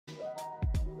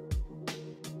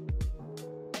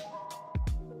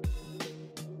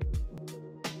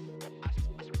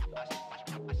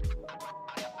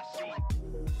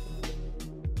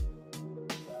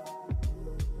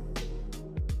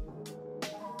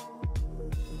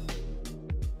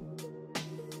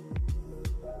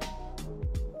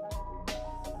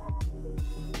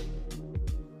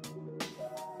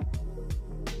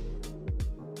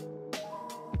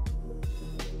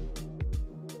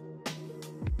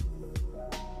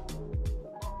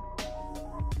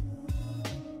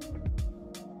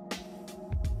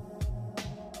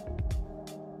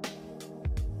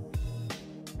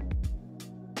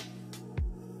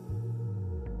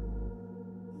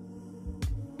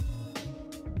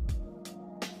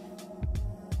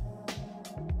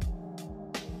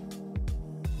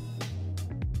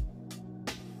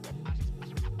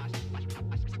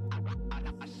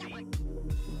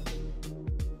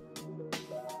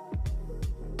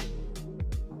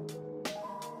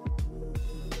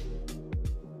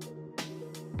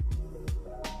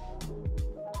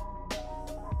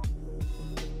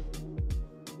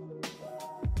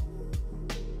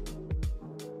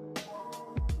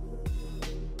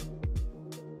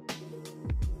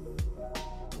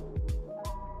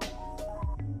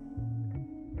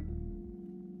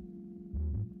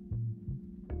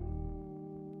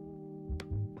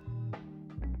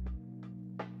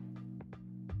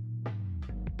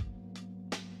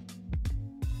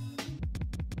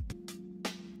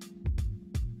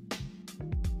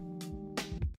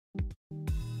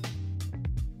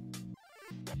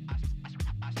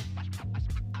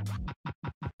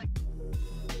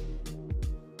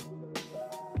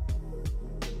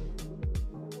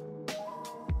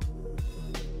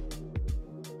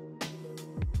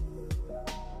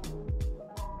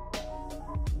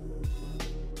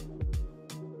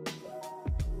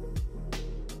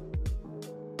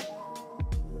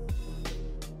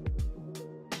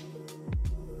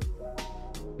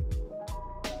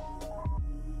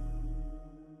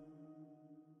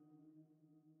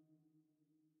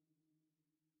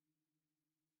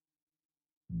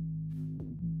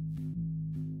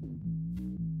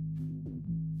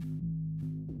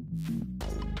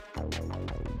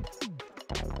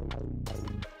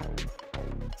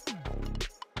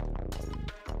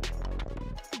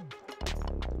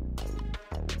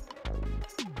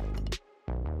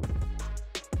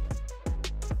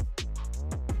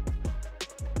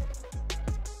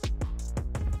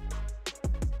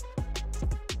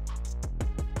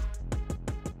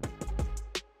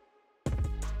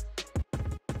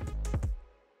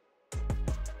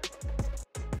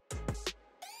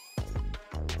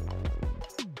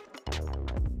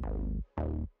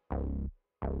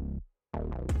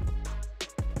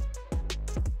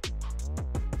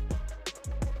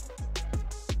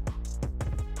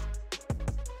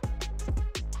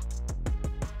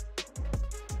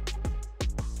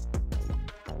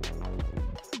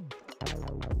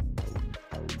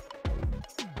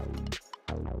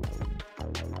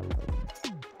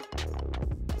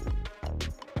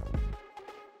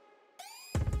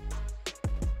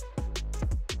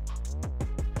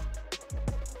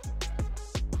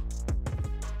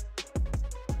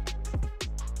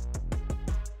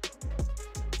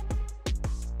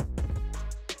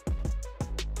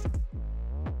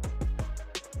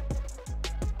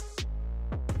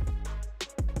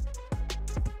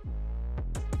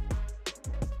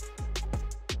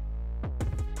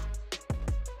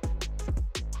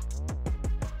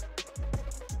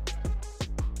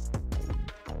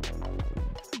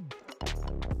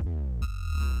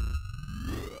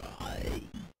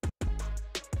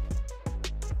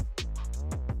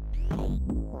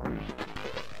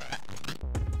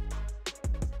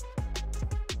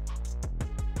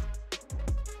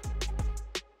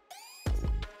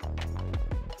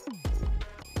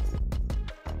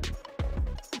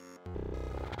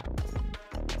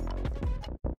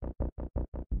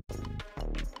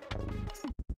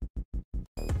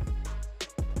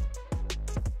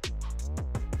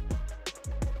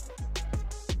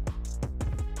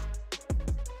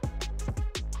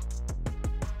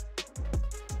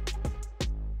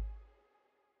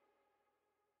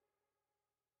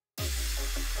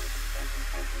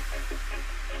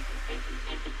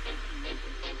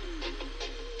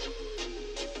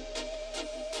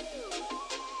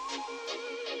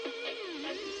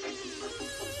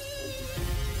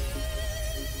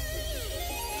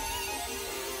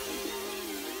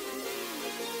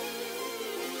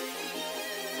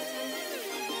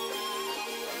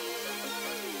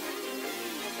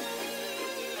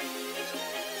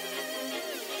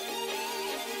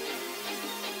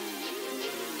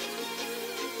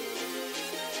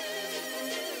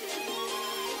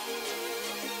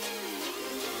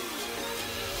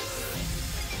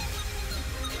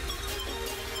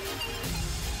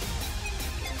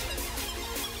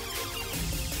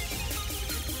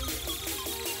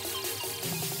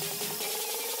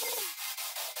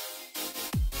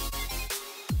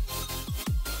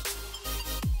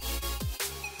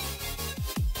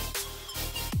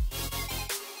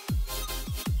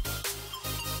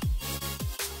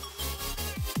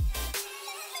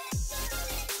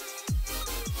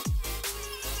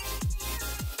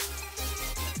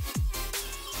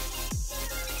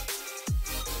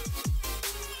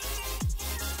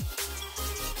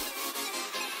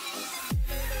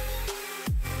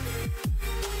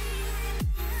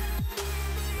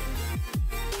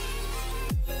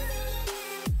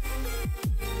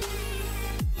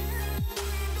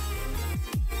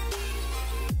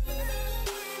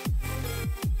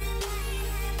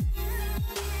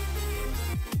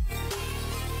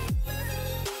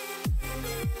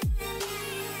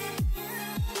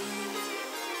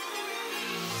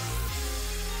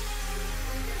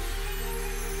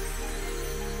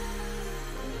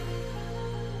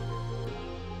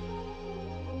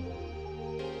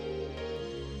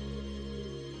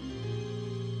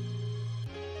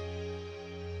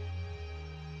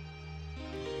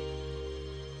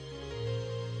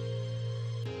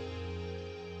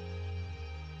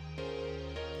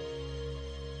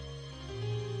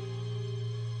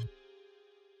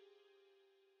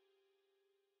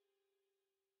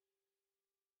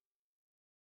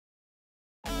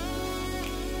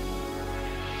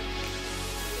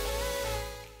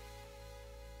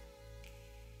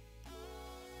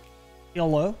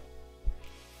Hello?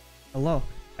 Hello.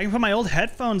 I can put my old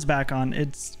headphones back on.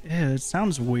 It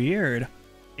sounds weird.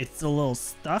 It's a little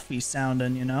stuffy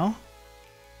sounding, you know?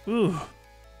 Ooh.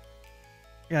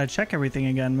 I gotta check everything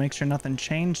again, make sure nothing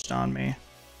changed on me.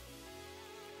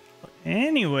 But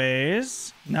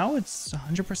anyways, now it's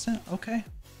 100% okay.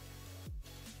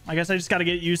 I guess I just gotta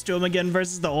get used to them again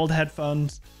versus the old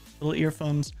headphones, little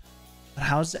earphones. But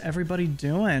how's everybody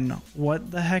doing?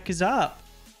 What the heck is up?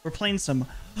 We're playing some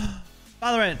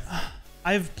Valorant.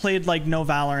 I've played like no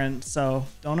Valorant, so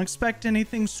don't expect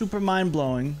anything super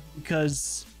mind-blowing,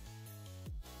 because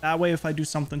that way if I do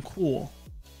something cool,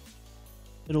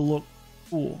 it'll look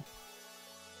cool.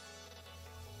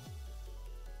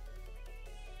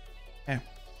 Okay.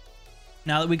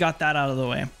 Now that we got that out of the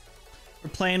way, we're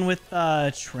playing with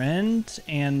Trent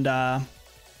and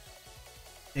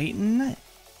Dayton.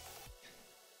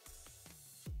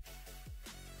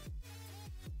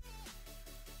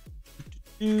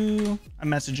 I'm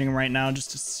messaging him right now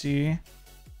just to see.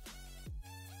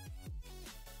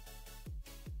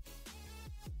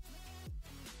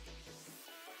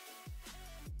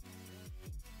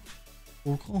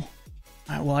 Cool. All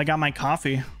right, well, I got my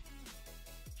coffee.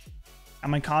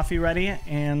 Got my coffee ready,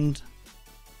 and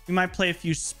we might play a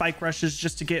few spike rushes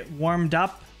just to get warmed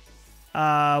up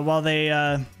while they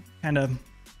kind of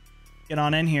get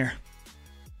on in here.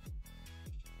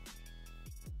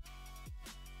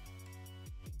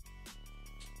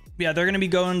 Yeah, they're going to be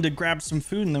going to grab some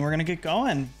food, and then we're going to get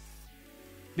going.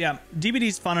 Yeah,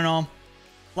 DBD's fun and all.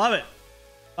 Love it.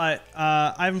 But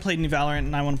I haven't played any Valorant,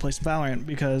 and I want to play some Valorant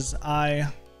because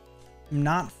I am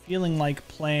not feeling like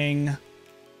playing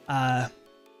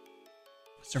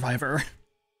Survivor,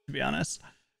 to be honest.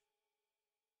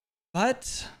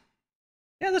 But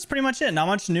yeah, that's pretty much it. Not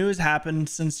much news happened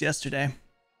since yesterday.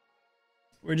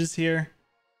 We're just here.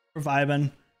 We're vibing.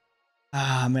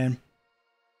 Ah, man.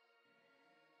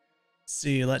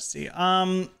 Let's see.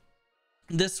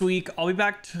 This week I'll be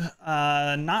back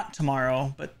to not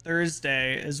tomorrow, but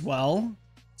Thursday as well.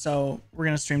 So we're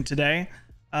gonna stream today,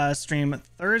 stream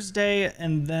Thursday,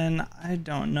 and then I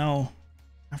don't know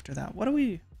after that. What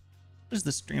does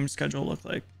the stream schedule look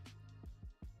like?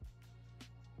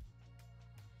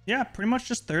 Yeah, pretty much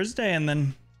just Thursday, and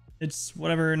then it's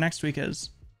whatever next week is.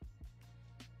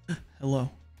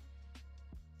 Hello.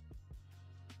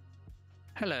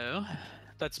 Hello.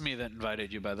 That's me that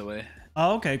invited you, by the way.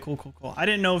 Oh, okay, cool. I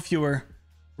didn't know if you were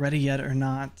ready yet or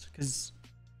not, because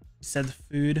you said the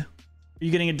food. Are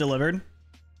you getting it delivered?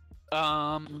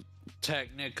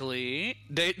 Technically.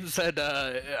 Dayton said,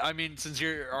 I mean, since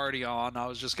you're already on, I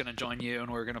was just going to join you,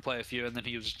 and we are going to play a few, and then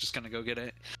he was just going to go get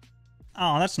it.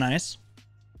 Oh, that's nice.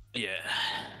 Yeah.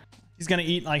 He's going to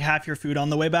eat like half your food on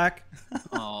the way back?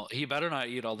 Oh, he better not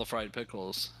eat all the fried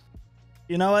pickles.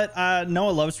 You know what?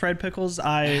 Noah loves fried pickles.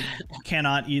 I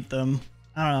cannot eat them.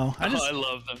 I don't know. I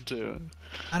love them too.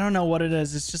 I don't know what it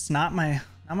is. It's just not my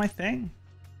thing.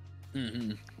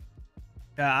 Mm-hmm.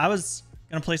 Yeah, I was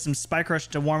gonna play some Spike Rush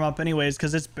to warm up anyways,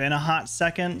 because it's been a hot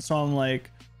second. So I'm like,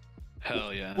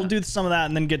 hell yeah. We'll do some of that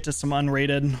and then get to some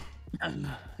unrated.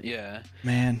 Yeah.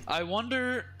 Man. I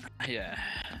wonder. Yeah.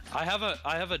 I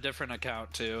have a different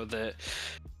account too. That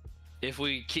if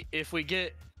we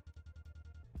get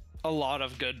a lot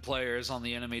of good players on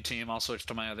the enemy team, I'll switch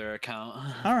to my other account.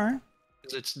 All right.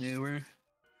 Because it's newer.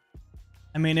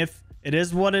 I mean, if it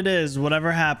is what it is,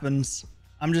 whatever happens,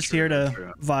 I'm just here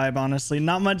to vibe, honestly.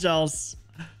 Not much else.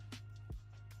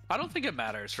 I don't think it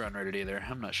matters for unrated either.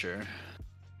 I'm not sure.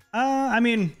 I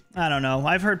mean, I don't know.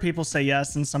 I've heard people say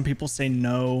yes and some people say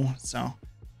no, so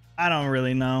I don't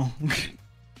really know.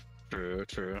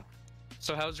 True.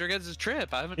 So how's your guys'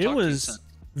 trip? I haven't talked to you was since.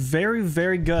 Very,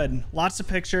 very good. Lots of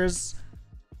pictures.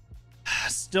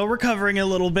 Still recovering a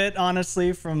little bit,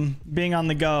 honestly, from being on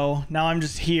the go. Now I'm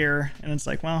just here, and it's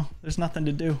like, well, there's nothing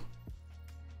to do.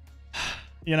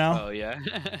 You know? Oh yeah.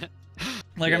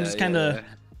 Like yeah, I'm just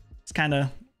kind of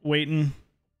waiting,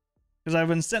 because I've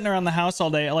been sitting around the house all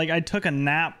day. Like I took a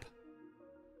nap,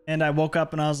 and I woke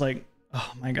up and I was like,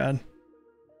 oh my god,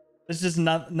 there's just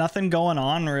nothing going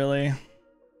on really.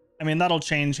 I mean, that'll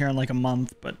change here in like a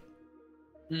month, but.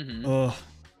 Ugh.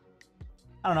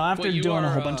 I don't know. After doing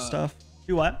a whole bunch of stuff.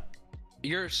 Do what?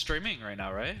 You're streaming right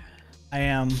now, right? I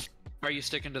am. Are you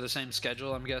sticking to the same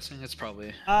schedule? I'm guessing it's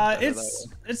probably.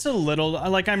 It's a little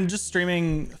like I'm just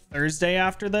streaming Thursday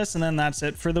after this, and then that's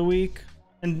it for the week.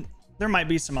 And there might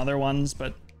be some other ones,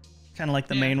 but kind of like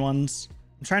the main ones.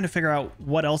 I'm trying to figure out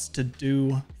what else to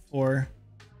do for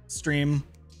stream,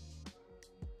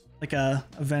 like a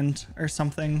event or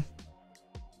something.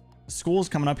 School's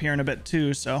coming up here in a bit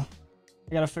too, so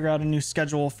I gotta figure out a new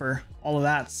schedule for all of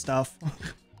that stuff.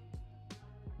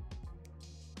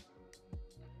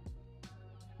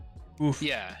 Oof.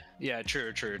 Yeah,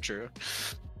 true.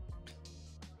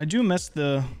 I do miss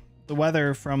the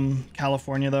weather from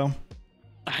California though.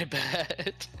 I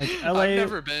bet. Like LA, I've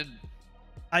never been.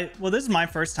 Well, this is my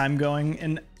first time going,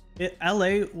 and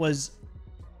LA was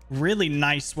really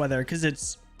nice weather because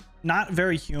it's not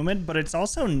very humid, but it's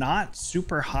also not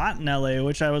super hot in LA,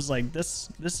 which I was like, this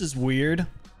is weird.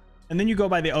 And then you go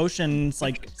by the ocean, it's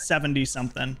like 70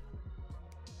 something.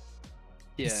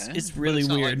 Yeah, it's really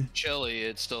not, weird. Like, chilly,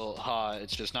 it's still hot.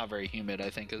 It's just not very humid, I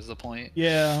think, is the point.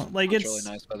 Yeah, like it's really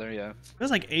nice weather. Yeah, it was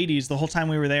like 80s the whole time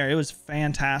we were there. It was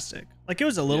fantastic. Like it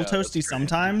was a little toasty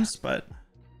sometimes, but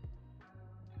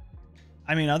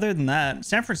I mean, other than that,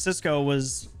 San Francisco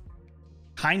was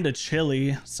kind of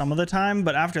chilly some of the time,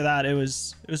 but after that, it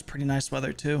was pretty nice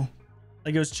weather too.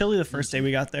 Like it was chilly the first day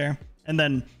we got there, and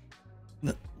then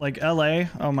like LA,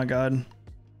 oh my god,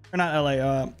 or not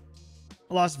LA,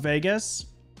 Las Vegas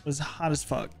was hot as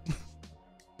fuck.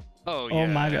 Oh yeah. Oh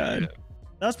my god,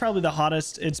 that was probably the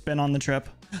hottest it's been on the trip.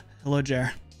 Hello,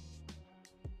 Jer.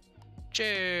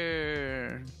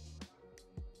 Jer.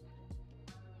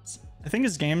 I think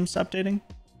his game's updating.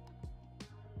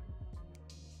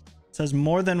 It says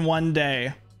more than one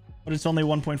day, but it's only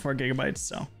 1.4 gigabytes,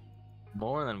 so.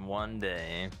 More than one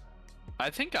day.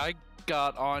 I think I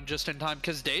got on just in time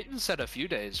because Dayton said a few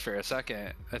days for a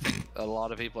second. I think a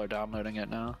lot of people are downloading it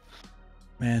now.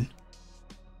 Man.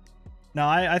 No,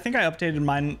 I think I updated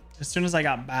mine as soon as I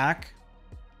got back.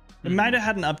 It might have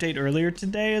had an update earlier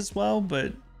today as well,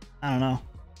 but I don't know.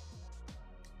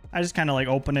 I just kind of like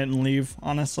open it and leave,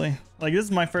 honestly. Like this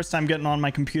is my first time getting on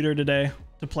my computer today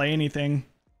to play anything.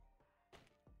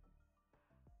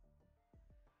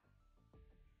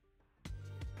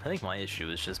 I think my issue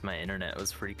was just my internet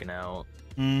was freaking out.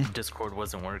 Discord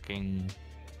wasn't working.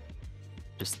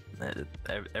 Just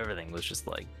everything was just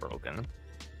like broken.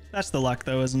 That's the luck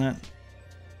though, isn't it?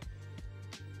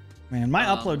 Man, my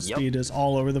upload speed is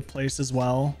all over the place as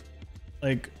well.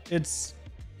 Like it's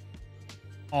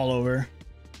all over.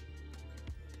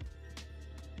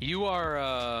 You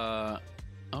are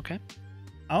okay.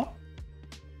 Oh?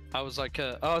 I was like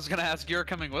I was gonna ask, you're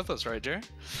coming with us, right, Jer?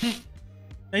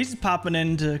 He's just popping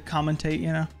in to commentate,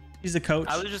 you know. He's a coach.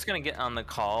 I was just gonna get on the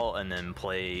call and then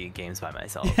play games by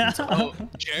myself. Yeah. Oh,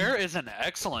 Jer is an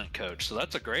excellent coach, so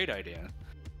that's a great idea.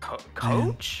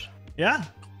 Coach? Yeah.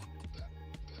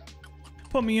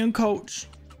 Put me in, coach.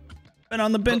 Been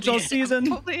on the bench all season.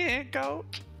 Put me in,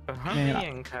 coach.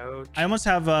 Man, Coach. I almost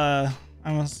have I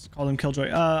almost called him Killjoy.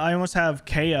 I almost have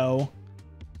KO.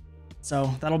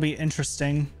 So that'll be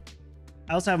interesting.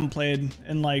 I also haven't played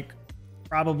in like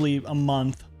probably a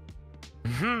month.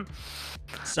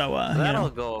 So that'll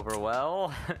go over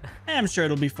well. I'm sure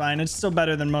it'll be fine. It's still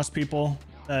better than most people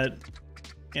that,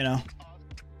 you know,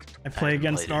 I play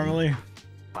against normally.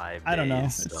 5 days, I don't know.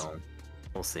 So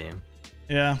we'll see.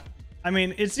 Yeah. I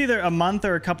mean, it's either a month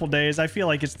or a couple days. I feel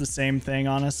like it's the same thing,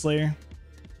 honestly.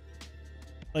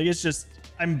 Like, it's just,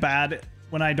 I'm bad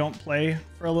when I don't play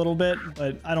for a little bit,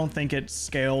 but I don't think it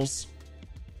scales.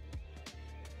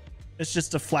 It's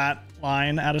just a flat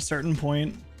line at a certain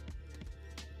point.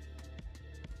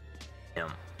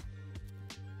 Yeah.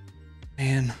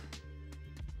 Man.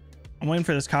 I'm waiting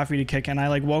for this coffee to kick in. I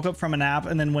like woke up from a nap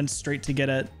and then went straight to get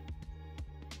it.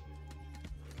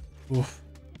 Oof.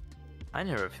 I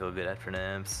never feel good after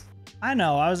naps. I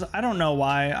know. I don't know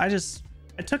why. I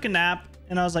took a nap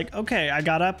and I was like, okay, I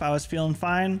got up. I was feeling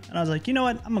fine. And I was like, you know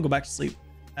what? I'm gonna go back to sleep.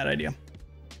 Bad idea.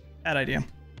 Bad idea.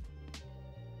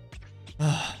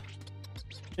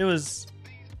 It was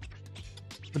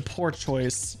the poor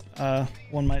choice,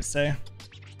 one might say.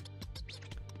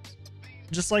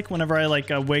 Just like whenever I like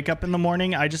wake up in the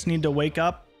morning, I just need to wake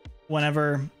up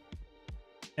whenever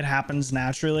it happens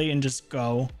naturally and just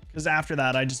go. Because after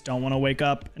that, I just don't want to wake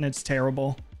up and it's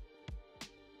terrible.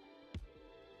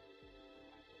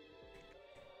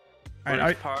 All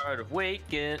right, part of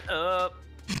waking up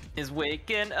is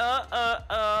waking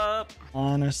up.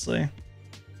 Honestly.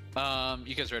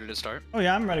 You guys ready to start? Oh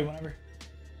yeah, I'm ready whenever.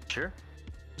 Sure.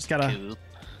 Just gotta. Cool.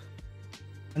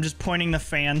 I'm just pointing the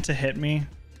fan to hit me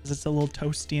because it's a little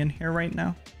toasty in here right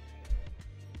now.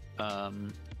 All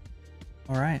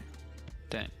right.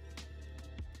 Dang.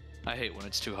 I hate when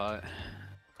it's too hot.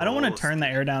 I don't want to turn the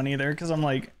air down either because I'm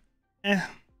like, I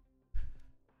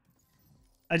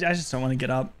just don't want to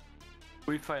get up.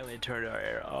 We finally turned our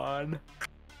air on.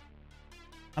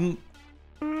 I'm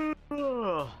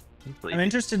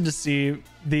interested to see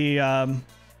the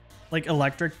like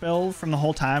electric bill from the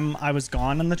whole time I was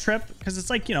gone on the trip because it's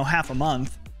like, you know, half a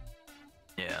month.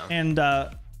 Yeah. And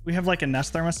we have like a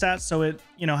Nest thermostat, so it,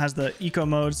 you know, has the eco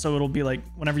mode, so it'll be like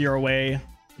whenever you're away,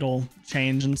 it'll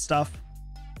change and stuff.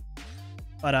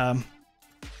 But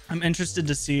I'm interested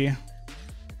to see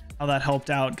how that helped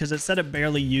out because it said it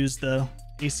barely used the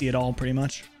AC at all, pretty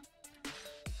much.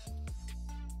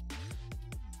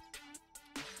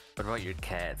 What about your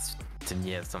cats? Didn't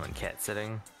you have someone cat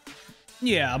sitting?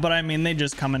 Yeah, but I mean, they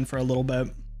just come in for a little bit.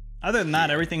 Other than that,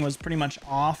 everything was pretty much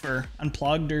off or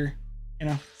unplugged or, you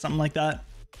know, something like that.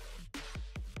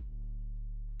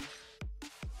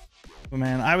 But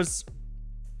man,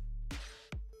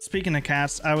 speaking of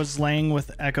cats, I was laying with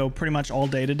Echo pretty much all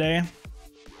day today.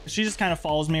 She just kind of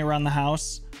follows me around the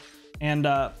house, and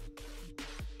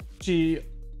she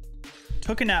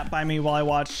took a nap by me while I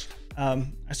watched, I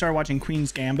started watching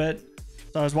Queen's Gambit.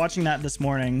 So I was watching that this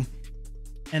morning,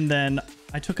 and then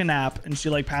I took a nap and she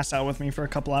like passed out with me for a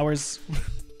couple hours.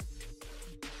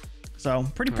 So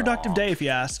pretty productive day if you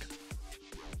ask.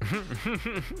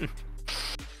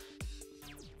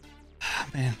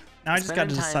 Man, now I just got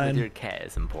to decide. Spending time with your cat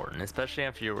is important, especially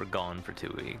after you were gone for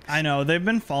 2 weeks. I know, they've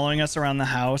been following us around the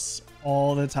house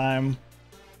all the time.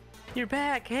 You're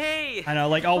back, hey! I know,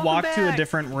 like I'll walk to a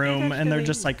different room and they're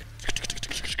just like,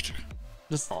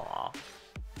 just. Aww.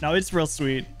 No, it's real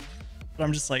sweet. But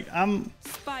I'm just like,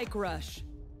 Spike rush.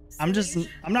 I'm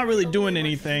not really doing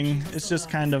anything. It's just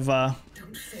kind of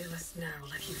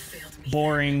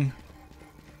boring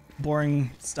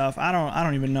stuff. I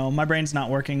don't even know. My brain's not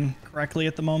working correctly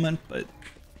at the moment, but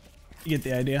you get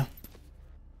the idea.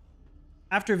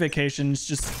 After vacations,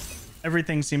 just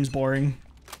everything seems boring.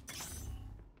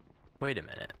 Wait a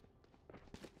minute.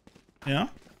 Yeah.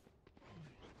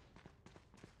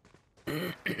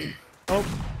 Oh.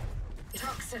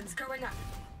 Toxins going up.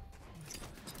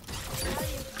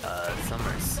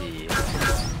 Summer C.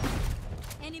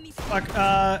 Fuck,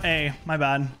 A. My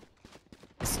bad.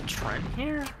 Is Trent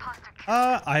here?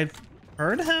 I've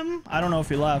heard him. I don't know if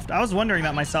he left. I was wondering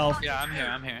that myself. Yeah,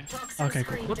 I'm here. Okay,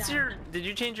 cool. What's your... Did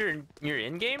you change your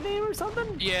in-game name or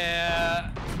something? Yeah,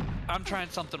 I'm trying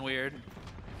something weird.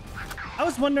 I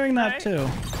was wondering that too.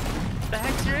 The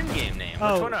heck's your in-game name?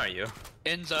 Oh. Which one are you?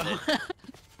 Enzo.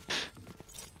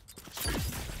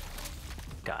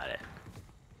 Got it.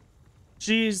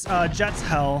 She's Jet's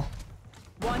hell.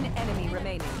 One enemy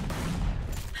remaining.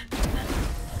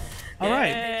 All right.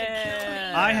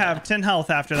 Yeah. I have 10 health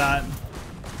after that.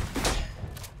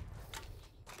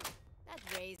 That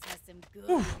Raze has some good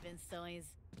weapon size.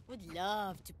 Would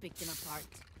love to pick them apart.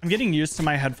 I'm getting used to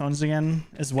my headphones again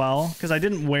as well because I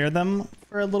didn't wear them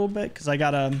for a little bit because I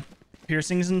got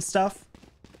piercings and stuff.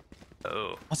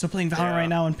 Oh. Also playing Valorant right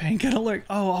now and paying Get Alert.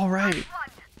 Oh, all right.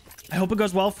 I hope it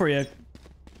goes well for you.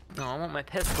 No, I want my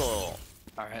pistol.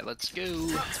 All right, let's go.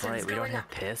 That's right, we don't have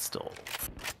pistols.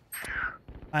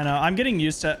 I know. I'm getting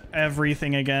used to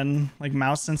everything again, like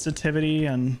mouse sensitivity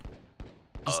and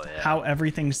just how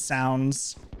everything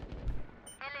sounds.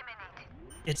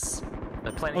 It's.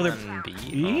 They're planning on B.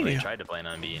 Oh, they tried to plan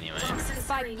on B anyway.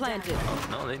 Spike planted. Oh,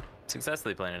 no, they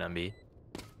successfully planted on B.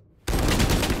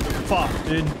 Fuck,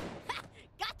 dude.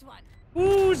 Got one.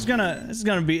 Ooh, this is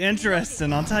gonna be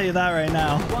interesting. I'll tell you that right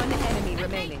now. One enemy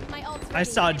remaining. My ult's I ready.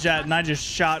 saw Jet and I just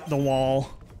shot the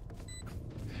wall.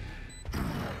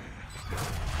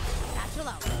 Satchel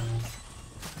out.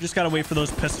 Just gotta wait for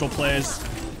those pistol plays.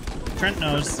 Trent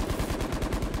knows.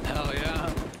 Hell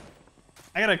yeah.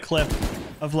 I got a clip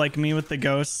of like me with the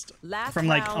ghost Last from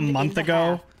like a round month in the ago,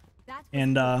 half. That was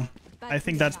and I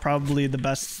think that's probably the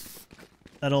best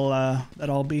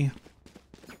that'll be.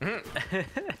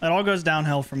 It all goes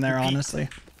downhill from there, honestly.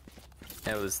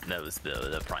 That was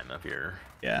the prime of your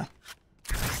Yeah.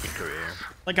 career.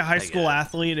 Like a high school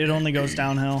athlete, it only goes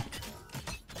downhill.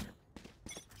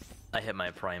 I hit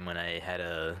my prime when I had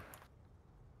a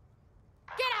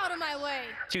Get out of my way.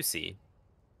 2C.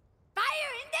 Fire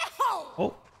in the hole.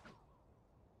 Oh.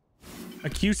 A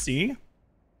QC?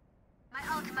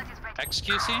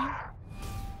 XQC?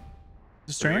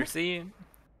 The stranger? C.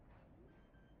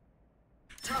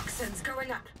 Toxins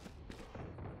going up.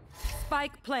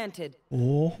 Spike planted.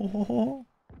 Oh.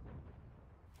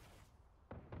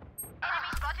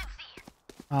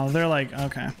 Oh, they're like,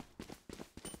 okay.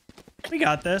 We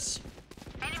got this.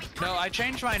 No, I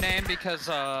changed my name because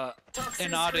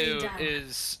Inadu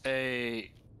is a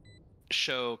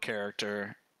show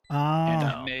character. And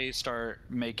I may start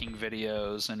making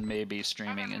videos and maybe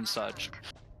streaming and such.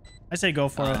 I say go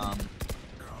for it.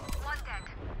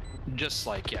 Just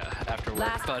like, yeah, after work.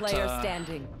 Last But player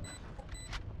standing.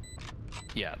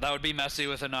 yeah, that would be messy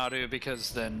with Inadu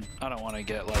because then I don't want to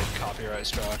get like copyright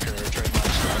struck or trademark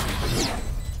struck.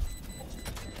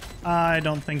 I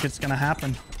don't think it's gonna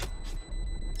happen.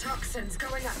 Toxins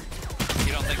going up.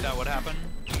 You don't think that would happen?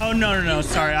 Oh no,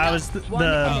 sorry, I was the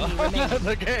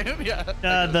The game, yeah.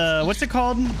 the what's it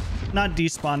called? not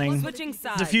despawning. Switching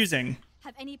sides. Diffusing.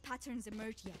 Have any patterns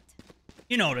emerged yet?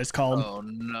 You know what it's called. Oh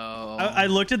no. I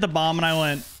looked at the bomb and I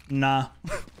went, nah.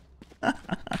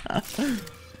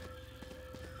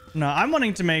 No, I'm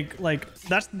wanting to make, like,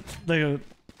 that's the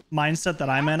mindset that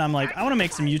I'm in. I'm like, I want to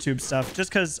make some YouTube stuff just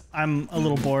because I'm a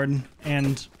little bored,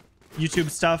 and YouTube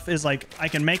stuff is like, I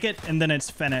can make it and then it's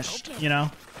finished, you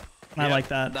know? And I like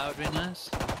that. That would be nice.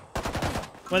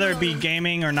 Whether it be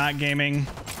gaming or not gaming.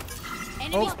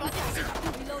 Enemy spotted.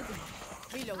 Reloading.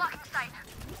 Reloading.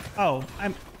 Oh,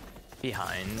 I'm...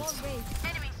 Behind.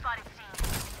 Enemy spotted.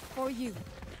 For you.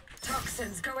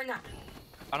 Toxins going up.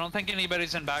 I don't think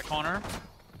anybody's in back corner.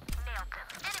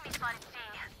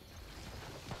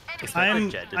 Expect the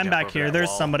jet to I'm jump back over here. that There's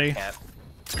wall. somebody. Cap.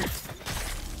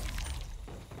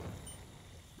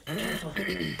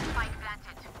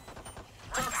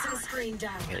 Toxin screen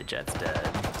down. Okay, the jet's dead.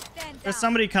 Stand There's down.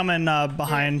 somebody coming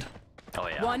behind. Oh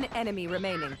yeah. One enemy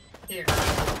remaining. Here.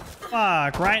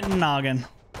 Fuck, right in the noggin.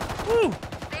 Woo!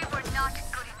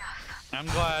 I'm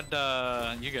glad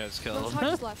you guys killed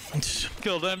Charges left.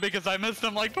 killed him because I missed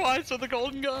him like twice with the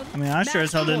golden gun. I mean, I sure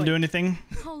as hell didn't do anything.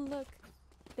 Oh look.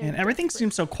 And everything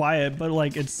seems so quiet, but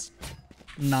like it's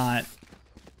not.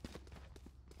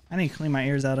 I need to clean my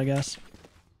ears out, I guess.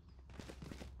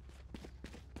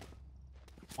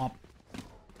 Oh.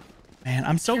 Man,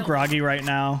 I'm so groggy right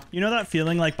now. You know that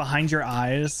feeling like behind your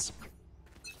eyes?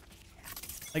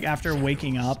 Like after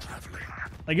waking up?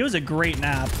 Like it was a great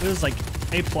nap. It was like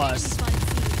A+.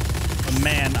 But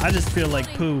man, I just feel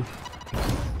like poo.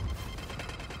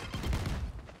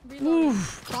 Reloading.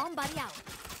 Oof. Bomb body out.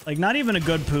 Like not even a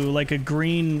good poo, like a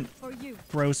green For you.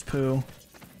 gross poo.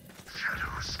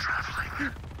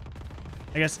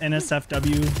 I guess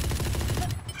NSFW.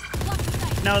 Block the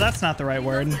sight. No, that's not the right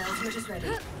word. I Ultimate is ready.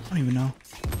 don't even know.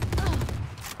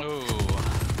 Ooh.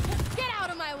 Get out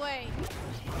of my way.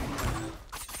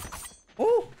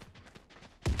 Oh!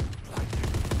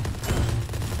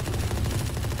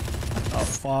 Oh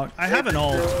fuck. I have an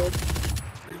ult.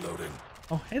 Reloading.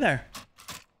 Oh, hey there.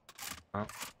 Oh.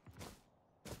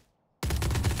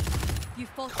 You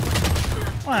fought.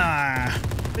 Ah,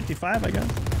 55, I guess.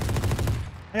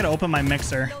 I gotta open my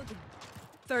mixer. Loading.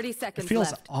 30 It seconds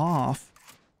feels left. off.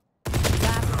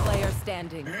 Last player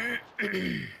standing.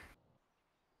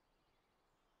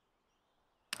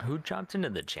 Who jumped into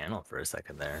the channel for a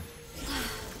second there?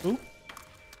 Ooh.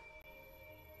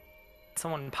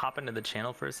 Someone pop into the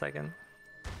channel for a second?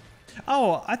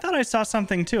 Oh, I thought I saw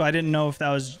something too. I didn't know if that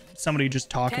was somebody just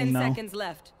 10 talking though. seconds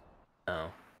left. Oh.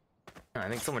 I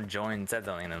think someone joined, said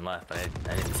something, and then left, but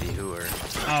I didn't see who or...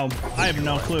 Oh, I have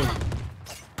no clue.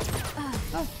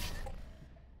 Oh.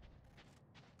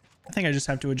 I think I just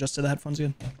have to adjust to the headphones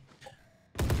again.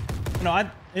 No,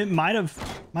 it might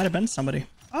have been somebody.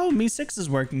 Oh, Me 6 is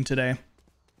working today.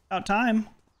 About time.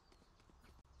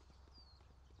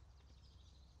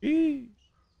 Jeez.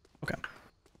 Okay.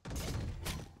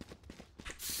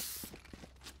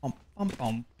 Bum, bum,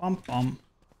 bum, bum, bum.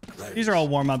 These are all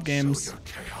warm-up games. Show your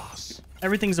chaos.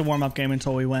 Everything's a warm-up game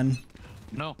until we win.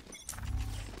 No.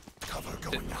 Cover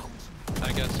going out.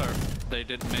 I guess they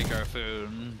didn't make our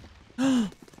food. So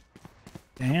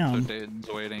Damn. Dayton's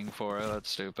waiting for it. That's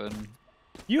stupid.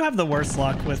 You have the worst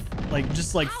luck with like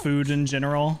just like food in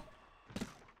general.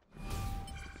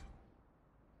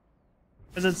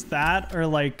 Cause it's that or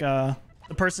like the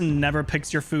person never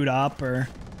picks your food up or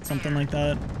something like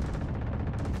that.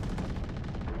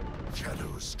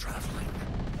 Shadows traveling.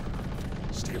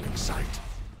 Stealing sight.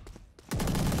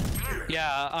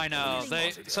 Yeah, I know.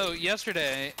 So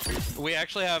yesterday we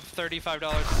actually have $35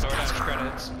 DoorDash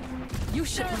credits You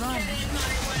should run.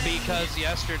 because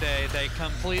yesterday they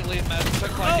completely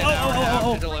took like an hour and a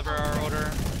half to deliver our order.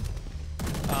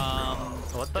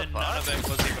 What the And none fuck? of it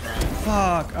was even right.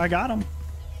 Fuck, I got him.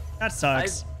 That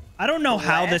sucks. I don't know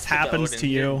how this happens to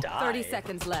you. 30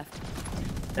 seconds left.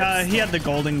 He had the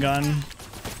golden gun.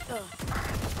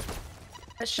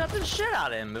 I shot the shit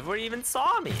out of him before he even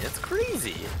saw me. It's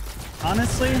crazy.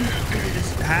 Honestly,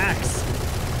 it's hacks.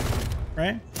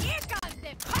 Right? Here comes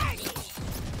the party.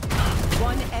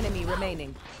 One enemy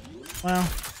remaining. Well.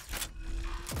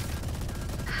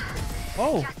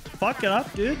 Oh, fuck it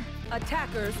up, dude.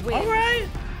 Attackers win. All right.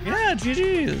 Yeah,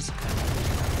 GG's.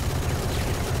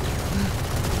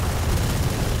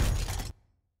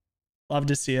 Love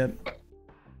to see it.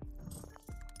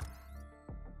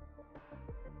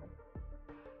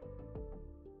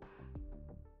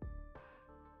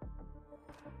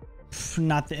 Pff,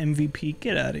 not the MVP.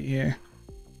 Get out of here.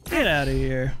 Get out of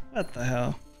here. What the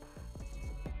hell?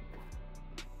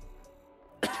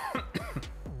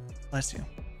 Bless you.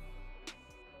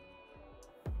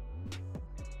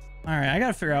 All right, I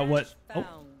gotta figure out what. Oh,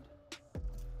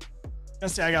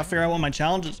 I gotta figure out what my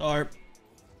challenges are.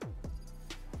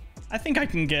 I think I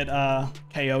can get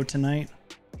KO tonight.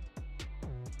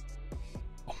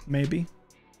 Oh, maybe.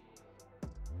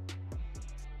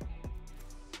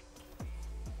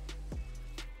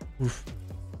 Oof.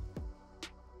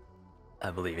 I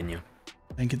believe in you.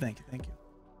 Thank you, thank you, thank you.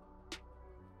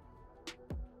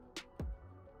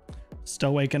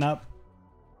 Still waking up.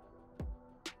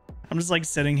 I'm just like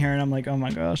sitting here and I'm like, oh my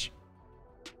gosh.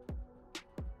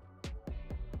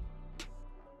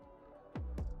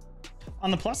 On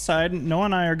the plus side, Noah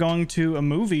and I are going to a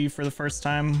movie for the first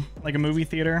time, like a movie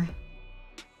theater,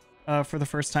 for the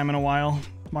first time in a while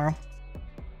tomorrow.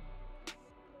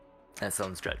 That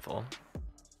sounds dreadful.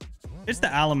 It's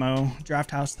the Alamo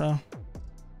Draft House, though.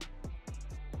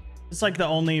 It's like the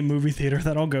only movie theater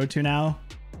that I'll go to now.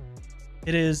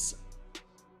 It is.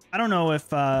 I don't know if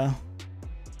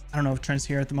Trent's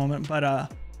here at the moment,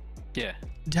 but Yeah.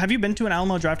 have you been to an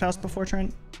Alamo Draft House before,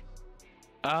 Trent?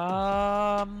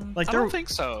 Like I don't think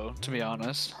so, to be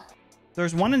honest.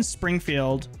 There's one in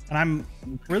Springfield, and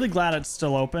I'm really glad it's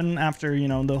still open after, you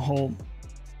know, the whole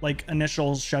like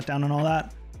initial shutdown and all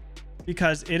that,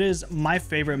 because it is my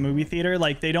favorite movie theater.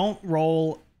 Like, they don't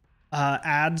roll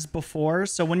ads before,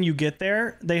 so when you get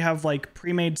there, they have like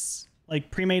pre-made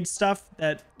stuff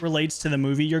that relates to the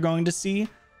movie you're going to see.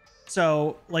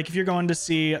 So like if you're going to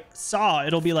see Saw,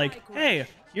 it'll be like, hey,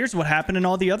 here's what happened in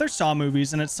all the other Saw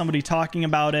movies, and it's somebody talking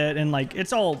about it, and like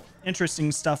it's all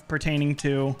interesting stuff pertaining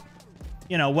to,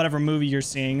 you know, whatever movie you're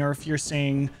seeing. Or if you're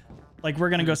seeing, like, we're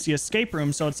gonna go see Escape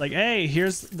Room, so it's like, hey,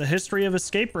 here's the history of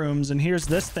escape rooms, and here's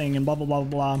this thing, and blah blah blah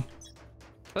blah.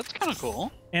 That's kind of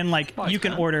cool. And like you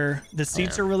can order, the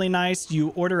seats are really nice. You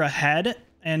order ahead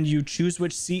and you choose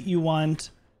which seat you want,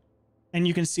 and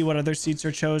you can see what other seats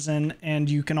are chosen, and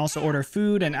you can also order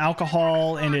food and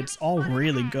alcohol, and it's all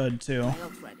really good too.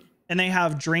 And they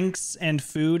have drinks and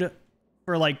food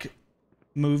for like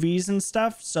movies and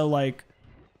stuff. So like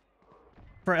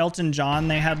for Elton John,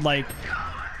 they had like,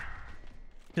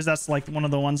 because that's like one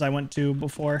of the ones I went to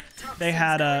before, they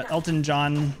had Elton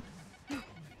John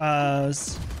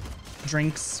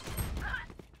drinks.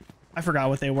 I forgot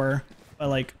what they were, but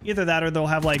like either that or they'll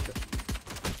have like,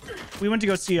 we went to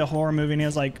go see a horror movie and it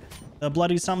was like the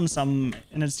bloody something something,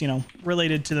 and it's, you know,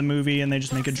 related to the movie, and they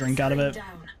just make a drink out of it.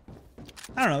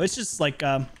 I don't know, it's just like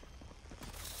a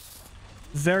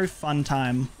very fun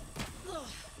time.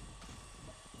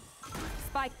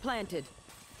 Spike planted.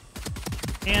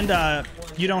 And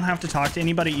you don't have to talk to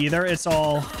anybody either. It's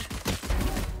all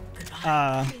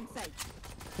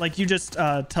like you just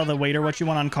tell the waiter what you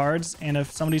want on cards, and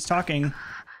if somebody's talking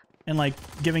and like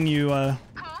giving you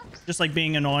just like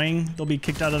being annoying, they'll be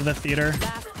kicked out of the theater.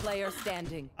 Last player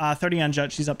standing. 30 on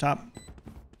Jet, she's up top.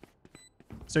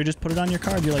 So you just put it on your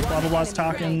card. You're like blah blah blah's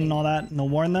talking and all that, and they'll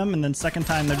warn them, and then second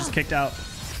time they're just kicked out.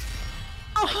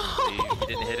 You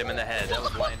didn't hit him in the head. That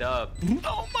was lined up.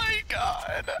 Oh my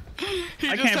god. He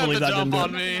I just can't had believe to that jump didn't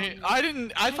on me.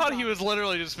 I thought he was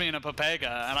literally just being a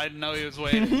papega, and I didn't know he was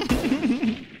waiting.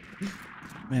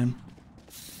 Man.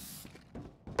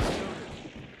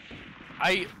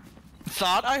 I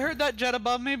thought I heard that jet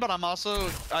above me, but I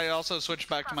also switched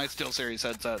back to my SteelSeries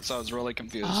headset, so I was really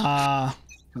confused.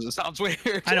 Because it sounds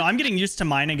weird. I know, I'm getting used to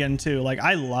mine again too. Like,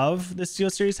 I love the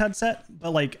SteelSeries headset,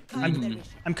 but like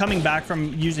I'm coming back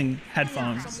from using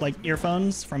headphones, like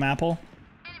earphones from Apple.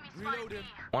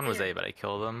 One was A, but I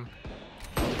killed him.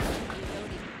 Enemy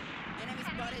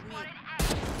spotted me.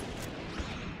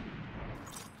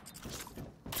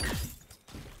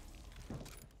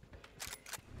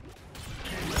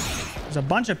 There's a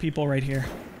bunch of people right here.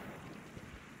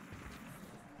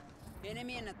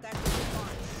 Enemy and attack response.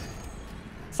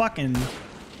 Fucking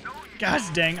gosh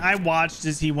dang, I watched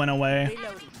as he went away.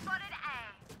 Reloading.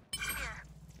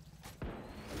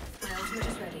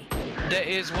 There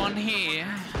is one here.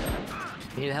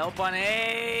 Need help on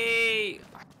A.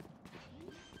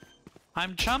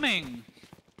 I'm chumming.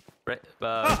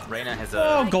 Reyna has a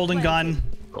Oh, golden gun.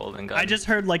 golden gun. I just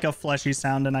heard like a fleshy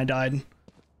sound and I died.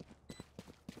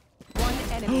 One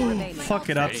enemy remaining. Fuck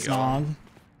it up, There you go. Snog.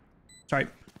 Sorry.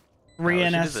 she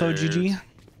RNSOGG.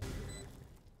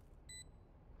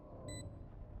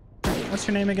 What's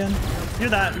your name again? You're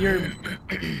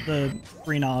the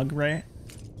Renog, right?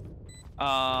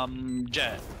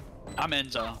 Jet. I'm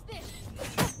Enzo.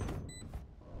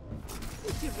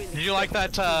 Did you like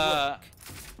that,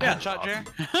 headshot, Jer?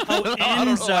 Oh, I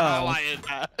don't know how I Enzo. hit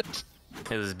that.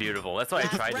 It was beautiful. That's what I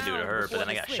tried to do to her, but then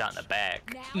I got shot in the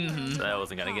back. So that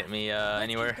wasn't gonna get me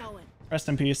anywhere. Rest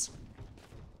in peace.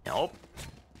 Nope.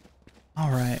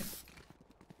 All right.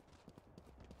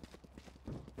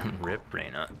 Rip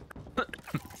Reyna.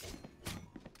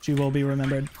 She will be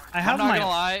remembered. I have I'm not my. gonna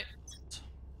lie.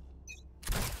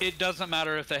 It doesn't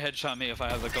matter if they headshot me if I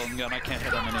have the golden gun. I can't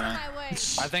hit them anyway. My way.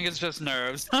 I think it's just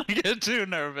nerves. I get too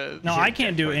nervous. No, I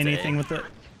can't do Towards anything A. with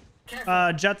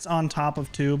it. Jet's on top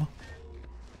of tube.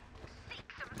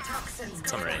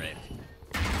 Some rain.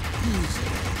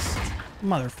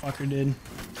 Motherfucker did.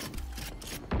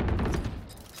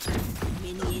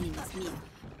 Many enemies, me.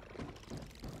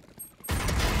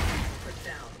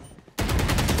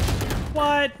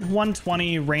 What?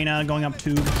 120 Reyna going up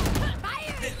tube.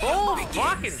 Oh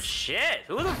fucking shit!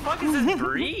 Who the fuck is this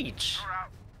breach?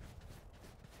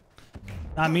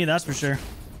 Not me, that's for sure.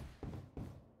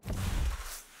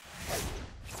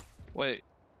 Wait.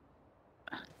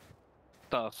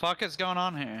 The fuck is going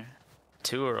on here?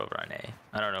 Two are over on A.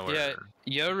 I don't know where.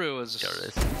 Yeah, Yoru was. There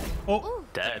it is. Oh,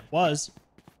 Dead. was.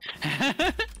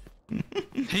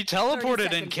 He teleported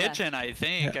in seconds left. kitchen, I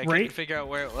think. Yeah, I right- couldn't figure out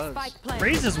where it was. Spike planted.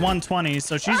 Raze is 120,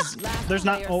 so she's. Last There's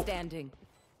not. player Oh, standing.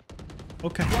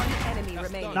 okay. One enemy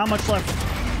remaining. Not much left.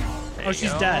 There Oh, you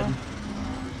she's go. dead.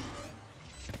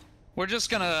 We're just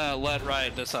gonna let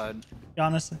Riot decide.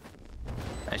 Honestly,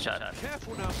 Nice shot.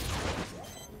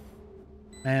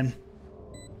 man.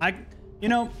 You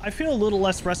know, I feel a little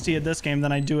less rusty at this game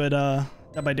than I do at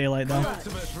Dead by Daylight though.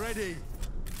 Ultimate's ready.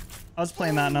 I was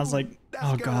playing that and I was like,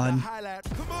 oh god.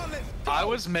 I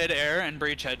was mid-air and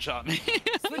Breach headshot me.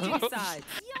 Switching sides.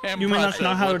 And You mean that's Prussia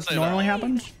not how would it say normally that.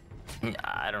 happens?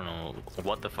 I don't know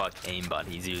what the fuck aimbot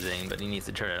he's using, but he needs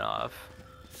to turn it off.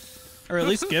 Or at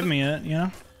least give me it, you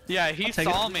know? Yeah, he take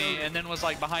saw it. me and then was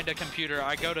like behind a computer.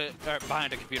 I go to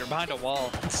behind a wall,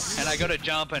 and I go to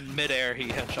jump and mid-air he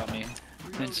headshot me,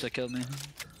 insta killed me.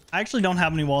 I actually don't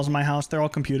have any walls in my house. They're all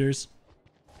computers.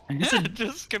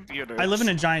 Just computers. I live in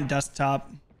a giant desktop.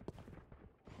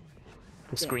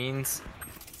 The screens.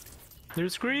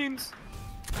 There's screens.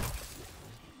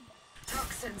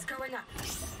 Toxins going up.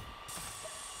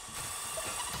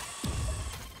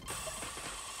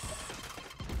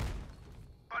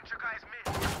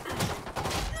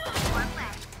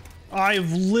 I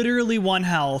have literally 1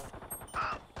 health.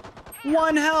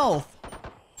 1 health.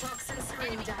 Toxin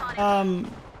screen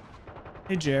down.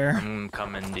 Hey Jer. I'm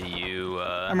coming to you.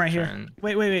 I'm right here. Trent.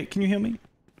 Wait. Can you heal me?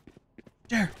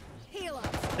 Jer. Heal up.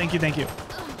 Thank you.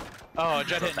 Oh,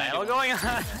 Jet hit Battle 91. going on.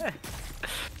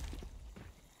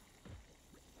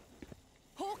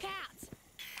 Hawk out.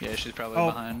 Yeah, she's probably Oh,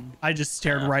 behind. I just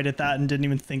stared right at that and didn't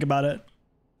even think about it.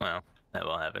 Well, that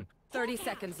will happen. 30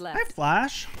 seconds Hi, left.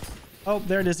 Flash. Oh,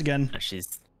 there it is again.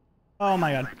 She's. Oh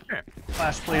my god. Here,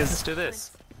 Flash, let's please. do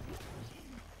this.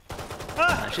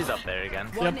 Ah! She's up there again.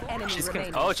 One enemy She's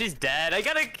remaining. oh, she's dead. I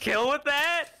got a kill with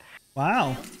that.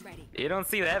 Wow. Ready. You don't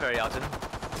see that very often.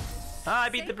 Ah, I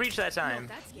beat the breach that time.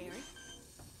 That's scary.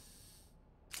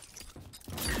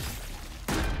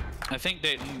 I think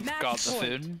Dayton Match got the point.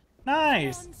 food.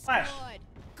 Nice. On Flash. squad.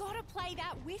 Gotta play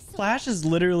that whistle. Flash is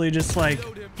literally just like,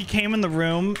 he came in the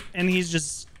room and he's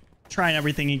just trying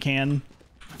everything he can.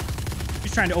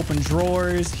 He's trying to open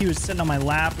drawers. He was sitting on my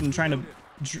lap and trying to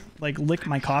like lick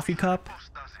my coffee cup.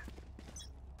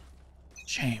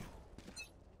 Shame.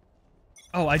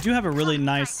 Oh, I do have a really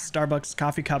nice Starbucks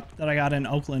coffee cup that I got in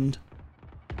Oakland.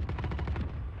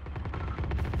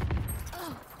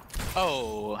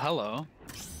 Oh, hello.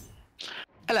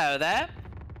 Hello there.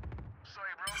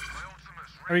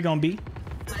 Are we going B?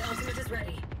 My ultimate is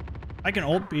ready. I can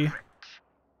ult B.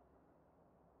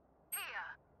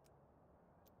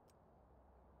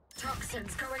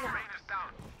 Toxins going up.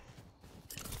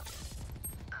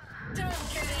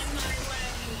 Don't get in my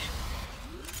way.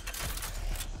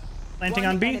 Planting One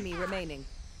on B. enemy remaining.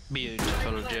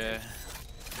 Beautiful, Jay.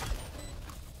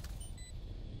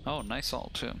 Oh, nice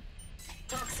ult too.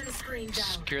 Toxin screen down.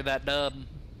 Secure that dub.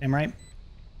 Damn right.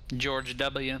 George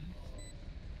W.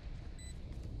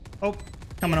 Oh,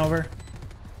 coming over.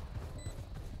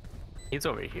 He's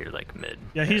over here, like mid.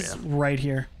 Yeah, he's area. right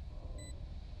here.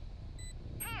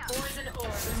 Poison orb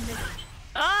emitted.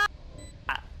 Ah!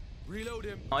 Reload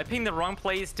him. Oh, I pinged the wrong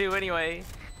place too. Anyway,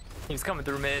 he was coming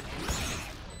through mid.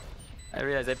 I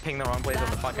realized I pinged the wrong place on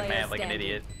the Last fucking player map like an standing.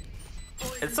 idiot.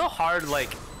 It's so hard, like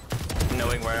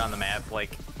knowing where on the map,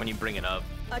 like when you bring it up.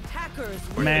 Attackers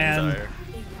Where Man.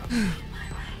 things are.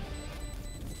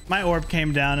 My orb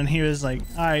came down and he was like,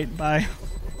 all right, bye.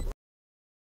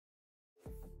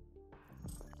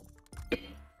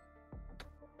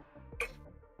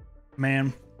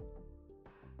 Man.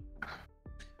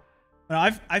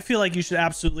 I feel like you should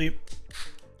absolutely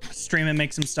stream and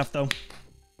make some stuff though.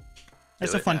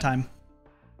 It's Do a it, fun yeah. time.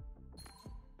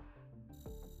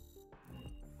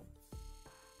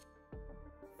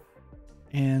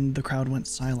 And the crowd went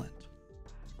silent.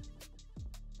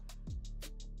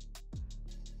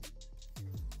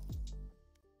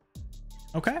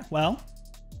 Okay, well,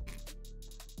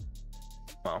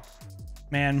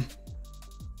 man.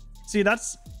 See,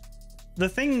 that's the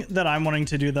thing that I'm wanting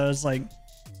to do though, is like,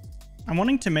 I'm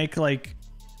wanting to make like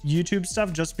YouTube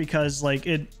stuff just because like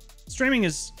streaming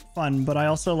is fun, but I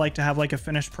also like to have like a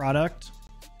finished product,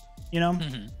 you know?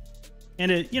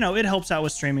 And it, it helps out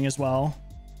with streaming as well.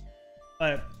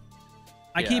 But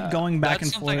I keep going back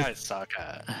and forth. That's something I suck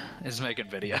at, is making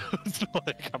videos.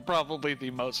 Like, I'm probably the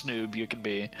most noob you can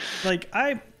be. Like,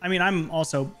 I mean, I'm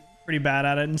also pretty bad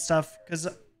at it and stuff, because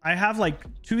I have like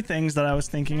two things that I was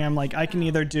thinking. I'm like, I can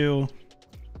either do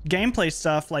gameplay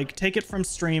stuff, like take it from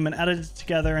stream and edit it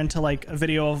together into like a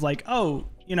video of like, oh,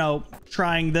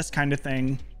 trying this kind of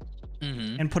thing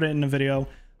and put it in a video.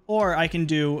 Or I can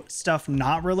do stuff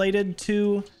not related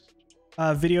to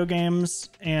video games,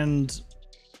 and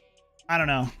I don't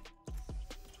know.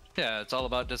 Yeah, it's all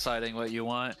about deciding what you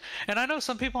want. And I know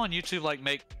some people on YouTube like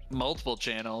make multiple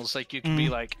channels. Like you can be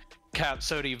like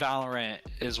Soty Valorant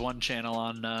is one channel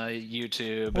on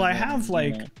YouTube. Well, I have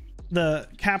like the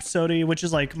Soty, which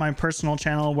is like my personal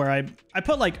channel where I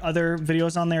put like other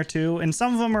videos on there too, and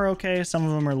some of them are okay, some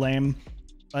of them are lame,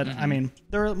 but I mean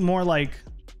they're more like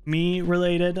me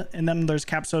related. And then there's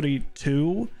Soty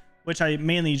 2, which I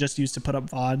mainly just use to put up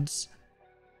VODs.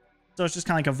 So it's just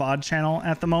kind of like a VOD channel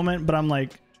at the moment, but I'm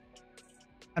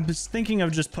just thinking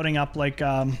of just putting up like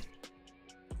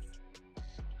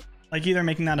either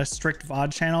making that a strict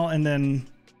VOD channel and then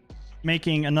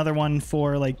making another one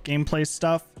for like gameplay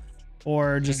stuff,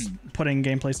 or just putting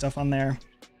gameplay stuff on there.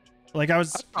 Like I'd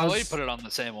probably put it on the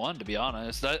same one, to be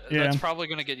honest. That's probably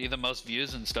going to get you the most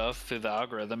views and stuff through the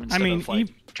algorithm. I mean,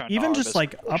 even just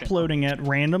like uploading it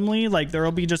randomly, like there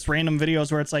will be just random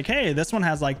videos where it's like, hey, this one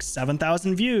has like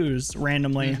 7,000 views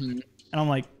randomly. And I'm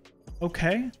like,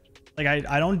 okay. Like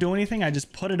I don't do anything. I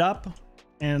just put it up,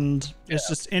 and it's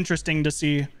just interesting to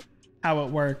see how it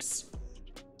works.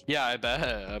 Yeah, I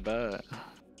bet.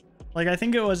 Like I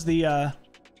think it was the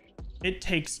It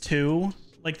Takes Two.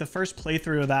 Like the first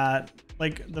playthrough of that,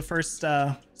 like the first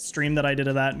stream that I did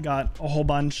of that got a whole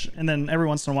bunch, and then every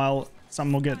once in a while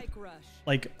something will get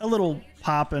like a little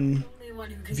pop and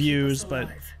views, but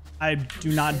I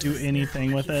do not do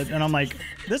anything with it. And I'm like,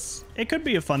 it could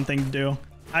be a fun thing to do.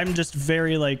 I'm just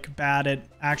very like bad at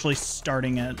actually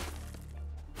starting it.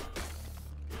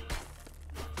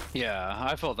 Yeah,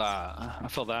 I feel that. I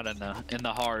feel that in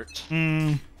the heart.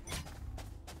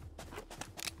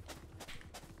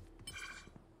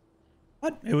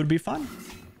 But it would be fun.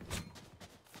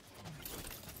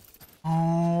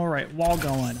 All right, wall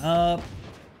going up.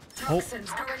 Oh.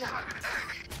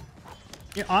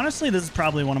 Yeah, honestly, this is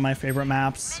probably one of my favorite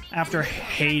maps after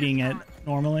hating it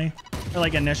normally, or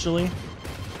like initially.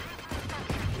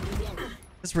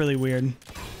 It's really weird.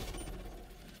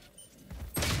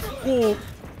 Oh,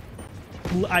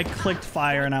 I clicked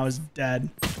fire and I was dead.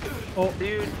 Oh,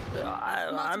 dude,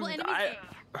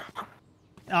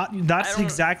 that's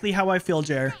exactly how I feel,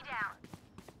 Jer.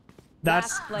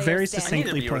 That's very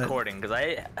succinctly I need to be put. recording because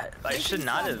I should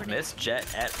not have missed Jet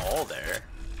at all there.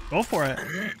 Go for it.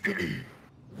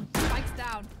 Spikes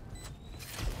down.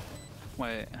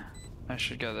 Wait, I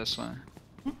should go this way.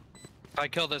 If I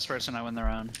kill this person, I win the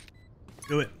round.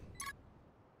 Do it.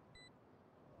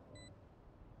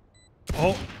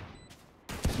 Oh.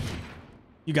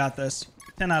 You got this.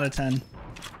 10 out of 10.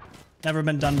 Never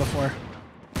been done before.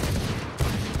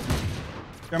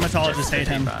 Dermatologists hate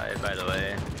him. By the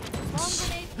way.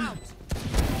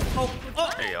 Oh.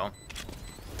 There you go.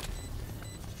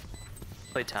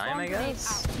 Play time, I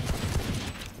guess.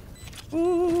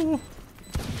 Ooh.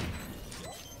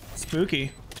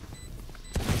 Spooky.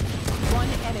 One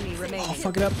enemy remaining. Oh,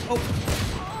 fuck it up. Oh.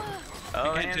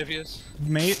 Oh, man.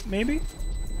 Maybe?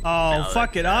 Oh, no,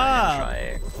 fuck it up.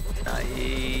 Nice.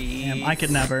 Damn, I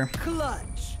could never.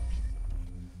 Clutch.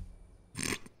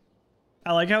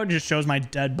 I like how it just shows my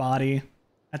dead body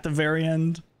at the very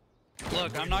end.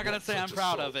 Look, I'm not gonna say I'm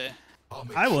proud of it.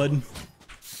 I would.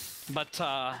 But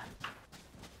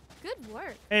Good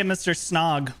work. Hey, Mr.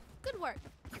 Snog. Good work.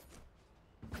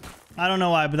 I don't know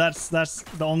why, but that's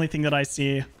the only thing that I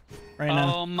see right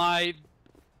now. Oh my.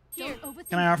 Here.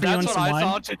 Can I offer you some wine? That's what I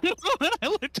thought too when I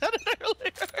looked at it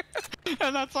earlier.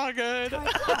 And that's not good.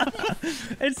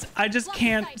 I just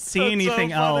can't see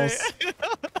anything else.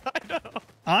 I know.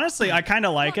 Honestly, I kind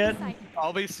of like it.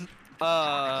 I'll be Snog.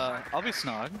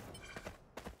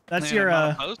 That's Man,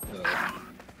 your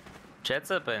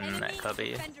Jet's up in that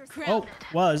cubby. Oh,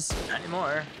 was. Not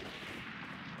anymore.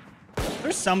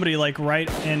 There's somebody like right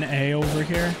in A over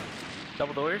here.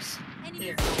 Double doors.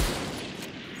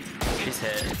 She's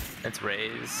hit. It's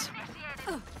Raze.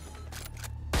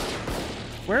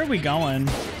 Where are we going?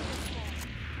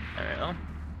 Alright, well.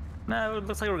 No, it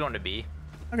looks like we're going to B.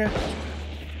 Okay.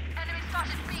 Enemy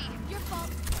spotted B. Your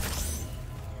fault.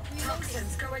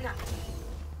 Toxins going up.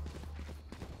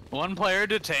 One player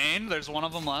detained. There's one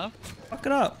of them left. Fuck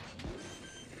it up.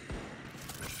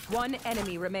 One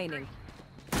enemy remaining.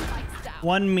 Lights down.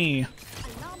 One me.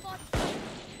 Alarm bot.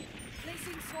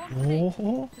 Placing swarm grenade.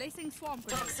 Oh. Placing swarm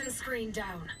grenade. Toxin screen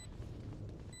down.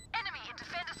 Enemy in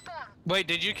defender spawn. Wait,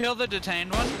 did you kill the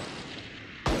detained one?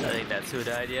 I think that's who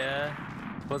died, yeah.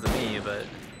 Wasn't me, but...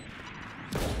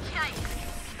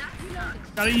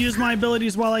 Gotta use my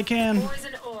abilities while I can.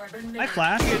 Poison orb and I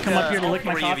flashed to come up here to lick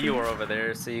my Three of coffee. you were over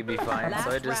there, so you'd be fine. Last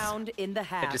So I round in the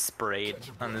half. just sprayed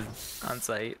on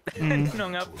site. Mm.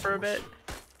 Hung up for a bit.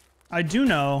 I do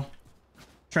know,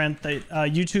 Trent, that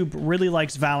YouTube really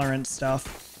likes Valorant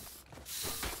stuff.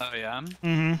 Oh yeah.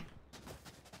 Mm-hmm.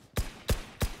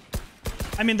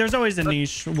 I mean, there's always a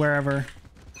niche wherever.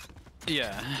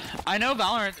 Yeah. I know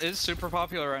Valorant is super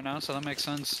popular right now, so that makes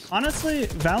sense. Honestly,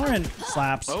 Valorant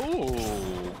slaps.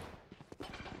 Oh.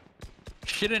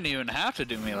 She didn't even have to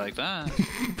do me like that.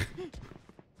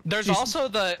 There's also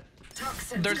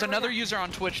toxins there's going another up. user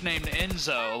on Twitch named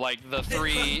Enzo, like the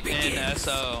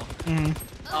 3NSO.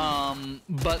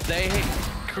 But they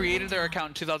created their account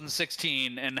in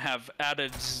 2016 and have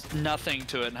added nothing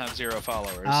to it and have 0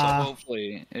 followers. So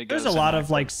hopefully it goes. There's a lot of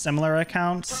like similar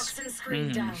accounts. Toxin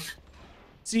screen down.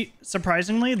 See,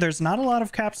 surprisingly, there's not a lot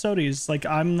of Cap Sotys. Like,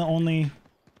 I'm the only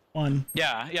one.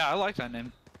 Yeah, I like that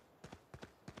name.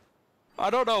 I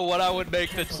don't know what I would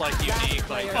make that's like unique.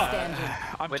 Like,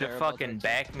 I'm Way to terrible at fucking that.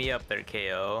 back me up there,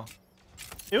 KO.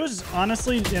 It was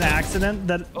honestly an accident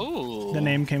that Ooh. the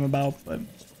name came about, but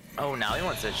Oh, now he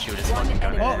wants to shoot his One fucking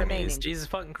gun enemy at enemies. remaining. Jesus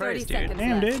fucking 30 Christ, dude. seconds.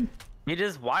 damn, left. dude. You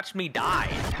just watched me die.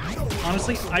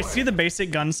 Honestly, I see the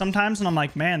basic gun sometimes, and I'm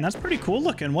like, man, that's pretty cool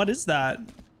looking. What is that?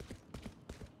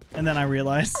 And then I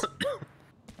realize.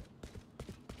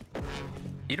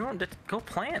 You don't go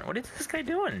plant. What is this guy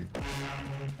doing?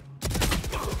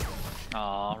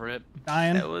 Aw, rip.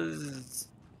 Dying. That was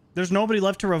There's nobody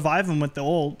left to revive him with the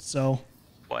ult, so.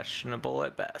 questionable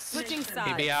at best. Switching He'd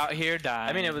sides. be out here dying.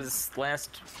 I mean, it was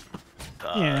last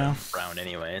Yeah. round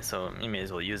anyway, so you may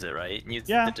as well use it, right? Use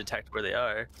Yeah. to detect where they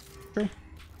are. True.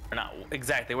 Or not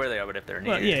exactly where they are, but if they're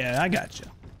near. But yeah, I got you.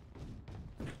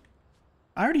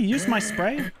 I already used my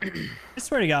spray. I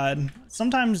swear to God,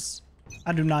 sometimes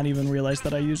I do not even realize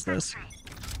that I use this.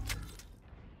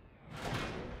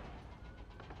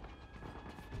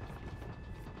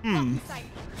 Sight.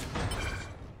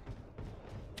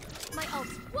 My ult.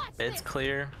 Watch It's this.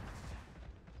 clear.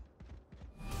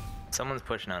 Someone's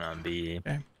pushing on B.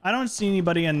 Okay. I don't see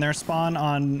anybody in their spawn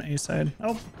on A side.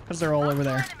 Oh, because they're all over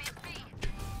there.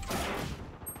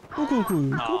 Cool, cool,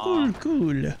 cool, cool, cool,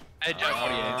 cool. Hey, Jeff, what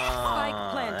do you? Ah,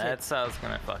 planted. that's how it's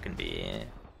gonna fucking be.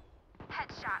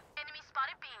 Headshot. Enemy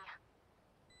spotted B.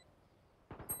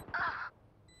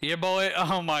 Yeah, boy.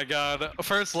 Oh my God.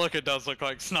 First look, it does look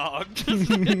like Snog.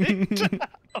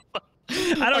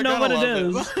 I don't know what it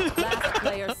is. Last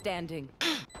player standing.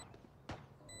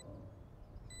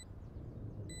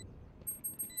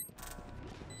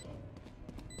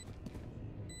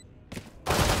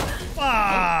 Fuck.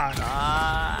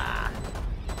 Ah,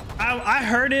 I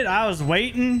heard it. I was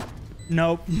waiting.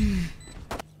 Nope.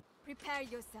 Prepare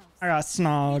yourselves. I got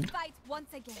snogged. Fight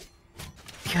once again.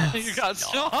 You got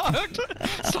Snog.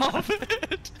 Stop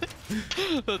it.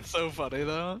 That's so funny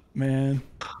though. Man.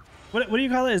 What do you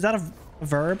call it? Is that a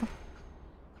verb?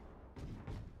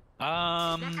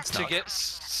 To get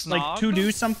Snog. Like to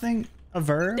do something? A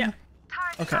verb? Yeah.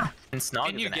 Okay. and snog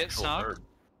Can is you an get actual snog? verb.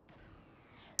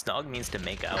 Snog means to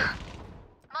make out.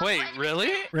 Wait,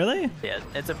 really? Really? Yeah,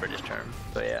 it's a British term,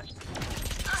 but yeah.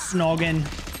 Snogging.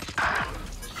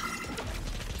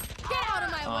 Get out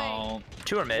of my way. Oh.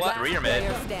 2 are mid, What? 3 are Player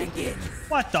mid. standing.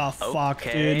 What the fuck,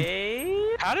 dude?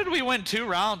 Okay. How did we win 2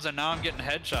 rounds and now I'm getting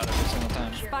headshot every single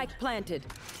time? Spike planted.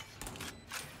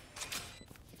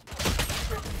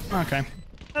 Okay.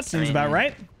 That seems mean- about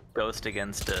right. Ghost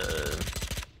against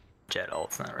Jet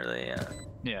ult's not really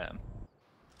Yeah.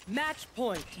 Match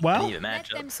point. Well, even Let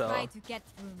them matchup, so try to get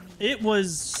through me. it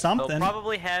was they'll something.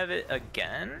 probably have it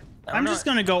again. I'm just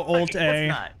gonna go ult A.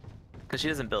 Not, because she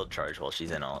doesn't build charge while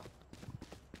she's in ult.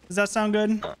 Does that sound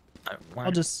good? Why,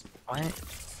 I'll just. Why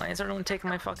is everyone taking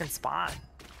my fucking spot?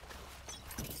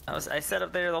 I sat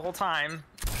up there the whole time.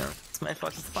 It's my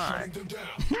fucking spot. Don't get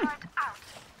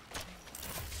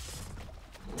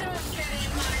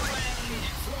in my way.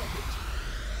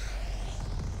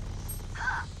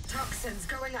 Toxins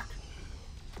going up.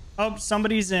 Oh,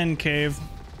 somebody's in cave.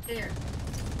 Here.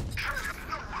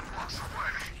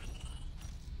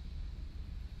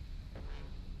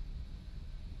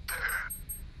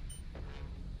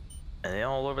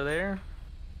 over there.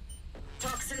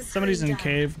 Somebody's in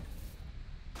cave.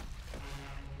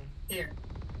 Here.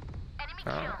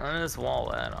 Oh, I'm gonna just wall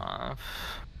that off.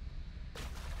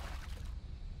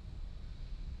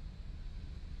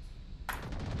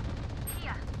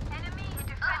 Here. Enemy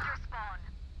defender spawn.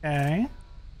 Okay.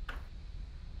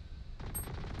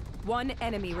 One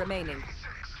enemy remaining.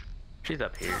 She's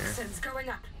up here. Toxins going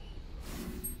up.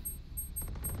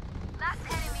 Last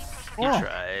enemy taken. You Oh,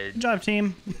 tried. good job,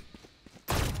 team.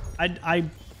 I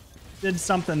did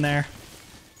something there.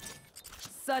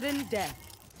 Sudden death.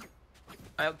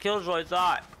 That Killjoy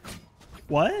thought.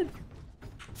 What?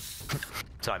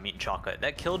 So I mean chocolate.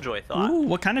 That Killjoy thought. Ooh,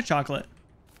 what kind of chocolate?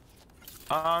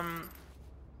 I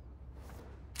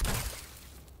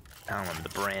don't remember the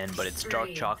brand, but it's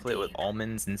dark chocolate with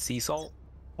almonds and sea salt.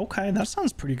 Okay, that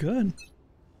sounds pretty good.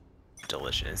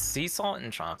 Delicious. Sea salt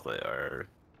and chocolate are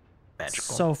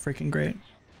magical. So freaking great.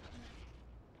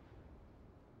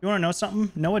 You want to know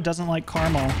something? Noah doesn't like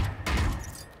caramel.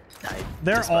 I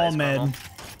They're all despise mid. caramel.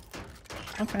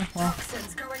 Okay, well,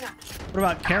 Toxins going up. what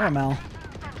about caramel?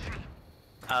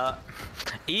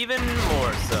 Even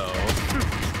more so.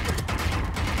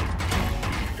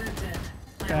 They're dead.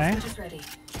 Okay. Is ready.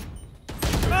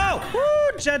 Oh!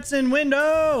 Woo! Jetson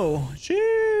window!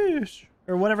 Sheesh!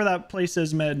 Or whatever that place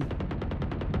is mid.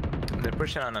 They're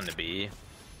pushing on the B.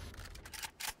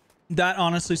 That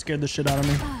honestly scared the shit out of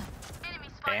me. Enemy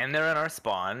spawn. And they're in our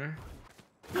spawn.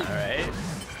 Alright.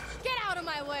 Get out of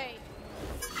my way!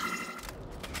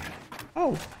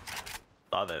 Oh,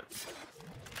 Love it.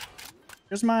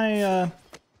 here's my,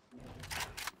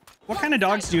 What kind of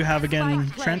dogs do you have again,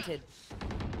 Spike Trent? planted.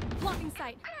 Blocking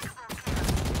sight.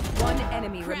 One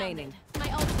enemy remaining. My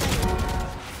ult's ready.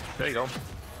 There you go.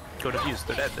 Go defuse.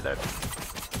 They're dead. They're dead.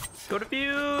 Go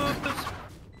defuse!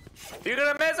 You're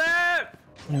gonna miss it!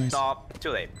 Anyways, Stop. Too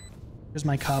late. here's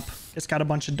my cup. It's got a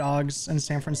bunch of dogs in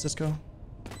San Francisco.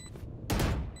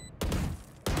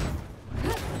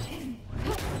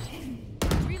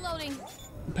 Reloading.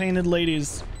 Painted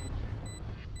ladies.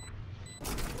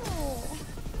 Oh,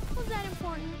 was that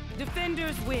important?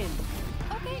 Defenders win.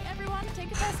 Okay, everyone,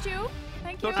 take a test tube.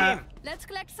 Thank you. Okay. Let's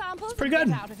collect samples pretty and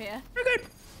good. get out of here. Pretty good.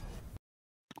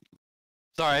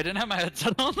 Sorry, I didn't have my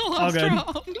headset on the All last good.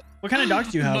 round. What kind of dogs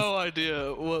do you have? No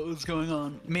idea what was going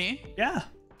on. Me? Yeah.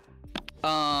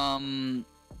 A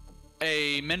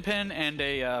Minpin and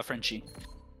a Frenchie.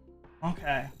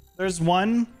 Okay. There's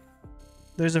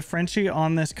a Frenchie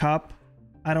on this cup.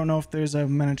 I don't know if there's a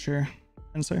miniature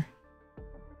pincer.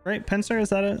 Right? Pincer, is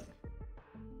that it?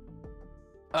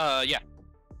 Yeah.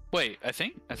 Wait, I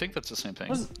think that's the same thing.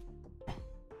 What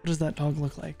does that dog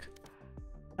look like?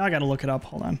 Now I gotta look it up.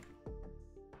 Hold on.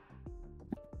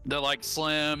 They're like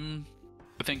slim.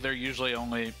 I think they're usually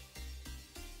only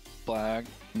black,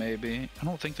 maybe. I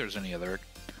don't think there's any other.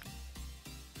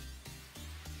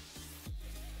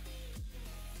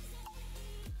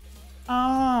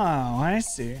 Oh, I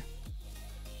see.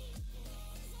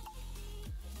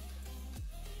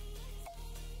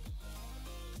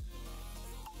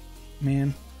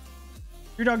 Man.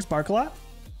 Your dogs bark a lot?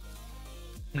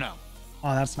 No.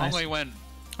 Oh, that's nice. Only when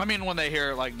they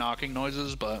hear like knocking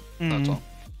noises, but that's all.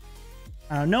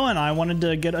 Noah and I wanted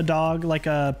to get a dog, like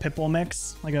a Pitbull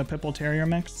mix, like a Pitbull Terrier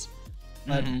mix.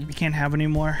 But we can't have any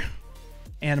more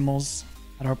animals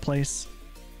at our place.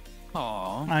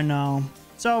 Aw. I know.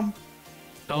 So,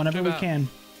 Don't whenever do we that. can.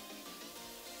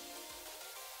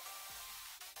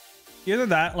 Either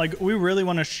that, like, we really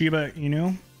want a Shiba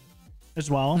Inu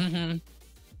as well.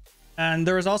 And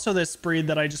there was also this breed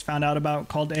that I just found out about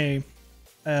called a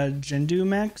Jindu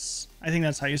mix. I think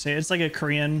that's how you say it. It's like a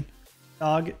Korean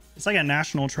dog. It's like a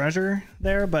national treasure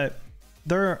there, but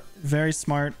they're very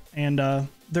smart and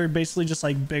they're basically just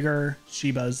like bigger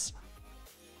Shibas.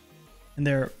 And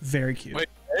they're very cute. Wait,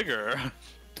 bigger?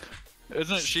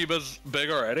 Isn't Shiba's big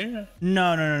already?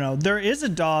 No. There is a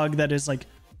dog that is like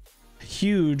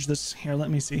huge. Here, let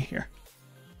me see here.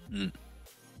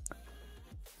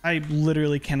 I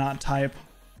literally cannot type.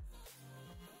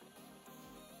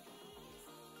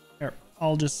 Here,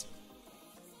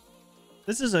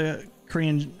 this is a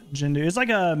Korean Jindu. It's like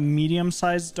a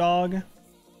medium-sized dog.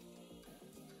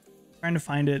 Trying to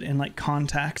find it in like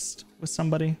context with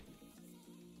somebody.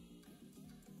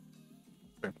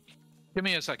 Give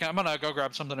me a second. I'm gonna go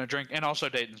grab something to drink, and also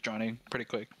Dayton's joining pretty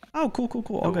quick. Oh, cool.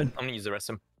 All good. I'm gonna use the rest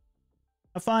of them.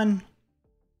 Have fun.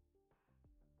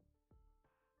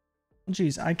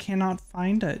 Jeez, I cannot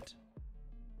find it.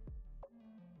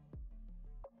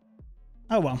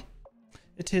 Oh well.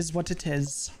 It is what it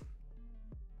is.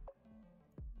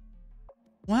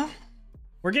 Well,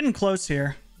 we're getting close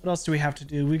here. What else do we have to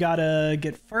do? We gotta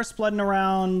get first blood in a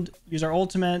round, use our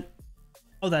ultimate.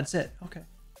 Oh, that's it. Okay.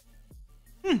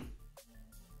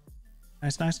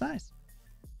 Nice, nice, nice.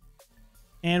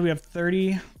 And we have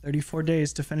 34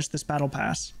 days to finish this battle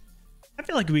pass. I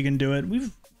feel like we can do it.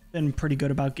 We've been pretty good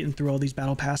about getting through all these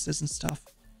battle passes and stuff.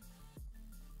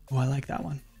 Oh, I like that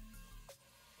one.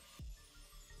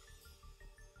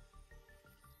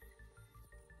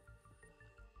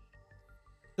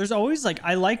 There's always like,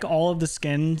 I like all of the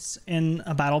skins in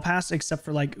a battle pass except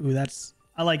for like, ooh,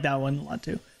 I like that one a lot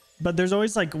too. But there's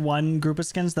always like one group of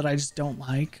skins that I just don't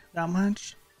like that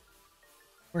much.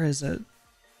 Where is it?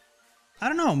 I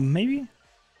don't know. Maybe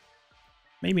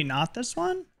not this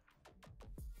one.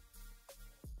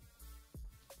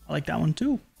 I like that one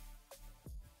too.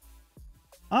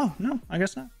 Oh, no, I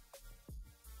guess not.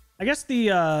 I guess the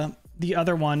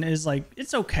other one is like,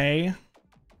 it's okay.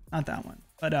 Not that one,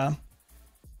 but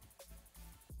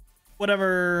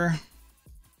whatever.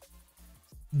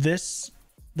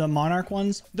 The Monarch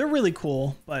ones, they're really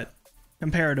cool, but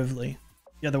comparatively,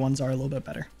 the other ones are a little bit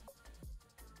better.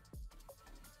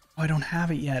 Oh, I don't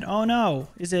have it yet. Oh no,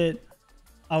 is it?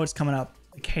 Oh, it's coming up.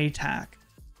 The K-Tac.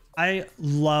 I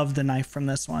love the knife from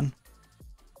this one.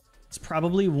 It's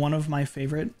probably one of my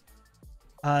favorite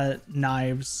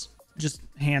knives, just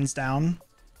hands down.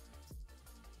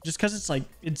 Just because it's like,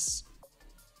 it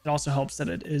also helps that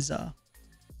it is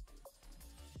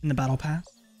in the battle pass.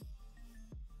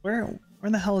 Where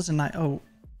the hell is a knife? Oh,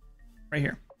 right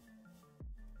here.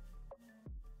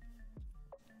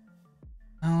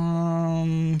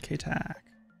 K-Tac.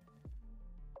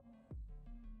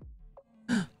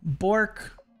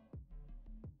 Bork.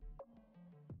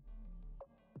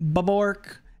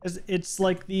 Babork. It's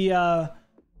like the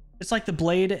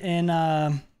blade in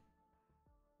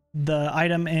the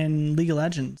item in League of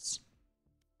Legends.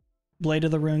 Blade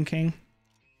of the Rune King.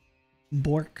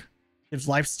 Bork. Gives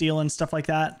lifesteal and stuff like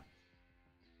that.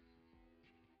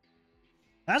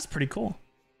 That's pretty cool.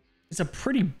 It's a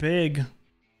pretty big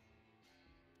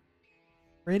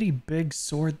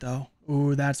sword though.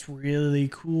 Ooh, that's really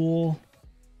cool.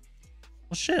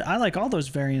 Well shit, I like all those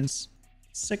variants.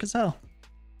 Sick as hell.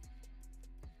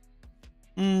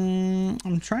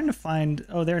 I'm trying to find,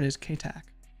 oh there it is, K-Tac.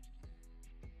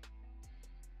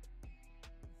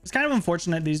 It's kind of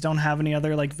unfortunate these don't have any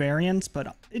other like variants,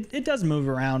 but it does move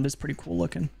around. It's pretty cool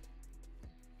looking.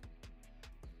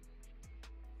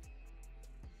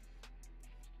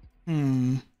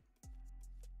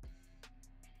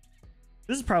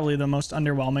 This is probably the most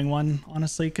underwhelming one,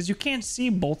 honestly, because you can't see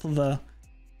you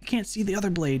can't see the other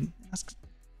blade.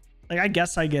 Like, I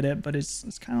guess I get it, but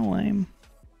it's kind of lame.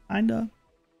 Kinda.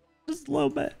 Just a little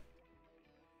bit.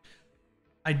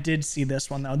 I did see this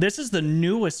one though. This is the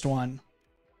newest one.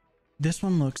 This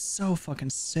one looks so fucking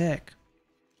sick.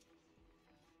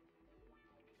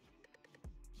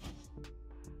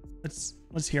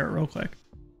 Let's hear it real quick.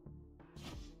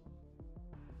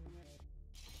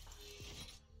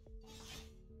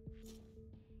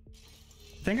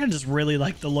 I think I just really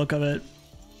like the look of it.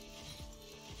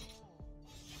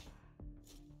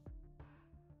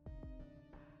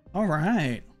 All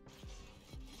right.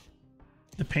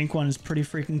 The pink one is pretty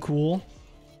freaking cool.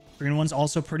 Green one's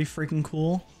also pretty freaking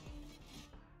cool.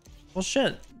 Well,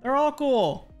 shit. They're all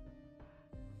cool.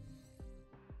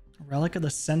 Relic of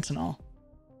the Sentinel.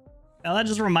 Now that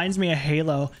just reminds me of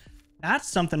Halo. That's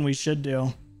something we should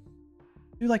do.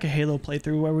 Do like a Halo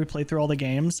playthrough where we play through all the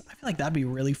games. I feel like that'd be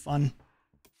really fun.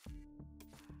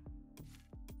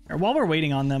 Right, while we're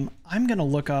waiting on them, I'm gonna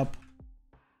look up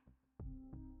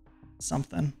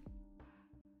something.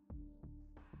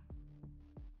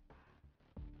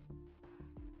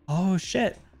 Oh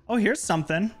shit. Oh, here's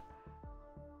something.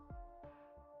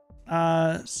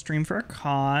 Stream for a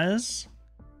Cause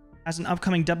has an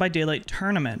upcoming Dead by Daylight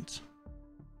tournament.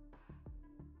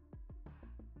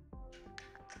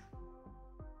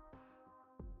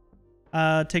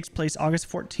 Takes place August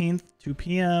 14th, 2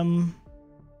 p.m.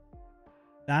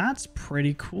 That's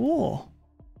pretty cool.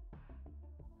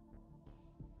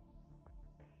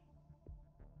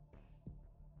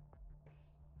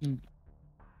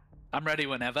 I'm ready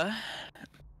whenever.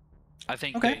 I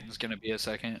think Okay. Peyton's gonna be a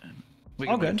second. We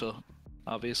can wait till,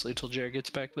 obviously, till Jared gets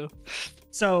back though.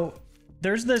 So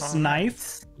there's this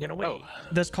knife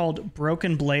that's called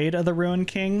Broken Blade of the Ruined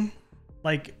King,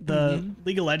 like the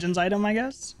League of Legends item, I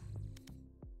guess.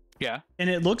 Yeah. And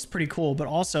it looks pretty cool, but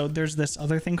also there's this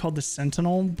other thing called the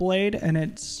Sentinel Blade, and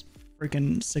it's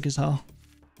freaking sick as hell.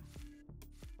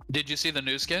 Did you see the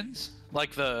new skins?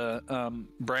 Like the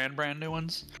brand new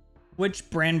ones? Which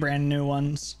brand new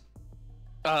ones?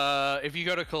 If you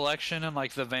go to collection and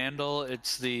like the Vandal,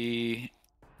 it's the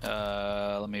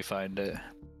Let me find it.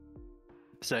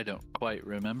 Because I don't quite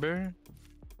remember.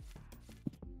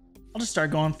 I'll just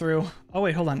start going through. Oh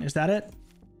wait, hold on. Is that it?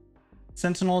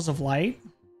 Sentinels of Light?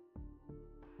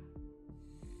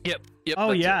 Yep. Oh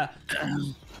that's yeah.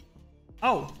 it.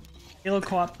 Oh, Halo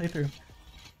co-op playthrough.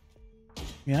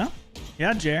 Yeah?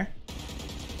 Yeah, Jer.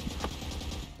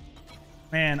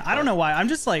 Man, I don't know why. I'm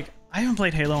just like, I haven't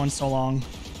played Halo in so long.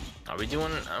 Are we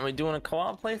doing a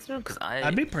co-op playthrough? Because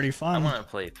That'd be pretty I fun. want to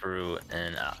play through,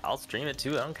 and I'll stream it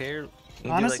too. I don't care. We can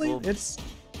do, Honestly, like,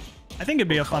 I think it'd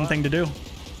be a fun thing to do.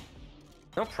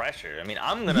 no pressure. I mean,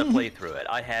 I'm gonna play through it.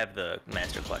 I have the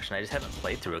Master Collection. I just haven't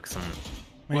played through it because I'm.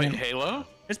 Wait, Man, Halo?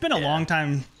 it's been a Yeah. long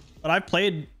time, but I've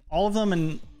played all of them,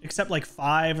 and except like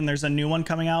 5, and there's a new one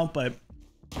coming out. But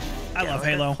I love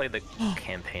Halo. I played the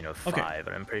campaign of 5,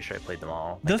 but I'm pretty sure I played them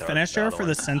all. The Like, finisher other for the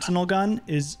ones. Sentinel gun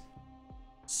is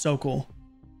so cool.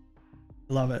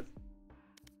 I love it.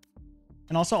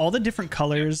 And also all the different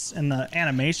colors and the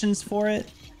animations for it.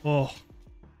 Oh,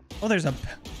 there's a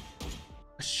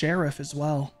sheriff as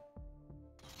well.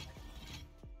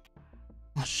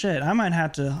 Oh shit, I might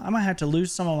have to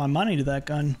lose some of my money to that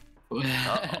gun.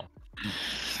 Uh-oh.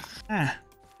 Ah,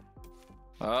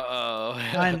 Uh-oh.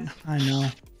 I know.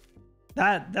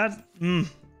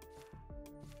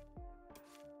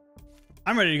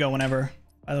 I'm ready to go whenever.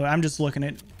 By the way, I'm just looking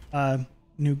at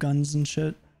new guns and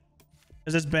shit.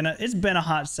 Cause it's been a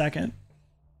hot second.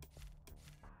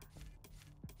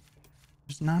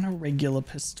 There's not a regular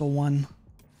pistol one.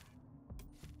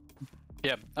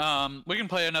 Yep. We can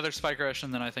play another Spike Rush,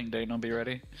 and then I think Dayton will be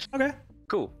ready. Okay.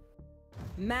 Cool.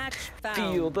 Match found.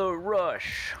 Feel the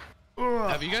rush.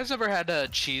 Have you guys ever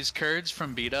had cheese curds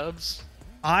from B-Dubs?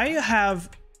 I have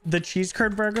the cheese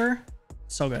curd burger.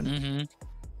 So good.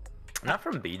 Mm-hmm. Not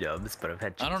from B-Dubs, but I've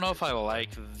had. I don't know if I like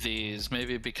these.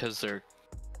 Maybe because they're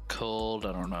cold.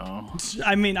 I don't know.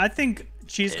 I mean, I think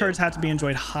cheese curds have to be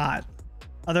enjoyed hot.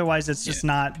 Otherwise, it's just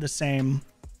not the same.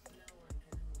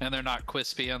 And they're not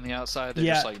crispy on the outside. They're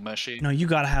Yeah. just like mushy. No, you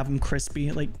gotta have them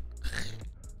crispy. Like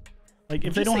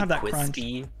if they don't have that crunch.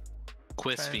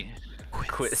 Crispy.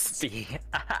 Crispy.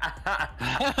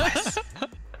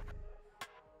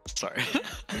 Sorry.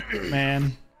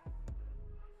 Man.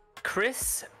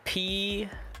 Crispy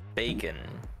bacon.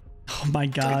 Oh my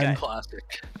god.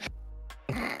 Classic.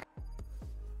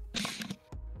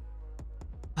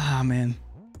 Ah, man.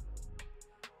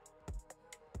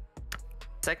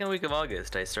 Second week of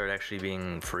August, I start actually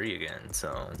being free again,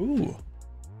 so Ooh.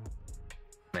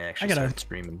 I actually gotta- start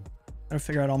streaming. Gotta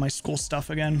figure out all my school stuff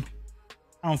again.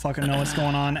 I don't fucking know what's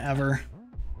going on ever.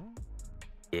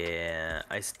 Yeah,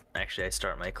 I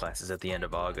start my classes at the end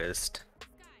of August.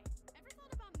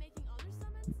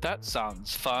 That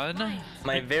sounds fun.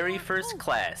 My very first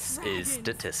class is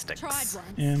statistics.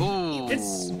 Yeah. Ooh.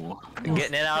 It's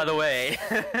Getting it out of the way.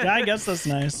 yeah, I guess that's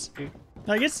nice.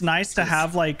 Like it's nice to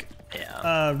have like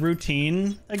Yeah.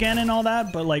 routine again and all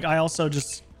that, but like I also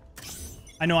just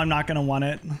I know I'm not gonna want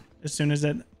it as soon as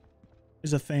it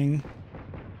is a thing.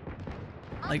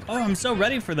 Like, oh, I'm so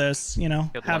ready for this, you know,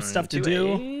 Got have one, stuff to 2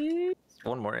 do. A's,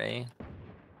 one more A.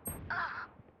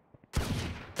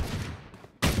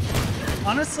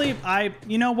 Honestly,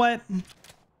 you know what?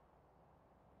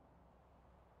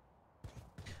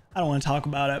 I don't want to talk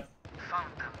about it.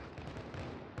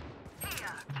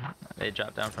 They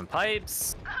drop down from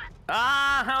pipes.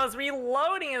 Ah, I was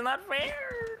reloading. It's not fair.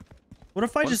 What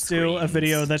if I What just do a screens?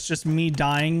 video that's just me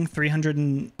dying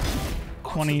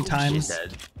 320 She's times?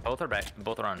 dead. Both are back.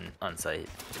 Both are on site.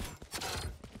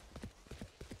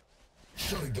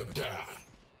 Shutting them down.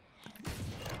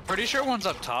 Pretty sure one's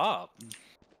up top.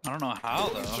 I don't know how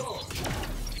though.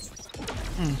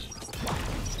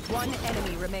 One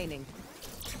enemy remaining.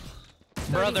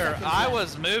 Brother, seconds I left.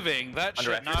 was moving. That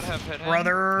Under should not have hit him.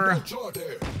 Brother.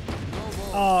 Charter.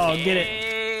 Oh, get it.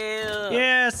 Yeah.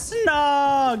 Yeah,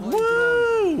 snog.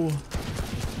 Woo!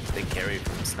 They carry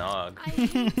from Snog. I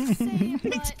hate to say it,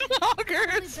 but Snoggers. probably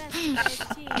best for his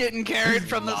team. Getting carried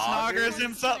from the Snoggers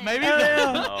himself. Maybe. Hell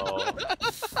yeah. Oh,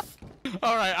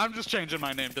 All right, I'm just changing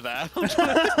my name to that.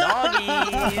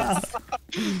 Snoggies.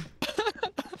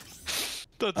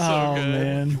 That's so Oh, good.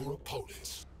 man. Your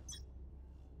opponents.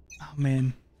 Oh,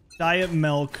 man. Diet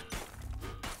milk.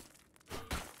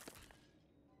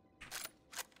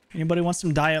 Anybody want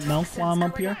some diet milk while I'm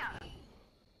up here?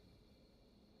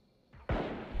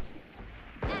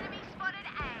 Enemy spotted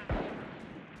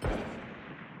A. Enemy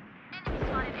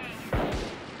spotted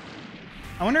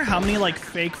A. I wonder how many like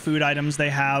fake food items they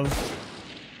have.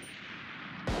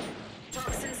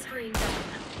 Toxin screen down.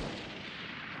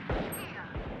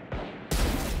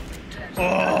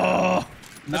 Oh,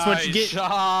 that's what you Nice get.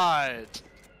 shot.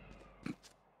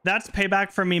 That's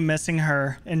payback for me missing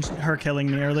her and her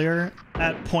killing me earlier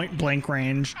at point blank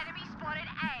range. Enemy spotted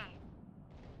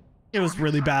A. It was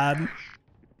really bad.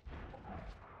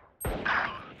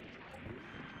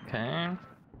 Okay.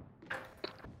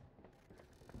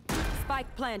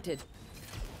 Spike planted.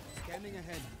 Scanning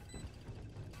ahead.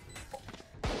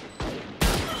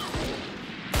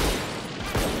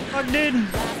 Fuck, dude.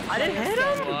 I didn't hit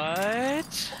him.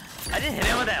 What? I didn't hit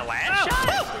him with that last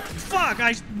shot. Fuck,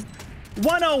 I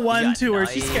 101 You to her.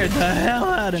 got She knife. scared the hell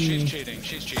out of She's me. cheating.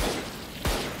 She's cheating.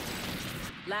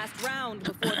 Last round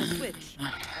before the switch.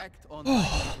 Act on my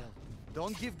intel.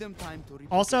 Don't give them time to repeat.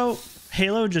 Also,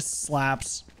 Halo just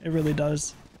slaps. It really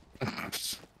does. Going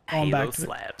Halo back to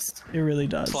slaps. it really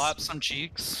does. Slap some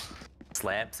cheeks.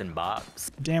 Slaps and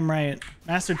bops. Damn right.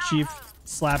 Master Chief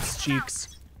slaps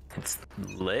cheeks. It's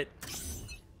lit.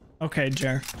 Okay,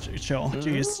 Jer. Chill.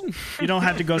 Jeez. You don't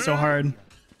have to go so hard.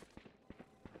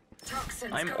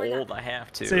 Toxins I'm going old. up. I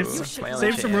have to. Save, It's my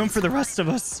only save some room chance. for the rest of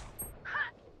us.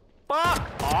 Fuck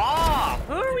off!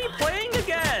 Who are we playing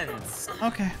against?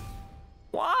 Okay.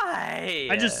 Why?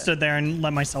 I just stood there and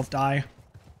let myself die.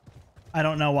 I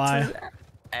don't know why.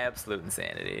 Absolute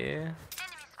insanity. Enemy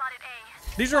spotted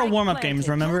A. These are all warm-up games,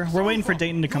 remember? We're waiting for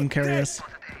Dayton to come carry us.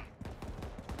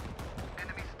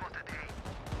 Enemy spotted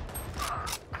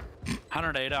A.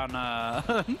 108 on My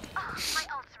ult's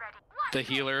ready. What? the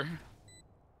healer.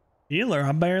 Healer,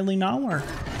 I barely know her.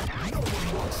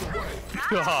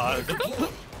 God.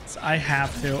 I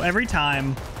have to. Every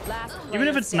time. Last Even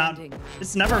if player it's not, standing.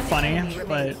 it's never One funny, enemy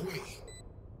but remaining.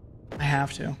 I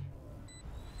have to.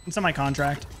 It's on my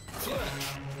contract.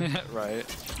 Right.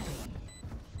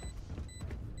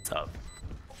 What's up?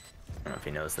 I don't know if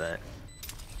he knows that.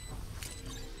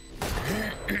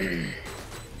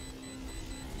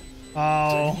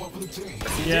 Oh, For the team.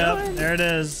 yep, there it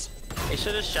is. He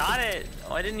should have shot it.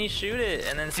 Why didn't he shoot it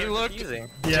and then He start looked defusing?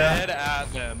 Yeah, dead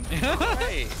at them.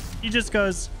 Right. he just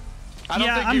goes, I don't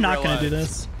yeah, think I'm he not gonna do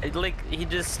realized. this. Like he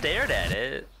just stared at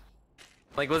it.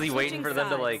 Like was he waiting Switching for them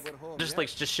to sides. like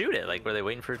just shoot it? Like were they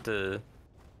waiting for it to?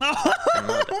 yeah,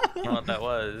 I don't know what that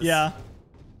was.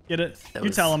 get it. That You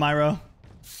was- tell him, Iro.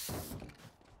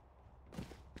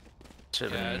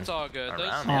 Should've Yeah, been it's all good. Those,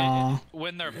 around Aw.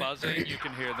 when they're buzzing, you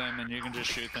can hear them and you can just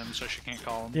shoot them, so she can't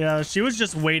call them. Yeah, she was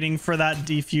just waiting for that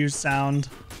defuse sound.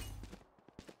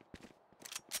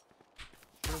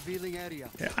 Revealing area.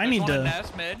 Okay, I need to.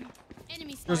 Nest mid.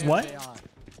 Enemy There's spotted. what? They are.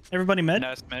 Everybody mid?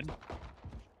 Nest mid.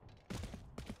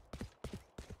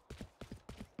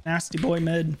 Nasty boy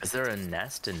mid. Is there a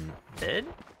nest in mid?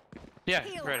 Yeah,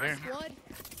 Heal right our here. squad.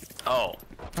 Oh,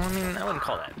 I mean I wouldn't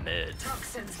call that mid.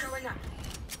 Toxins going up.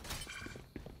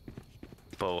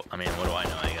 But I mean, what do I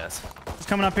know? I guess. It's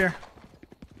coming up here.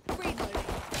 Reloading.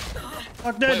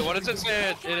 Fuck, dude. Wait, what does it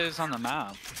say it is on the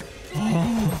map?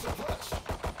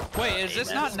 Wait, is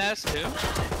this not Nest too?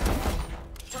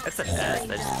 That's a nest.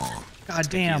 I just God confused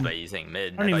damn. by using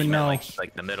mid. I don't thought even you meant, know.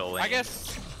 Like the middle lane. I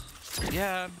guess.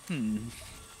 Yeah.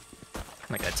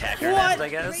 Like attacker What? nest, I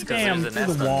guess. 'cause Damn, there's a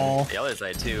through the nest wall. on the other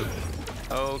side too.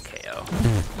 Okay.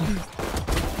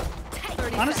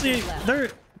 30 Honestly, seconds left.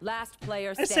 they're. Last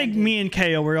player I say standing. me and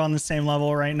KO we're on the same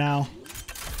level right now.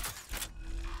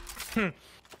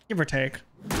 Give or take.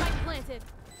 Spike planted.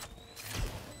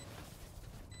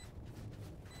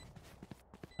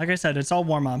 Like I said, it's all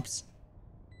warm-ups.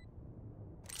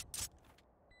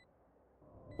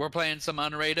 We're playing some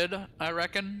unrated, I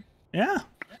reckon. Yeah.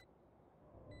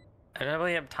 I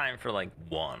probably have time for like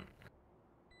one,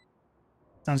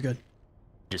 Sounds good.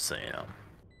 just so you know,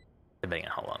 depending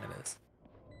on how long it is.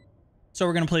 So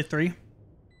we're gonna play 3.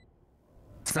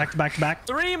 Back to back to back.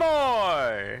 3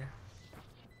 more.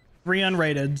 3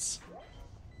 unrateds.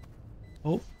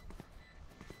 Oh.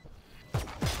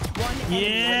 One enemy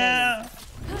Yeah.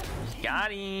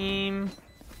 Got him.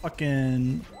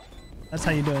 Fucking. That's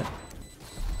how you do it.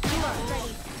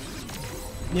 Ready.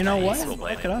 You know what? Nice, we'll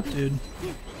play Fuck it. it up, dude.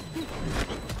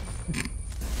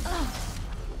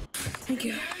 Thank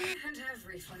you. And have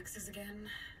reflexes again.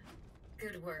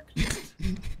 Good work.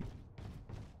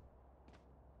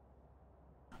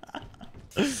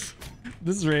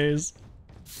 This raise.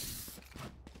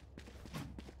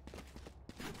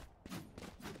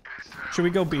 Should we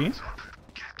go B?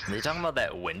 Are you talking about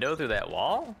that window through that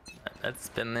wall? That's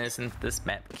been there since this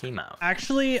map came out.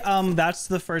 Actually, that's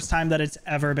the first time that it's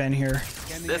ever been here.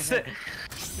 Scanning This ahead.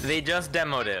 they just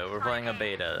demoed it. We're playing a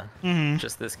beta. Mm-hmm.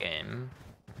 Just this game.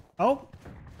 Oh,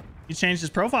 he changed his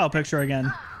profile picture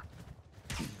again.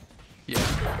 Yeah.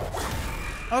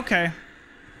 Okay.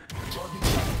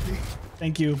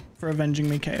 Thank you for avenging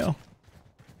me, KO.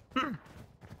 That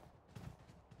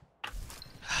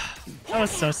was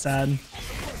so sad.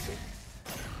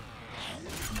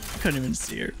 couldn't even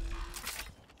see her.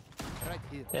 Right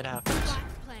here. It happens. Spike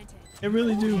planted. They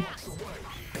really do.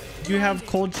 Do you have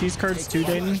cold cheese curds too,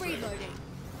 Dayton? Reloading.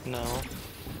 No.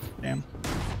 Damn.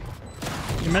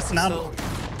 You're missing out. So,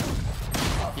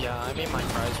 yeah, I mean my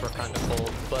fries were kind of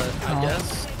cold, but I Aw.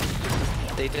 guess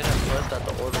they didn't put that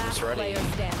the order Last was ready. player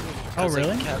standing. Oh, 'Cause it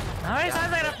really? kept- How many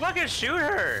times I gotta fucking shoot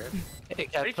her? It Are you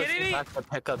kept kidding pushing me? back the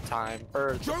pickup time,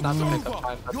 or Joke's not the over. pickup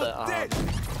time, but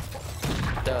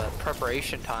You're the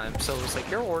preparation time. So it was like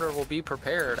your order will be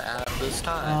prepared at this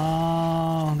time.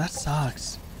 Oh, that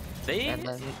sucks. They And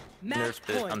then nerfed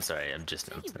it. I'm sorry. I'm just.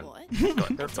 Tell you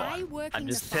what, they're try fine. working I'm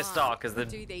just the pissed farm off because the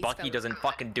do these Bucky fellas. doesn't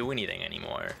fucking do anything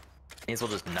anymore. May as well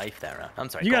just knife that round. I'm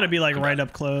sorry. You go gotta on. be like I'm right done.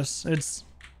 up close. It's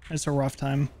a rough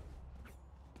time.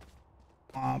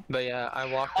 But yeah, I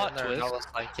walked Plot in there and I twist.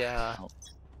 was like, yeah.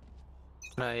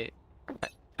 Can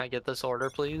I get this order,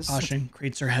 please? Caution,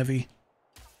 crates are heavy.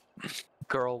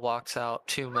 Girl walks out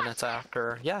 2 minutes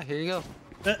after. Yeah, here you go.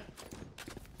 Uh,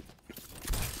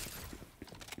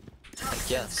 Like,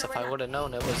 yes, if I would have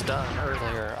known it was done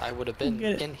earlier, I would have been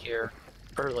Get it. in here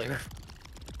earlier.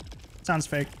 sounds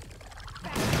fake.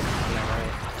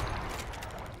 Yeah,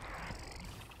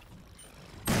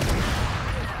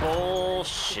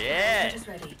 Bullshit.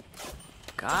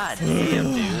 God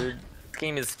damn, dude. This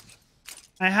game is.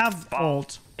 I have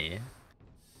ult. Yeah.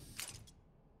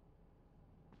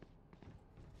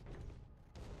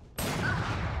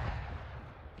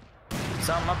 You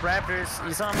saw my Raptors.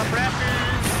 You saw my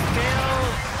Raptors. Kill.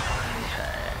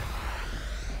 Okay.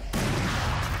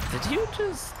 Did you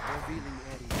just? Revealing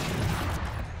area.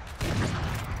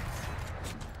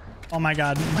 Oh my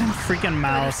god, my freaking 30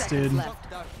 mouse, seconds dude. left.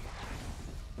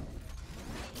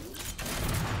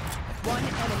 One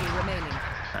enemy remaining.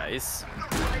 Nice.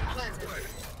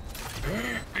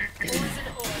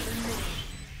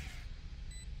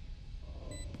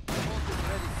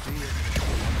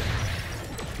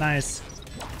 Nice.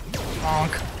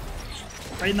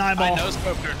 Bonk. Right in the eyeball. I know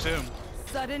scoped her too.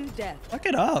 Sudden death. Fuck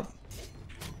it up.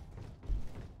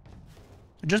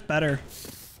 Just better.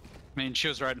 I mean, she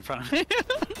was right in front of me.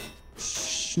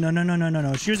 Shh, no, no, no, no, no,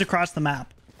 no. She was across the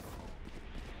map.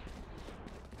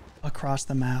 Across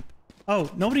the map.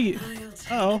 Oh, nobody.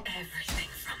 Uh-oh.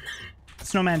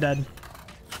 Snowman dead.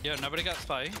 Yo, nobody got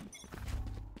spike.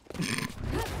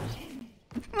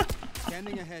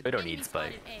 Scanning ahead. We don't need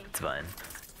spike. It's fine.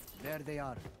 There they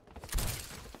are.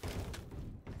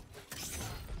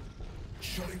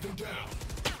 Shutting them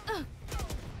down.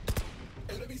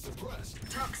 Enemy suppressed.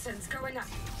 Toxins going up.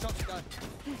 Shotgun.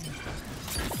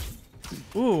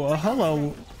 Ooh,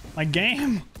 hello. My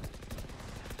game.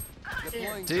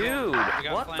 Deploying. Dude,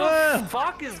 got what flanked. the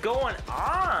fuck is going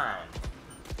on?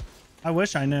 I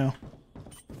wish I knew.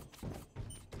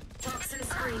 Toxin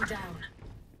screen down.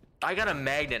 I got a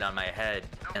magnet on my head,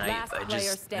 and Last I player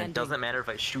just. standing. It doesn't matter if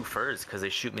I shoot first, because they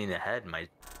shoot me in the head, and my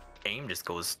aim just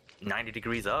goes 90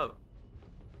 degrees up.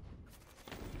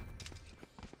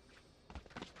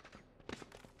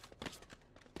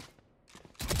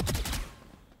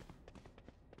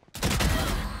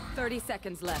 Thirty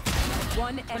seconds left.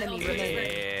 One enemy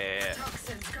remaining. Yeah.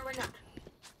 Toxins going up.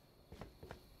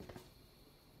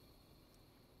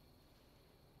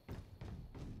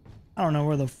 I don't know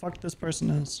where the fuck this person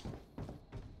is.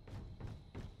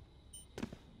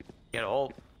 Get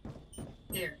ult.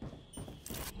 Here.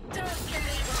 Don't get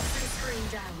it. Toxin screen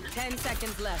down. 10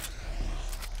 seconds left.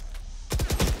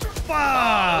 Fuck!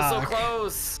 Oh, so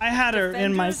close. I had her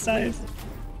in my Defenders sight.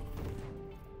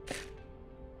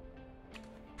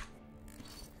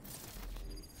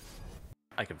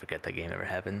 I could forget that game ever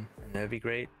happened, and that'd be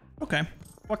great. Okay.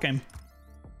 What game?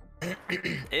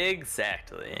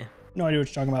 Exactly. No idea what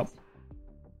you're talking about.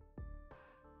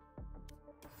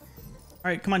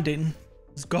 Alright, come on, Dayton.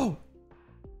 Let's go.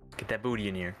 Get that booty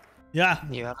in here. Yeah,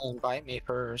 You have to invite me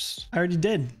first. I already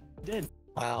did. Did.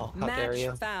 Wow, how dare you?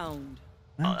 Match found.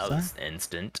 Oh, Oh, that sorry. was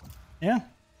instant. Yeah.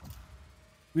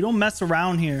 We don't mess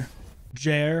around here,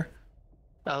 Jer.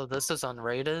 Oh, this is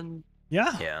unrated?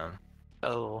 Yeah. Yeah.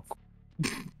 Oh,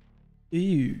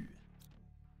 Ew.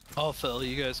 Oh, Phil,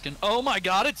 you guys can. Oh my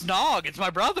God, it's Nog. It's my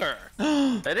brother.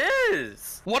 It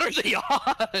is. What are the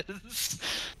odds?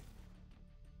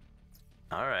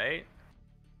 All right.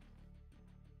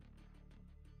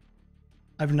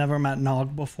 I've never met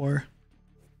Nog before.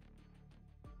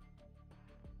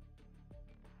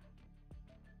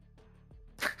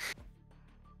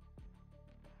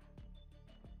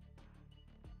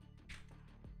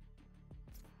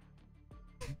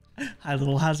 Hi,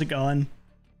 little. How's it going?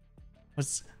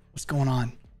 What's going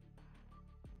on?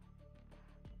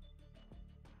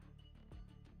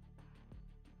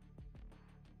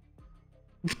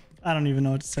 I don't even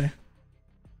know what to say.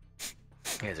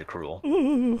 You guys are cruel.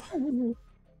 Ooh.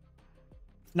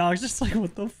 No, it's just like,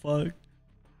 what the fuck?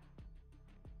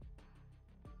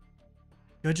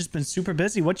 You've just been super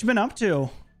busy. What you been up to?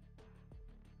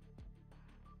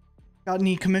 Got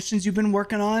any commissions you've been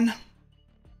working on?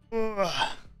 Ugh.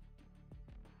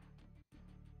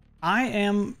 I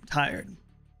am tired.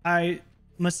 I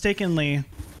mistakenly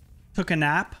took a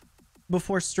nap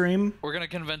before stream. We're gonna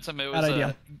convince him it Bad was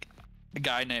idea. a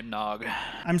guy named Nog.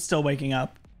 I'm still waking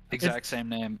up. Exact same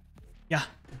name. Yeah,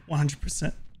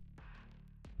 100%.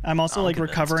 I'm also I'm like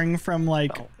convinced. recovering from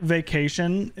like Oh.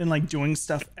 vacation and like doing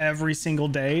stuff every single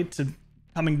day to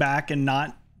coming back and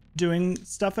not doing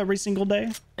stuff every single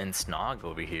day. And Snog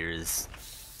over here is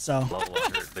So level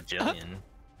 100 bajillion.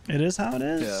 it is how it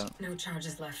is. Yeah. No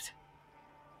charges left.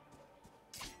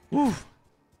 Ooh.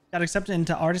 Got accepted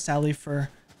into Artist Alley for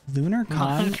Lunar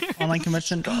Con online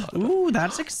convention. Ooh,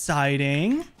 that's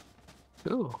exciting.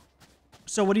 Ooh.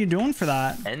 So what are you doing for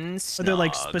that? And Are there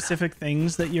like Snog. specific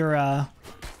things that you're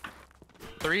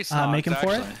 3 snogs, making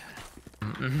for it?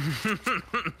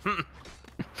 actually.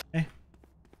 Hey,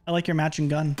 I like your matching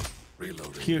gun.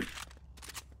 Reloading. Cute.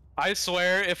 I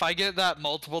swear, if I get that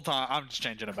multiple times, I'm just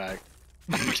changing it back.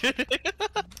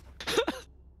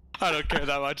 I don't care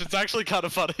that much. It's actually kind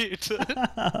of funny.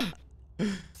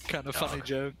 Kind of funny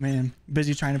joke. Man,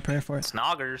 busy trying to prepare for it.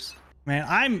 Snoggers. Man,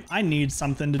 I need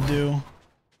something to do.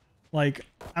 Like,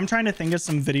 I'm trying to think of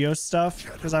some video stuff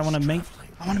because I want to make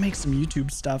some YouTube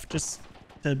stuff just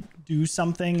to do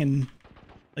something and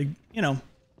like, you know.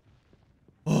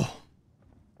 Oh.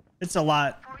 It's a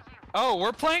lot. Oh,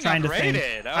 we're playing Trying to think.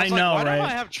 unrated. I was know, like, why right? don't I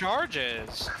have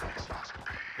charges?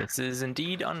 This is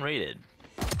indeed unrated.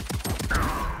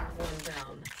 One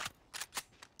down.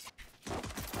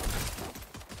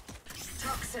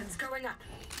 Toxins going up.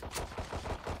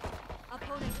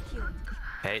 Opponent killed.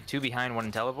 Okay, 2 behind, 1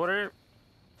 in teleporter.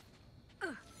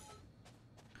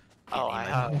 Oh, I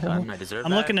have. I deserve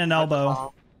I'm that. looking at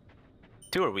elbow.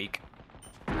 2 are weak.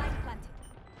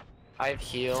 I have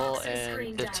heal Toxin in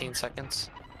screen 15 down. seconds.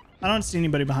 I don't see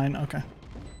anybody behind. Okay.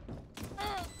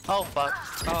 Oh, fuck.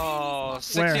 Oh,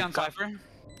 60 Where? on Cypher.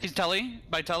 He's Telly,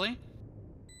 by Telly.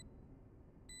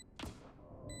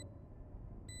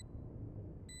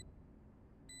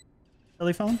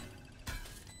 Telephone?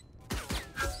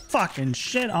 Fucking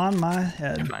shit on my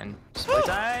head. Fine. Split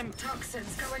time.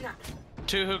 Toxins going up.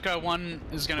 2 hookah, 1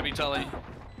 is gonna be Telly.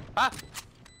 Ah!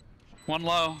 1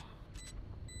 low.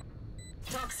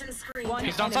 Toxin screen One down.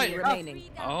 He's on enemy site. remaining.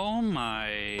 Oh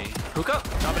my. Hookah.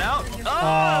 Dropping out.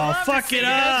 Oh, fuck it You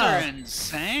guys are up.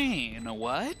 insane.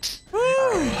 What? Woo.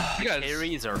 You guys.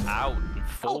 Carries are out in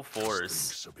full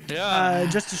force. Yeah.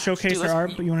 Just to showcase Dude, their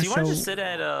art, but you want do to you show want to just sit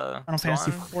at Final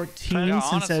Fantasy spawn? 14 Yeah,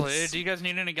 since honestly, it's do you guys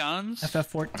need any guns?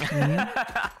 FF14.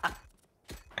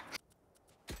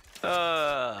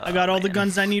 I got all the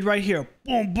guns I need right here.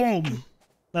 Boom, boom.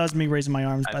 That was me raising my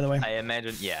arms, by the way. I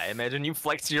imagine you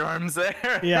flexed your arms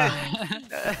there. Yeah.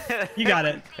 You got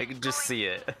it. I can just see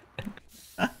it.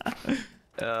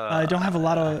 I don't have a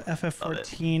lot of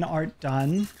FF14 art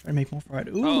done. Try to make more for it.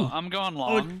 Ooh, Oh, I'm going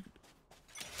long.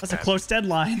 that's a close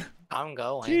deadline. I'm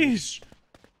going. Jeez.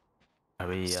 Are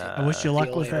we, I wish you luck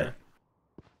see you with later. it.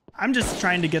 I'm just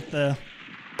trying to get the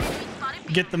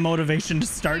motivation to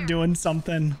start doing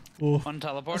something. Ooh, One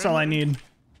teleporter. that's all I need.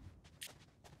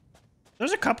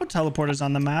 There's a couple teleporters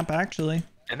on the map, actually.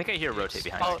 I think I hear rotate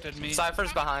behind. Oh, Did me.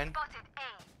 Cypher's behind.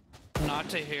 Not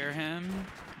to hear him.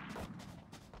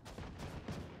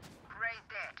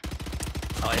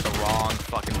 Oh, I hit the wrong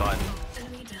fucking button.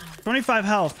 Enemy down. 25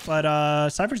 health, but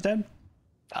Cypher's dead.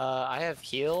 I have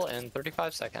heal in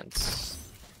 35 seconds.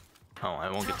 Oh, I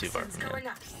won't get too far Toxins from going you.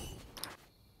 up.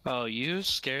 Oh, you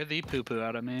scare the poo poo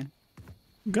out of me.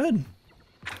 Good.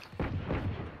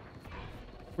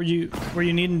 Were you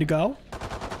needing to go?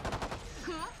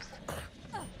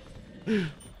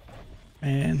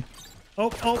 Man. Oh.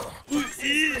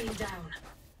 Screen down.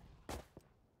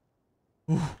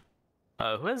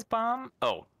 Who has bomb?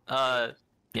 Oh,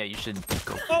 yeah, you should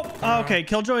go. Oh, okay.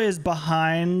 Killjoy is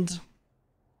behind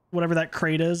whatever that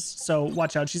crate is, so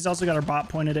watch out. She's also got her bot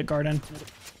pointed at Garden.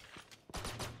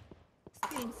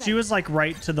 She was like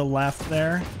right to the left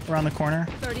there, around the corner.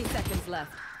 30 seconds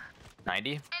left.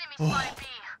 90?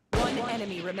 One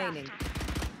enemy remaining.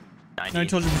 90. No, I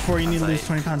told you before you need to lose Outside.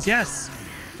 20 pounds. Yes.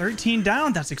 13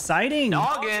 down. That's exciting.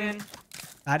 Noggin!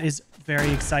 That is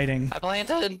very exciting. I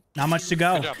planted. Not much to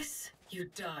go. Good job. You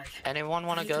die. Anyone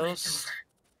want a Need to make ghost?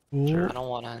 Ooh. I don't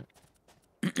want it.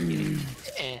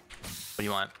 Eh. What do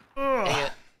you want? Dang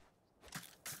it.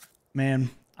 Man,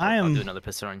 I I'll do am. another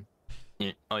pistol on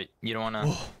you. Oh, you don't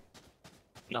wanna?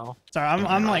 No. Sorry, I'm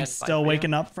like invite still you?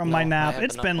 waking up from No, my I nap. have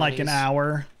It's enough been like an buddies.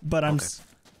 hour, but I'm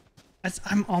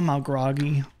Okay. I'm all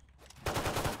groggy.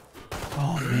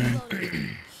 Oh man.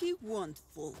 He won't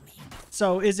fool me.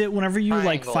 So is it whenever you like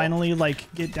Triangle. finally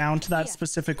like get down to that Yeah.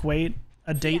 specific weight,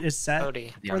 a date is set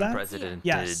Cody. The for that? president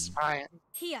Yes. did Ryan.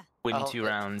 Here. win Oh, 2 it-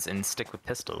 rounds and stick with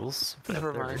pistols. For the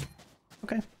Never third. mind.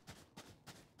 Okay.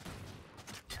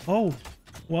 Oh,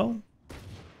 well.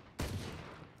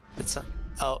 It's a,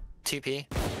 oh, TP.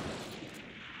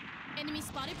 Enemy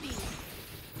spotted B.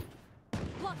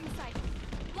 Blocking sight.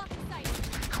 Blocking sight.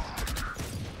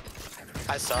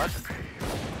 I suck.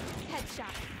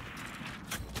 Headshot.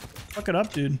 Fuck it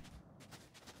up, dude.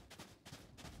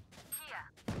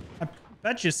 I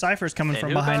bet you Cypher's coming from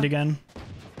Nuka? behind again.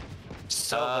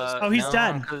 So Oh, he's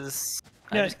dead. Because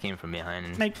Yeah. I just came from behind.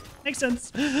 And Makes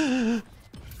sense.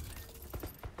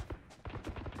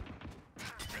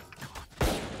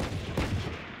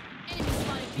 Enemy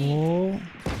spotted B. Oh,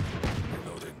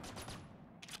 Reloading.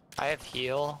 I have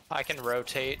heal. I can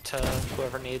rotate to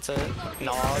whoever needs it.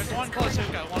 Nog. There's one close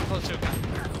hookah. One close hookah.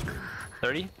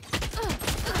 30?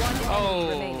 Oh.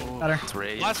 remaining. better. It's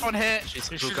raised. Last one hit. She's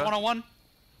She's hookah. 101.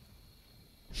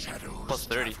 Shadows Plus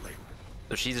 30. traveling.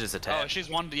 So she's just Oh, attacked. she's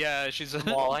one. Yeah, she's.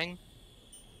 Walling.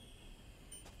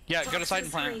 Yeah, go to side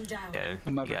and Screen plant. down. Yeah,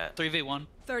 I'm over. yeah. 3v1.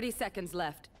 30 seconds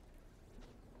left.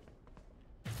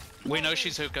 We know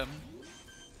she's hookah.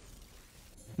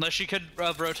 Unless she could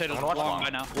rotate a I'm gonna watch long long. by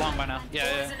now. Long by now.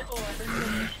 Yeah, Poison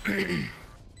orb emitted.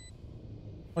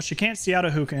 Well, she can't see out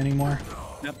of hookah anymore. yeah.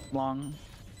 Yep, long.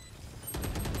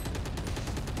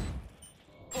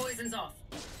 Poison's off.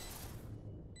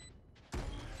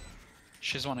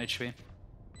 She's 1 HP.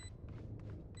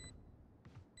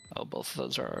 Oh, both of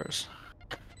those are ours.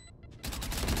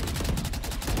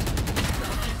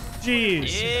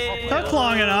 Jeez. Took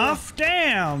long enough.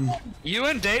 Damn. You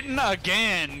and Dayton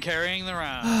again carrying the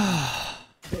round.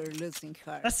 They're losing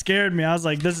heart. That scared me. I was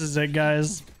like, this is it,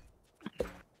 guys.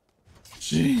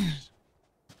 Jeez.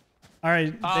 All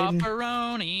right, Dayton.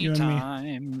 Pepperoni you and me.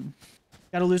 time.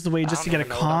 Gotta lose the weight just to don't get a even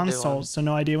know what I'm console, doing. so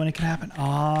no idea when it could happen.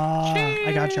 Ah,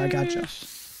 I gotcha.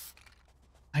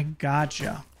 I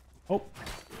gotcha. Oh,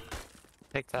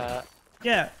 Take that.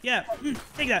 yeah.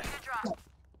 Take that.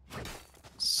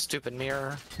 Stupid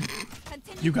mirror.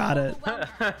 Continue You got to it.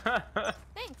 overwhelm.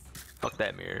 Thanks. Fuck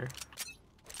that mirror.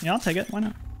 Yeah, I'll take it. Why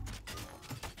not?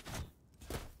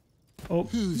 Oh,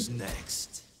 Who's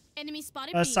next? Enemy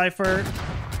spotted B. Cypher.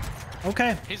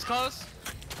 Okay. He's close.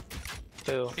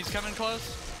 Who? He's coming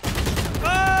close.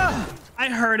 Ah! I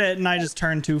heard it and I just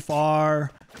turned too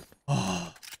far.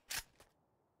 Oh.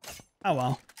 Oh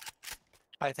well.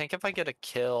 I think if I get a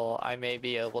kill, I may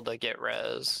be able to get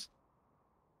res.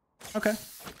 Okay.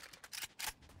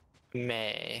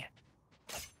 May.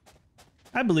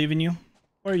 I believe in you.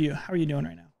 What are you? How are you doing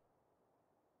right now?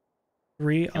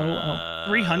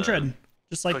 300.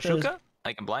 Just like the Koshuka?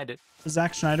 I can blind it.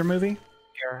 Zack Snyder movie.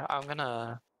 Here, I'm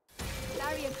gonna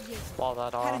Barrier here. wall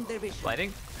that off. Current division.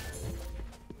 Blinding?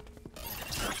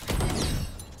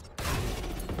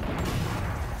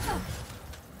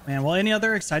 Man, well, any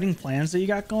other exciting plans that you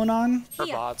got going on? Her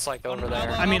bot's like over there.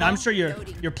 I mean, I'm sure you're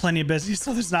plenty busy,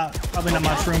 so there's probably not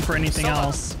much room for anything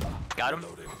else. Got him.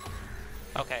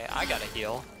 Okay, I gotta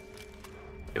heal.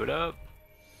 Do it up.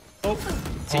 Oh,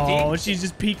 CT? oh, she's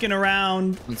just peeking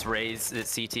around. It's raised.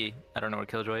 It's CT. I don't know where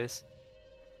Killjoy is.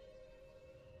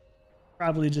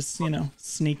 Probably just,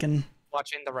 sneaking.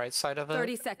 Watching the right side of it.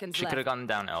 30 seconds She could have left. gone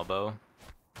down elbow.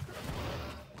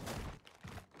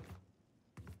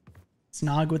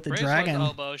 Snog with the Raze dragon. was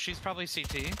elbow. She's probably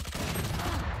CT.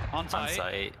 On On site.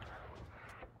 site.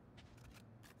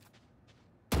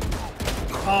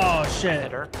 Oh, Hit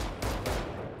shit. her.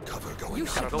 Cover going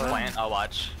Gotta Go plant. I'll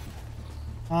watch.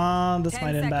 This 10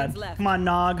 might end bad. seconds left. Come on,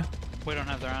 Nog. We don't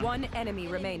have the round. One enemy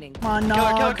remaining. Come on, Killer,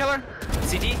 Nog. killer.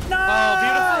 CT? Oh,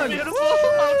 Nog! beautiful, beautiful.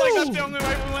 I was like, that's the only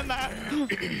way we win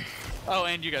that. Oh,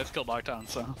 and you guys killed Lockdown,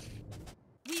 so.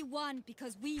 We won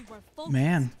because we were focused.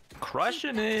 Man,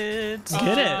 Crushing it.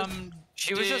 get it.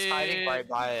 She was just hiding right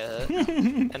by it,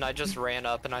 and I just ran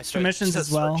up and I started Commissions as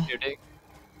well. shooting.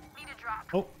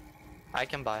 Oh, I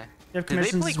can buy. they have Did they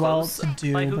commissions play as well close to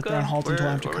do, by but they're on hookah? hold until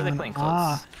Where- after where were they con. playing close?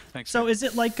 Ah, Thanks. so is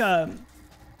it like Cause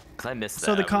I missed that.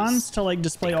 so the I cons was- to like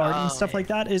display art and stuff like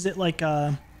that? Is it like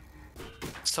So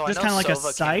just I know kind of like a Sova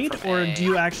came site, from or A do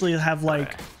you actually have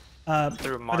like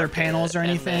through other panels or Market,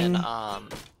 anything? And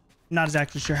then, Not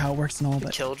exactly sure how it works and all,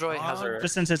 but Killjoy has her.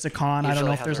 just since it's a con, I don't usually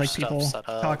know if have there's their like stuff people set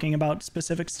up. talking about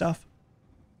specific stuff.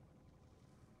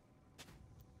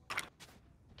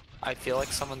 I feel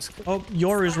like someone's. Oh,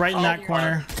 Yoru's right in that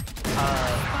corner.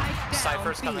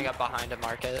 Cypher's coming up behind at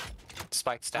Market.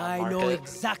 spikes down I market. know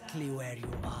exactly where you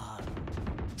are.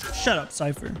 Shut up,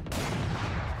 Cypher.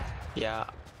 Yeah.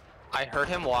 I heard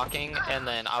him walking, and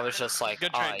then I was just like,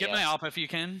 Good trade. Get my op if you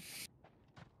can.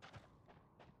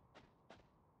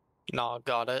 No,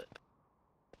 got it.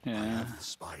 I Yeah. have the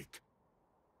spike.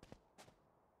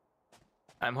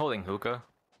 I'm holding hookah.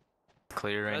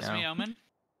 Clear right Res now. me, Omen.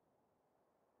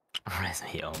 Res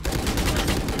me, Omen.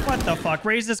 What the fuck?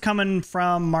 Raze is coming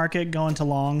from market going to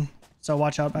long. So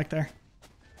watch out back there.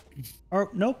 Oh,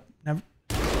 nope. Never.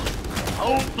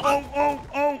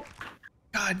 Oh.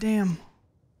 God damn.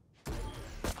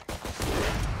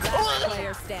 Last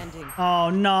player standing. Oh,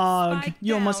 Nog. Spike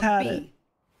You almost down had B.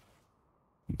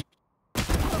 it.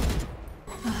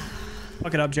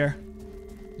 Fuck it up, Jer.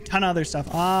 Ton of other stuff.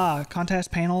 Ah,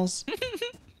 contest panels.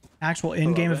 Actual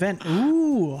in-game event.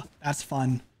 Ooh, that's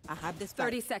fun. I have this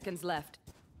 30 seconds left.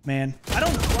 Man, I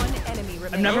don't. One enemy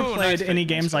remaining. I've never Ooh, played nice any pick,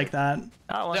 games nice like pick. that.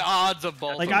 The odds of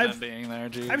both Like, of them I've- being there,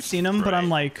 dude. I've seen them, but I'm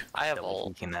like, I have Double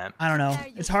ult. peeking that. I don't know.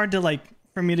 It's hard to like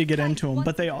for me to get into them,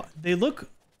 but they look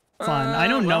fun. I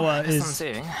know Well, Noah I guess I'm is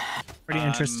saving. pretty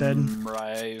interested.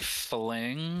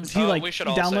 Rifling. He like we he should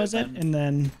all downloads save it then. and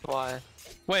then Why?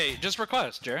 Wait, just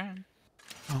request, Jared.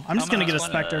 oh, I'm just I'm gonna get a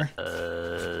gonna-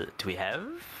 Spectre. Do we have?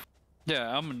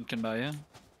 Yeah, Omen can buy you.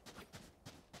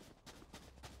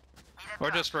 Or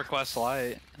just request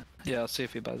light. Yeah, see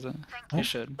if he buys it. Oh. He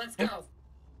should. Let's go.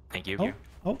 Thank you. Oh,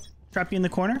 oh, trap you in the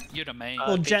corner. You the main.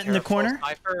 Little Be jet in the careful, corner.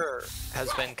 Sniper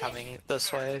has been coming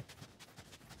this way.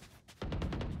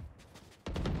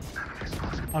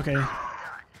 Okay.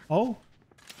 Oh,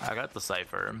 I got the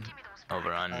cipher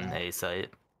over on A site.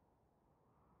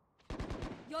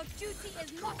 Your duty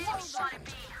is not over.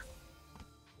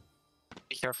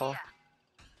 Be careful.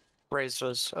 Raze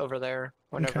was over there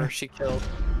whenever Okay. she killed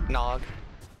Nog.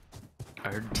 I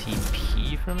heard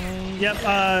TP from me. yep.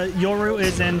 Yoru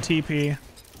is in TP.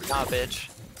 Nah, bitch.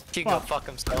 He can go Fuck. fuck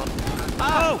himself.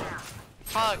 Oh,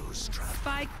 Fuck.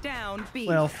 Spike down B.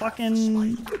 well,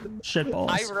 fucking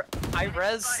shitballs. I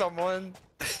res someone.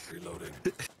 Reloading.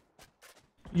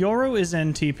 Yoru is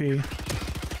in TP.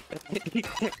 He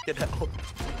can't get out.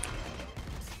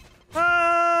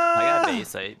 I got Ah! A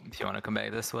site if you want to come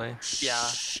back this way. Yeah,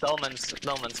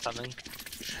 Delman's coming.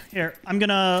 Here, I'm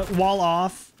gonna wall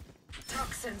off.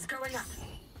 Toxins going up.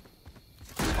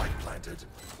 Spike planted.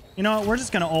 You know what? We're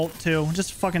just gonna ult too.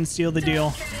 Just fucking seal the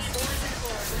deal.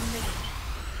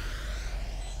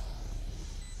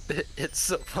 It's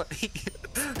so funny.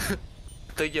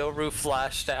 The Yoru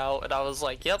flashed out, and I was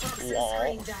like, "Yep, wall."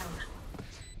 Screen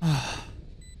down.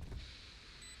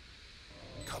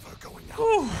 Cover going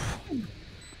out.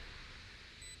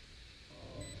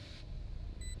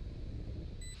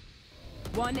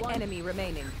 One enemy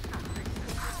remaining.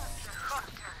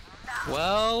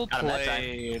 Well Got him that time.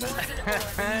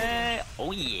 played.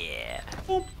 Oh yeah.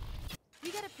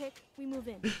 We get a pick. We move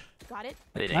in. Got it?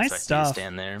 They didn't Nice expect me stuff. to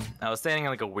stand there. I was standing in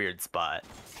like a weird spot.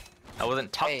 I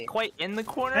wasn't tucked Hey. quite in the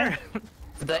corner.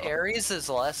 The Ares is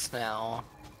less now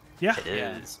Yeah. It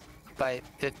Yeah. is. by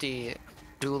 50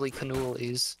 dually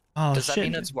canoolies. Oh Does that shit.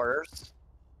 mean it's worse?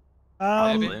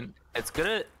 Probably. It's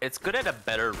good at a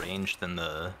better range than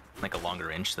the like a longer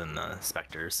range than the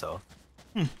Spectre. So,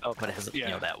 but it has you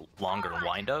know that longer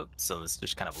wind up. So it's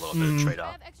just kind of a little bit of trade I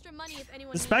off. have extra money if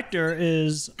anyone The needs Spectre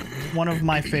is one of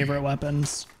my favorite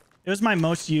weapons. It was my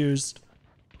most used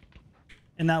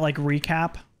in that like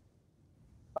recap.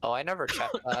 Oh, I never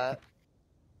checked that.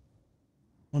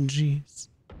 Oh jeez.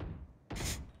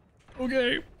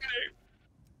 Okay.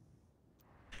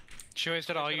 She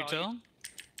wasted all you till?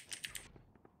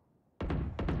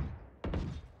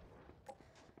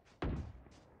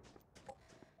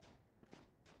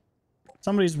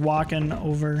 Somebody's walking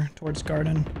over towards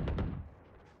garden.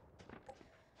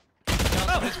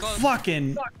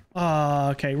 Fucking.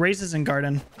 Okay. Races in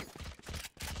garden.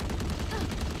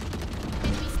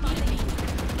 enemy spotted me.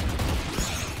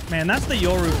 Man, that's the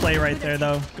Yoru play right there,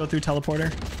 though. Go through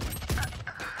teleporter.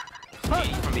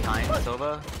 From behind,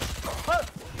 Sova.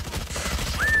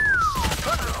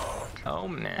 Oh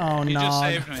man. Oh He just no.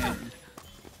 saved me.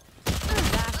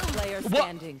 Last player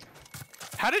standing.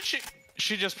 How did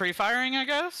she just pre-firing, I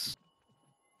guess?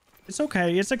 It's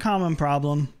okay. It's a common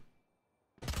problem.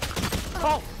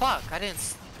 Oh fuck! I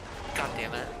didn't. God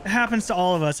damn it! It happens to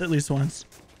all of us at least once.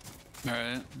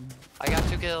 Alright. I got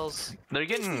 2 kills. They're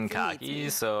getting cocky,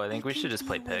 so I think we should just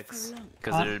play picks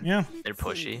because Yeah. they're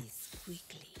pushy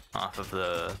off of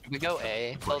the. We go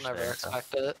A. They'll Push never there, so.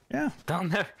 expect it. Yeah. Down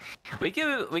there. We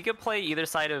could play either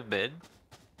side of mid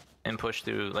and push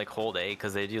through like hold A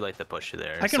because they do like the push through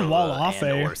there. I can wall off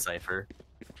and A. or cipher.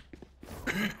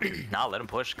 Nah, let them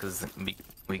push because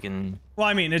we we can. Well,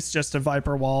 I mean, it's just a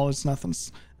Viper wall. It's nothing.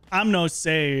 I'm no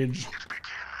sage.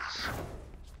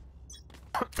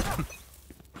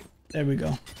 There we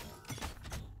go.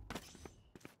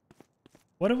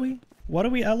 What are we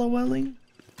LOLing?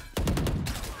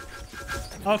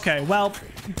 Okay, well.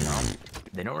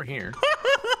 They know we're here.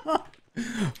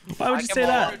 Why would you say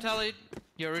that?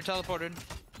 You're teleported.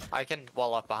 I can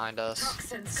wall up behind us.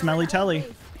 Smelly telly.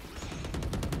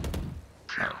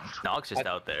 Oh, Nog's just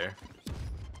out there.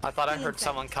 I thought I heard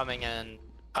someone coming in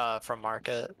from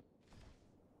market.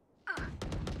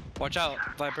 Watch out,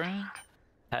 Viper.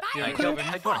 I go in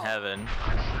heaven.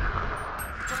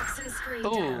 Toxin screen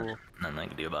Ooh. down. Nothing I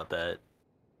can do about that.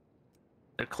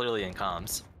 They're clearly in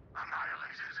comms.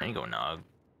 There you go, Nog.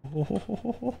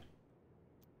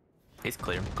 He's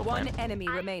clear. Go One plant. enemy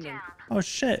remaining. Oh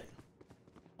shit.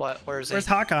 What? Where's he? Where's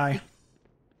Hawkeye?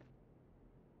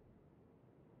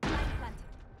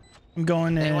 I'm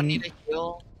going Anyone in. need a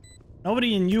heal?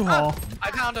 Nobody in U-Haul.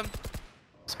 I found him.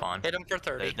 Spawn. Hit him for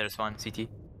 30. There's spawn. CT.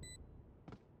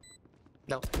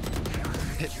 No.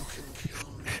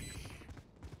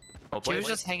 Oh, He was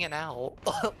just hanging out.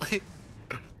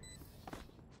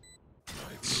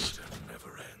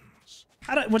 Never ends.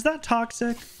 Was that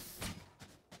toxic?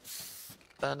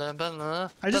 I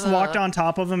I just walked on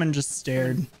top of him and just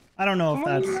stared. I don't know if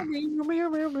that's...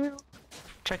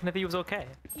 Checking if he was okay.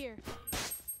 Here.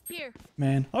 Here.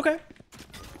 Man. Okay.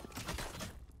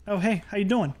 Oh, hey. How you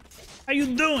doing? How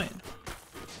you doing?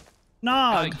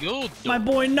 Nog. My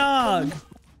boy Nog.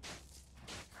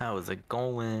 How is it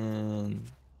going?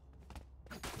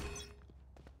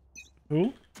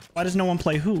 Who? Why does no one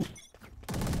play who?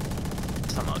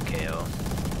 Somehow KO.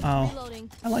 Oh.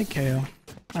 Reloading. I like KO.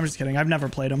 I'm just kidding. I've never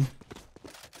played him.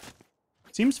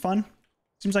 Seems fun.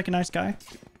 Seems like a nice guy. I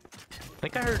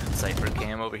think I heard Cypher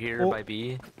Cam over here by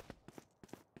B.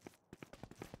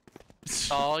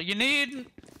 All you need.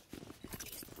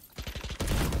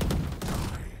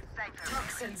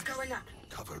 Toxins going up.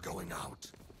 Cover going out.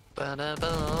 I'm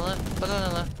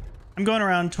going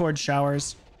around towards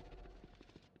showers.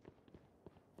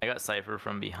 I got Cypher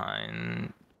from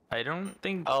behind. I don't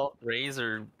think Raze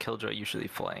or Killjoy usually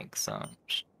flank, so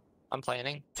I'm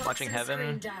planning. watching Toxin screen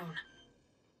heaven. down.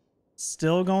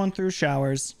 Still going through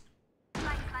showers.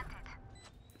 Alright,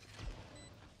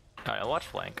 I'll watch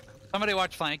flank. Somebody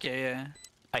watch flank. Yeah.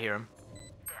 I hear him.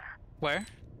 Where?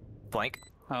 Flank.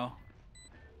 Oh.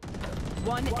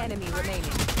 One enemy remaining.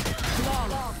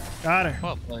 Long. Got her.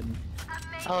 Well played.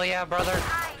 Oh yeah, brother.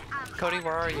 Cody,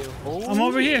 where are you? I'm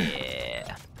over here. Yeah.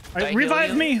 All right, Thank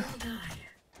revive you. me. Die.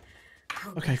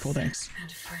 Okay, cool, thanks.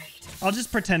 And afraid. I'll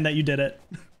just pretend that you did it.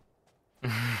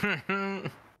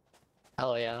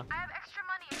 Hell yeah.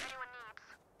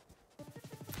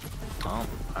 Oh,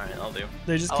 alright, I'll do.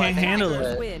 They just Oh, I can't think handle we it.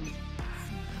 could. Win.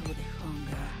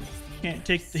 Can't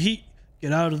take the heat.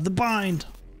 Get out of the bind.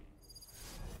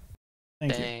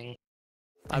 Thank you. Dang.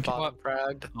 I Thank you. bought him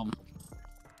fragged.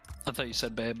 I thought you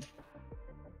said babe.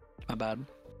 My bad.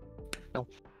 No.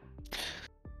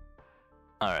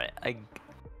 Alright,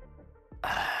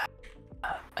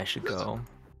 I should go.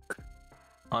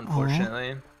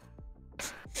 Unfortunately.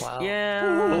 Wow. Yeah.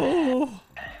 Oh.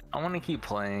 I want to keep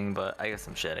playing, but I got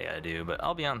some shit I gotta do. But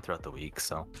I'll be on throughout the week,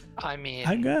 so. I mean,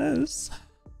 I guess.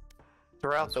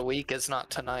 throughout the week is not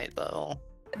tonight though.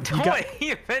 Don't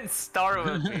even start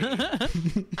with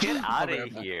me. Get out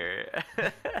of here.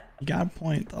 You got a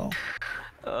point, though.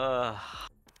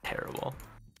 Terrible.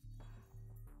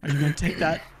 Are you gonna take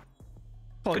that?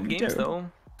 Good games Terrible.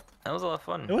 though. That was a lot of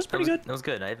fun. It was pretty good. It was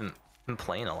good. I haven't been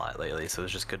playing a lot lately, so it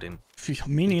was just good to Me get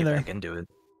neither. back into it.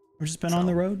 We've just been on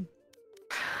the road.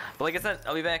 But like I said,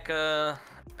 I'll be back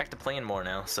back to playing more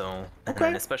now. So and Okay.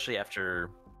 then especially after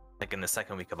like in the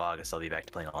second week of August, I'll be back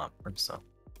to playing a lot more. So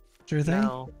Sure thing.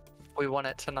 No, we won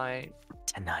it tonight.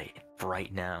 tonight,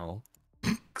 right now.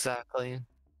 Exactly.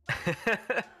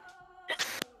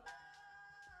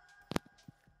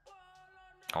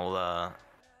 I'll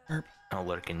Herp. I'll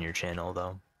lurk in your channel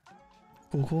though.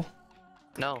 Cool.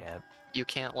 No, Cap. you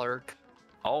can't lurk.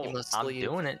 Oh, You must I'm leave.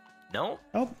 doing it. No,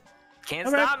 Oh, can't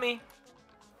All right. stop me.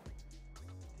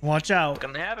 watch out. It's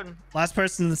gonna happen. Last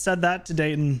person that said that to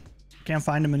Dayton. Can't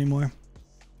find him anymore.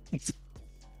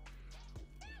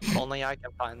 Only I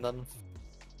can find them.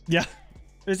 Yeah.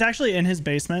 It was actually in his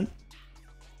basement.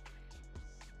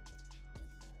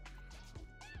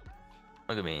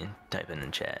 Look at me typing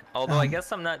in chat. Although I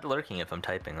guess I'm not lurking if I'm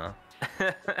typing,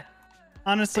 huh?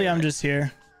 Honestly, I'm just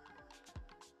here.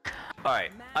 All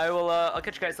right, I will. I'll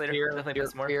catch you guys later. Definitely play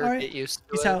some more. Here, All right. get used to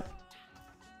Peace it. out.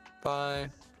 Bye.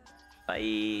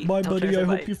 Bye. Bye, Tell buddy. Teresa I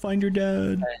bye. hope you find your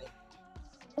dad.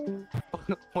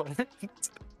 What?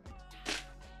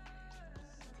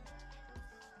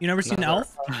 You never seen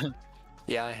Elf?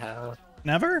 Yeah, I have.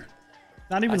 Never?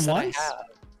 Not even once? I have.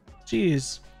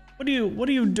 Jeez. What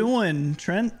are you doing,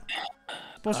 Trent?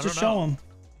 Supposed to show him.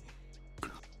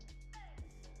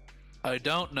 I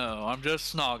don't know. I'm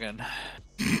just snogging.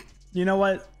 You know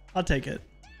what? I'll take it.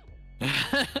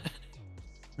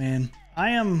 Man,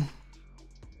 I'm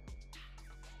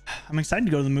excited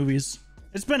to go to the movies.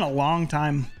 It's been a long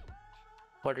time.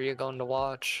 What are you going to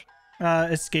watch?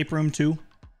 Escape Room 2.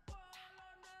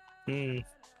 It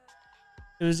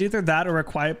was either that or A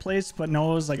Quiet Place, but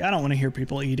Noah was like, I don't want to hear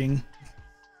people eating.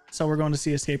 So we're going to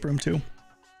see Escape Room 2.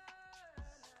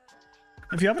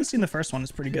 If you haven't seen the first one,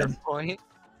 it's pretty good.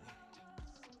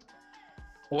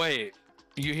 Wait,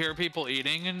 you hear people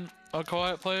eating in A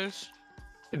Quiet Place?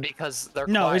 Because they're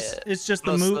no, quiet. it's just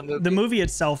The the movie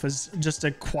itself is just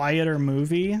a quieter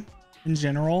movie in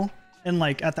general. And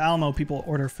like at the Alamo, people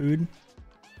order food.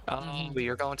 Oh, but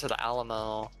you're going to the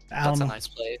Alamo. The Alamo. That's a nice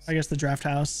place. I guess the Draft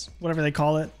House, whatever they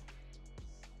call it.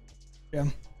 Yeah.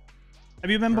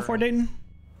 Have you been before, Dayton?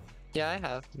 Yeah, I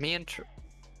have. Me and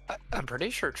I'm pretty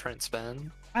sure Trent's been.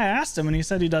 I asked him and he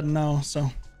said he doesn't know, so.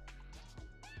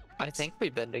 I think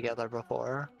we've been together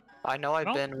before. I know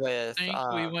I've been with. I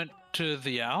think we went to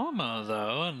the Alamo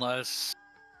though, unless.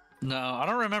 No, I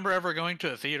don't remember ever going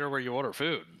to a theater where you order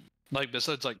food, like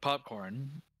besides like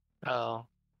popcorn. Oh.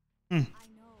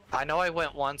 I know I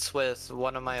went once with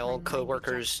one of my old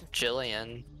coworkers,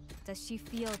 Jillian. Does she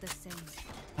feel the same?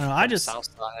 I don't know, I just.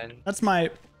 Southside. That's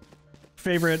my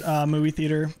favorite movie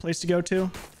theater place to go to.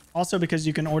 Also because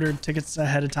you can order tickets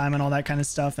ahead of time and all that kind of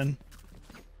stuff, and.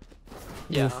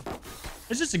 Yeah.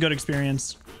 It's just a good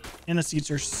experience. And the seats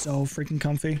are so freaking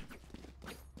comfy.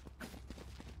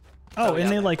 Oh, and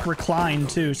they like recline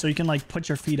too, so you can like put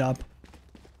your feet up.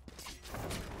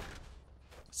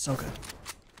 So good.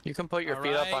 You can put your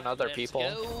feet up on other people.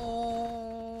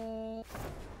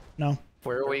 No.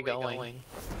 Where are we going?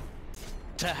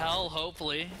 To hell,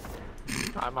 hopefully.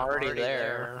 I'm already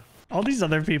there. All these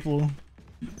other people,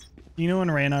 Dino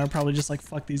and Reyna, are probably just like,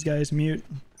 fuck these guys, mute.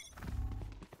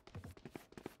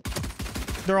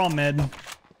 They're all mid.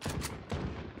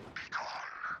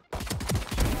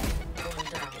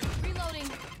 Reloading.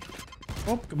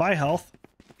 Oh, goodbye, health.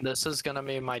 This is gonna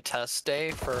be my test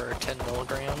day for 10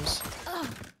 milligrams.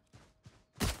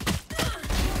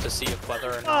 To see if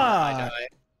whether or not I die.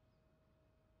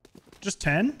 Just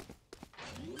 10?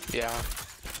 Yeah.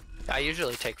 I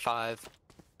usually take 5.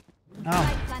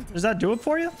 Oh. Does that do it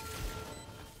for you?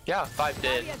 Yeah, 5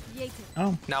 did.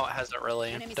 Oh. Now it hasn't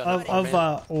really done it for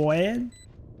me.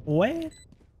 Wed?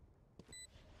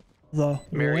 The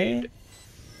Married.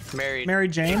 Mary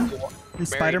Jane in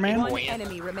Spider-Man? One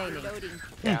enemy remaining.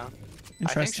 Yeah. I think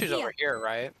Interesting. she's over here,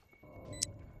 right?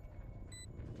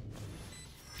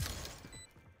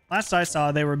 Last I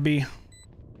saw, they were B.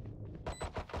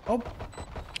 Oh.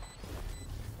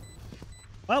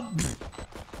 Well,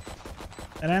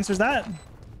 that answers that.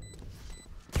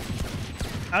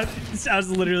 I was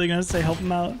literally gonna say help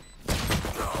him out.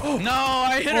 No,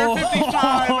 I hit her 55.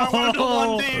 I wanted to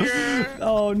one deer.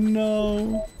 Oh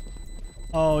no.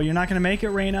 Oh, you're not gonna make it,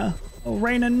 Reyna. Oh,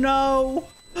 Reyna, no.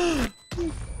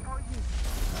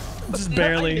 Just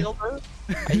barely.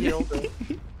 I healed her.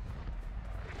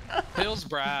 Feels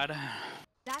Brad.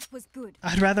 That was good.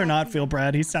 I'd rather not feel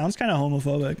Brad. He sounds kind of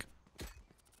homophobic.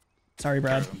 Sorry,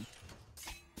 Brad.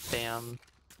 Damn.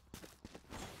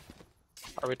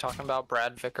 Are we talking about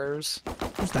Brad Vickers?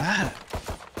 Who's that?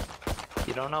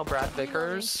 You don't know Brad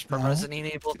Vickers from No.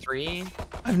 Resident Evil 3?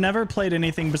 I've never played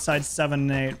anything besides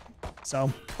 7 and 8.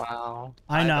 So. Wow.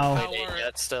 I know. haven't played 8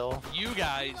 yet still. You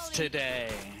guys today.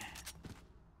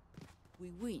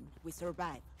 We win. We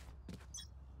survive.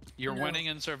 You're winning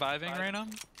and surviving, Reyna?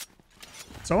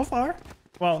 So far.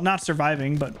 Well, not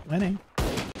surviving, but winning.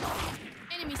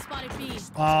 Enemy spotted B.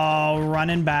 Oh,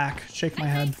 running back. Shake my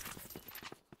head.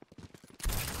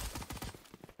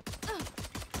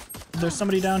 There's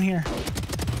somebody down here.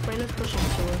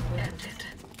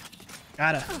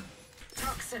 Got it.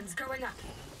 Toxins going up.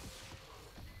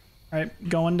 Alright,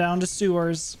 going down to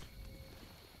sewers.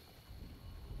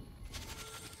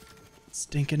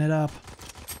 Stinking it up.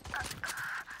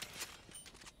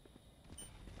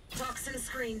 Toxin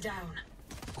screen down.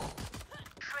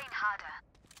 Train harder.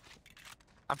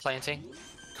 I'm planting.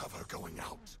 Cover going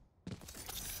out.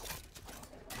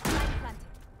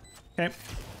 Okay.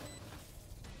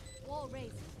 Wall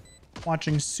raised.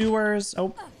 Watching sewers.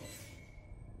 Oh.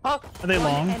 Oh, Are they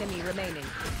long? Enemy remaining.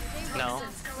 no.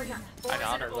 Going up. I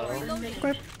got her though.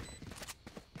 Okay.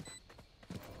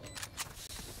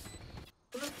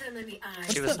 Look them in the eye.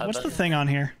 She was What's the headbutting. thing on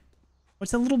here?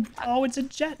 What's that little... Oh, it's a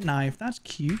jet knife. That's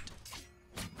cute.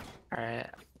 Alright.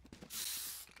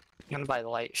 gonna buy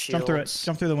light shields. Jump through it.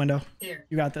 Jump through the window. Here.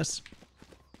 You got this.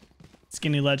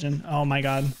 Skinny legend. Oh my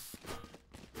god.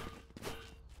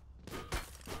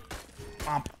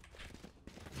 Womp.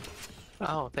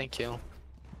 Oh, thank you.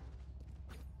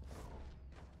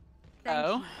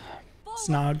 Oh.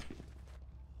 Snog.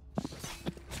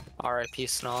 R.I.P.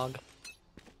 Snog.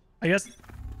 I guess.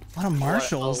 A lot of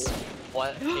marshals.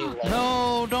 What?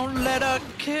 No, don't let her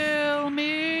kill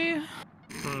me.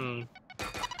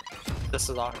 This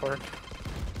is awkward.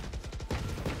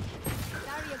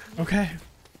 Okay.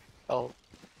 Oh.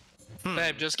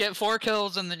 Babe, just get 4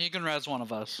 kills and then you can res one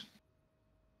of us.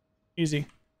 Easy.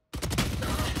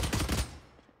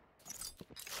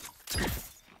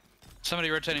 Somebody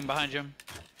rotating behind you.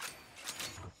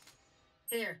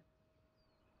 Here.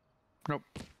 Nope.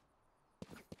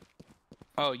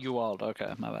 Oh, you walled.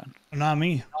 Okay, my bad. Not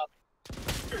me.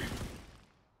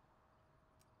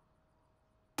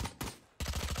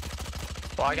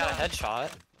 Well, I got a headshot.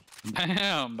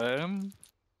 Damn, boom.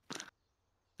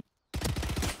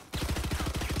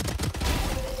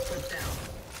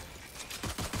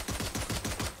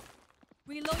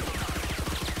 Reload.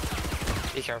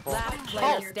 Be careful. Last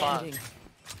player standing.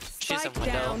 She's a Spike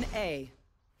window. down A.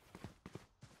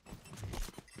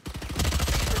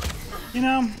 You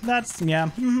know, that's yeah.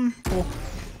 Cool.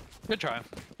 Good try.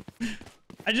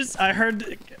 I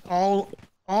heard all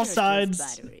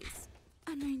sides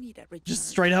And I need a just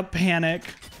straight up panic.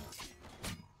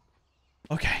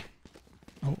 Okay.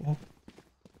 Oh.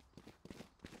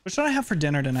 What should I have for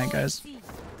dinner tonight, guys?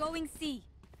 Going C.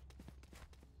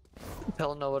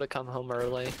 Tell Noah to come home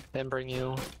early and bring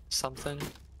you something.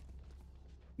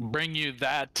 Bring you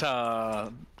that,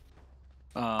 There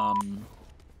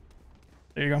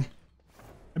you go.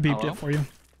 I beeped it for you.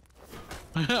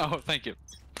 Oh, thank you.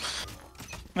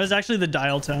 That was actually the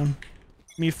dial tone.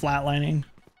 Me flatlining.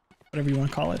 Whatever you want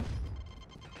to call it.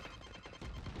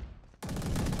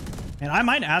 And I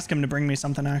might ask him to bring me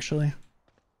something, actually.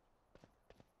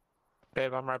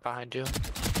 Babe, I'm right behind you.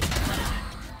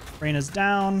 Rain is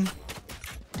down.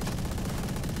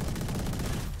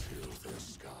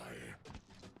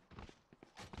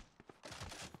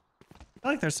 I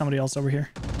feel like there's somebody else over here.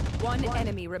 One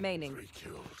enemy remaining.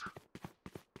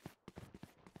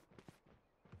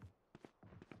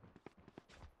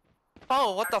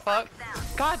 Oh, what the fuck?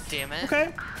 God damn it.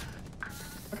 Okay.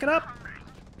 Look it up.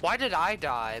 Why did I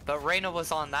die? But Reyna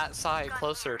was on that side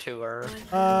closer to her.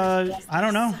 I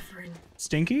don't know.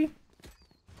 Stinky?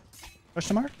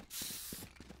 Question mark?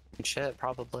 Shit,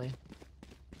 probably.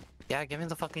 Yeah, give me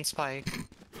the fucking spike.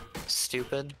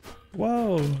 Stupid.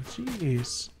 Whoa,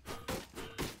 jeez.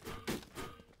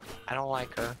 I don't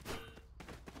like her.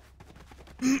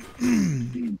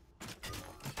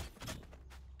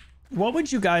 What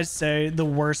would you guys say the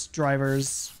worst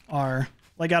drivers are?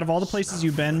 Like, out of all the places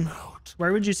you've been,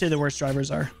 where would you say the worst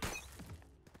drivers are?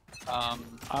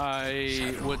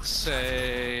 I would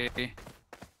say...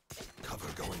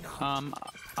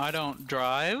 I don't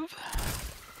drive.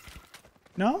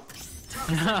 No?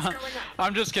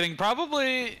 I'm just kidding.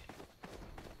 Probably...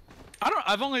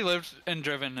 I've only lived and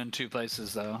driven in 2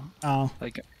 places, though. Oh.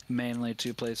 Like, mainly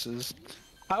 2 places.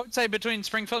 I would say between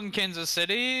Springfield and Kansas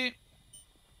City...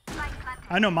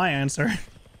 I know my answer.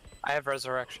 I have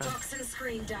resurrection.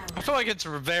 I feel like it's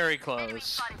very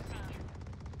close.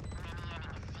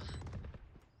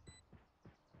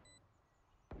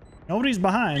 Nobody's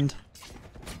behind.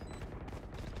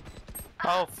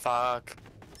 Oh, fuck.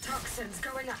 Toxins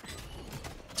going up.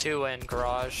 2 in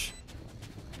garage.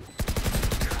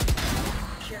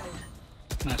 Killed.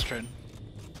 Nice trade.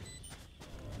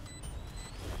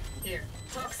 Here.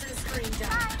 Toxin screen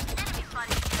down.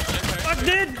 Fuck,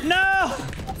 dude! No!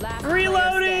 Last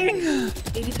Reloading!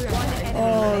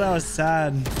 Oh, that was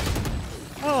sad.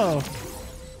 Oh.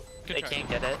 They can't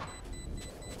get it.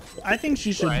 I think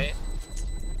she should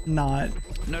not.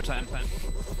 No time.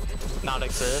 Not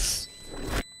exist.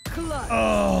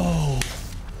 Oh.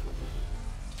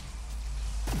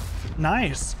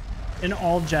 Nice. An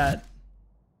all jet.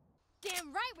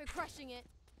 Damn right we're crushing it.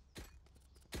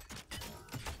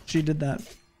 She did that.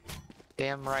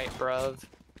 Damn right, bruv.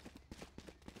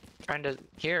 Trying to...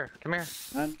 Here, come here.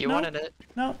 You no, wanted it.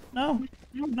 No,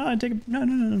 I take it. No.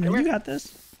 You got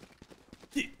this.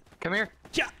 Come here.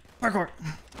 Yeah, parkour.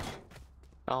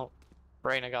 Oh,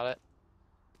 Reyna got it.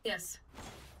 Yes.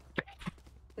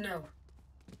 No.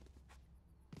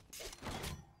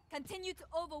 Continue to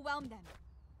overwhelm them.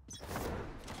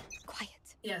 Quiet.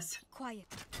 Yes. Quiet.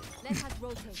 Let us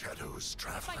rotate. Shadows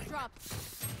traveling. Spike drop.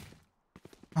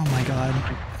 Oh my god.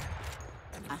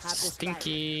 I have this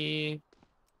Stinky.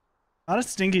 A lot of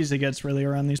stinkies it gets really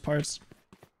around these parts.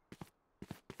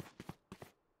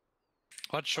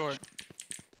 What's short?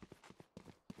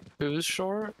 Who's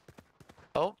short?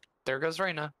 Oh, there goes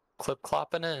Reyna. Clip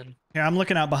clopping in. Here, I'm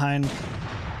looking out behind.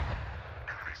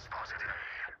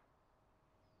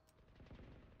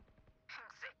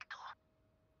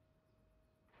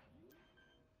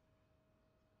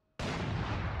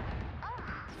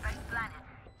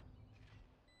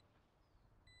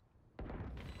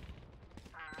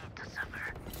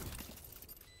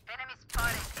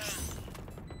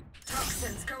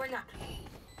 Toxins going up.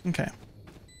 Okay.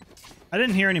 I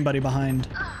didn't hear anybody behind.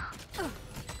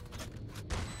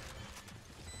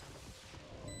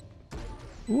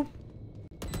 Oop.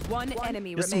 One enemy Get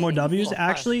remaining. some more W's. Oh,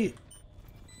 Actually,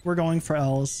 we're going for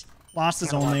L's. Lost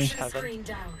is only. Screen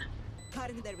down.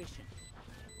 Cutting their vision.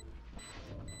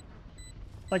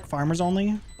 Like farmers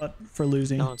only, but for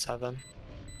losing. No, it's heaven.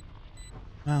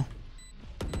 Wow.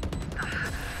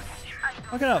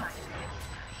 Look it up.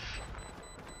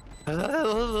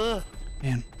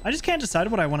 Man, I just can't decide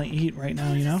what I want to eat right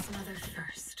now, you know? Smother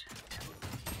first.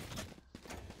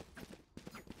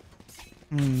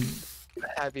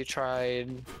 Have you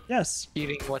tried Yes.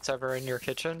 eating whatever in your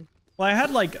kitchen? Well, I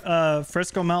had like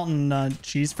Frisco Mountain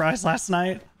cheese fries last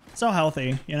night. So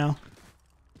healthy, you know?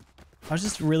 I was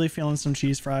just really feeling some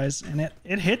cheese fries, and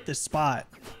it hit the spot.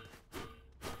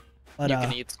 But You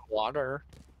can eat some water.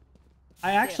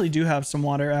 I actually do have some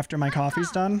water after my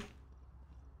coffee's done.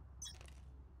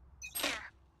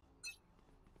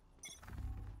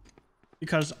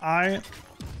 Because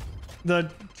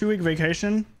the 2-week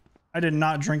vacation, I did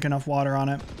not drink enough water on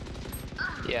it.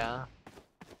 Yeah.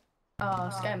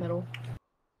 Sky middle.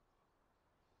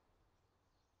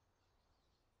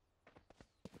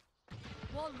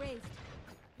 Wall raised.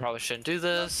 Probably shouldn't do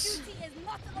this, Duty is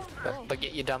not over. but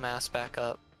get your dumb ass back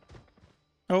up.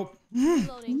 Oh.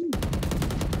 Reloading.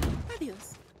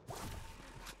 Adios.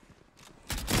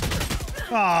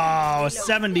 Oh,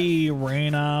 70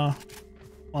 Reyna.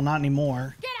 Well, not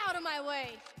anymore. Get out of my way.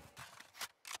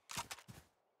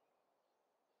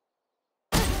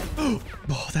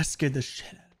 Oh, that scared the shit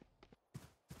out of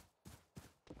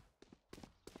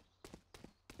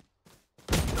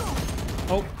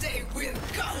me. Oh.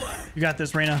 You got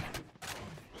this, Reyna.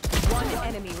 One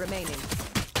enemy remaining.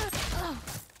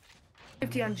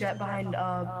 50 on jet behind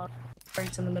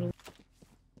rates in the middle.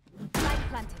 Light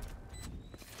planted.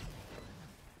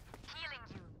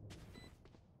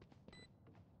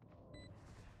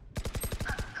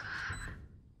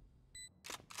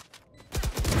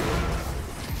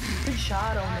 Good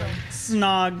shot on him.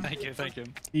 Snog. Thank you, thank you.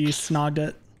 He snogged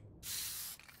it.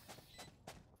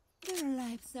 Their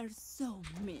lives are so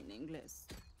meaningless.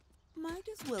 Might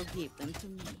as well give them to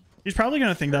me. He's probably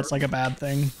gonna think that's like a bad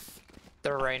thing.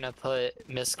 The Reyna put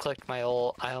misclicked my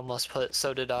ult. I almost put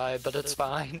so did I, but it's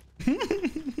fine.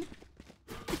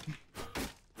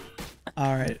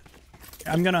 All right,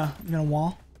 I'm gonna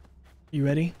wall. You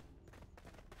ready?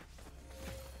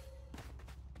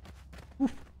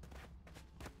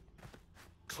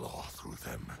 Claw through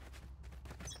them.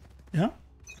 Yeah.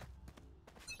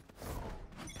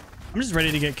 I'm just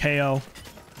ready to get KO.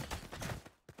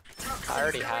 I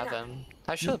already have him.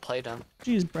 I should have played him.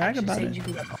 Jeez, brag about it.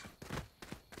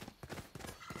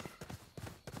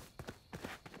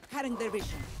 Cutting their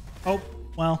vision. Oh,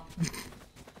 well.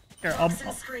 Here, I'll.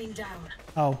 Toxin screen down.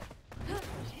 Oh.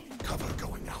 Cover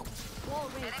going out. Wall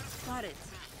raised. Got it.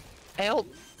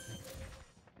 Help!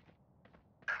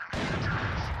 Light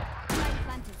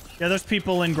planted. Yeah, there's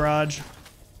people in garage.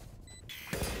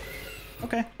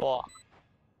 Okay. Well,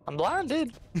 I'm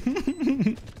blinded.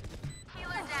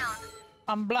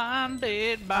 I'm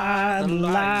blinded By by the the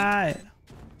light. light.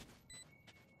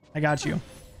 I got you.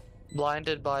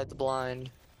 Blinded by the blind.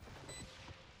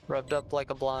 Rubbed up like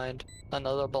a blind.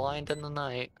 Another blind in the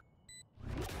night.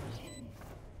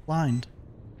 Blind.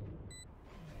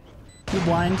 Too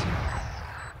blind.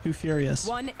 Too furious.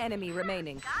 One enemy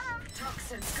remaining.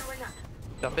 Toxins going up.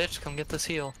 Dumb bitch, come get this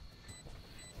heal.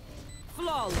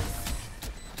 Flawless.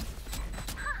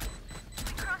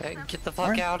 Hey, get the fuck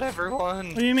Alright. out, everyone!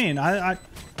 What do you mean? I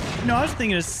was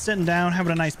thinking of sitting down,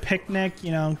 having a nice picnic, you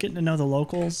know, getting to know the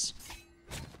locals.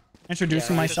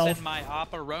 Introducing Yeah, I just myself. sent my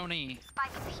opperoni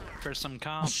for some Oh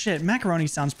comp. shit, macaroni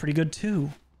sounds pretty good too.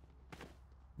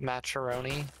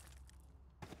 Macaroni.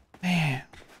 Man,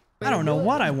 I don't know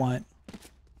what I want.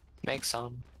 Make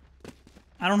some.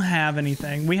 I don't have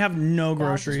anything. We have no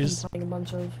groceries. A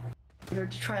bunch of. To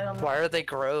try it on. Why are they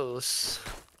gross?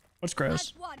 What's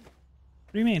gross? That's one.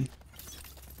 What do you mean?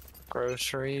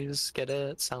 Groceries, get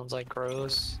it? Sounds like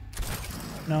gross.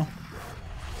 No.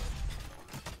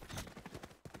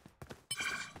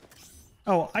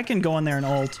 Oh, I can go in there and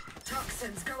ult.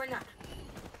 Toxins going up.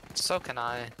 So can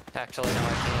I. Actually, no,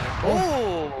 I can't.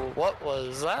 Oh, what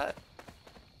was that?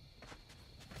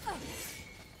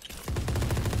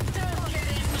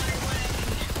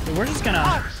 We're just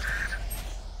gonna.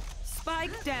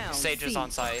 Spike down. Sage is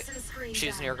on site.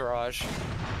 She's near garage.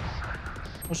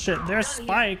 Oh shit, there's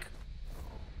Spike.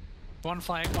 One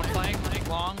flank,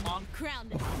 long.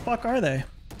 The fuck are they?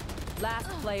 Last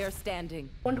player standing.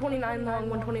 129 long,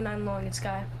 129 long. It's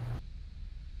Sky.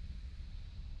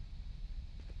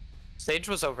 Sage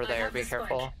was over there. Be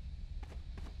careful.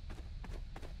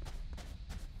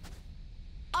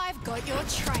 I've got your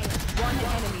trail. One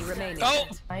enemy remaining. Oh!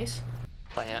 Nice.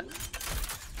 Plant.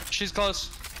 She's close.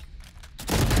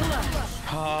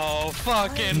 Oh,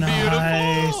 fucking Nice.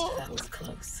 beautiful! That was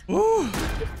close. Ooh.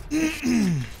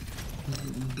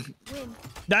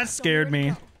 That scared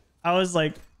me. I was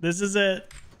like, this is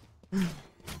it.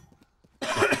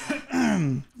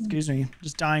 Excuse me.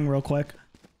 Just dying real quick.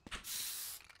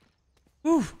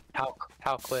 Ooh.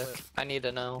 How quick? I need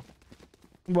to know.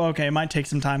 Well, okay, it might take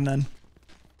some time then.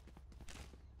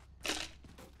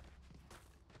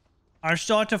 I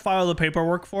still have to file the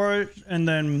paperwork for it, and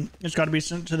then it's got to be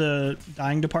sent to the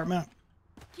dying department.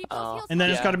 And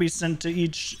then it's got to be sent to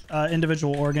each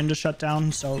individual organ to shut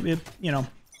down. So it, you know,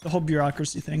 the whole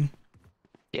bureaucracy thing.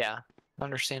 Yeah,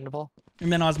 understandable.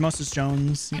 And then Osmosis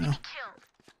Jones, you know.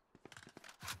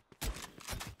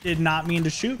 Did not mean to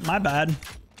shoot. My bad.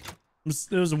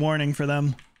 It was a warning for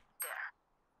them.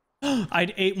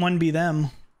 I'd 8-1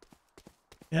 them.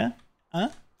 Yeah? Huh?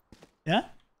 Yeah?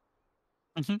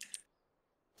 Mm-hmm.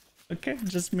 Okay,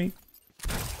 just me.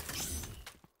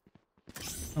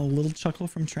 A little chuckle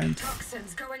from Trent.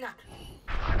 Toxins going up.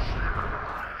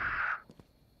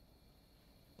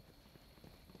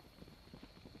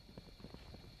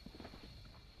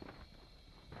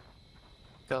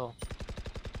 Go.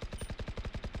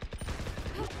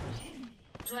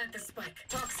 Plant the spike.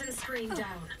 Toxin screen down.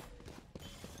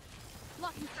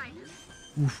 Blocking sight.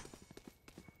 Oof.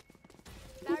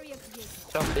 Barrier created.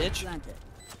 Dumb bitch. Planted.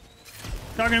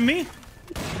 Talking to me?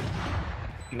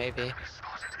 Maybe.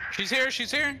 She's here,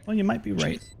 she's here. Well, you might be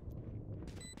right.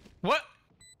 What?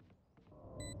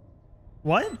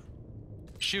 What?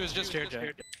 She was just here,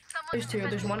 Jay. There's two.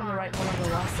 There's one on the right, one on the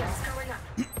left. Toxins going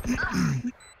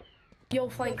up. Yo,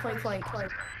 flank.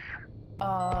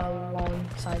 Long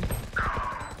side.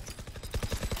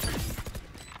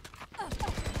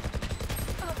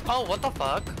 Oh, what the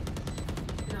fuck?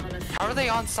 Not a How are they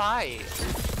on site?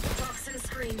 toxin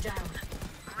screen down.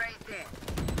 Right there.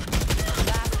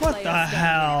 What the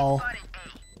hell?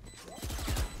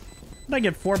 I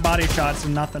get 4 body shots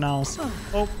and nothing else.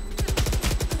 Oh.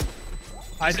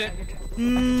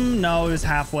 No, it was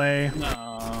halfway.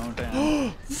 No, damn.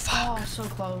 Oh, so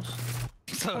close.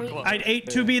 So close. I'd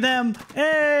 8-2 them.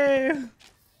 Hey.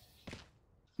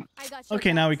 I got your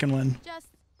Okay, now we back. can win. Just,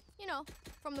 you know,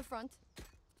 from the front.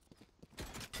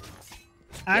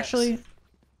 Actually,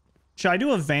 should I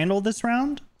do a Vandal this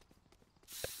round?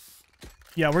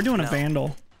 Yeah, we're doing a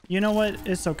Vandal. You know what?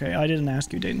 It's okay. I didn't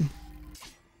ask you, Dayton.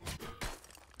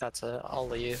 That's it. I'll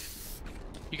leave.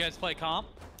 You guys play comp?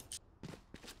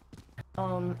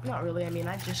 Not really. I mean,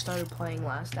 I just started playing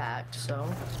last act, so.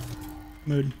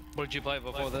 Mood. What did you play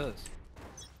before this?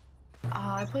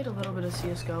 I played a little bit of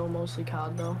CS:GO, mostly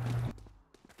COD though.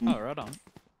 Oh, right on.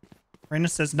 Raina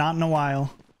says not in a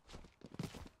while.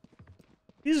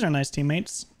 These are nice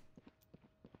teammates.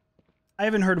 I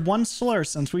haven't heard one slur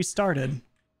since we started.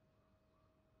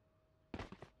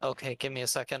 Okay, give me a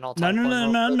second. I'll No, type no, one no,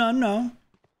 real no, quick. no, no.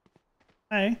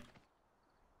 Hey.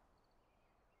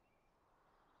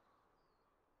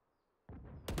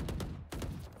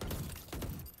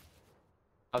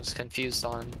 I was confused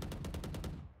on.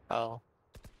 Oh.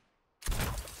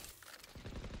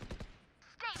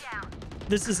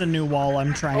 This is a new wall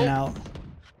I'm trying out.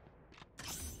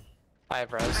 I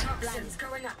have res. Toxins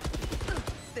going up.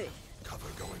 Cover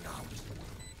going out.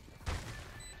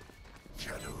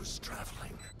 Shadows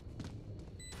traveling.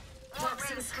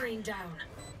 Toxin screen down.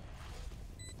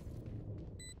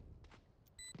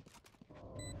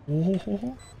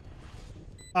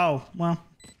 Oh, well.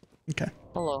 Okay.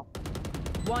 Hello.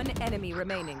 One enemy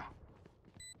remaining.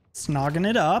 Snogging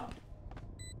it up.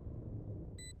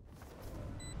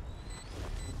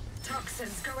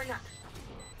 Toxins going up.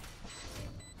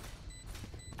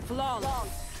 Flawless.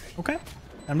 Okay.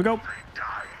 Time to go.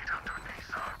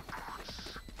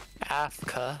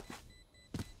 Afka.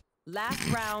 Last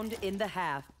round in the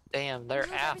half. Damn, they're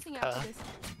You have everything after Afka. this.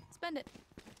 Spend it.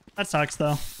 That sucks,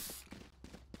 though.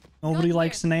 Nobody Not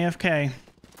likes an AFK.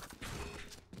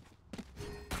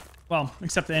 Well,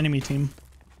 except the enemy team.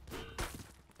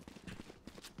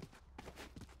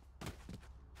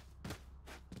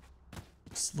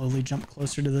 slowly jump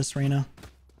closer to this Reyna.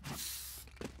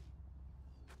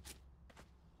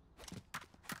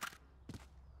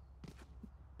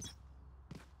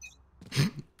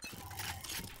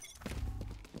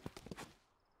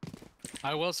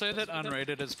 I will say that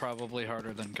unrated is probably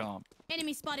harder than comp.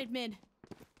 Enemy spotted mid.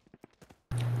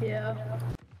 Yeah.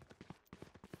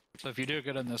 So if you do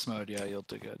good in this mode, yeah, you'll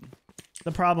do good.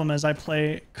 The problem is I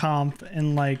play comp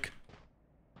and like,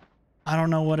 I don't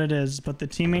know what it is, but the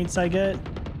teammates I get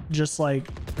just like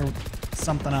are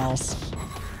something else.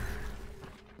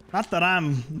 Not that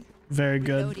I'm very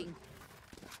good. Loading.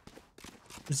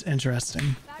 It's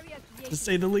interesting, to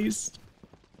say the least.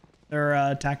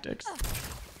 Their tactics.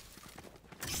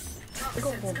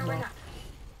 Toxins going up.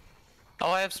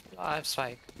 Oh, I have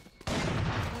spike.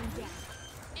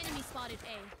 Enemy spotted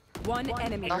A. One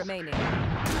enemy remaining.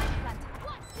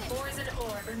 Poison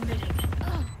orb emitting.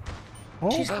 Oh.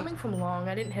 She's coming from long.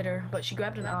 I didn't hit her, but she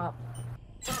grabbed an op.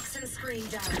 Toxin screen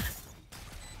down.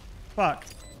 Fuck.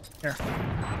 Here.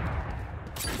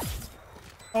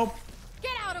 Oh,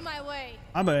 Get out of my way.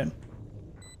 my bad.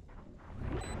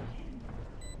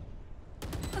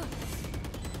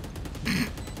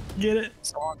 Get it?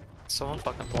 Someone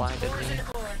fucking blinded me. Poison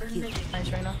orb emitting.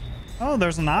 Nice, Reyna. Oh,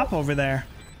 there's an op over there.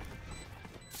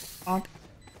 Honk.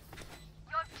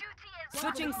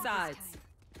 Switching sides.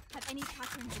 Have any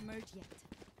patterns emerged yet?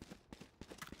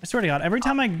 I swear to God, every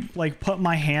time I like put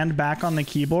my hand back on the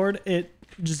keyboard, it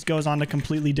just goes on to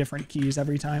completely different keys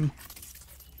every time.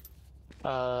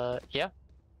 Yeah.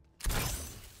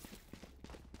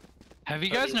 Have you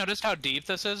guys noticed how deep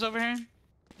this is over here?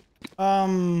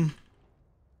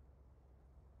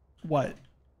 What?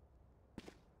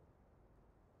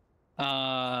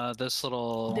 This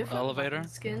little Different elevator. weapon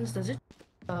skins. Does it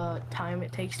time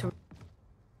it takes to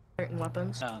certain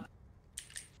weapons? No.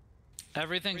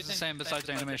 Everything's the same besides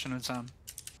animation and sound.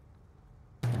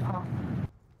 Huh.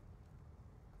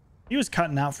 He was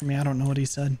cutting out for me. I don't know what he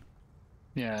said.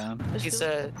 Yeah. Just He feels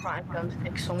said- like crime guns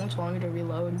take so much longer to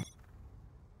reload.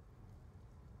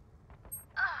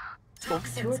 Two are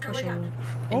Toxins going pushing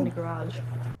up. in the garage.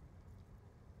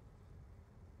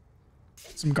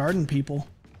 Some garden people.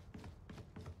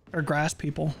 Or grass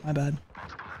people. My bad.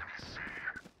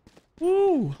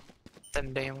 Woo!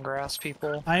 Them damn grass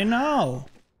people. I know.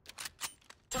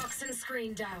 Toxin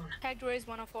screen down. Tagged Raze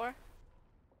 104.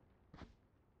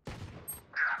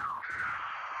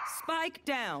 Spike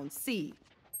down. C.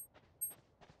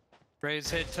 Raze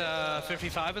hit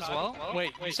 55 as well.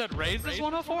 Wait, you said Raze is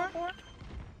 104?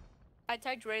 I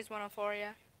tagged Raze 104,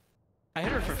 yeah. I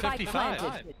hit her for Spike 55.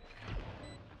 planted.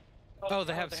 Oh,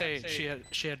 they have Sage.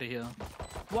 She had to heal.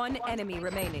 One enemy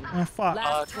remaining. Oh, fuck.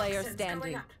 Last player Toxins going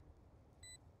standing. up.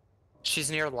 She's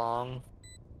near long.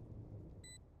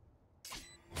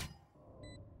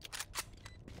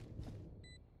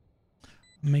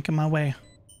 Making my way.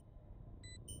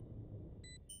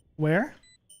 Where?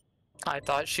 I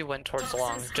thought she went towards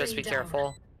long. Just be screen down.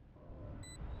 careful.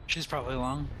 She's probably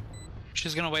long.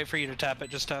 She's gonna wait for you to tap it.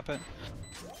 Just tap it.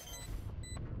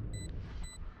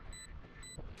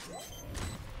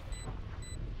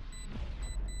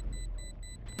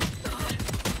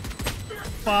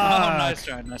 Fuck. Oh, nice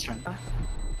try, nice try.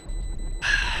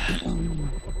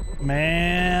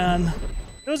 Man.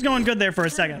 It was going good there for a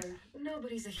second.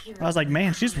 Nobody's a hero. I was like,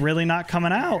 man, she's really not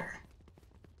coming out.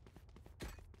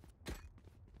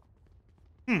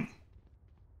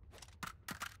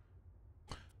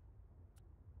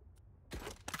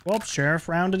 Well, sheriff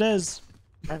round it is.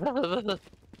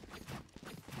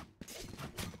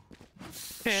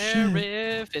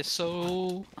 Sheriff is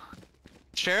so...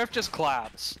 Sheriff just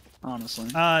claps, honestly.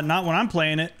 Not when I'm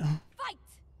playing it. Fight!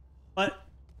 But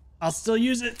I'll still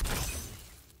use it.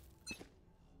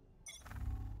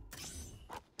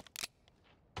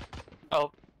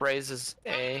 Oh, Raze is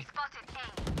A.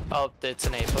 Oh, it's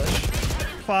an A push.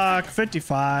 Fuck,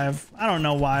 55. I don't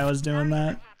know why I was doing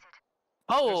that.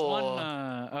 Oh, There's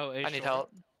one, oh, A I need short.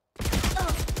 help.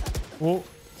 Oh.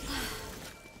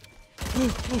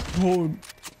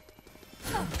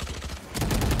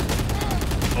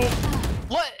 Oh.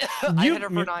 What? I You- hit her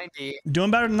for 90.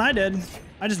 Doing better than I did.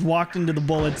 I just walked into the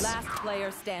bullets. Last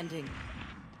player standing.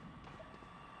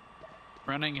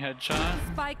 Running headshot.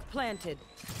 Spike planted.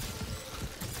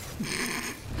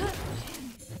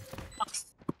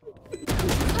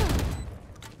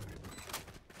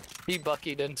 He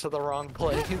buckied into the wrong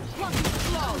place.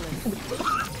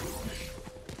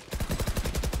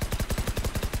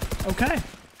 Okay.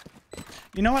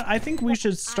 You know what? I think we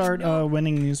should start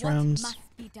winning these rounds. Must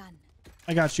be done.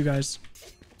 I got you guys.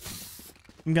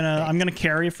 I'm gonna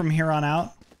carry from here on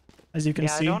out, as you can Yeah,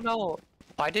 see. I don't know.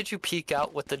 Why did you peek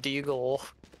out with the deagle?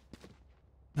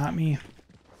 Not me.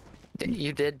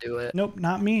 You did do it. Nope,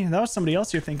 not me. That was somebody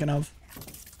else you're thinking of.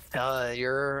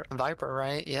 You're Viper,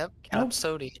 right? Yep. Count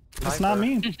Soty. That's not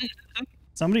me.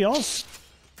 Somebody else.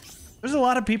 There's a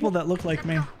lot of people that look like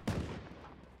me.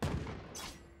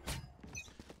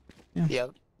 Yeah.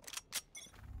 Yep.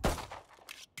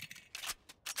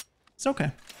 It's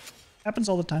okay. Happens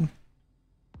all the time.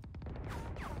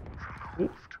 Ooh.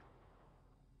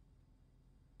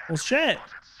 Well, shit.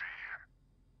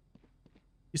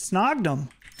 You snogged him.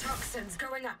 Toxins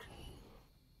going up.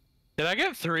 Did I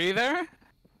get 3 there?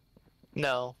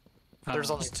 No.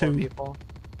 There's only It's 4 2. people.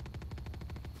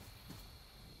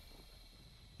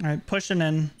 All right, pushing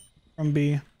in from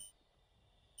B.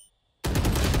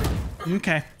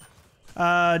 Okay.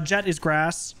 Jet is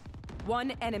grass.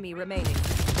 One enemy remaining.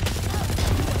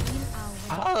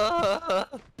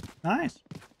 Nice.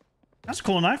 That's a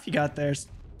cool knife you got there.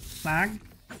 Snag.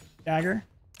 Dagger.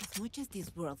 As much as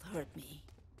this world hurt me.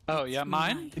 Oh, yeah,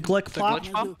 mine? The glick plop.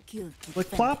 glitch pop? Glick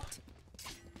plop.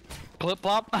 Clip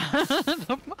plop?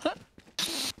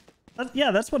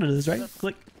 Yeah, that's what it is, right?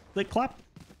 Click, click, clap.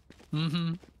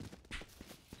 Mm-hmm.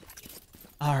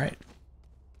 All right.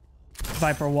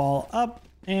 Viper wall up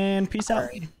and peace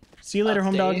out. See you later,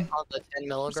 home dog. On the 10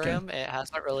 milligram, it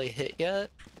hasn't really hit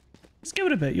yet. Just give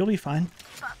it a bit. You'll be fine.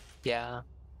 Yeah.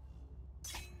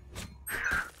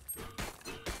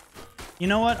 You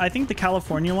know what? I think the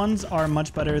California ones are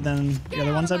much better than the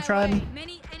other ones I've tried.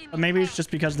 But maybe it's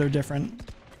just because they're different.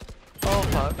 Oh,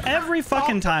 fuck. Every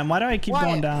fucking time. Why do I keep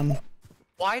going down?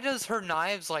 Why does her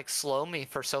knives, like, slow me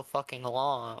for so fucking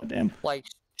long? Damn. Like,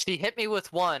 she hit me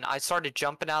with one. I started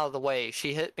jumping out of the way.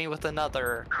 She hit me with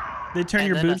another. They turn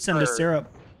your boots into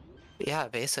syrup. Yeah,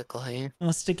 basically. Oh,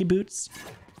 sticky boots.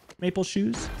 Maple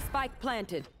shoes. Spike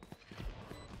planted.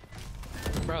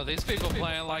 Bro, these people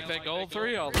playing like they gold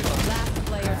 3 all the time.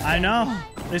 I know.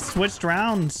 They switched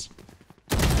rounds.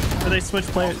 Or they switched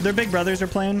players. Their big brothers are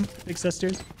playing. Big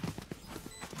sisters.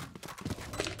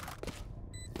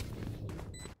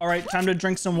 All right, time to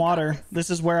drink some water. This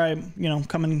is where I,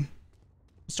 come and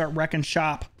start wrecking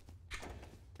shop.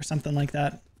 Or something like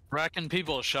that. Wrecking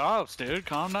people's shops, dude.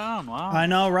 Calm down. Wow. I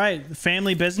know, right? The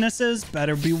family businesses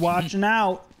better be watching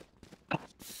out.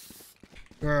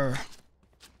 Grr.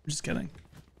 I'm just kidding.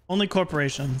 Only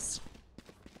corporations.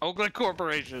 Oakland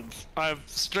corporations. I have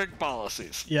strict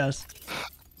policies. Yes.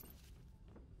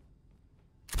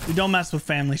 You don't mess with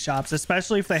family shops,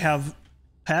 especially if they have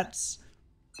pets.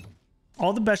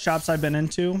 All the best shops I've been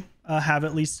into have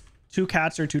at least 2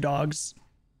 cats or 2 dogs.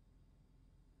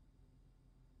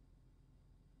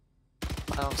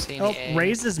 I don't see any.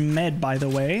 Raze is mid, by the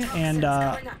way, and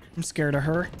I'm scared of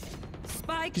her.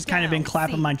 She's kind of been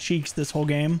clapping my cheeks this whole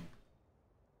game.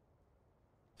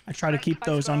 I try to keep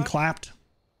those unclapped.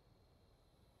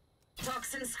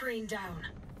 Toxin screen down.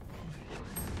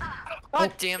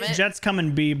 God damn it. Jet's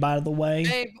coming B, by the way.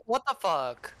 Babe, what the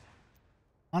fuck?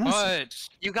 Honestly. What?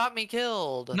 You got me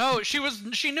killed. No, she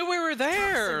knew we were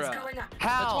there.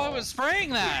 How? That's why I was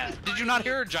spraying that. Did you not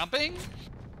hear her jumping?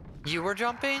 You were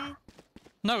jumping?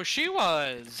 No, she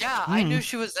was. Yeah, I knew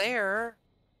she was there.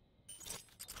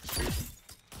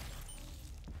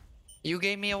 You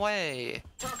gave me away.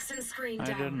 Toxin screen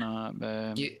down. I did not,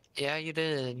 babe. Yeah, you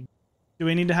did. Do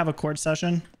we need to have a court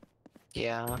session?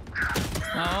 Yeah.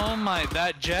 Oh my,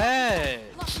 that Jet.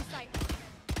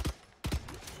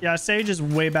 Yeah, Sage is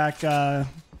way back.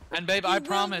 And babe, I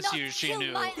promise you she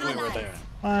knew we were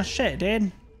there. Shit,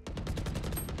 dude.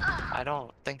 I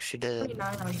don't think she did.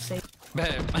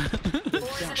 Babe.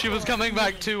 She was coming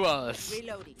back to us.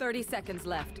 30 seconds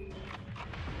left.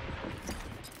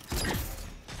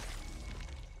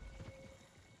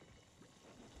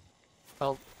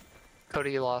 Well,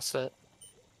 Cody, you lost it.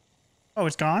 Oh,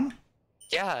 it's gone?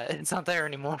 Yeah, it's not there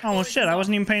anymore. Oh, well, shit. I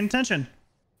wasn't even paying attention.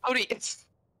 Cody,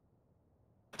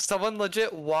 someone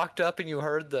legit walked up and you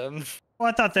heard them. Well,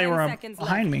 I thought they were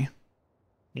behind me.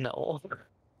 No.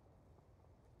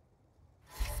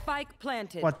 Spike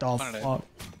planted. What the fuck?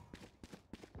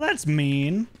 That's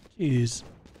mean. Jeez.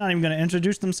 Not even gonna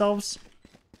introduce themselves.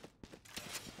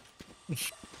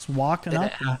 Just walking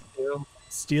up and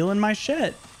stealing my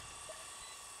shit.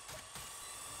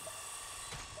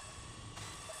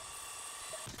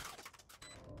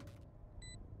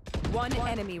 One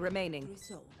enemy remaining.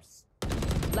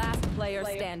 Last player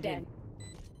standing.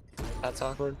 That's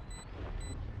awkward.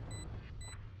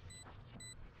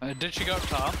 Did she go up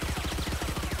top?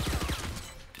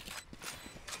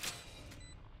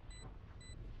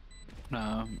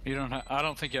 No, you don't. I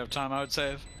don't think you have time. I would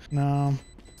save. No.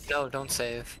 No, don't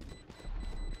save.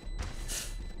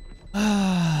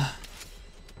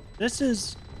 This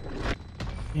is.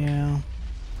 Yeah.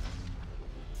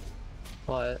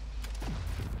 What?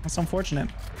 That's unfortunate.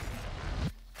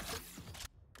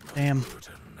 Damn.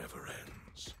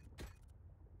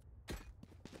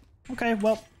 Okay,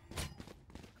 well,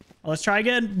 let's try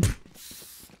again.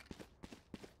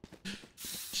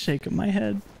 Shaking my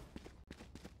head.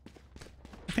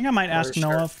 I think I might ask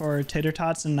Noah for tater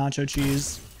tots and nacho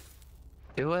cheese.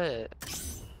 Do it.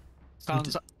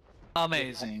 Sounds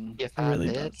amazing. It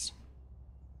really does.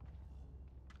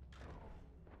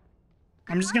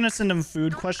 I'm just gonna send him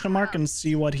food ? And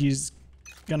see what he's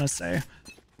gonna say.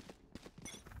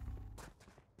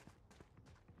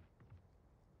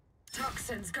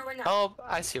 Toxins going up. Oh,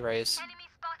 I see Raze.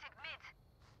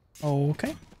 Oh,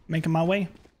 okay. Making my way.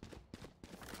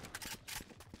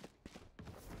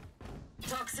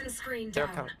 Toxin screen They're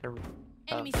down. coming.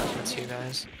 Enemy That's you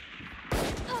guys.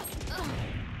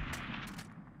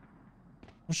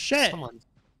 Oh, shit. Someone's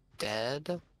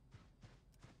dead.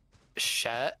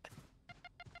 Shit.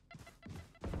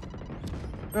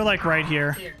 They're like right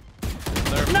here.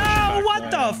 They're No,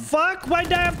 what the fuck? Why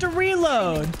did I have to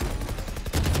reload?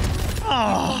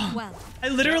 Oh, I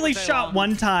literally shot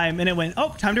one time and it went,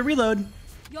 oh, time to reload.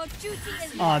 Your duty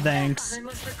is Aw, thanks.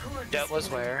 That was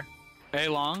where? A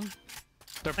long.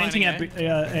 They're Planting planting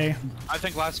at A. I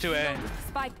think last two A.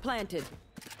 Spike planted.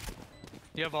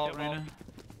 You have ult, Reyna.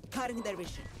 Cutting their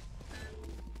vision.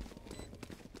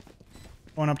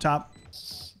 Going up top.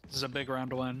 This is a big round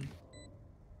to win.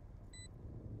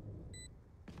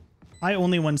 I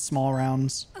only win small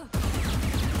rounds.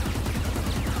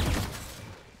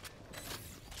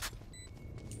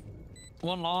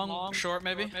 One long, short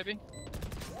maybe.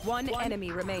 One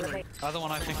enemy remaining. Other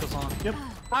one I think was long. Yep.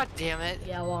 God damn it.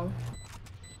 Yeah, long.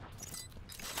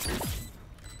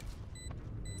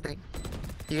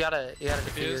 You gotta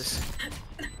defuse.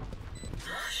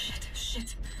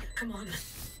 Shit. Come on.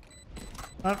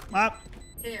 Up.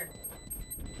 Here.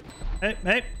 Hey.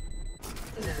 No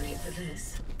need for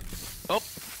this. Oh.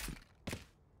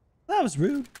 That was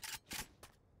rude.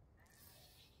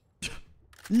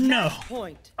 No.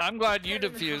 Point. I'm glad you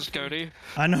defused, Cody.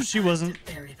 I know she wasn't.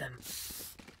 Bury them.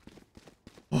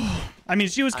 I mean,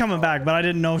 she was coming back, but I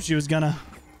didn't know if she was gonna.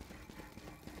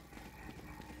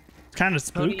 It's kind of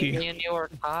spooky. Me and you are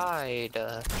tied.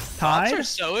 Bots are Tied?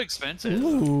 so expensive.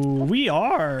 Ooh, we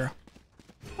are.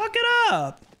 Fuck it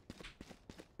up.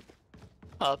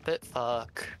 Up it,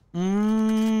 fuck. You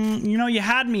know, you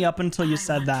had me up until you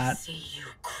said that. See you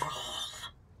crawl.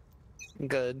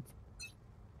 Good.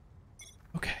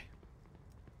 Okay.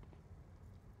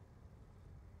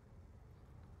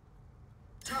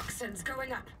 Toxins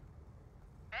going up.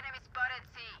 Enemy spotted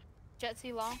C. Jet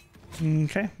C long.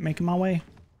 Okay, making my way.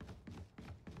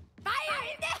 Fire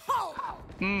in the hole!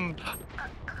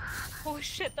 Oh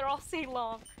shit, they're all C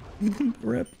long.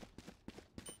 Rip.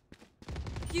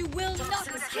 You will not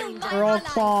kill my They're all ally.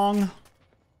 Kwong.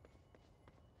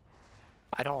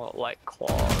 I don't like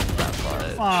claws that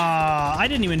much. Ah, I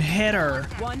didn't even hit her.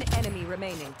 One enemy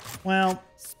remaining. Well,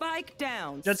 Spike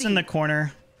down. Jet's C. in the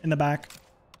corner, in the back.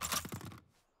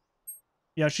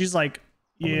 Yeah, she's like,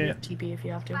 yeah, TP if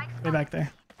you have to. way back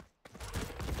there.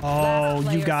 Oh, you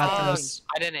player got standing. this.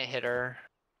 I didn't hit her.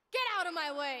 Get out of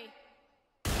my way!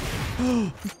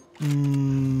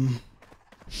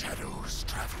 Shadows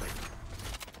traveling.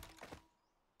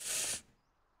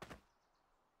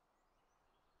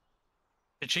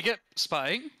 Did she get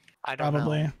spike? I don't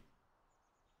Probably. know.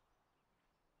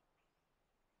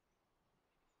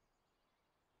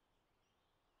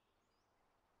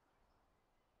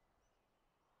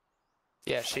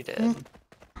 Yeah, she did.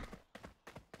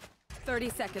 30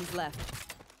 seconds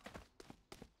left.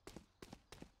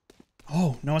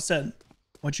 Oh, Noah said,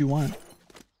 what you want?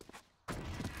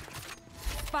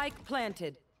 Spike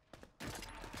planted.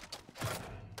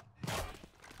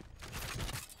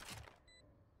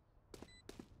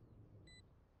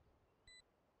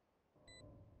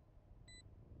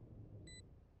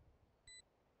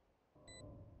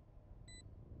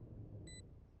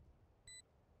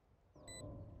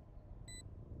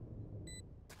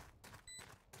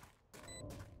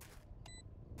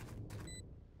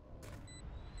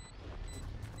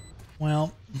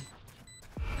 Well,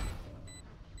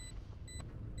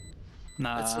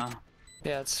 Nah.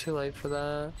 Yeah, it's too late for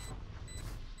that.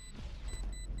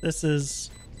 this is...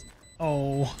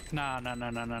 Oh. No.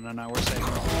 We're safe.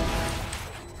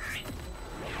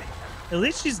 At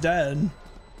least she's dead.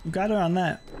 You got her on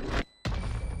that.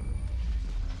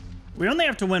 We only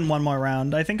have to win one more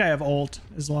round. I think I have ult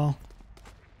as well.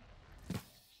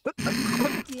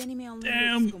 The enemy only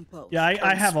Damn. looks composed. Yeah,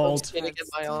 I have ult. Gonna get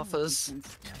my office.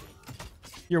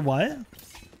 You're what?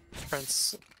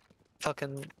 Prince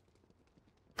fucking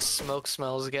Smoke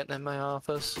smells getting in my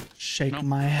office. Shake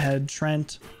my head,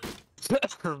 Trent.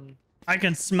 I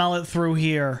can smell it through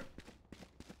here.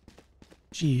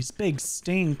 Jeez, big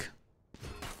stink.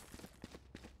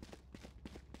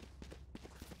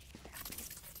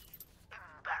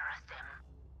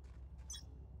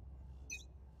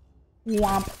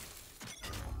 Womp.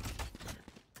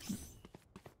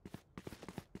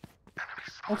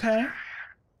 Okay.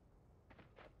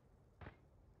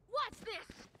 What's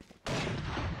this?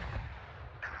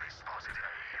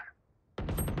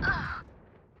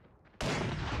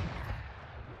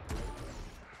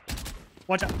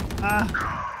 Watch out.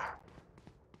 Ah.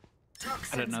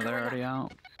 I didn't know they're already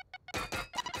out.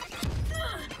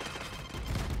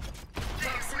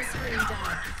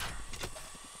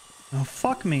 Oh,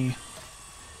 fuck me.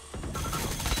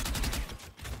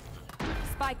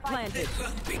 Spike planted.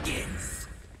 Begins.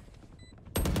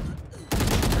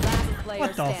 Last player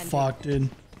What the standing. fuck, dude?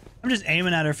 I'm just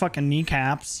aiming at her fucking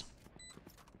kneecaps.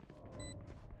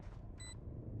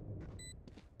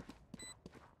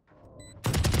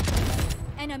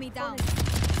 Enemy down.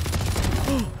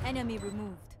 Enemy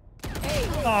removed. Hey.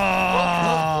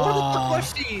 Oh,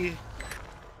 Pushy.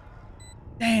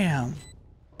 damn.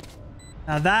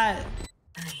 Now that's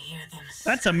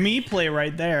a me play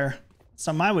right there.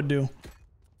 Something I would do.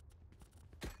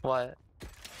 What?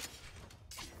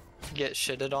 Get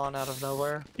shitted on out of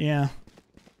nowhere? Yeah.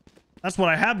 That's what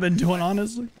I have been doing,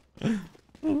 honestly.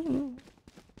 I'm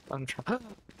trying.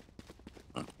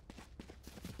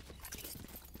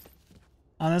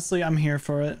 Honestly, I'm here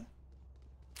for it.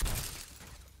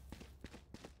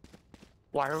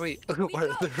 Why are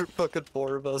there fucking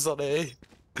 4 of us on A?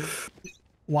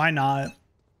 Why not?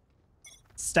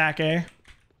 Stack A.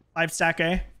 5 stack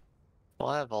A.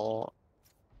 Level.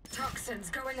 Toxins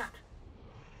going up.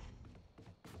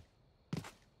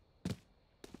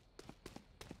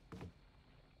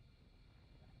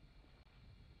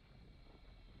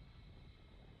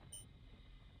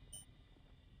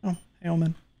 Oh,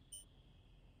 Ailman.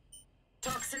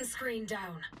 Toxin screen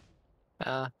down.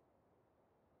 Oh.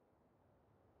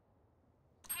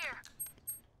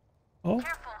 Careful.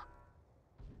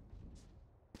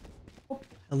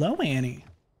 Hello, Annie.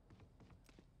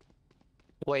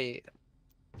 Wait.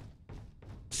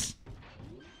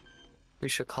 We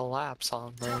should collapse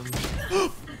on them.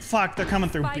 Fuck, they're coming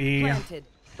through Spike B. planted.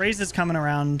 Raze is coming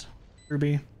around through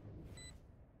B.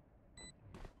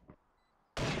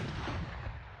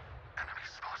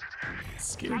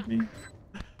 Scared me.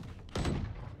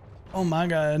 Oh my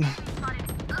god.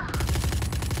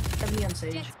 Enemy on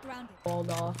Sage. Jets grounded.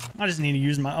 Walled off. I just need to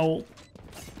use my ult.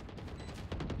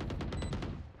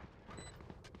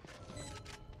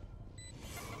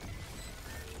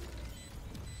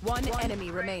 One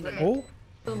enemy remaining. Oh.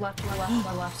 To the left,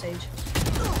 my left Sage.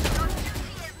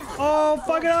 Oh,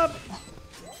 fuck it up.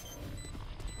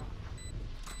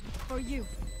 For you.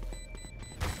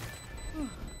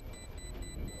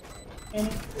 You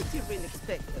really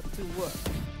expect them to work.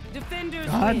 Defenders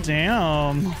God win.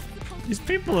 damn. These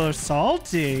people are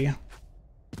salty.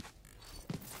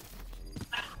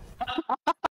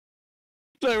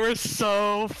 They were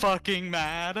so fucking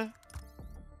mad.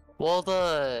 Well,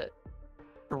 the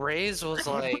Raze was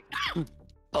like,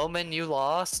 Omen, you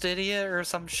lost, idiot, or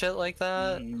some shit like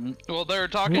that. Well, they were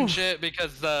talking Oof. shit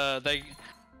because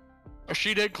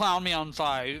she did clown me on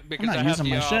site because not I had using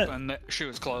the my up shit. and she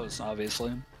was close,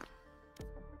 obviously.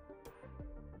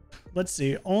 Let's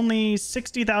see. Only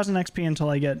 60,000 XP until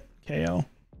I get KO.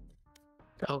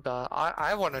 Oh god,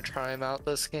 I want to try him out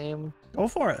this game. Go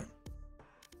for it.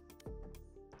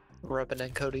 Rubbing in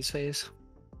Cody's face.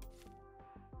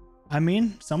 I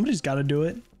mean, somebody's got to do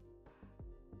it.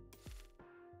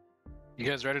 You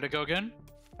guys ready to go again?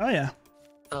 Oh, yeah.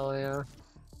 Oh yeah.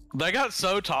 They got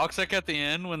so toxic at the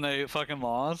end when they fucking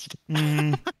lost.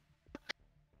 Mm.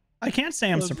 I can't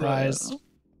say I'm What's surprised.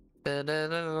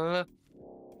 Da-da-da-da-da.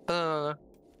 I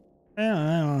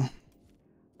don't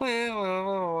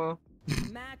know.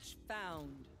 Match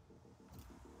found.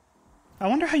 I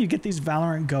wonder how you get these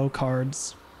Valorant Go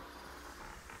cards.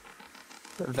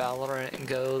 Valorant and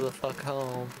go the fuck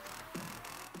home.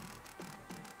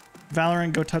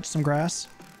 Valorant Go touch some grass.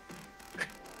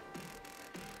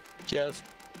 Yes.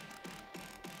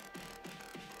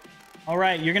 All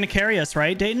right, you're gonna carry us,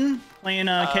 right, Dayton? Playing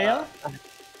KO?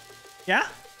 Yeah?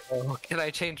 Oh, can I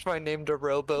change my name to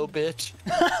Robo, bitch?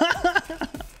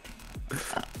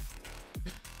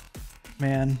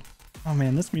 Man. Oh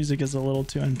man, this music is a little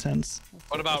too intense.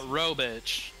 What about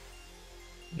Robitch?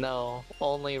 No,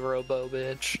 only Robo,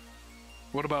 bitch.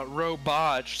 What about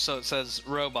Robotch? So it says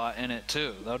robot in it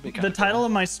too. That would be kind The of title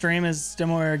of my stream is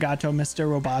Domo Arigato Mr.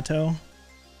 Roboto.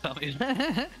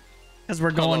 Because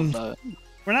we're going.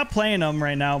 We're not playing them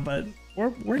right now, but we're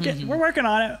working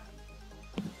on it.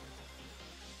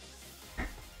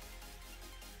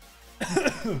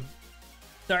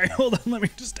 Sorry, hold on. Let me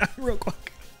just die real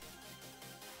quick.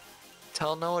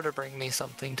 Tell Noah to bring me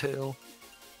something too.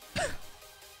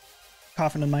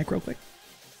 Coughing in the mic real quick.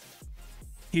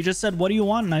 He just said, "What do you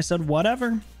want?" And I said,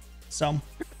 "Whatever." So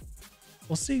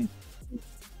we'll see.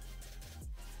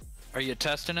 Are you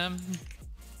testing him?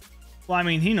 Well, I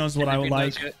mean, he knows what I would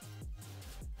like.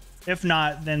 If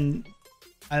not, then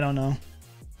I don't know.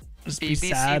 Just be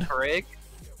sad. Brick?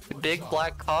 Big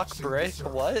black cock brick?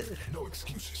 What? No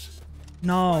excuses.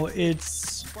 No,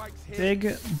 it's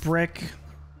Big Brick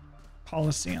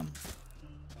Coliseum.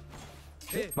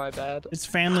 My bad. It's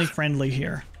family friendly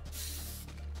here.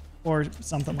 Or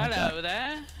something like that. Hello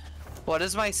there. What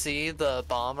is my C? The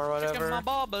bomb or whatever? Checking my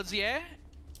barbers, yeah?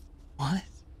 What?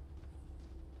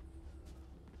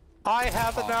 I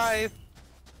have a knife.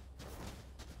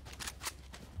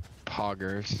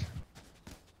 Poggers.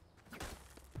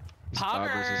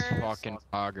 Poggers is fucking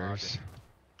poggers.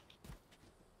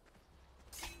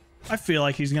 I feel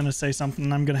like he's gonna say something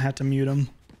and I'm gonna have to mute him.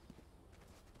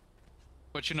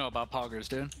 What you know about poggers,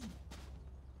 dude?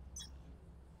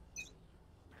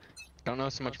 Don't know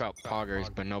so much about poggers,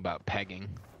 but know about pegging.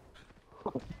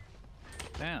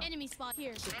 Damn. Enemy spot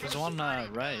here. There's one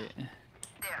right. Did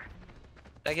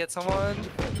I get someone?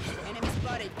 Enemy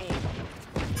spotted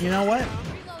A. You know what?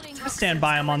 I stand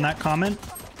by him on that comment.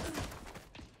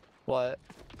 What?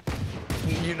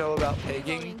 You know about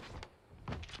pegging?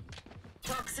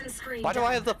 Toxin screen Why do down.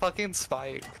 I have the fucking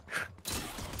spike?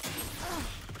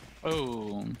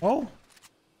 Oh. Oh.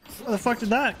 Where the fuck did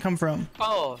that come from?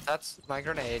 Oh, that's my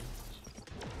grenade.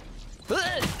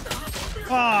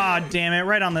 Ah, damn it!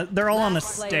 Right on the. They're all on the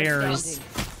Player stairs.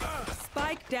 standing.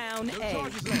 Spike down A.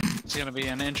 It's gonna be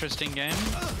an interesting game.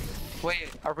 Wait,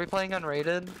 are we playing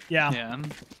unrated? Yeah. Yeah.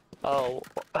 Oh,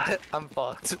 I'm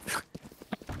fucked.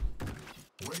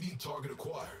 Radiant target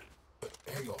acquired.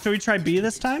 Hang on. Should we try B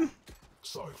this time?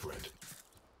 Sorry, friend.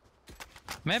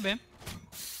 Maybe.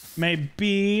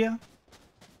 Maybe.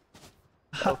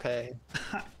 Okay.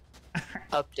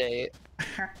 Update.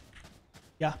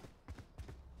 Yeah.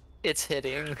 It's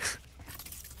hitting.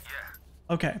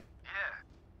 Okay.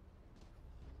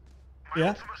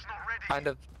 Yeah. Kind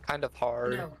of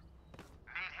hard. No.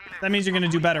 That means you're gonna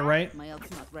do better, right? My ult's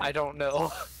not ready. I don't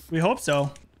know. We hope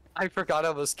so. I forgot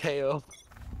I was KO.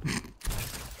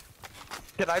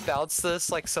 Can I bounce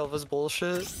this like Silva's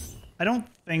bullshit? I don't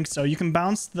think so. You can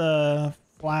bounce the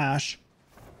flash.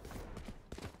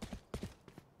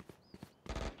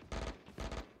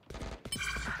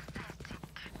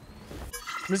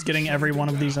 I'm just getting every one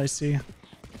of these I see.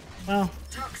 Well,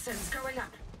 Toxins going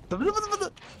up.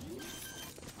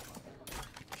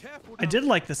 I did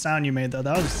like the sound you made though.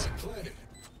 That was.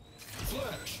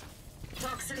 Flash.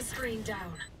 Toxin screen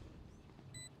down.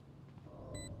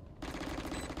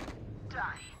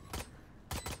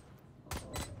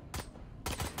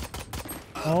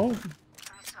 Oh.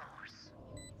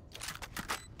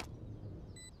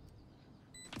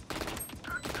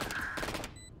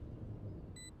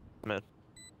 Mid.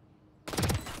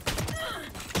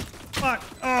 Fuck.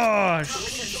 Oh.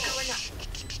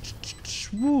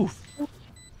 Woof.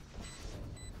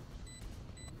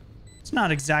 It's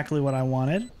not exactly what I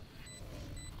wanted.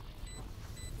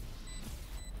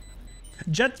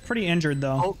 Jet's pretty injured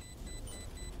though.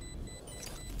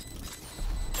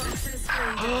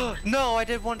 Oh. No, I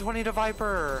did 120 to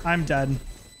Viper. I'm dead.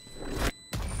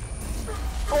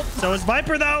 So is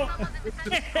Viper though.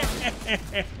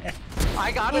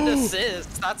 I got an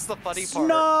assist. That's the funny part.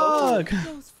 Snog.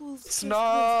 Oh.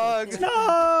 Snog.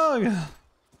 Snog.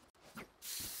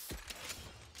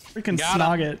 Freaking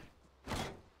snog it.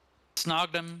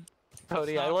 Snogged him.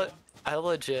 Cody, I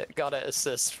legit got an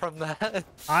assist from that.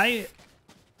 I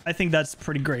think that's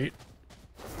pretty great.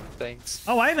 Thanks.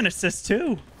 Oh, I have an assist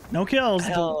too. No kills.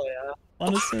 Hell yeah.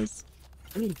 One assist.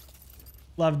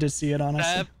 Love to see it,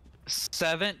 honestly.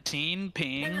 17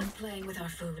 ping. We're not playing with our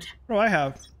food. What do I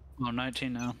have? Oh,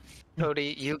 19 now.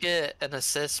 Cody, you get an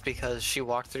assist because she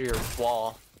walked through your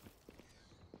wall.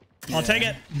 I'll take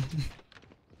it.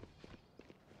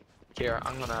 Here,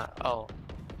 I'm gonna. Oh.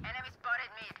 Enemy spotted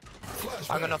mid.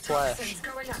 I'm gonna flash. Toxins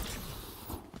going up.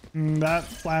 That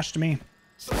flashed me.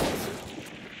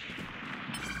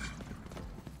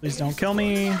 Please don't kill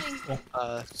me. Cool.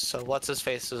 So what's his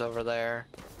face is over there?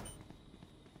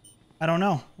 I don't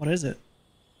know. What is it?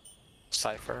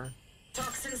 Cypher.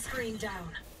 Toxin screen down.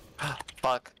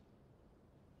 Fuck.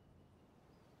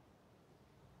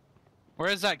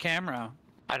 Where is that camera?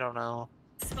 I don't know.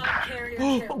 Spike carrier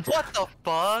killed. What the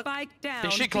fuck? Spike down.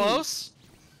 Is she B. close?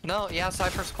 No, yeah,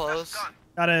 Cypher's close.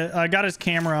 Got his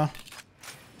camera.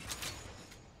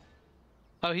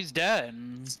 Oh, he's dead.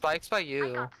 Spike's by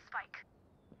you.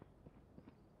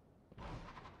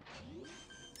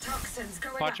 Toxins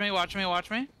going Watch up. me, watch me, watch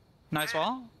me. Nice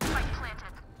wall.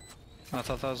 I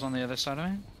thought that was on the other side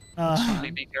of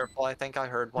me. Be careful. I think I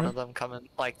heard one of them coming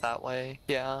like that way.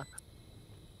 Yeah.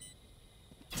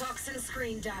 Toxin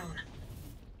screen down.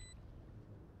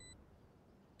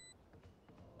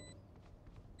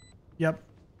 Yep.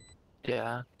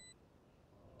 Yeah.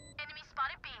 Enemy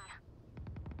spotted B.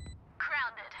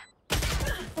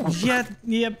 Grounded. Yeah,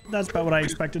 yep, that's about what I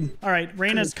expected. All right,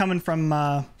 Reyna's coming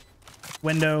from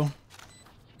window.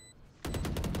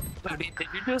 Did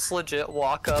you just legit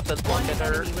walk up and look at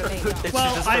her?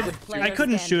 Well, I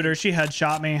couldn't shoot her. She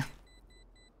headshot me.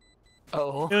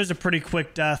 Oh. It was a pretty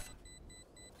quick death.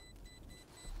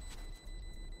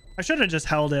 I should have just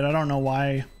held it. I don't know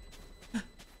why.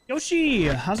 Yoshi,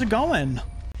 how's it going?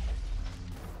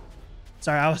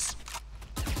 Sorry, I was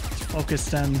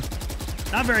focused and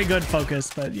not very good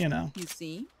focus, but you know. You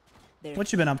see?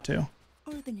 What you been up to?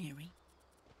 Ordinary.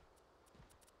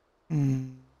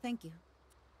 Thank you.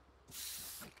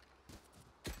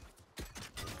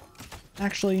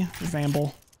 Actually,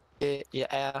 Vamble. Get your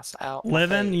ass out.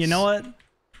 Living, you know what?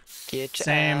 Get your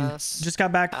Same. ass Just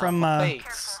got back from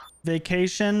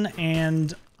vacation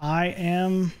and I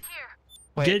am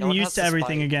getting used to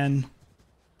everything again.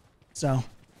 So,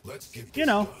 you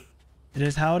know, it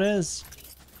is how it is.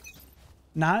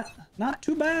 Not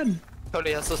too bad.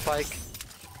 Cody has the spike.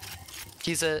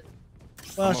 He's it.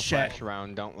 Well, I'm shit. flash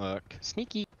around, don't look.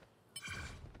 Sneaky.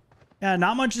 Yeah,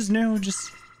 not much is new.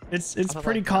 Just it's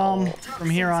pretty calm from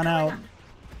here on out.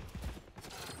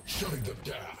 Shutting them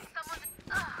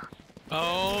down.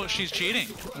 Oh, she's cheating.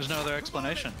 There's no other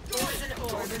explanation.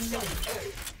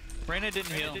 Reyna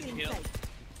didn't heal.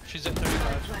 She's at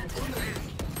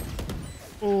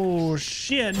 35. Oh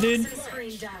shit, dude.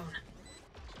 Okay,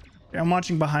 I'm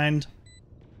watching behind.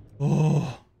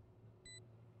 Oh.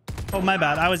 Oh, my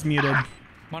bad. I was muted.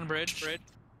 One bridge.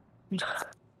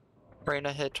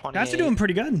 Reyna hit 28. Guys are doing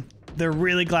pretty good. They're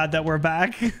really glad that we're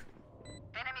back. Enemy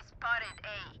spotted A.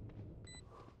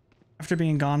 After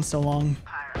being gone so long.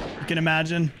 You can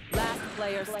imagine. Last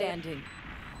player standing.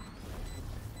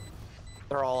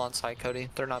 They're all on site, Cody.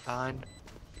 They're not behind.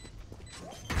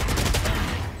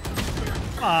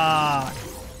 Ah.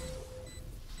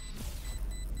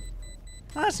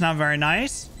 That's not very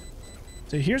nice.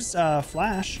 So here's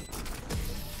Flash.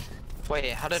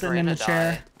 Wait, how did Sitting in Reyna the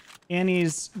chair. die?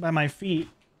 Annie's by my feet.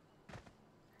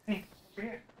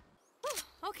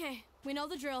 Okay, we know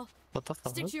the drill. What the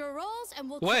fuck? Stick to your roles and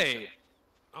we'll. Wait.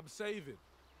 I'm saving.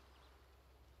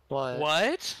 What?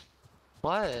 What?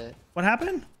 What? What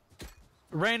happened?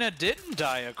 Reyna didn't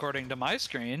die according to my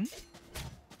screen,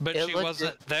 but It she legit-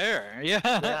 wasn't there. Yeah.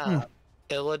 Yeah.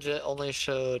 It legit only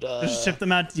showed Just ship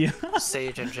them out to you.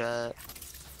 Sage and Jet.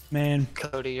 Man.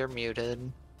 Cody, you're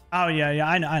muted. Oh yeah,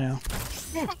 I know.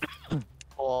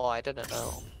 Oh, I didn't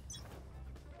know.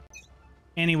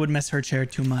 Annie would miss her chair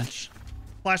too much.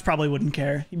 Flash probably wouldn't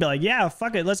care. He'd be like, yeah,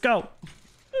 fuck it, let's go.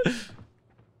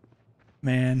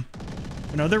 Man.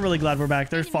 No, they're really glad we're back.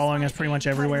 They're following us pretty much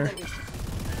everywhere.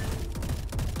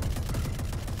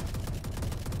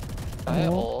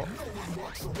 Oh.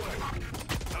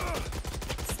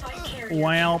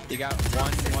 Well. You got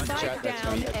one shot that's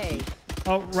Down A.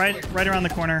 Oh, right around the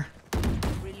corner.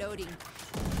 Reloading.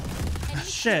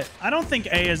 Shit, I don't think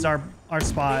A is our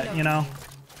spot, you know?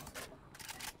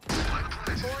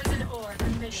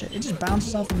 Shit, it just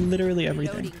bounces off literally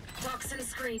everything. Toxin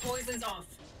screen. Poison's off.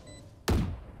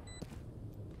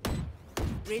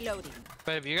 Reloading.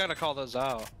 Babe, you gotta call those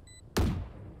out.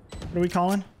 What are we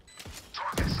calling?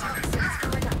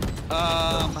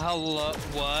 Hello.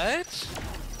 What?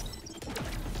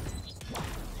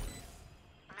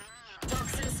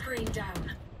 Toxin screen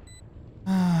down.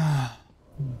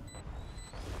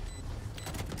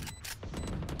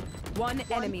 One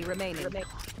enemy remaining.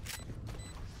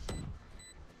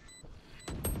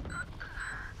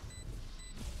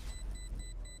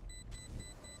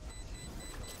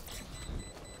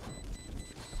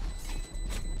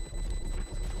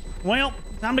 Well,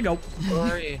 time to go.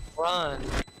 Hurry, run.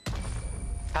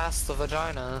 Past the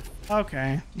vagina.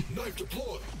 Okay. Knife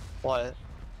deployed. What?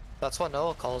 That's what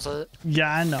Noah calls it.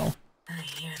 Yeah, I know. I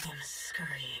hear them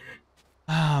scream.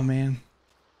 Oh, man.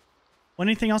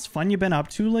 Anything else fun you've been up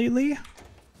to lately?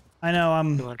 I know,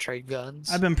 You wanna trade guns?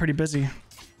 I've been pretty busy.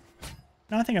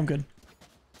 No, I think I'm good.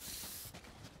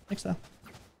 I think so.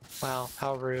 Wow,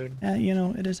 how rude. Yeah, you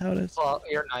know, it is how it is. Well,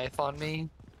 your knife on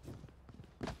me.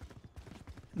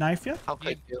 knife you? How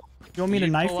could you? You want me to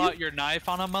knife pull you? out your knife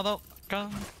on a mother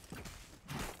gun?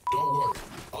 Don't worry,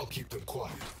 I'll keep them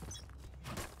quiet.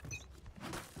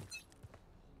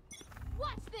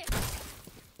 Watch this.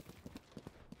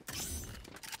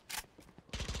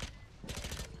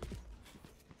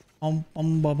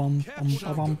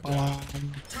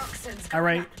 All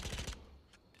right,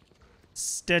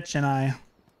 Stitch and I,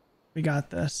 we got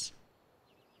this.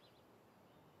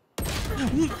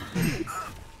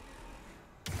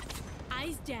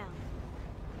 Eyes down.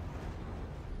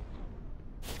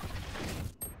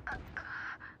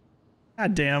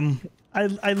 God damn.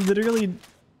 I literally...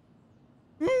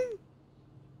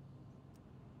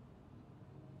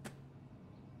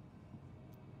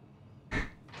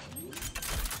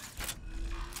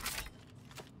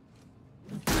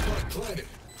 Planet.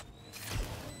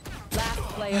 Last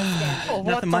player standing.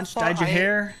 Nothing much. Dyed your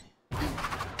hair.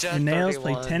 Jet Your nails. 31.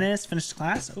 Played tennis. Finished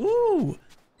class. Ooh.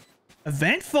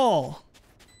 Eventful.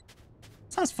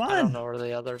 Sounds fun. I don't know where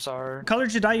the others are. What color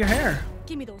did you dye your hair?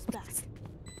 Give me those back.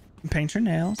 Paint your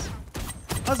nails.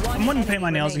 I'm wanting to paint my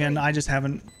nails again. I just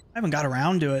haven't got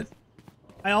around to it.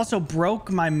 I also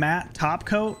broke my matte top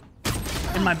coat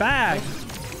in my bag.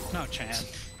 No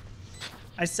chance.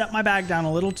 I set my bag down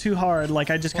a little too hard.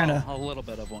 Like I just kind of... a little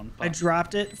bit of one. I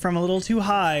dropped it from a little too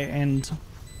high and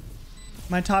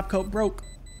my top coat broke.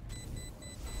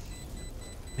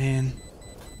 Man,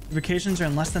 vacations are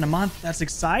in less than a month. That's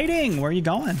exciting. Where are you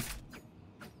going?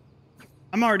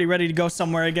 I'm already ready to go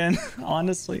somewhere again.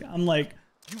 Honestly, I'm like,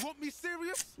 You want me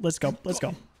serious? let's go. Let's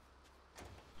go.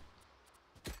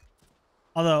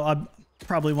 Although I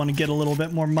probably want to get a little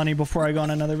bit more money before I go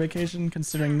on another vacation,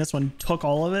 considering this one took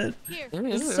all of it. Here.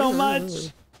 It's so much.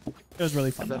 It was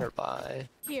really fun. I better Though. buy.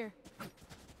 Here.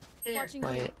 Watching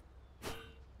here. Wait.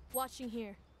 Watching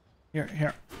here.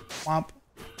 Here. Womp.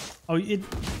 Oh, it...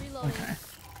 Reloading. Okay.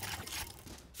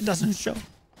 It doesn't show.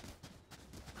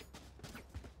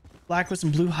 Black with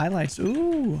some blue highlights.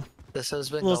 Ooh. This has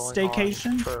been A little going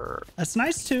staycation. on for That's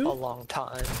nice too. a long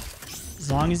time.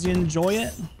 As long as you enjoy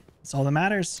it, that's all that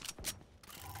matters.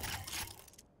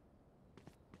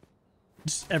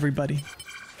 Just everybody.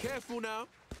 Careful now.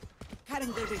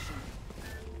 Cutting their vision.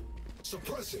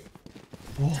 Suppressing.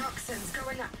 Whoa. Toxins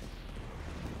going up.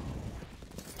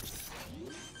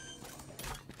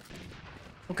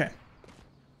 Okay.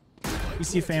 You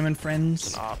see famine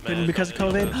friends Aw, quitting man, because of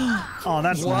don't COVID. Oh,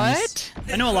 that's nice.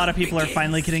 What? I know a lot of people are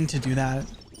finally getting to do that,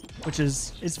 which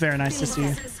is it's very nice to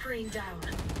see. Screen down.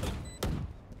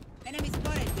 Enemy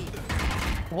spotted me.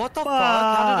 What the fuck?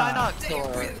 How did I not kill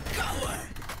her?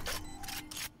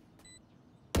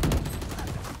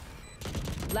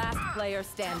 Last player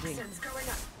standing. Toxins going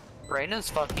up. Reyna's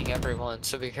fucking everyone,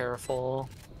 so be careful.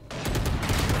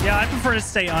 Yeah, I prefer to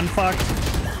stay unfucked.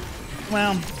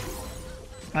 Well,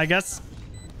 I guess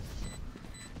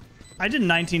I did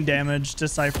 19 damage to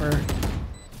Cypher.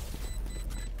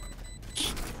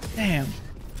 Damn.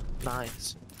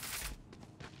 Nice.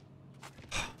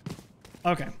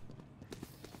 Okay. I'm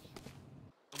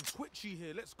twitchy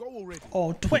here. Let's go already.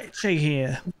 Oh, twitchy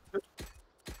here.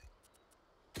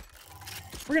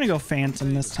 We're gonna go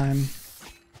Phantom this time.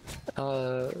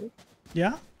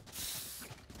 Yeah?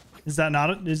 Is that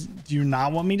not do you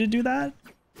not want me to do that?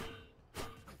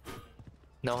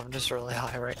 No, I'm just really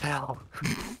high right now.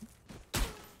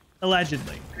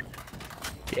 Allegedly.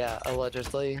 Yeah,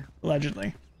 allegedly.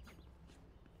 Allegedly.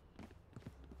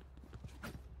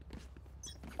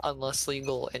 Unless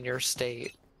legal in your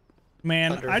state.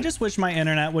 Man, I just wish my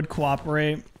internet would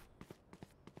cooperate.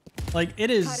 Like,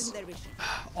 it is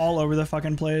all over the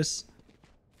fucking place.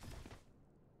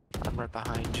 I'm right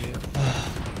behind you.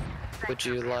 Would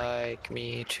you like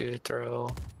me to throw?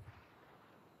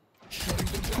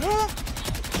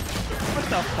 What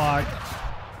the fuck?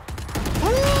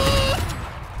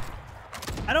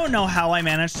 I don't know how I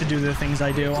managed to do the things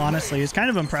I do, honestly. It's kind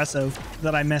of impressive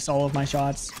that I miss all of my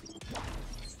shots.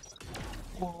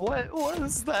 What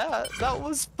was that? That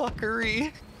was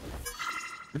fuckery.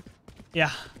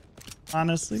 Yeah,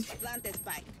 honestly.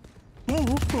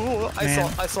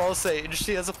 I saw Sage.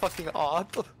 She has a fucking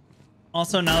op.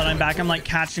 Also, now that I'm back, I'm like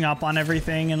catching up on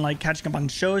everything and like catching up on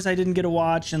shows I didn't get to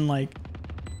watch and like,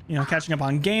 you know, catching up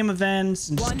on game events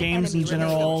and just games in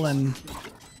general and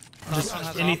just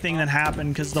anything that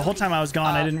happened. Because the whole time I was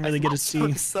gone, I didn't really get to see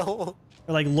or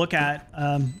like look at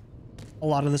a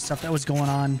lot of the stuff that was going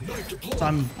on. So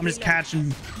I'm just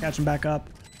catching back up.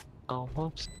 Oh,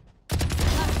 whoops.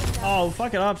 Oh,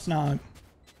 fuck it up, Snog.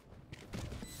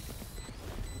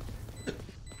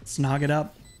 Snog it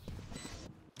up.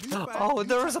 Oh,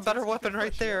 there was a better weapon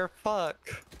right there. Fuck.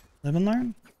 Live and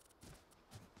learn.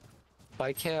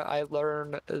 Why can't I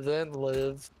learn then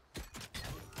live?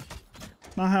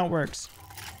 Not how it works.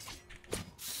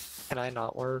 Can I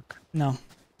not work? No.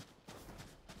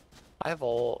 I have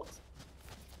ult.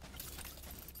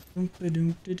 Okay,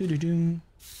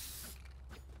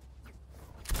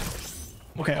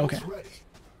 okay.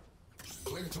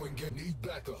 Clear to engage. Need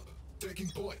backup. Taking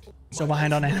point. So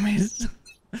behind on enemies.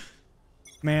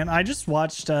 Man, I just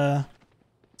watched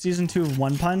season 2 of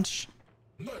One Punch.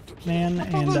 Man,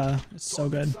 and it's so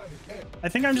good. I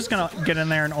think I'm just gonna get in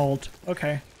there and ult.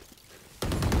 Okay.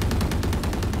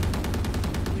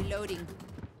 Reloading.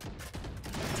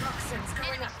 Toxins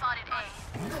going up. Spotted A.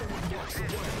 No one walks away.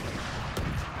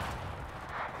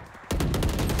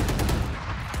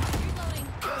 Reloading.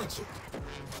 Cancel.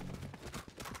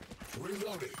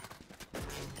 Reloading.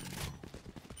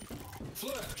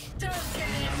 Flash. Don't get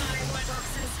in my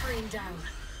toxin screen down.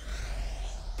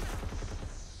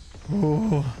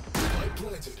 Ooh. Light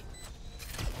planted.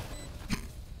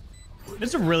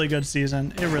 It's a really good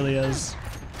season. It really is.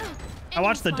 I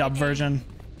watched the dub version.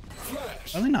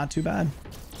 Flash. Really not too bad.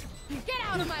 Get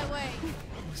out of my way.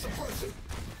 Suppressing.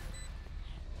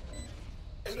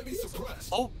 Enemy suppressed.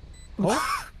 Oh.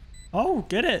 Oh. Oh,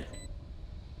 get it.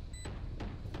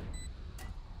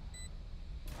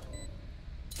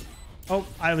 Oh,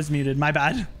 I was muted. My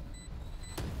bad.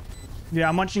 Yeah,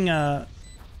 I'm watching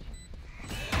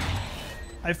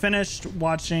I finished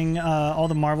watching all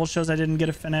the Marvel shows I didn't get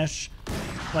to finish,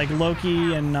 like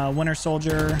Loki and Winter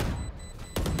Soldier.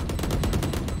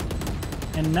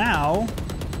 And now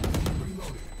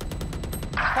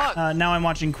now I'm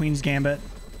watching Queen's Gambit.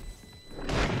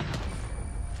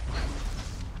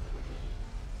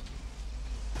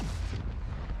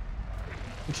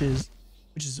 Which is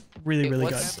really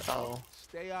good. Oh.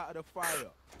 Stay out of the fire.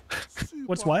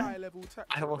 What's what? I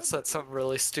almost said something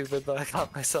really stupid, but I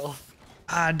caught myself.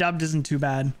 Dubbed isn't too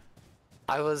bad.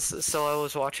 I was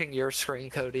watching your screen,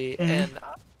 Cody, Mm-hmm. and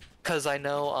because I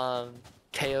know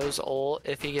KO's ult,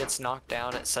 if he gets knocked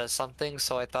down, it says something.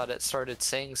 So I thought it started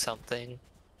saying something,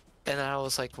 and then I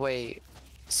was like, wait,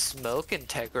 smoke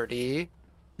integrity?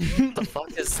 The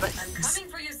fuck is I'm this?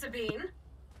 coming for you, Sabine.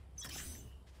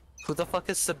 Who the fuck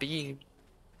is Sabine?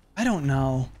 I don't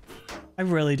know. I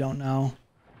really don't know.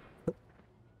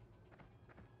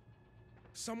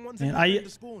 Someone's Man, in the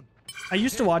spawn. I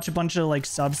used to watch a bunch of like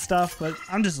sub stuff, but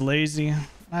I'm just lazy.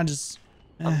 I'm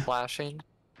flashing.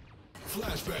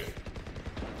 Flashbang.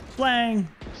 Flang.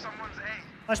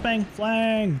 Flashbang.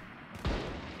 Flang.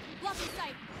 Blocking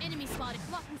sight. Enemy spotted.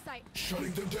 Blocking sight.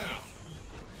 Shutting them down.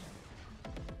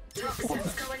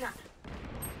 Toxins going up.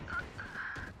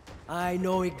 I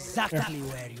know exactly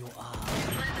where you are.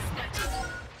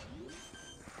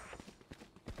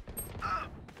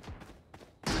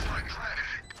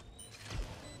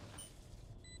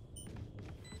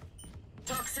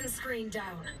 Toxin screen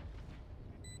down.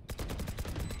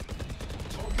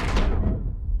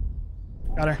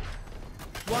 Got her.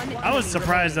 I was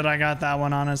surprised that I got that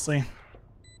one, honestly.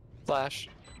 Flash.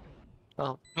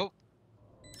 Oh. Nope.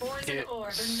 Poison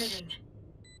orb emitting.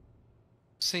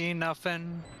 See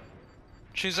nothing.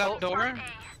 She's outdoor.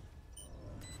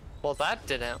 Well, that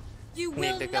didn't You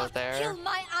need will to go not there. kill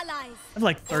my allies. I have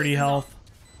like 30 health.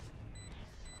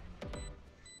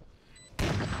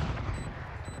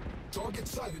 Target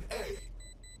sighted A.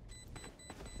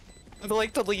 I'd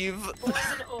like to leave.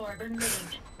 Poison orb emitting.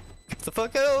 Get the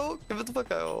fuck out! Give it the fuck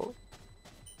out!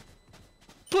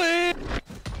 Please!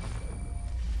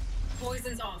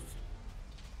 Poison's off.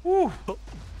 Woo.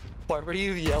 Why were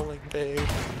you yelling, babe?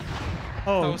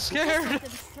 Oh, I was scared.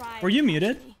 Were you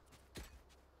muted?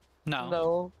 No.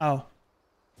 No. Oh.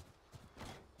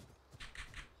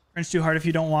 Friends too hard if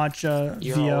you don't watch You're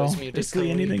VO. always muted, Basically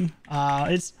Cody. anything.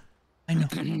 It's I know.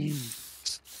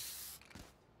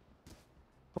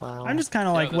 Wow. I'm just kind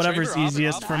of like the whatever's trigger,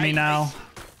 easiest for me now.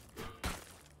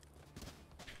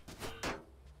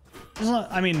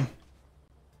 I mean,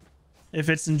 if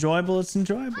it's enjoyable, it's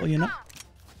enjoyable, you know?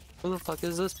 Who the fuck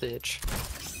is this bitch?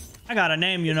 I got a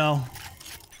name, you know.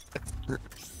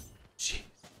 Jeez.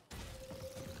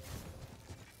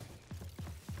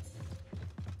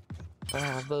 I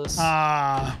have this.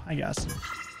 I guess.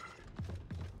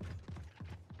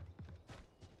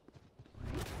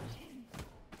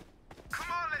 Come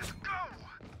on, let's go.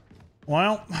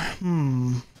 Well,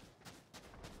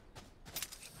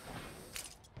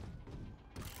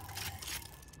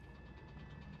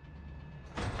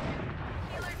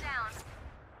 Healer down.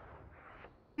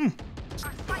 Our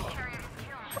spike carrier is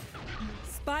killed.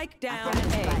 Spike down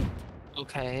A.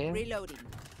 Okay. Reloading.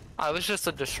 I was just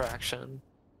a distraction.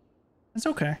 It's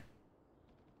okay.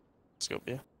 Let's go,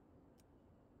 yeah.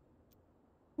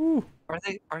 Ooh.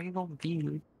 Are you gonna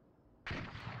be?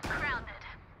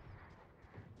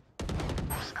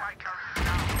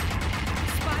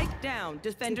 Spike down.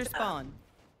 Defender spawn.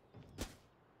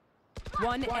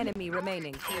 One enemy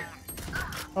remaining.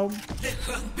 Oh. The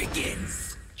hunt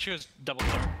begins. She was double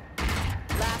clear.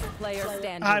 Last player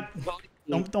standing.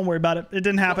 Don't worry about it. It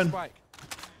didn't happen.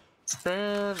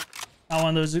 Man. Not one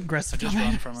of those aggressive. Just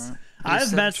run from her.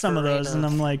 I've met some of those, and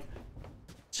I'm like,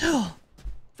 chill.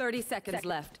 30 seconds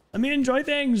left. Let me enjoy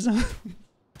things.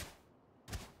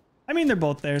 I mean, they're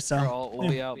both there, so We'll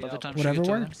be out by the time whatever she gets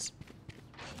works.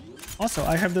 Also,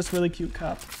 I have this really cute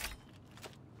cup.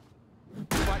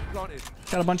 Got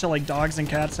a bunch of like dogs and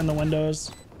cats in the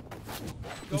windows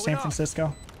from San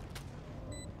Francisco.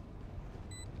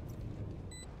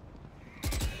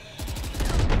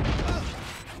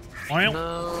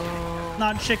 No.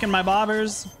 Not shaking my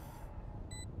bobbers.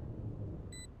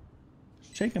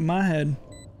 Shaking my head.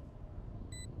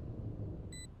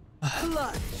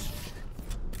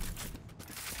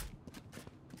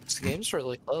 This game's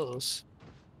really close.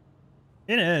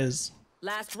 It is.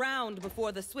 Last round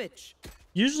before the switch.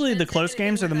 Usually the close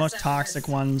games are the most toxic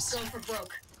ones.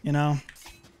 You know?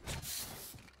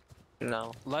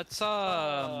 No. Let's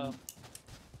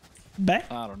Bet.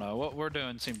 I don't know. What we're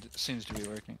doing seems to be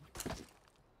working.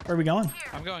 Where are we going?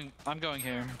 I'm going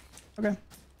here. Okay.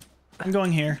 I'm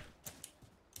going here.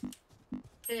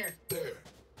 There. There.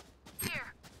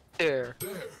 Dare.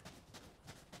 There.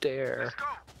 Dare.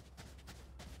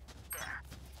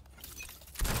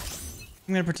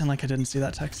 I'm gonna pretend like I didn't see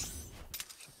that text.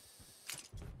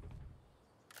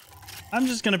 I'm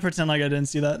just gonna pretend like I didn't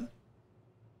see that.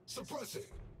 Suppressing.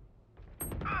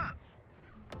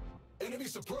 Enemy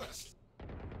suppressed.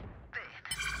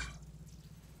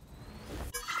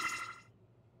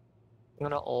 I'm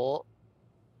gonna ult.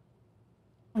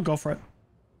 I'll go for it.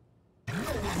 No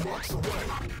one walks away.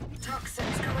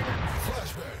 Toxins going up.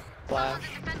 Flashbang. Flash.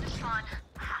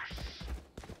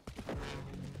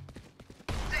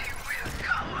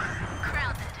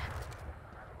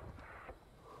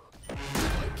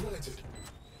 Light planted.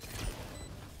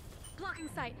 Blocking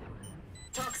sight.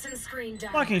 Toxin screen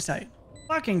down. Blocking sight.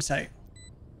 Blocking sight.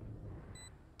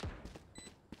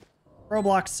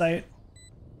 Roblox sight.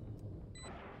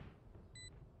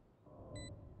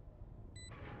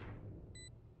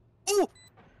 Ooh.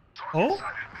 Oh?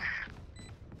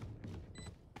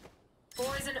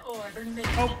 Poison orb emitted.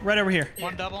 Oh, right over here.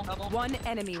 One double. One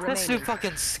enemy This remaining. dude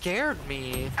fucking scared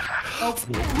me. Oh.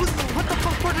 What the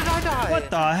fuck? Where did I die? What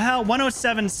the hell?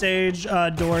 107 Sage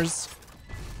doors.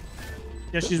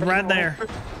 Yeah, she's right there.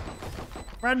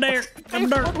 Right there. In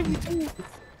the dirt.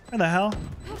 Where the hell?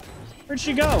 Where'd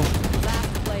she go?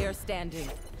 Last player standing.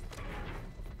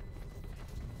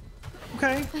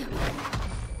 Okay.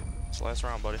 It's the last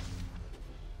round, buddy.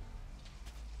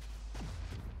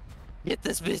 Get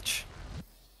this bitch.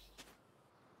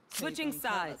 Switching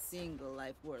sides. Single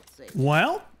life worth saving.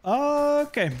 Well,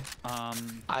 okay. I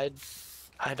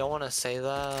don't want to say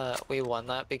that we won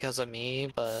that because of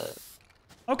me, but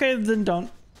Okay, then don't.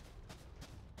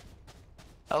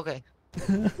 okay.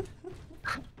 I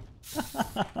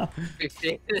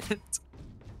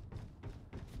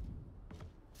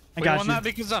got won you. that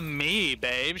because of me,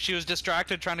 babe. She was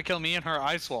distracted trying to kill me and her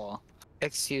ice wall.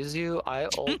 Excuse you, I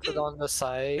ulted on the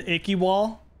site The icky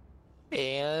wall.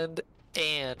 and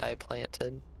I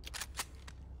planted.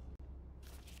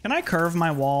 Can I curve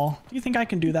my wall? Do you think I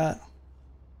can do that?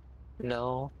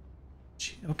 No.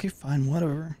 Gee, okay, fine,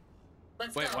 whatever.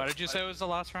 Let's Wait, go. why did you say it was the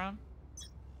last round?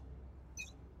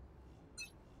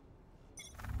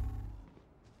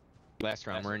 Last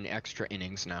round, we're in extra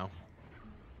innings now.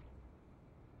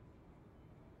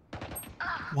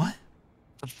 What?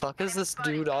 The fuck is this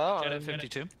dude on? Get it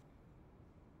 52.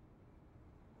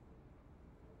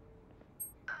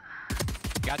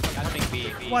 Got something B.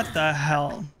 What the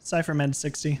hell? Cypher mid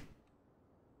 60.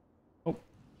 Oh.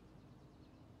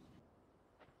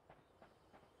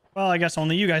 Well, I guess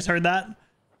only you guys heard that.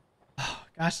 Oh,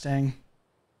 gosh dang.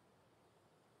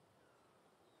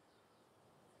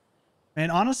 Man,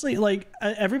 honestly, like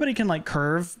everybody can like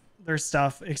curve their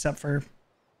stuff except for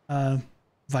Viper.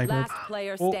 Last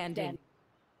player Oh. standing.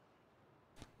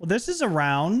 Well, this is a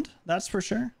round, that's for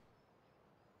sure.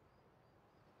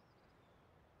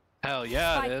 Hell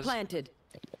yeah, Spike it is. planted.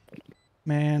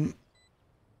 Man.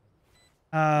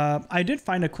 I did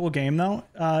find a cool game though.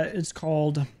 It's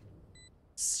called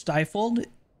Stifled.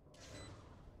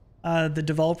 The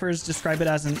developers describe it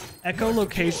as an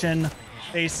echolocation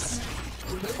based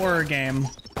horror game.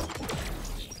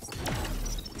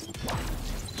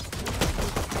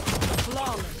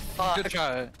 Good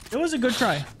try. It was a good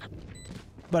try.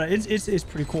 But it's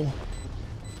pretty cool.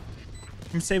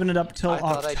 I'm saving it up till I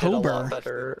thought I did a lot October,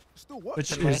 better.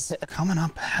 which is coming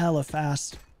up hella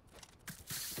fast.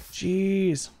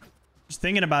 Jeez. Just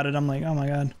thinking about it, I'm like, oh my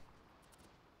god.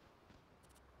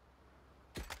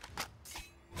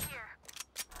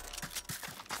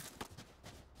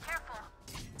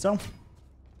 So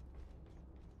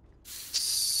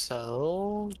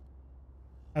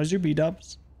how's your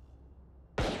B-dubs?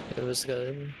 It was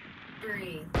good.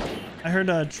 I heard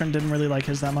Trent didn't really like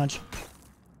his that much.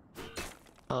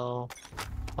 Oh,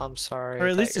 I'm sorry. Or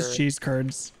at least his cheese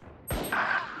curds.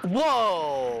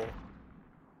 Whoa!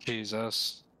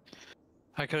 Jesus.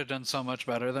 I could have done so much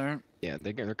better there. Yeah,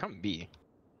 they're coming B.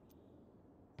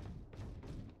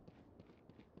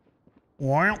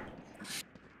 Wow.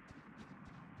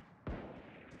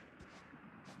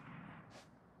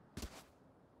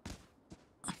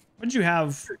 What'd you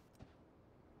have?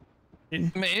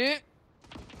 Me?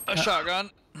 A shotgun.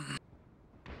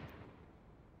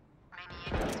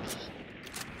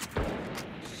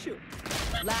 Shoot.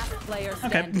 Last player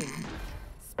standing.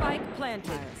 Spike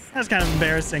planted. That's kind of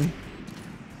embarrassing.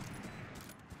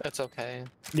 That's okay.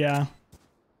 Yeah.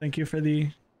 Thank you for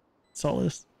the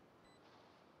solace.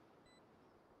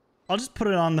 I'll just put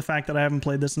it on the fact that I haven't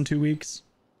played this in 2 weeks.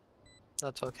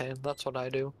 That's okay. That's what I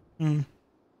do. Mm.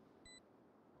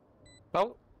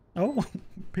 Oh. Oh,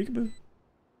 peekaboo.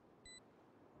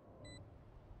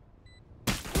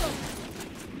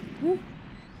 Woo.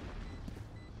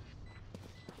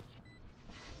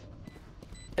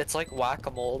 It's like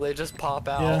whack-a-mole. They just pop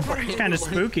out. Yeah, it's kind of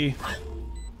spooky.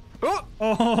 Oh!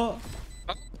 Oh.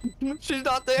 She's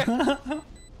not there. One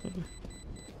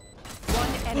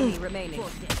enemy remaining.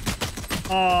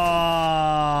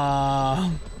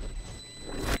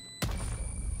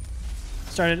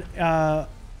 Started Aeon?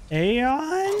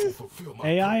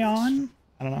 Aeon?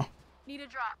 I don't know. Need a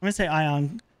drop. I'm gonna say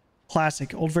Ion.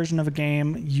 Classic, old version of a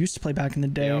game used to play back in the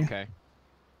day. Yeah, okay.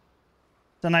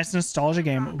 It's a nice nostalgia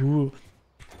game. Ooh.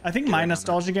 I think my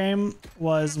nostalgia game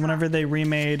was whenever they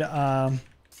remade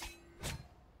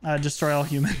Destroy All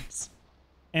Humans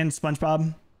and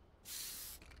SpongeBob.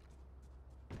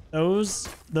 Those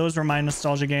were my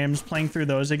nostalgia games. Playing through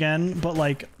those again, but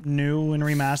like new and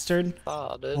remastered.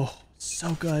 Oh, dude. Oh,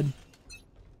 so good.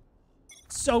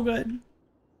 So good.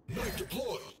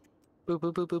 Boop,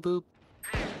 boop, boop, boop, boop.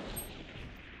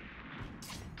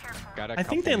 I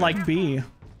think they like B,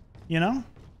 you know?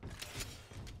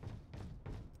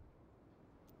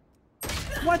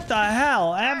 What the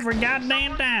hell? Every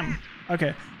goddamn time.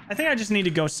 Okay, I think I just need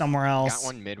to go somewhere else. Got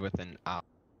one mid with an out.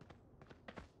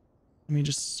 Let me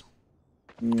just...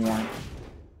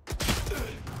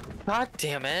 God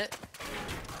damn it.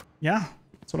 Yeah,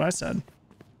 that's what I said.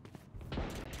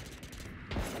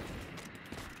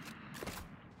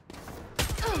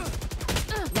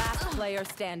 Last player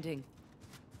standing.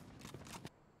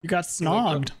 You got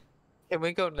snogged. Can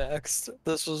we go next?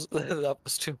 That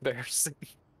was too embarrassing.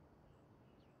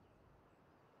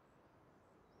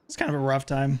 It's kind of a rough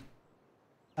time.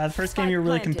 The first game you were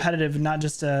really competitive, not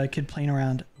just a kid playing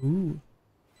around. Ooh.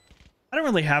 I don't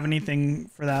really have anything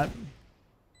for that.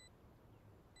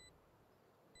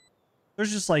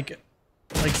 There's just like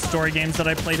story games that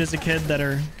I played as a kid that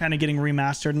are kind of getting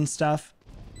remastered and stuff.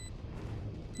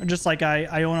 Or just like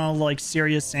I own all like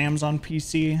Serious Sam's on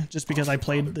PC just because I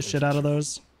played the shit out of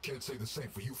those. Can't say the same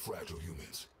for you fragile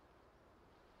humans.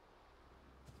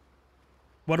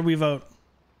 What do we vote?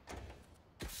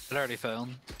 It already failed.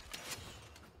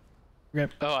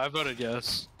 Okay. Oh, I voted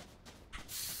yes.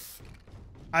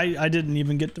 I didn't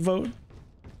even get to vote.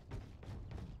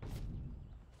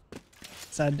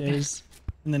 Sad days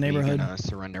in the neighborhood. Are you gonna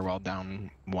surrender while down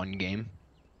one game?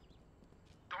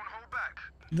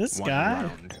 This one guy.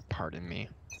 Round, pardon me.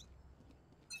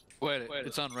 Wait,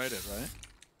 it's on Reddit, right?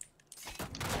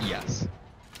 Yes.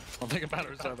 I don't think it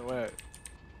matters either way.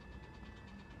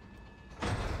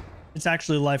 It's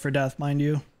actually life or death, mind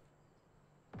you.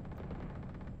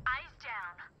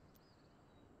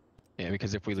 Yeah,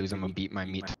 because if we lose, I'm gonna beat my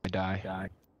meat to die.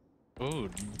 Ooh,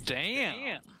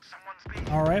 damn.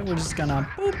 All right, we're just gonna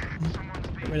boop,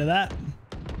 get rid of that.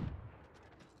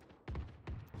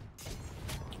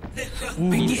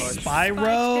 Ooh,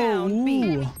 Spyro.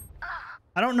 Ooh.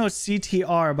 I don't know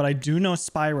CTR, but I do know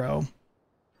Spyro.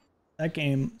 That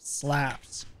game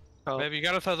slaps. Oh. Baby, you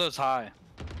gotta throw those high.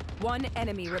 One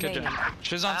enemy remaining.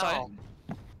 She's on site.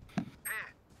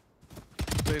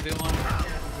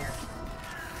 3v1.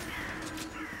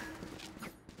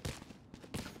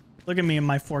 Look at me and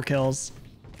my 4 kills.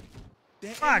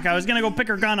 Fuck, I was gonna go pick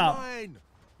her gun up.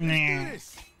 Nah.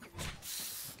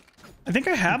 I think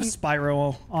I have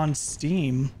Spyro on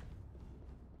Steam.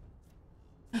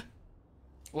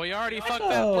 Well, you already fucked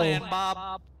that plan,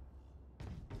 Bob.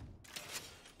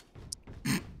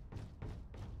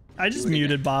 I just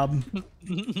muted Bob.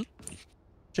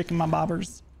 Checking my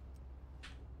bobbers.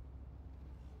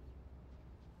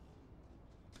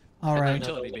 All right.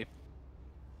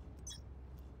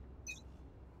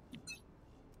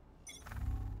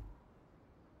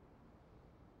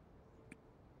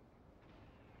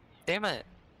 Damn it.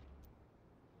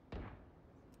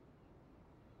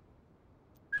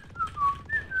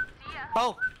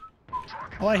 Oh.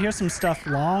 Oh, I hear some stuff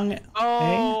long.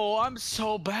 Oh, I'm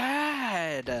so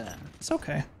bad. It's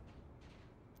okay.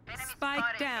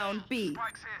 Spike down B.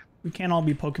 We can't all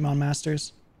be Pokemon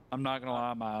masters. I'm not gonna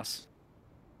lie, my ass.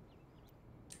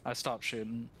 I stopped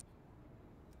shooting.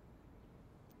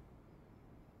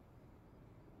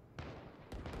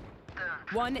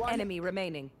 One enemy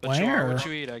remaining. But you are Where? what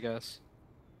you eat, I guess.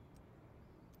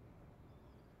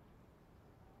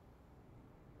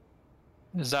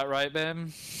 Is that right, babe?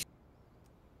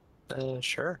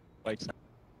 Sure.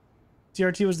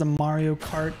 CRT was the Mario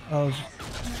Kart of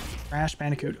Crash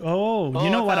Bandicoot. Oh, you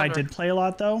know what I did play a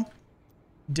lot though?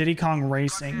 Diddy Kong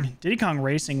Racing. Diddy Kong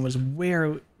Racing was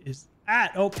where is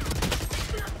at. Oh,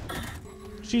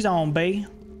 she's on B.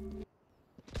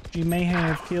 She may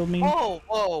have killed me. Whoa,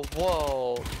 whoa,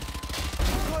 whoa.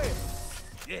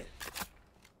 Yeah.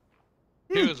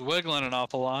 He was wiggling an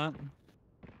awful lot.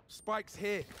 Spike's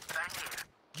here.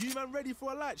 You man ready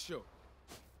for a light show?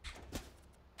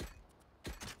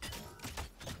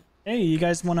 Hey, you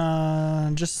guys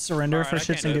wanna just surrender for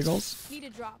shits and giggles? Need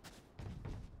a drop.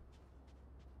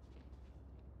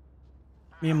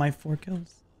 Me and my 4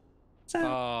 kills.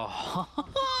 Oh.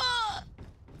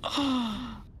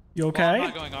 You okay? Well, I'm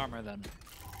not going armor then.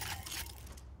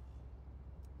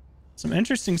 Some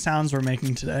interesting sounds we're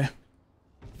making today.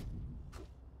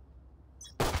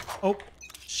 Oh,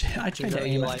 shit! I tried to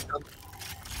aim it.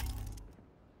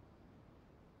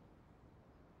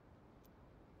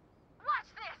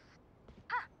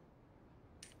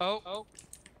 Oh.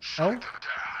 Oh,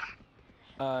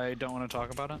 I don't want to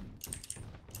talk about it.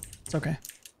 it's okay.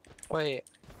 Wait.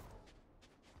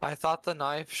 I thought the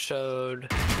knife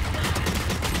showed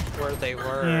where they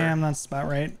were. Yeah, that's about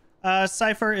right.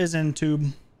 Cypher is in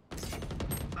tube.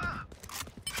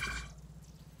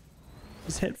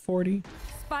 He's hit 40.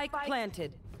 Spike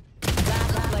planted.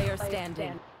 Last player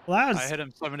standing. Well, that was I hit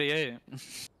him 78.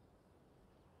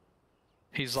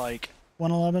 He's like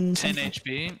 111. 10 something.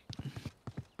 HP.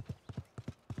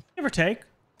 Give or take.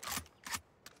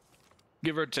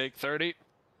 Give or take 30.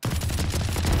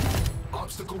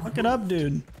 Look it up,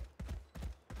 dude.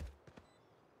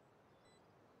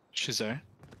 She's there.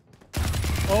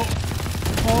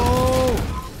 Oh,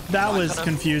 that was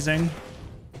confusing.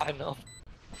 I know.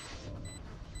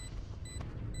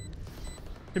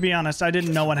 To be honest, I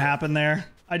didn't know what happened there.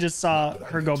 I just saw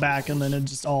her go back and then it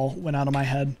just all went out of my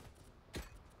head.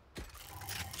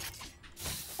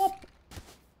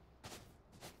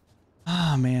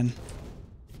 Ah, man.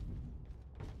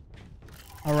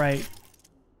 All right.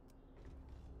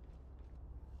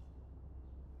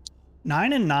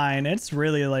 9 and 9. It's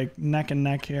really like neck and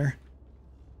neck here.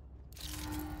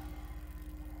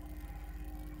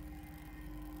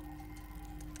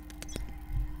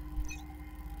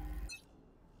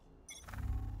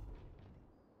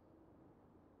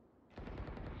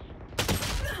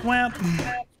 Well,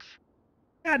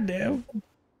 god damn.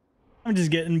 I'm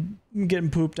just getting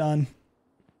pooped on.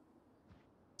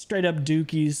 Straight up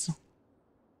dookies.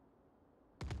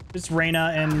 It's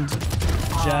Reyna and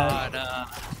Jet. God,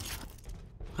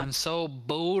 I'm so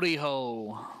booty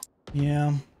hole.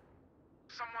 Yeah.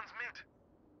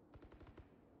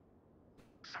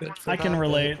 I can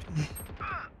relate.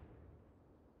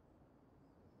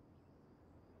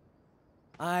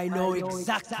 I know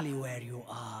exactly where you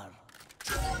are.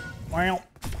 Wow.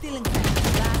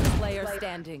 Last player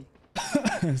standing.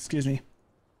 Excuse me.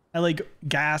 I like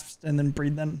gasped and then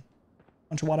breathed in a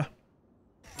bunch of water.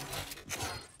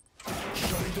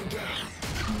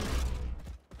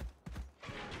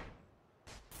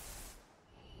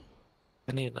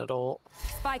 I need an adult.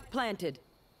 Spike planted.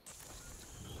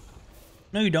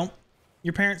 No, you don't.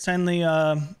 Your parents signed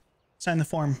the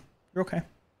form. You're okay.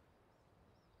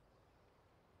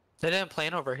 They didn't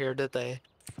plan over here, did they?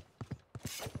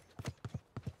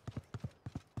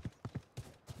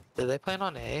 Did they plan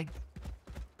on A?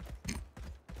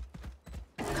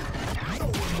 No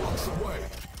one walks away.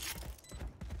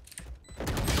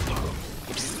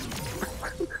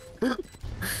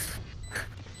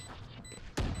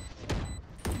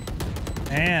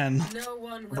 Man. No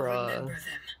one will Bruh. remember them.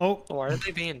 Oh. Why are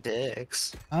they being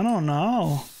dicks? I don't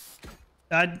know.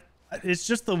 It's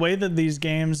just the way that these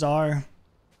games are.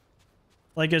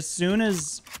 Like as soon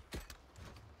as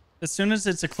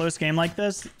it's a close game like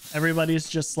this, everybody's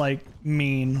just like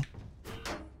mean.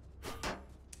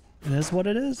 It is what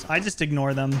it is. I just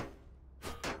ignore them.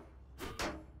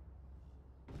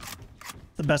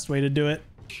 The best way to do it.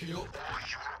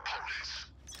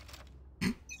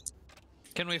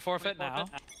 Can we forfeit now?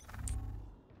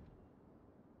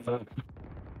 Healer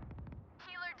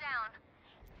down.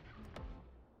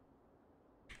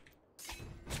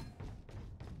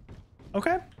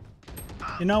 Okay.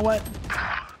 You know what?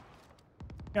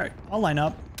 All right, I'll line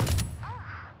up.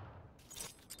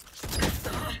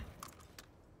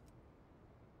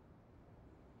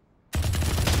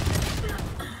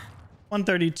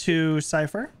 $132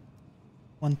 Cypher.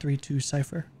 132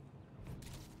 Cypher.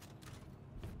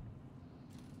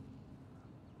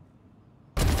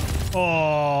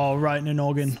 Oh, right in an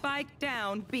organ. Spike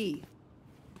down B.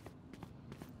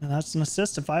 Now that's an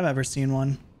assist if I've ever seen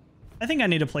one. I think I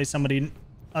need to play somebody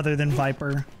other than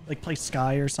Viper. Like play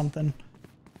Sky or something.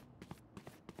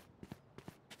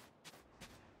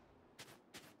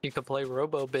 You could play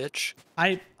Robo, bitch.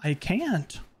 I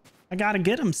can't. I gotta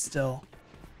get him still.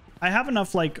 I have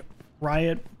enough like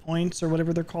riot points or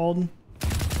whatever they're called.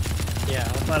 Yeah.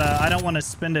 But I don't want to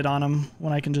spend it on him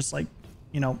when I can just like,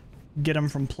 you know, get him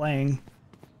from playing.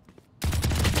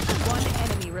 One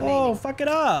enemy remaining. Oh, fuck it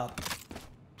up.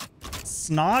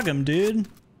 Snog him, dude.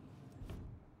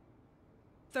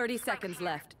 30 seconds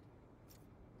left.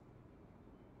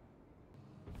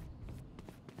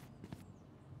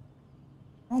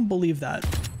 I don't believe that.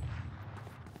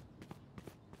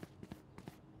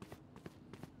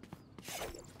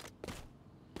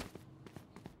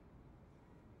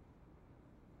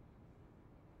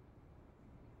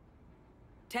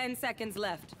 Ten seconds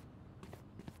left.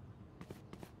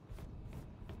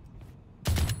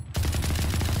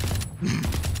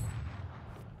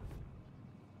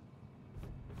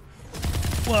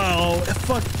 Whoa,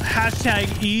 fuck,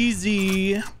 hashtag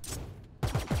easy.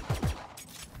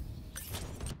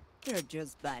 They're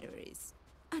just batteries,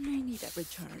 and I need a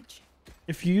recharge.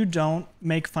 If you don't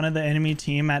make fun of the enemy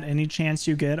team at any chance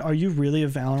you get, are you really a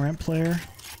Valorant player?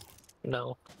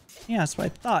 No. Yeah, that's what I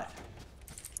thought.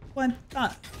 What I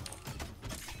thought.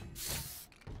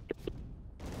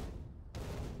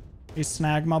 Hey,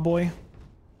 Snag, my boy.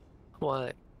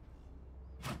 What?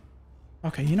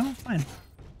 Okay, you know what? Fine.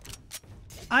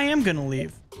 I am gonna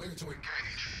leave.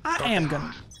 I am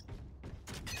gonna.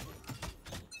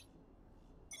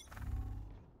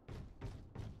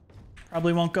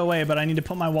 Probably won't go away, but I need to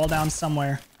put my wall down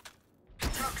somewhere.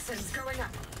 Toxins going up.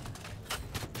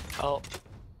 Oh.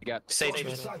 You got Sage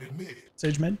mid.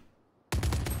 Sage mid.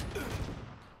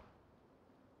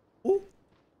 Ooh.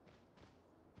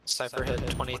 Cypher hit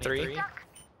 23. Watch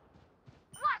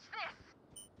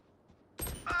this.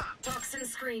 Toxin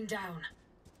screen down.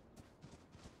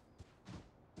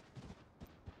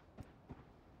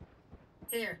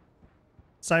 Here.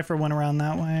 Cypher went around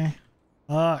that way.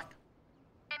 Fuck.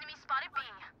 Enemy spotted B.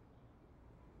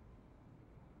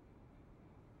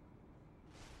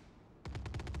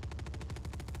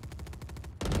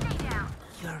 Stay down.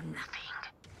 You're nothing.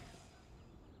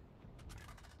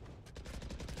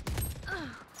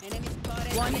 Enemy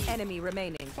spotted. One enemy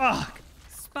remaining. Fuck.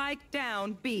 Spike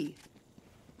down B.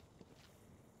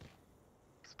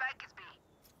 Spike is B.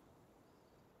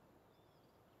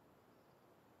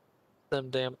 Them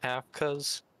damn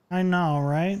AFKs. I know,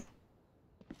 right?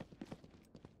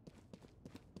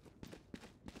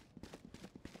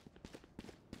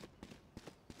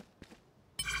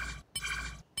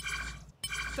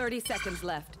 Thirty seconds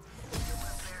left.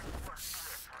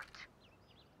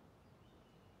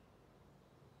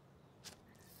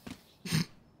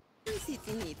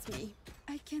 City needs me.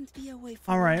 I can't be away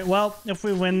from. All right. Well, if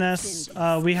we win this,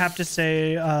 we have to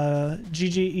say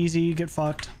GG, easy, get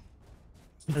fucked.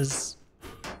 Because,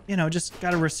 you know, just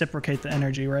gotta reciprocate the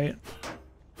energy, right?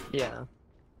 Yeah.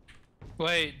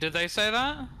 Wait, did they say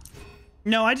that?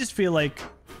 No, I just feel like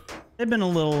they've been a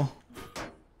little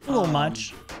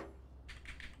much.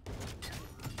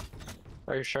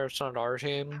 Are you sure it's not our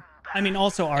team? I mean,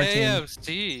 also our team.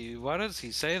 AFC. Why does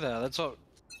he say that? That's what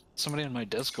somebody in my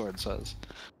Discord says.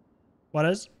 What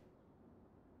is?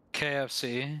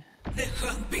 KFC. The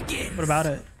hunt begins. What about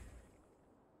it?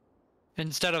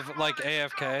 Instead of like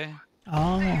AFK.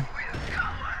 Oh. I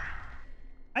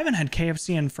haven't had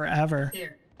KFC in forever.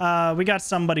 Here. We got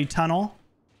somebody tunnel.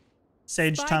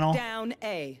 Sage Spike tunnel. down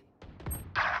A.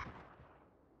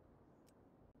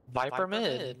 Viper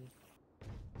mid.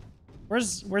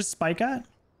 Where's Spike at?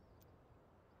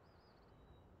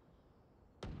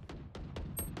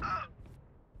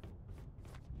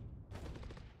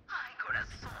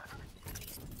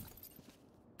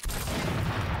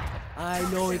 I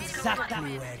know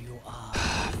exactly where you are.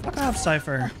 Fuck off,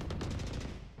 Cypher.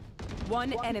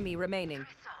 One enemy remaining.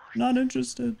 Not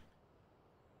interested.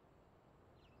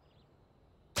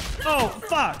 Oh,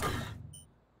 fuck.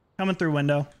 Coming through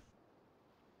window.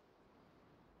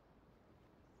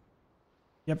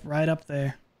 Yep, right up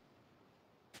there.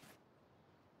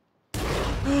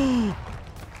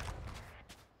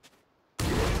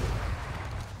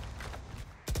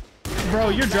 Bro,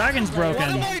 your dragon's broken. What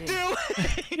am I doing?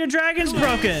 Your dragon's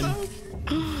broken.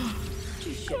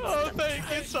 Oh, thank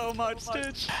you so much,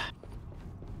 Stitch.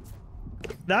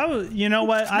 That was, you know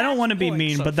what? I don't want to be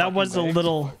mean, but that was a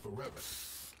little.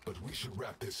 But we should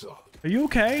wrap this up. Are you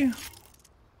okay?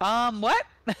 What?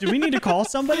 Do we need to call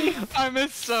somebody? I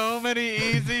missed so many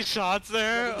easy shots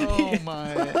there. Oh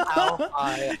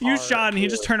my. You shot and he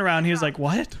just turned around. He was like,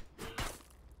 "What?"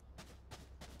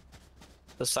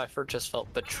 The Cypher just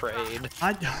felt betrayed.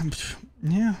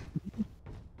 Yeah.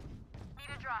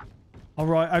 All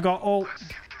right, I got ult.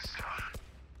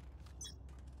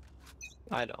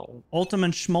 I don't. Ultim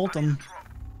and schmultum.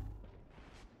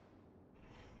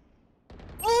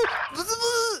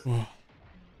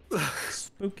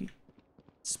 Spooky.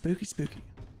 Spooky, spooky.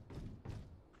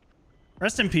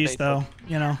 Rest in peace, though.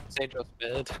 You know. They just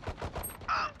mid.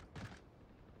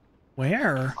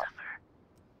 Where?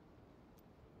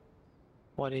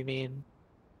 What do you mean?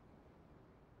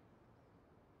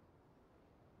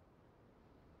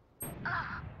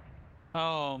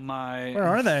 Oh my. Where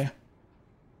are they?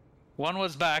 One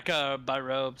was back by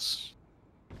ropes.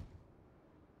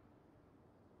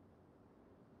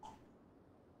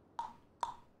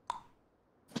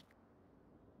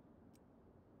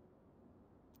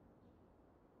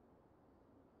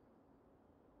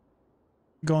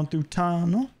 Going through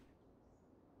tunnel.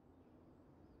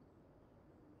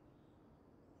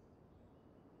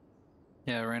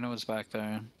 Yeah, Reyna was back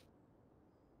there.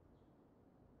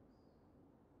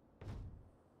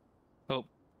 Oh.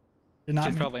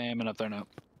 She's probably aiming up there now.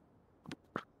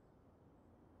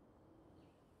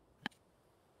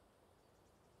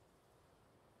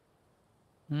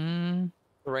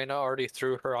 Reyna already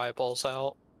threw her eyeballs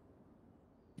out.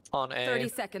 On A. 30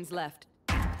 seconds left.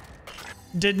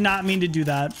 Did not mean to do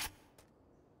that.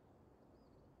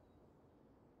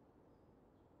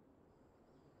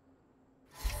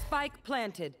 Spike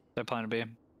planted. They're planning B.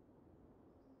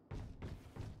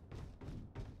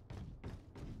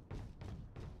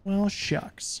 Well,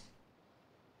 shucks.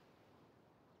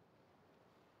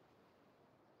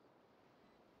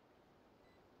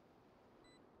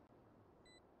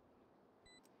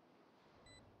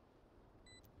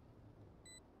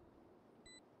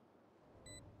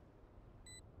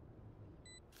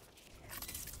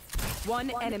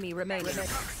 One enemy remaining.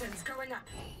 Toxins going up.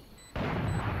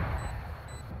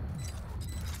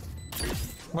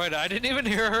 Wait, I didn't even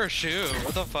hear her shoot.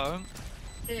 What the fuck?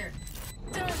 Here.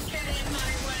 Don't get in my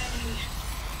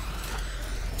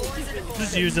way.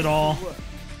 Just use it all.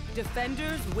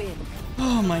 Defenders win.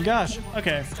 Oh my gosh.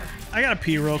 Okay. I gotta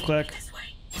pee real quick.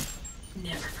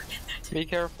 Never forget that. Be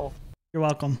careful. You're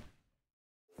welcome.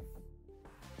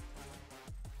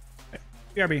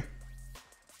 BRB.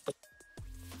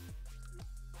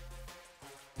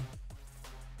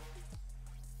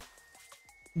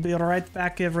 Be right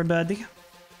back, everybody.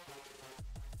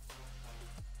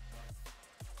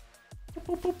 Boop,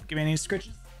 boop, boop. Give me any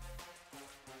scritches.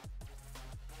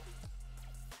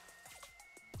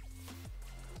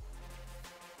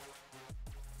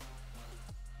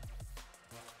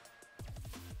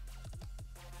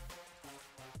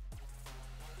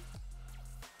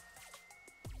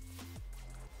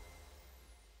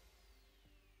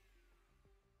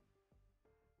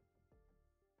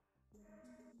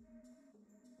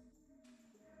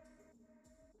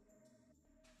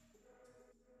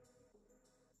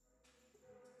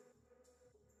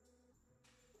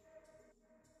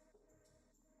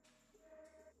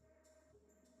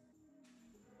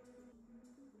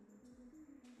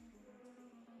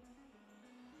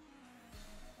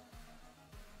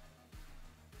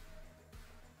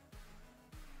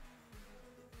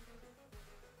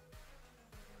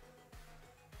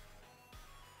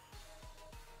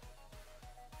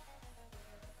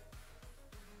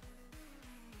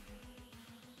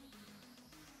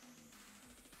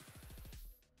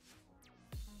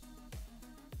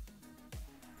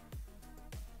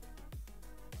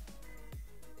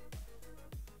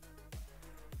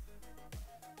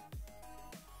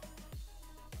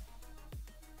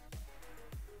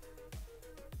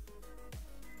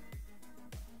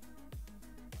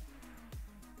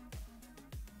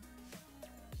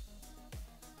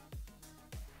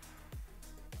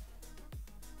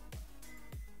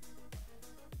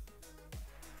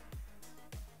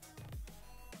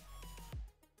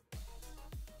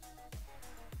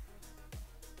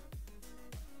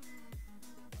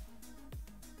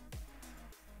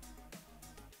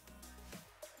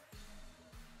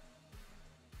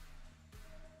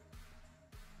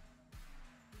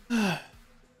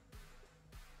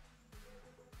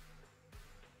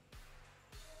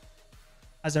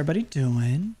 How's everybody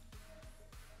doing?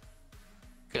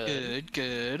 Good,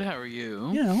 good. How are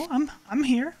you? You know, I'm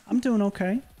here. I'm doing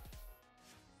okay.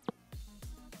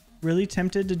 Really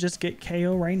tempted to just get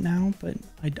KO right now, but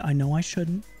I know I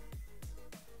shouldn't.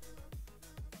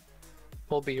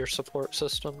 We'll be your support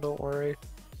system, don't worry.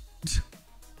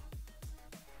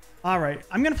 All right,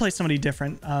 I'm gonna play somebody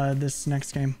different this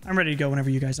next game. I'm ready to go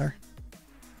whenever you guys are.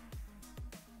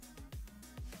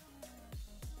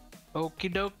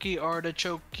 Okie dokie,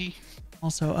 artichoke.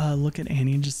 Also, look at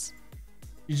Annie. She's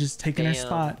just taking her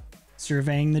spot,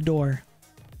 surveying the door.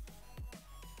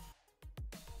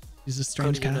 She's a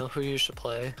strange cat. You know who you should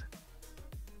play?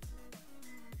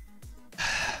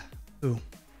 Who?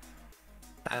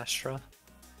 Astra.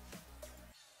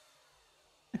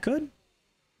 I could.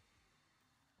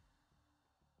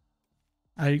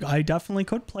 I definitely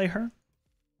could play her.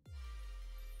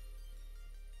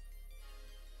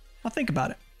 I'll think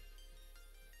about it.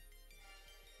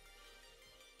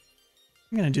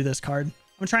 I'm gonna do this card.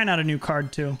 I'm trying out a new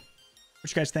card too. What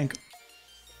you guys think?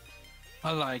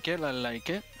 I like it. I like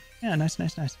it. Yeah, nice,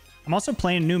 nice, nice. I'm also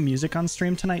playing new music on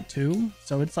stream tonight too,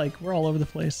 so it's like we're all over the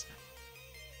place.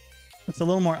 It's a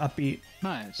little more upbeat.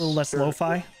 Nice. A little less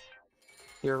lo-fi.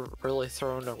 You're really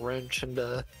throwing a wrench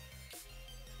into.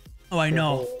 Oh, I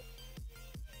know.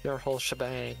 Your whole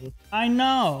shebang. I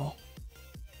know.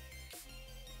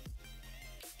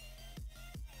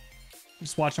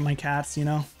 Just watching my cats, you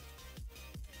know.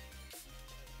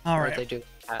 All right. They do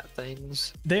cat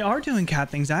things. They are doing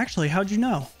cat things, actually. How'd you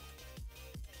know?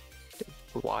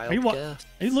 Wild guess.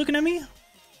 Are you looking at me?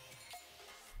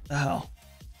 The hell?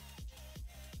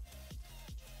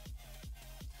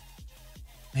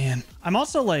 Man, I'm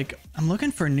also like, I'm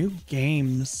looking for new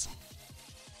games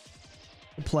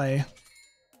to play.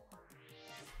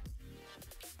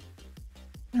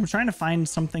 I'm trying to find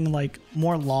something like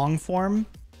more long form.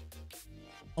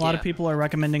 A lot of people are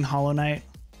recommending Hollow Knight.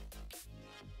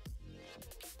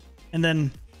 And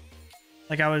then,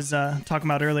 like I was talking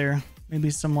about earlier, maybe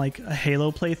some like a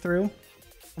Halo playthrough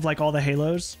of like all the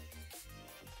Halos.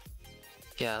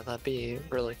 Yeah, that'd be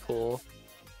really cool.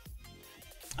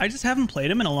 I just haven't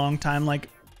played them in a long time. Like,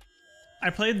 I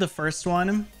played the first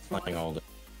one. Playing all day.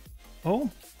 Oh.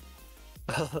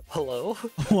 Hello?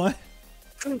 What?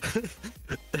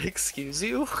 Excuse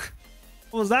you?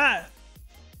 What was that?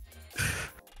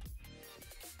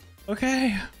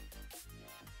 Okay.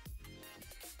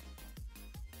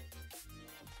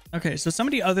 Okay, so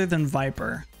somebody other than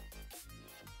Viper.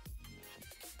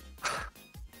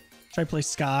 Should I play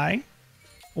Sky?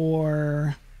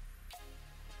 Or...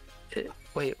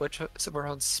 Wait, so we're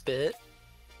on Spit?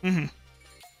 Mm-hmm.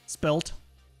 Spilt.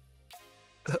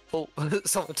 Oh,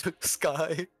 someone took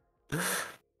Sky.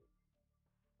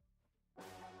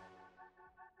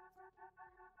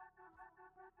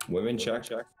 Women check.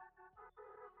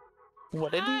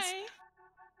 What did he?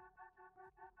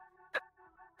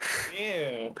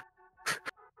 Yeah.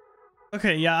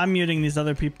 Okay, yeah, I'm muting these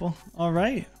other people. All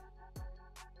right.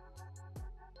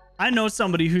 I know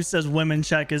somebody who says women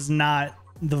check is not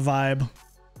the vibe.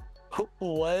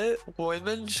 What?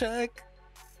 Women check?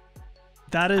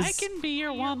 That is... I can be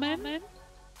your woman.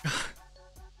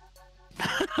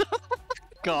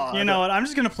 God. You know what? I'm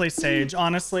just gonna play Sage,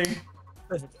 honestly.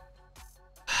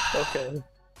 Okay.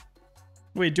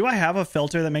 Wait, do I have a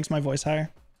filter that makes my voice higher?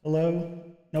 Hello?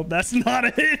 Nope, that's not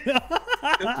it.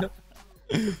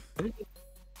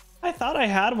 I thought I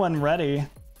had one ready.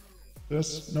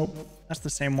 This? Nope. That's the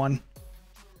same one.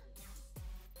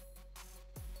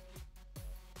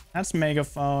 That's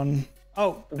megaphone.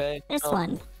 Oh. This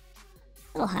one.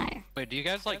 A little higher. Wait, do you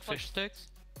guys like fish sticks?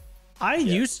 I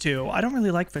used to. I don't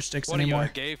really like fish sticks What anymore. are you,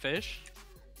 a gay fish?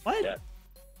 What? Yeah.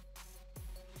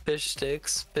 Fish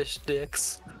sticks, fish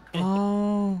dicks.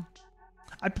 Oh.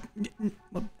 I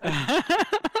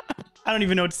don't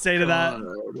even know what to say to that.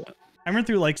 I went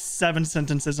through like 7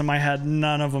 sentences in my head.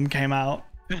 None of them came out.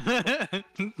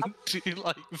 Do you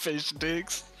like fish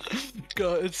sticks?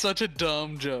 God, it's such a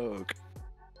dumb joke.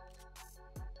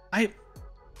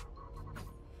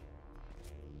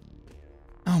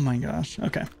 Oh my gosh.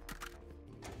 Okay.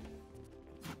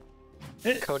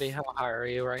 Cody, how high are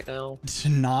you right now? It's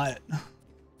not.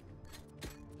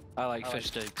 I like fish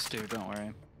sticks too, don't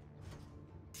worry.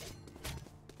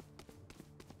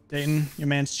 Dayton, your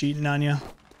man's cheating on you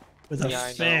with a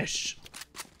fish.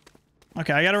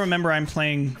 Okay, I gotta remember I'm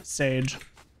playing Sage.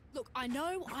 Look, I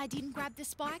know I didn't grab the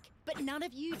spike, but none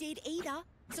of you did either,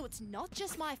 so it's not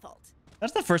just my fault.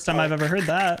 That's the first time I've ever heard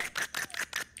that.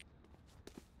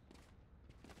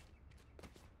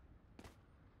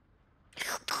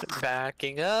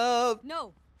 Backing up.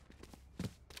 No.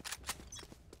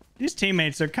 These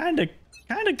teammates are kind of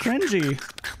Kind of cringy.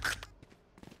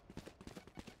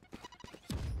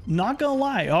 Not gonna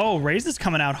lie. Oh, Raze is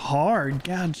coming out hard.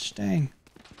 God dang.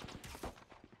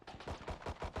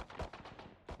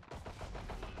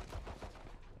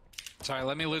 Sorry,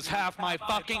 let me lose half my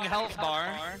fucking health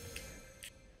bar.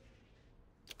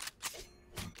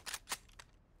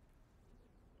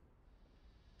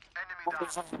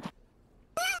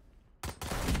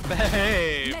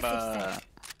 Babe.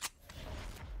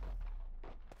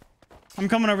 I'm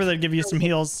coming over there to give you some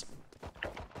heals.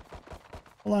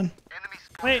 Hold on.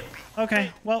 Wait.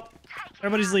 Okay. Well,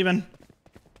 everybody's leaving.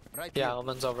 Yeah,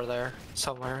 Omen's over there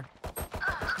somewhere.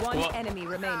 One enemy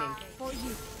remaining. For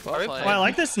you. Oh, I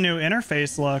like this new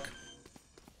interface look.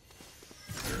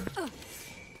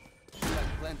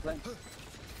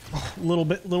 Oh, little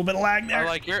bit of lag there. I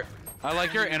like your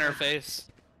interface.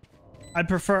 I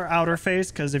prefer outer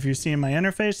face because if you see my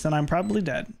interface, then I'm probably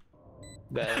dead.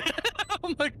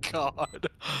 Oh my god,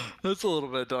 that's a little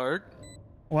bit dark.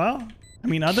 Well, I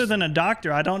mean, other than a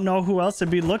doctor, I don't know who else would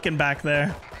be looking back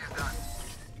there.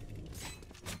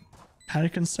 Kind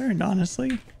of concerned,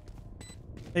 honestly.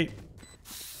 Hey.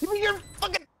 You're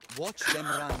fucking. Watch them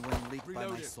run when leaked by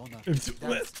my sonar.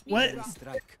 What?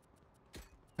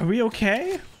 Are we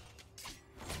okay?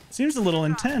 Seems a little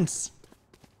intense.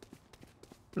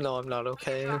 No, I'm not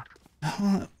okay.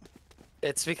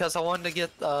 It's because I wanted to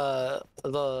get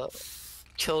the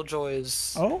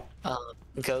Killjoy's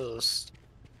ghost.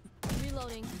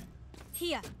 Reloading.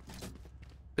 Here.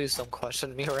 Please don't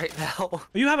question me right now.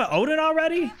 You have an Odin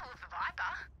already?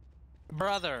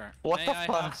 Brother, what may the I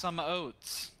fuck? have some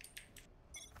oats?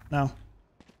 No.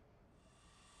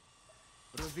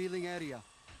 Revealing area.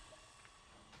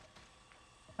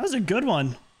 That was a good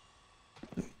one.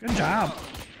 Good job.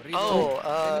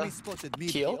 Enemy spotted me.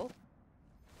 Heal?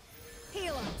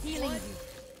 Heal him. Healing you.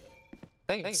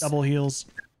 Thanks. Double heals.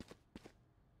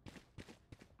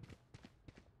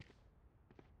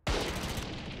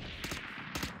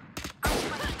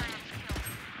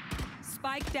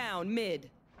 Spike down mid.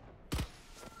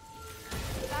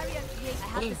 Barrier created. I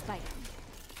have the spike.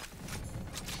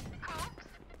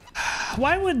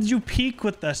 Why would you peek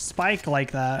with the spike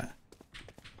like that?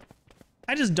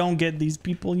 I just don't get these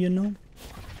people, you know?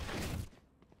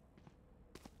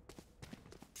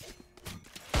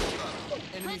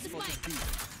 Enemy spotted B.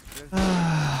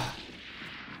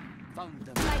 Found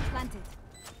them. Spike planted.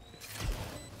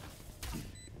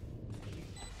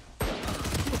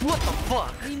 What the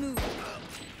fuck? Remove.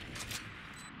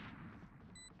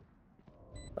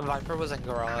 Viper was in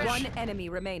garage. One enemy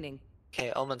remaining.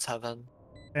 Okay, Omen's heaven.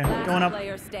 Okay, Last going up.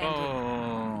 player standing.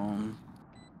 Oh.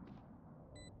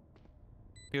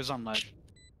 He was on ledge.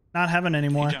 Not heaven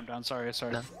anymore. He jumped down. Sorry.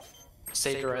 No.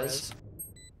 Sage res.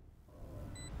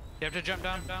 You have to jump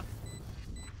down.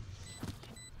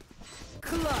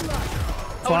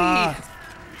 Fuck.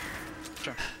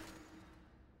 Sure.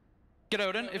 Get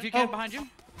Odin if you can behind you.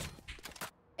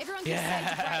 Everyone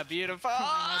Yeah, beautiful.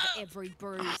 Every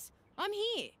bruise. I'm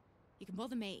here. You can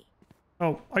bother me.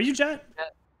 Oh, are you Jet?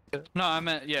 No, I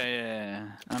meant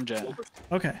yeah. I'm Jet.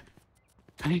 Okay.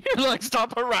 You're like,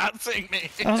 stop harassing me.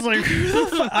 I was like,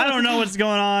 I don't know what's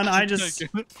going on. I just...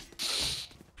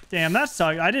 Damn, that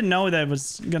sucked. I didn't know that it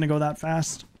was gonna go that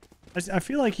fast. I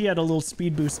feel like he had a little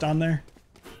speed boost on there.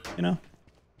 You know?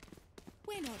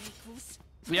 We're not equals.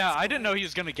 Yeah, I didn't know he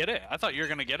was gonna get it. I thought you were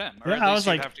gonna get him. Or Yeah, at I least was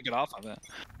you'd like... have to get off of it.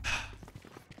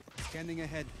 Scanning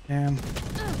ahead. Damn.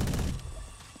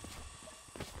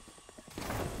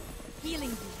 Healing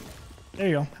you. There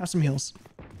you go. Have some heals.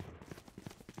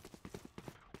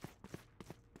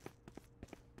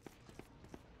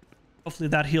 Hopefully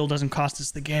that heal doesn't cost us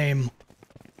the game.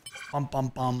 Bum bum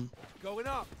bum. Going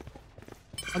up.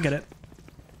 I'll get it.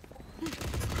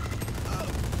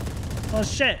 Oh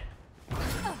shit.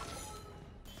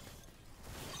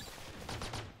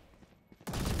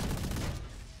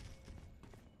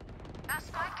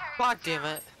 God damn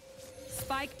it.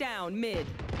 Spike down mid.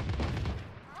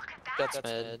 That's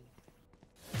mid.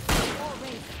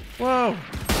 Whoa.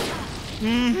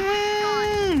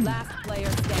 Last player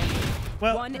standing.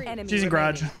 Well, One enemy she's in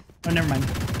garage. remaining. Oh, never mind.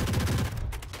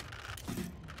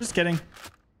 Just kidding.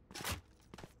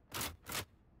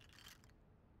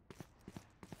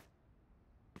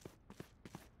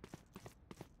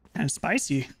 Kind of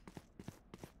spicy.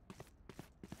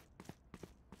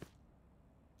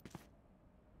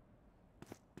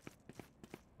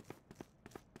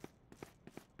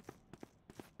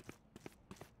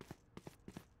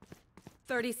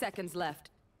 $30 seconds left.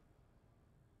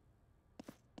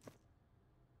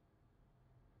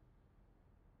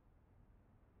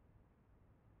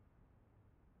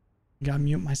 Gotta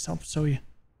mute myself so you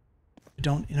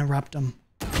don't interrupt them.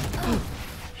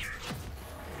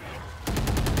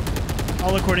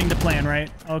 All according to plan,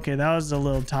 right? Okay, that was a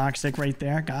little toxic right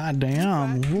there. God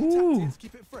damn. Woo.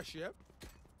 Keep it fresh, yeah?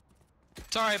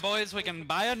 Sorry, boys, we can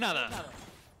buy another.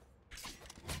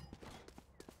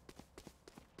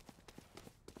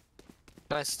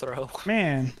 Nice throw.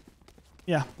 Man.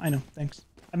 Yeah, I know. Thanks.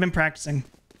 I've been practicing.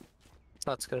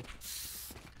 That's good.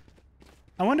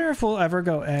 I wonder if we'll ever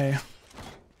go A.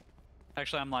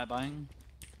 Actually, I'm live buying.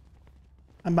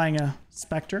 I'm buying a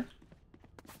Spectre.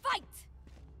 Fight!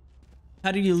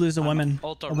 How do you lose a woman? A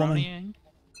woman. Ultra-running.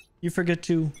 You forget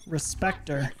to respect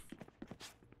her.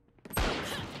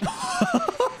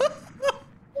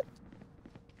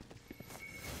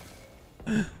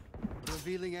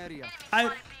 Revealing area.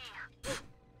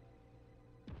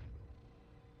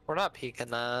 We're not peeking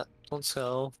that. Let's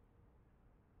go.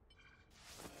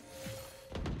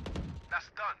 That's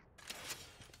done.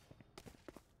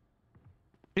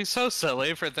 He's so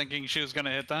silly for thinking she was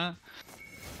gonna hit that.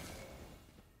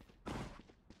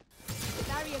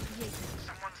 Barrier created.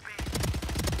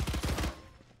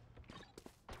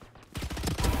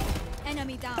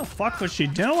 Enemy down. What the fuck was she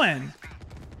doing?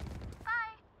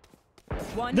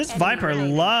 One This enemy Viper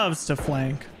remaining. loves to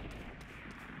flank.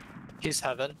 He's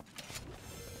heaven.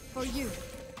 For you.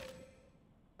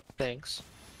 Thanks.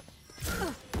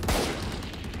 Oh,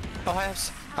 I have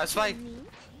spike.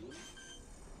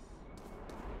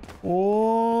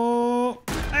 Oh, What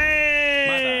will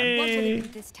hey! it be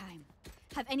this time?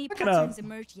 Have any Look it patterns up.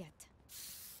 emerged yet?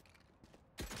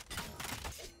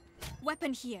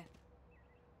 Weapon here.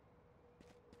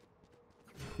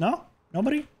 No,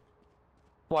 nobody.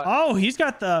 What? Oh, he's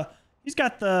got the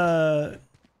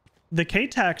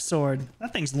K-Tac sword.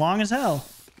 That thing's long as hell.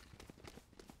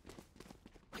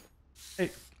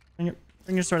 Hey, bring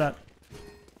your sword out.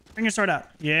 Bring your sword out.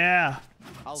 Yeah.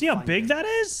 See how big that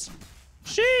is?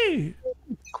 She.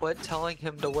 Quit telling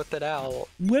him to whip it out.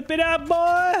 Whip it out,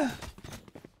 boy.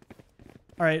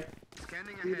 All right.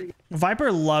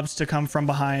 Viper loves to come from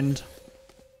behind.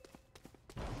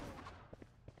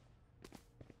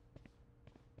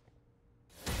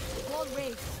 Wall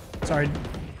raised. Sorry.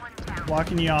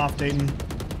 Walking you off, Dayton.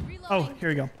 Oh, here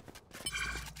we go.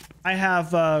 I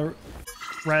have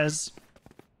res.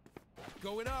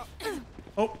 Going up.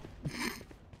 Oh.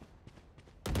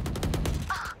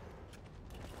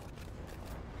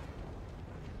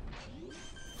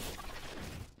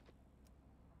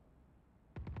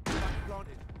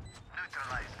 Planted.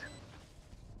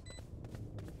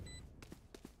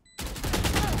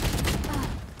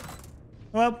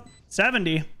 Well,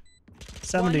 70.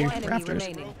 70 One enemy rafters.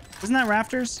 remaining. Isn't that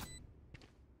rafters?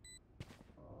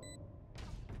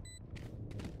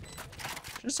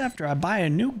 Just after I buy a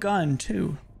new gun,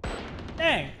 too.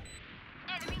 Dang.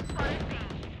 Enemy spotted B.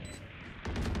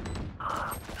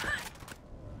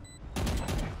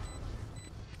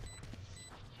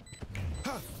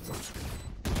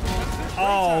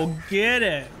 Oh, get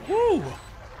it. Woo.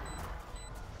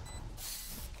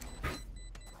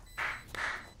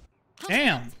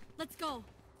 Damn. Let's go.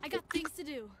 I got things to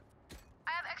do.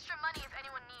 I have extra money if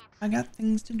anyone needs. I got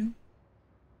things to do.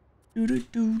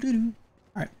 Do.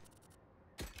 All right.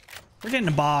 We're getting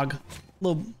a bog.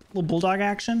 Little bulldog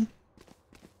action.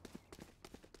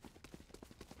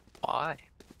 Why?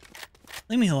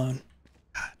 Leave me alone.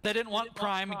 They didn't want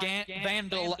prime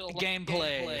vandal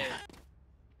gameplay.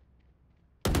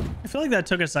 I feel like that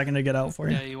took a second to get out for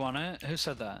you. Yeah, you want it? Who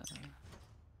said that?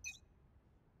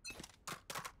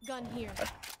 Gun here.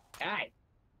 I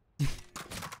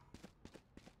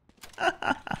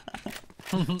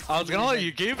was gonna let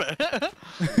you keep it.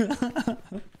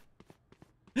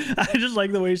 I just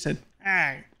like the way he said,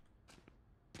 "Hey."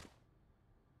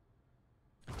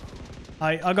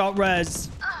 I got res.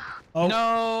 Oh.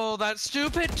 No, that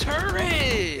stupid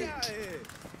turret!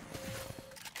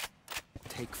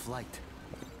 Take flight.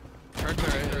 Her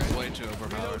turret is way too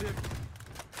overpowered.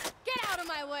 Get out of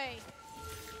my way.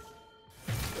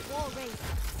 Wall raised.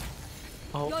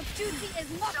 Oh. Your duty is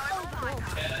not over.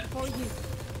 For you.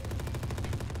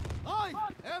 I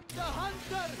am the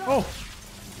hunter. Oh.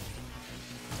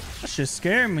 That shit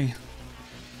scared me.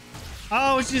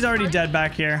 Oh, she's already dead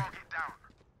back here.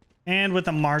 And with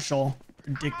a Marshall.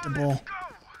 Predictable.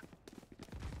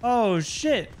 Oh,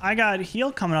 shit. I got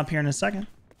heal coming up here in a second.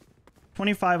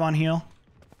 25 on heal.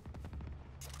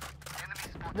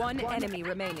 One enemy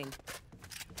remaining.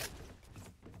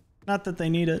 Not that they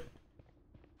need it.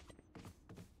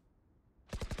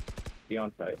 Be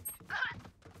on site.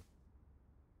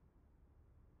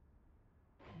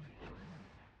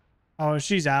 Oh,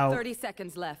 she's out. 30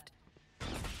 seconds left.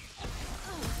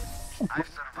 I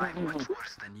survived much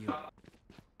worse than you.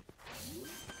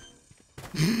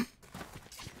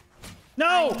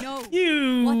 No! I know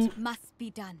You! what must be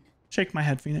done. Shake my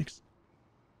head, Phoenix.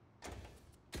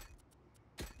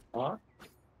 Huh?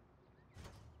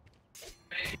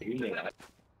 He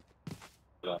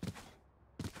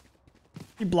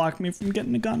blocked me from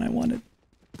getting the gun I wanted.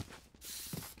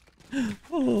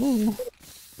 Oh.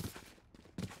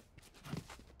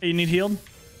 Hey, you need healed?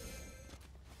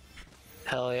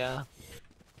 Hell yeah.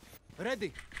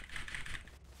 Ready.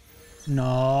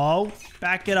 No.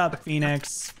 Back it up,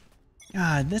 Phoenix.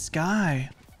 God, this guy.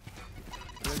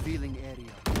 Revealing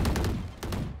area.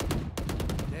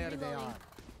 There they are.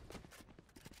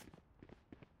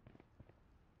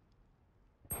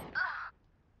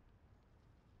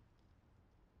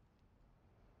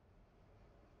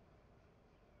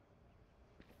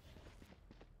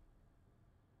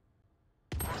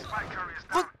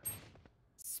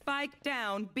 Spike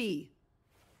down B.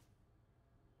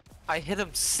 I hit him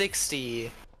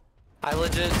 60. I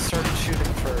legit started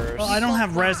shooting first. Well, I don't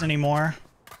have res anymore.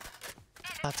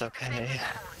 That's okay.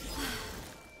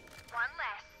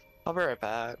 I'll be right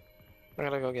back. I'm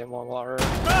gonna go get more water.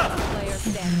 Player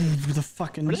standing. The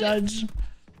fucking judge.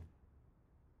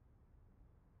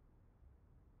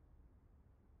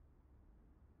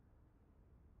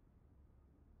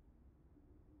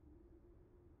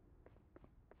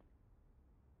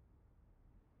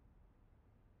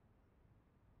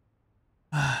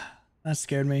 That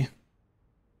scared me.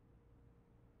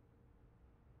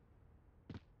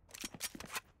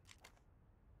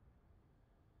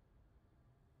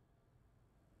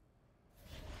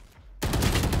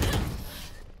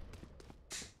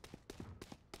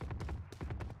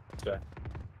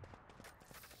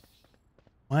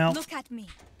 Well, Look at me.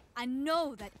 I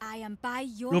know that I am by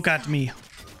your look at side. me.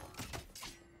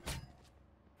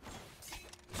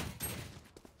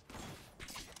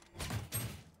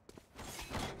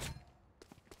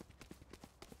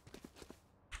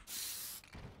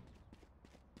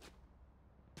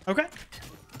 Okay.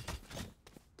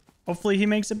 Hopefully he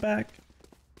makes it back.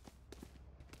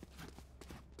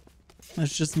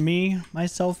 It's just me,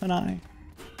 myself, and I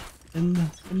in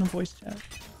the voice chat.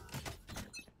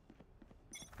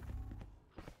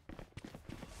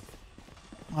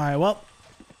 All right, well,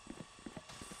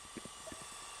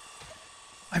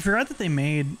 I forgot that they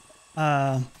made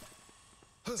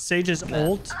Sage's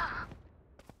ult.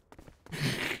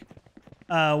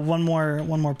 One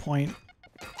more point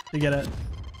to get it.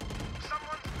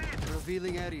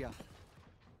 Revealing area.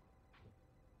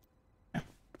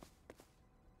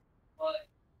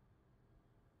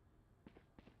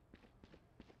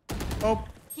 Oh.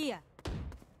 Here.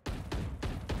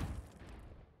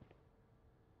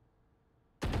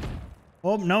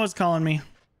 Oh, Noah's calling me.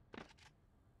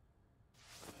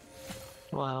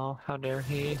 Wow, how dare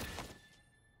he?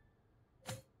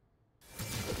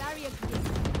 Barrier clear.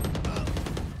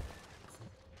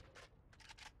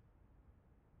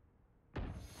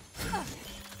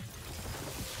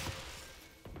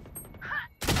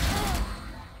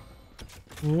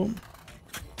 Oh.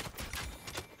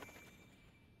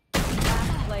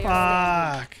 Player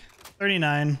Fuck.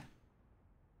 39.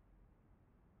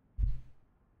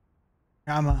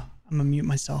 I'm gonna mute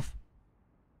myself.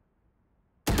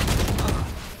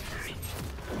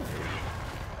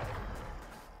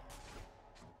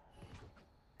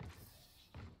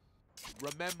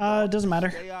 Remember, It doesn't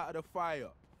matter. Stay out of the fire.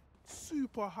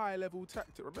 Super high level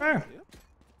tactic. Remember? Sure.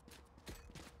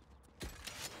 Yeah?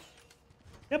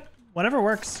 Yep, whatever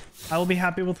works. I will be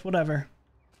happy with whatever.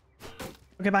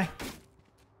 Okay, bye.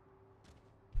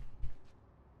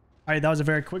 All right, that was a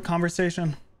very quick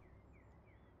conversation.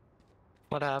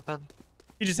 What happened?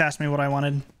 He just asked me what I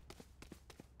wanted.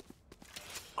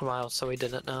 Wow, so we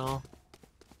didn't know.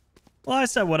 Well, I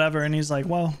said whatever, and he's like,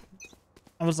 well,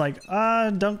 I was like,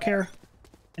 don't care.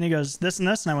 And he goes, this and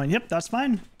this, and I went, yep, that's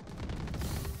fine.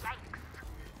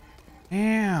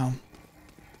 Damn.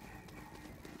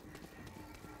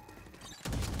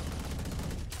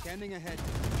 Scanning ahead.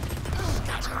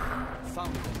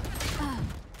 Found them.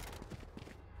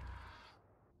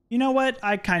 You know what?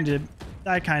 I kind of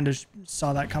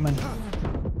saw that coming.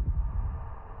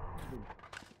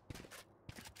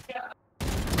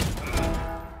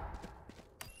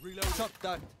 Reload. Shot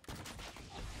done.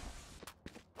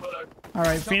 All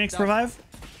right, Phoenix revive.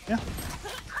 Yeah.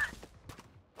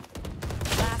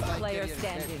 Last player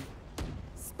standing.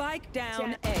 Spike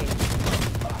down A.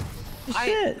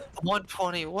 Shit.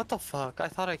 120. What the fuck? I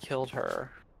thought I killed her.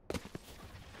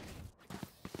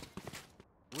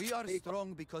 We are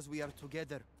strong because we are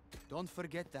together. Don't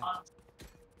forget that.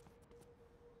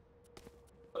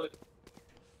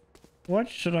 What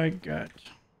should I get?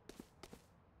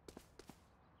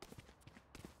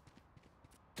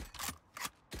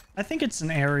 I think it's an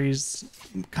Ares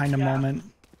kind of moment.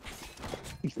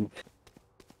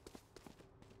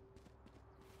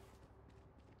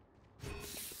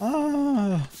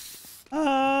 Ah.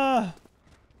 Ah.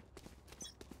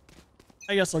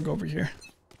 I guess I'll go over here.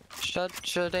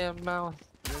 Shut your damn mouth.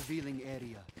 Revealing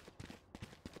area.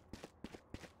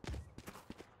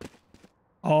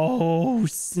 Oh,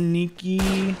 sneaky.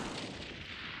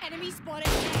 Enemy spotted.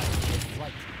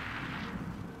 Flight.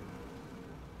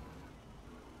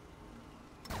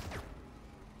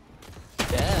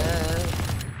 Yeah.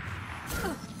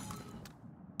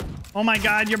 Oh my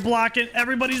god, you're blocking.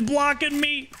 Everybody's blocking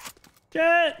me.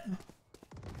 Shit.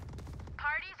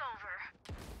 Party's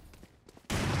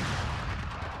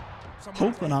over.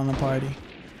 Pooping on the party.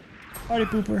 Party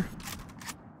pooper.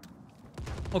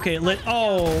 Okay,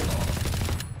 oh.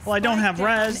 Well, I don't have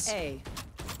res.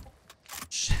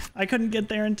 I couldn't get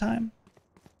there in time.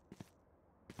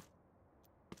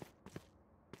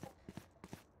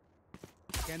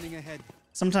 Scanning ahead.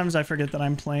 Sometimes I forget that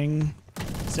I'm playing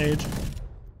Sage.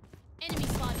 Enemy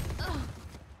spotted. Ugh.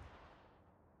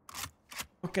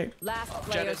 Okay. Last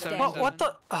player standing. What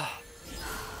the?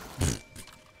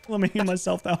 Let me heal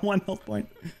myself that one health point.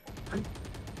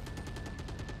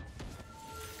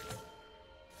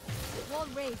 Wall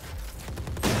raised.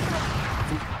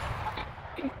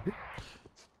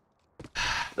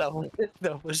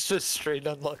 That was just straight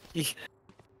unlucky.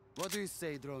 What do you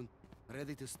say, drone?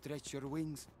 Ready to stretch your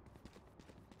wings?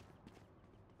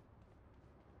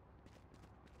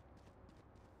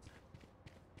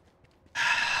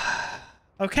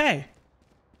 Okay.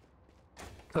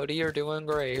 Cody, you're doing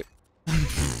great.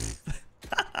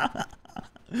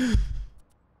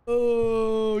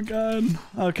 Oh god.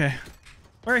 Okay.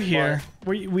 We're here.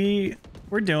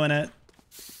 We're doing it.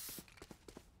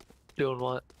 Doing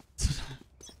what?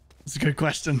 That's a good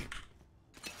question.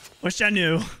 Wish I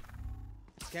knew.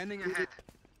 Scanning ahead.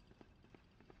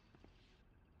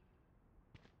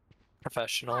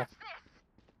 Professional.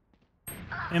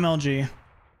 MLG.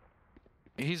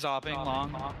 He's opping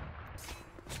long.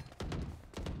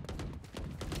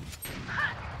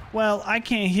 Well, I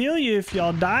can't heal you if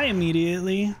y'all die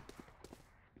immediately.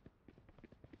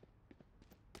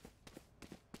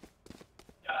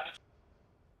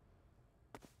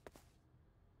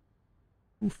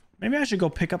 Oof. Maybe I should go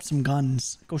pick up some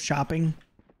guns. Go shopping.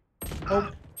 Oh.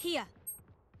 Here.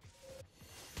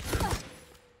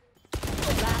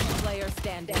 Last player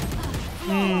standing.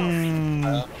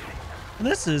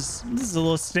 This is a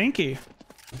little stinky.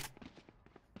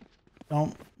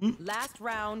 Don't. Last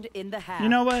round in the half. You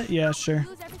know what? Yeah, sure.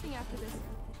 Lose everything after this.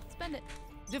 Spend it.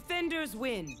 Defenders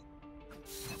win.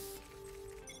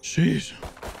 Jeez.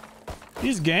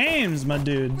 These games, my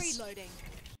dudes. Reloading.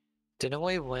 Didn't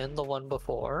we win the one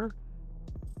before?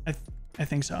 I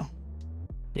think so.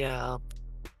 Yeah.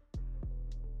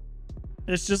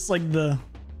 It's just like the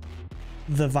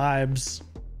vibes.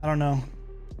 I don't know.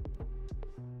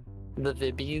 The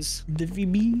Vibbies. The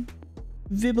VB.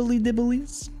 Vibbly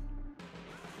dibblies.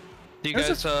 Do you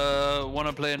guys want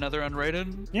to play another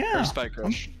unrated? Yeah. Or Spike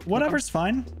Rush? Whatever's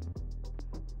fine.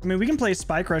 I mean, we can play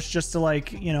Spike Rush just to,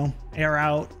 like, you know, air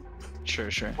out. Sure.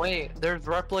 Wait, there's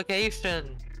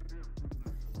replication.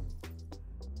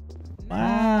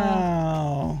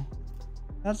 Wow.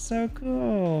 That's so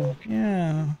cool.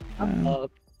 Yeah.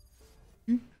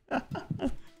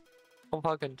 Don't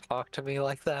fucking talk to me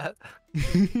like that.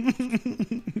 Who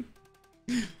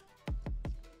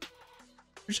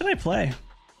should I play?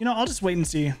 You know, I'll just wait and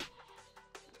see.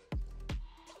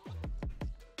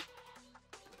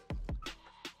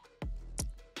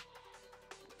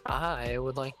 I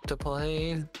would like to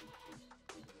play.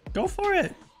 Go for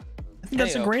it. I think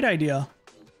that's a great idea.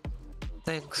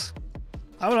 Thanks.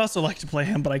 I would also like to play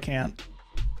him, but I can't.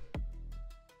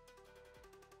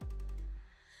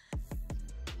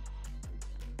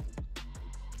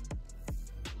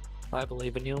 I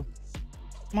believe in you.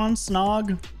 Come on,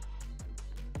 Snog.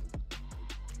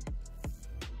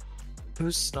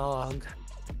 Who's Snog?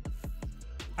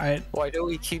 Alright. Why do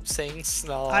we keep saying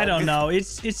Snog? I don't know.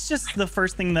 It's just the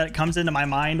first thing that comes into my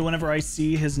mind whenever I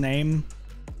see his name.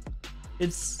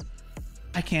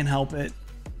 I can't help it.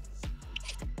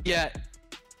 Yeah.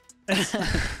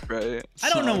 Right. I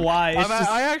don't know why.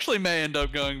 I actually may end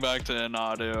up going back to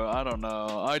Inadu. I don't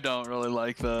know. I don't really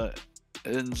like the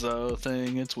Enzo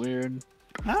thing. It's weird.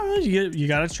 I don't know. You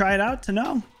gotta try it out to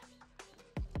know.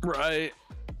 Right.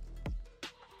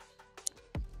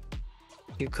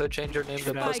 You could change your name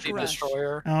to Pussy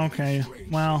Destroyer. Okay.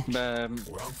 Well,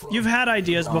 you've had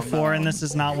ideas before, and this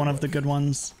is not one of the good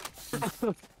ones.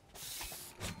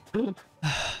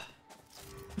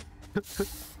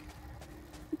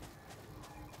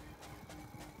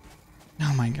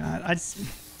 Oh my god.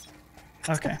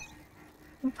 Okay.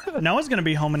 Noah's gonna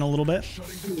be home in a little bit.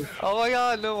 Oh my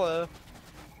god, Noah.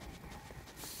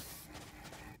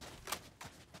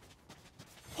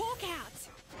 Hawk out.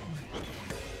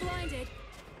 Blinded.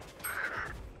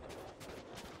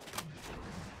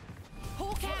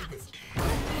 Hawk out.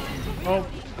 Oh.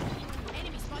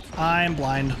 I'm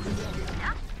blind.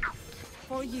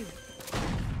 For you.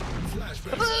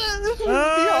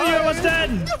 Oh, you almost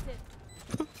dead.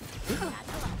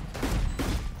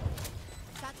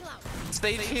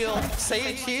 Stage heal.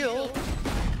 Stage heal.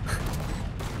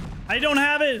 I don't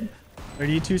have it.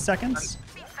 32 seconds.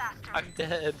 I'm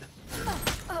dead.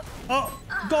 Oh,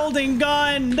 golden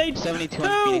gun. They 72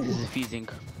 on Phoenix is defusing.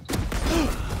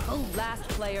 Oh, last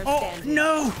player standing.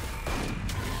 No.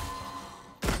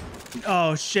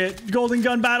 Oh shit. Golden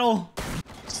gun battle.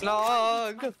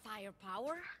 Snog.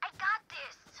 Firepower.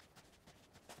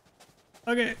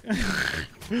 Okay.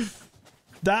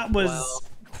 That was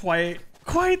quite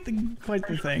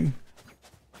the thing.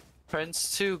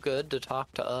 Prince too good to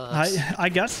talk to us. I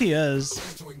guess he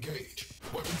is.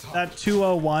 That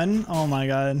 201. Oh my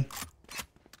god.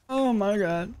 Oh my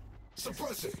god.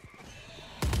 Suppressing.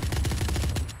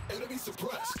 Enemy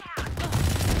suppressed.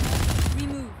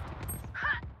 Remove.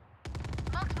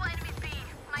 Multiple enemies B.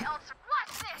 My ults.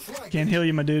 Watch this. Can't heal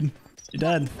you, my dude. You're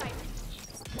dead.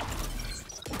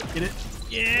 Get it?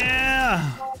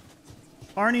 Yeah.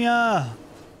 Arnia.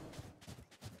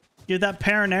 Get that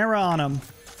Paranera on him.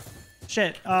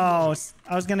 Shit. Oh,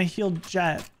 I was gonna heal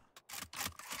Jet.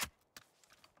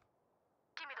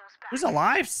 Who's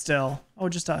alive still? Oh,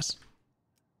 just us.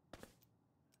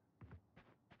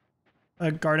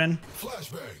 Garden.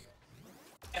 Flashbang.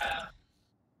 Yeah.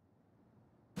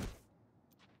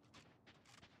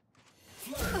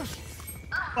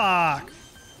 Fuck.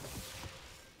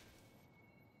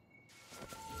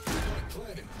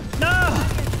 No.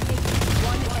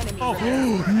 Oh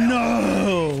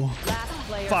no.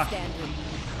 Fuck.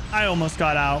 I almost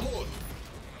got out.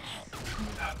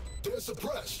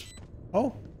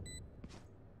 Oh.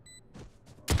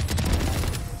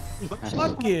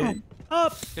 Fuck it.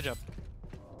 Up. Good job.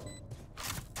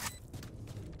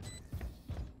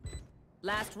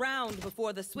 Last round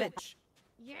before the switch.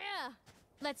 Yeah.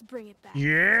 Let's bring it back.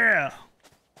 Yeah.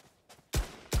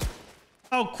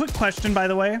 Oh, quick question, by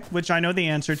the way, which I know the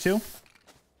answer to.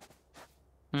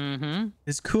 Mm-hmm.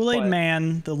 Is Kool-Aid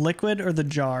Man the liquid or the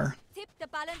jar? Tip the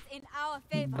balance in our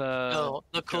favor. No,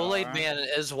 the Kool-Aid Man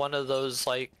is one of those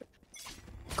like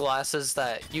glasses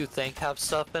that you think have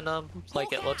stuff in them.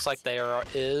 Like it looks like there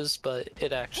is, but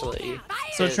it actually.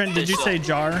 So Trent, did you say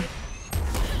jar?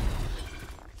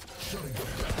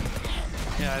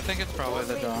 Yeah, I think it's probably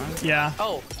the jar. Yeah.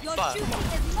 Oh, fuck.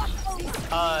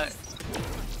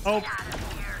 Oh.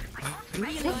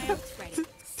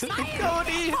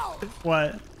 Cody.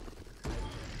 What?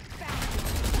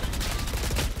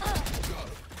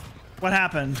 What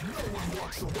happened?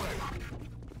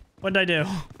 What did I do?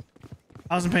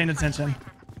 I wasn't paying attention.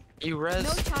 You res.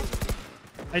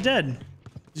 I did.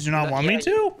 Did you not want me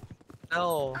to?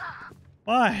 No.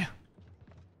 Why?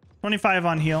 25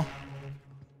 on heal.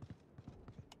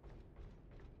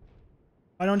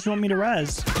 Why don't you want me to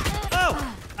res?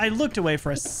 Oh! I looked away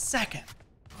for a second.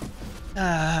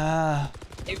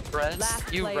 You res.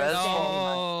 You res.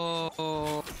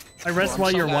 No. I res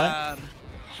while you're what?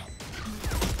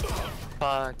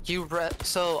 You res.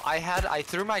 So I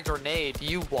threw my grenade.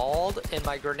 You walled, and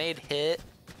my grenade hit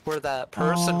where that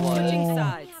person was.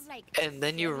 And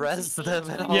then you res them.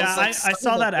 And Yeah, I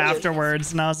saw that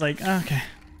afterwards, and I was like, okay.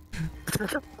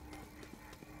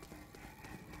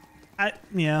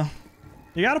 Yeah.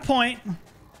 You got a point.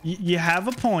 You have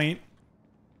a point.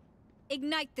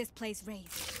 Ignite this place,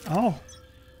 Raze. Oh.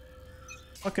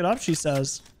 Fuck it up, she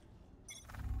says.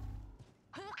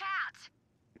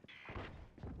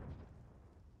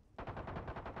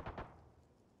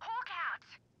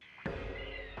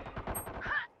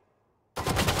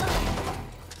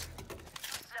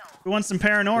 We want some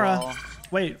Paranora. Wow.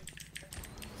 Wait.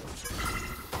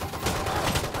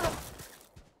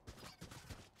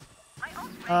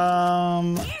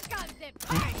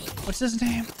 What's his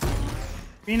name?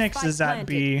 Phoenix is at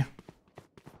B.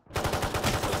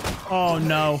 Oh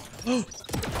no.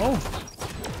 Oh.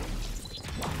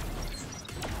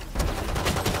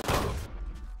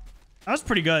 That was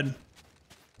pretty good.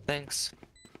 Thanks.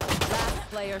 Last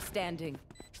player standing.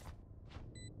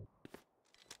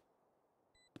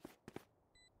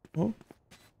 Oh.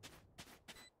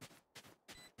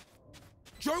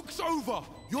 Joke's over.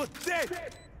 You're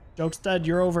dead. Joke's dead.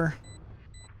 You're over.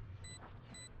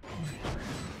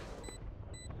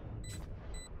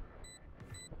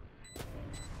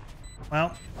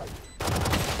 Well.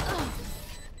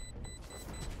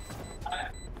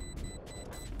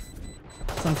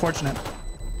 It's unfortunate.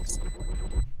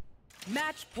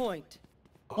 Match point.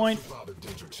 Point. Bob in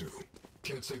danger too.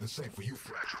 Can't say the same for you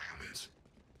fragile humans.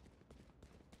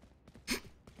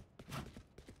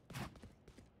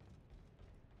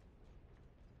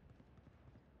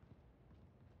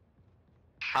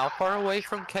 How far away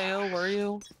from KO were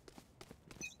you?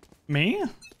 Me?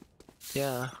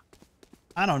 Yeah.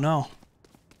 I don't know.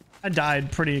 I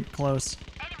died pretty close.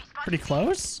 Pretty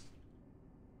close?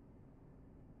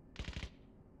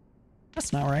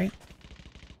 That's not right.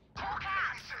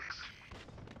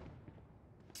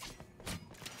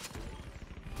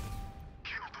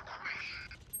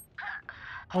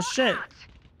 Oh shit.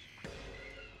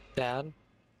 Dad?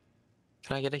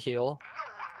 Can I get a heal?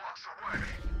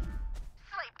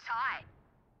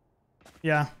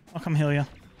 Yeah, I'll come heal you.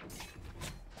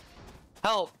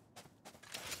 Help!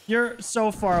 You're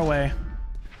so far away.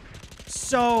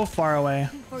 So far away.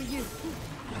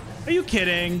 Are you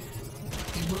kidding?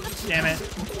 Damn it.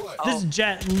 This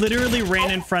jet literally ran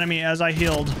in front of me as I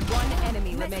healed. One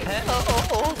enemy remaining.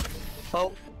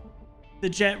 Oh. The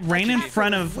jet ran in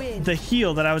front of the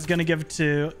heal that I was gonna give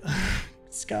to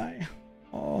Sky.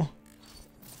 Oh.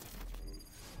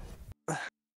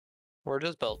 We're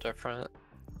just built different.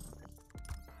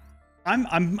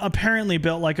 I'm apparently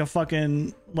built like a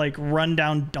fucking like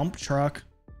rundown dump truck.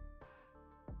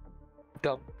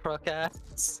 Dump truck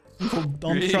ass. Dump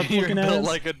truck looking You're ass. built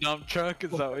like a dump truck?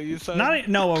 Is that what you said?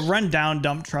 No, a rundown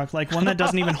dump truck, like one that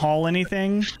doesn't even haul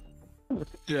anything.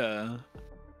 Yeah.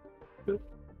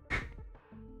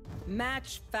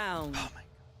 Match found. Oh my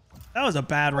God. That was a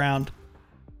bad round.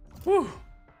 Whew.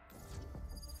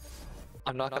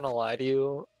 I'm not gonna lie to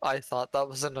you. I thought that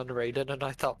was an unrated and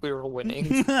I thought we were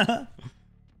winning.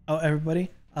 Oh, everybody.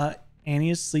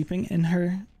 Annie is sleeping in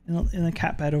in the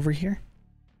cat bed over here.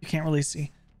 You can't really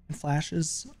see. And Flash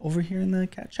is over here in the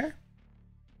cat chair.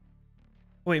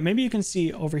 Wait, maybe you can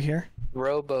see over here.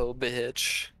 Robo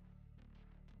bitch.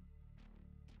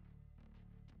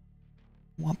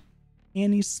 Womp.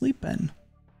 Annie's sleeping.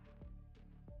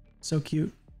 So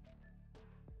cute.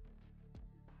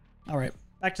 All right,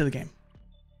 back to the game.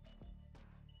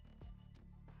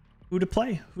 Who to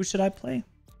play? Who should I play?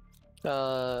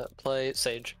 Play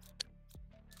Sage.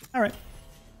 All right.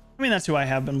 I mean, that's who I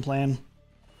have been playing.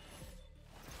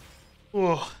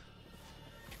 Oh.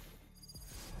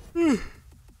 Y'all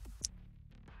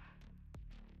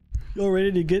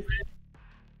ready to get?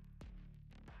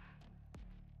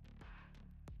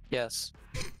 Yes.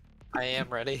 I am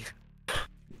ready.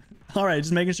 All right,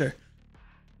 just making sure.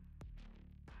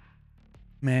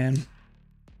 Man.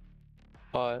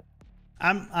 What?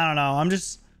 I don't know. I'm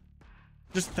just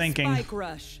thinking. Spike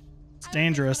rush. It's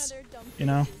dangerous, you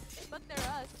know. But they're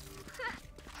us.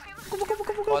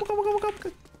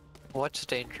 What's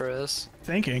dangerous?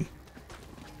 Thinking.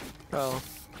 Oh.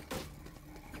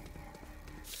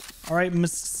 All right,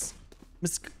 Miss.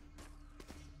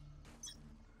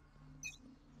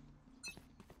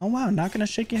 Oh wow, not gonna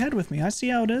shake your head with me. I see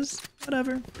how it is.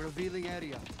 Whatever. Revealing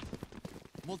area.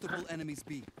 Multiple enemies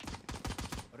B.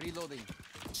 Reloading.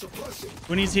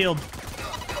 Who needs healed?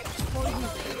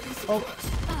 Oh.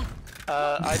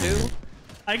 I do.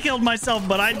 I killed myself,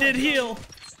 but I did heal.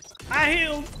 I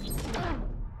healed.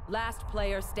 Last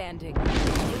player standing.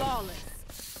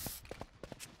 Flawless.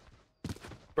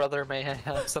 Brother, may I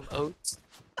have some oats?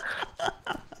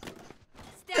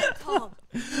 Stand calm.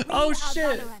 Oh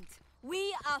shit.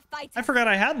 We are fighting. I forgot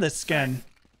I had this skin.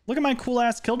 Look at my cool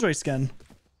ass Killjoy skin.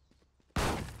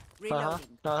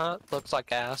 Looks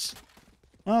like ass.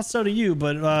 Well, so do you,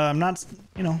 but I'm not,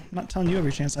 not telling you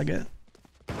every chance I get.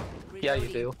 Yeah, you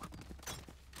do.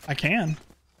 I can.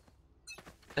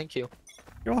 Thank you.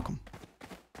 You're welcome.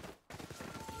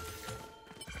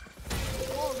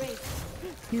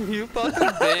 You fucking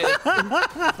bitch.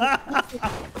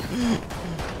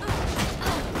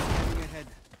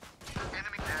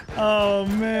 Oh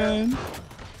man.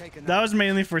 That was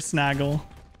mainly for Snaggle.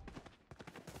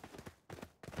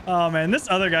 Oh man, this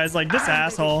other guy's like this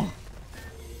asshole.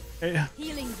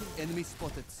 Enemy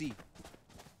spotted C.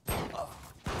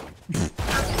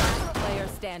 Player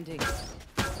standing.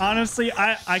 Honestly,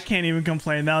 I can't even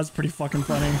complain. That was pretty fucking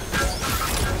funny.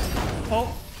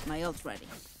 Oh. My ult's ready.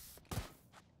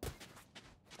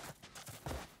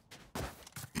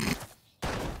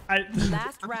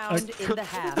 Last round in the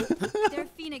half. Their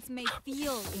phoenix may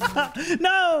feel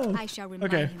No! I shall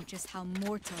remind him just how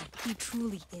mortal he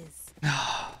truly is.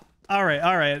 All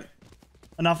right.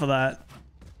 Enough of that.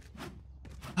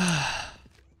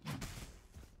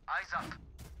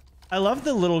 I love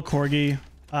the little corgi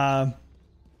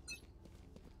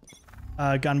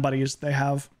gun buddies they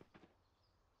have.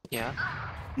 Yeah.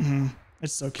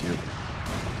 It's so cute.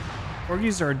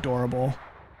 Corgis are adorable.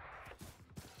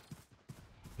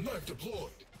 Knife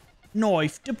deployed.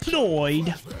 Knife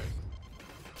deployed.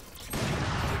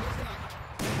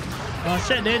 Oh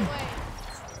shit, dude.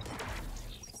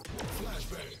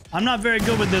 I'm not very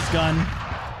good with this gun.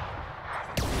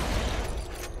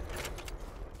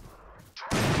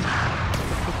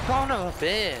 Son of a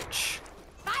bitch.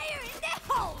 Fire in the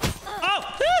hole!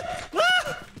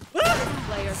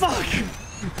 Fuck!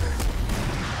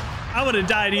 I would have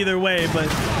died either way, but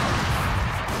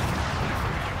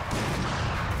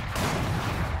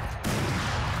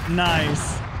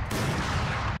nice.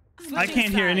 I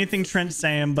can't hear anything Trent's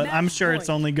saying, but I'm sure it's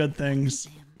only good things.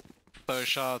 Those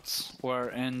shots were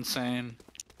insane.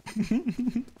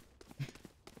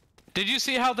 Did you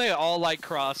see how they all like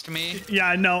crossed me? Yeah,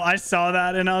 I know. I saw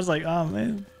that and I was like, oh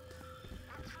man.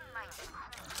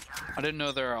 I didn't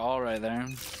know they were all right there.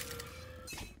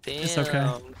 Damn. It's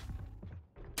okay.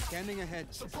 Scanning ahead.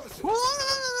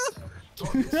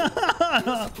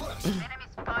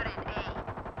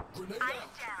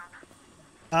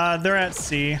 They're at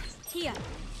C. Here.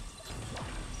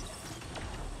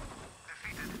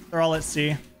 They're all at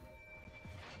C.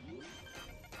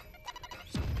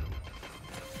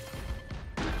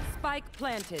 Spike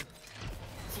planted.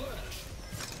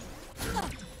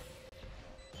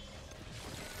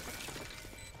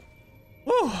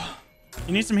 Woo!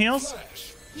 You need some heals?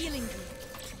 Healing.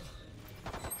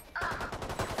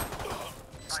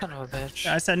 Son of a bitch.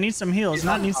 Yeah, I said need some heals,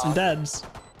 not need some deads.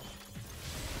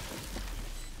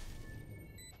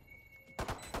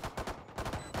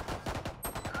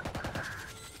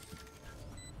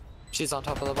 She's on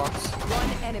top of the box.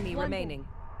 One enemy remaining.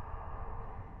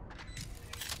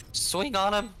 Swing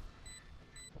on him.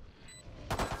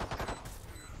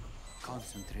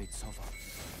 Concentrate, Sova.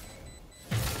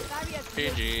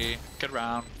 GG. Good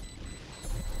round.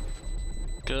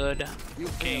 Good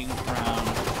king round.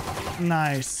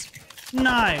 Nice.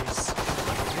 Nice.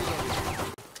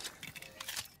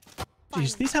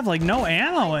 Jeez, these have like no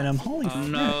ammo in them. Holy Oh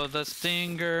no, the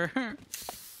stinger.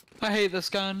 I hate this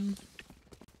gun.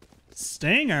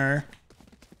 Stinger?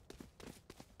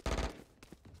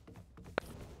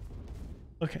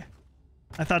 Okay.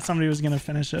 I thought somebody was gonna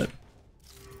finish it.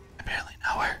 I barely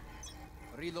know her.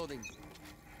 Reloading.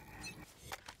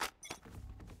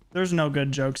 There's no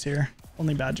good jokes here.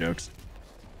 Only bad jokes.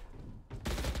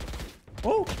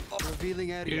 Oh!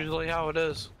 Revealing area. Usually how it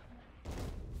is.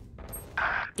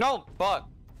 No, fuck.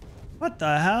 What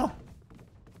the hell?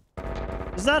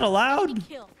 Is that allowed?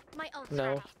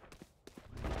 No.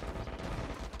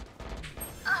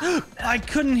 I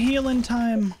couldn't heal in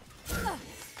time.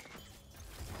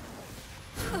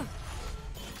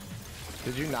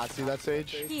 Did you not see that,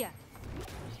 Sage? Here.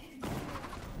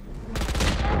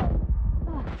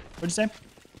 What'd you say?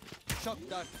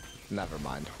 Never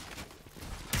mind.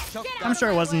 I'm sure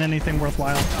it wasn't anything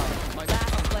worthwhile.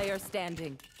 Last player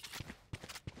standing.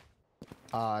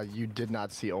 You did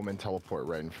not see Omen teleport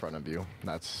right in front of you.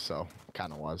 That's so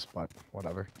kind of was, but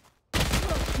whatever.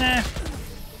 Nah.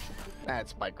 That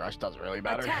spike rush doesn't really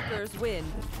matter. Attackers win.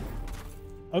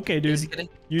 Okay, dude.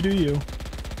 You do you.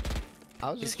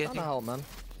 I was just trying to help, man.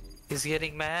 He's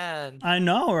getting mad. I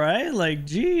know, right? Like,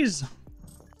 jeez.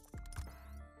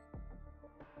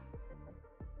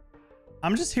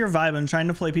 I'm just here vibing, trying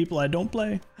to play people I don't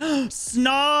play.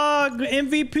 Snog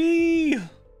MVP.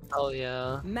 Oh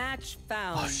yeah. Match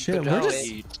found. Oh shit,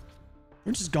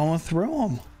 we're just going through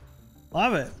them.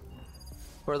 Love it.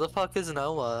 Where the fuck is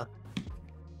Noah?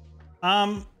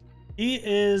 He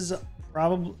is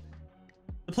probably,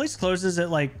 the place closes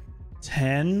at like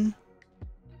 10.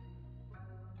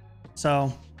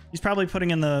 So he's probably putting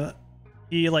in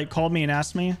he like called me and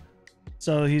asked me.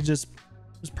 So he just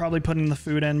was probably putting the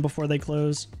food in before they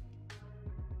close.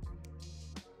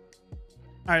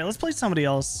 All right, let's play somebody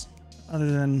else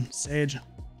other than Sage.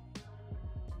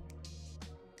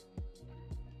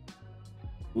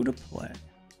 Who to play?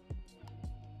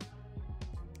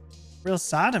 Real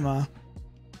Saitama.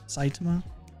 Saitama?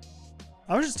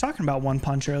 I was just talking about One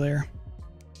Punch earlier.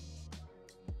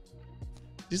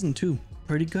 Season 2,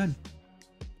 pretty good.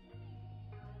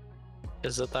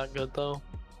 Is it that good though?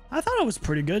 I thought it was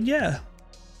pretty good, yeah.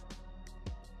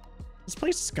 Let's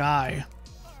play Sky.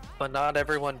 But not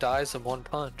everyone dies in one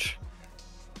punch.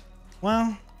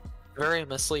 Well, very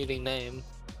misleading name.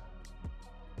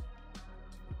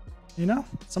 You know,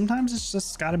 sometimes it's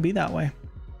just gotta be that way.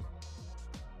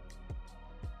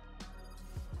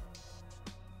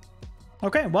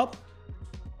 Okay, well.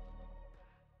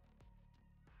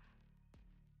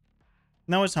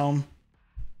 Noah's home.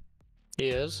 He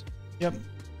is? Yep.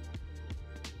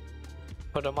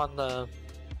 Put him on the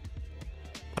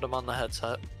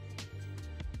headset.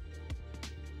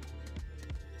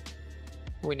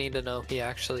 We need to know he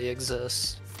actually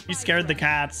exists. He scared the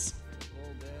cats.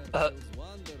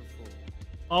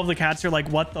 All of the cats are like,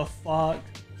 what the fuck?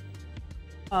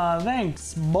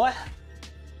 Thanks, boy.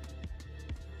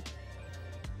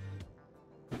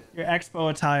 Your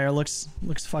expo attire looks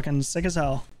fucking sick as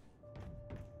hell.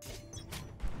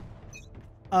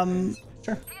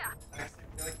 Sure.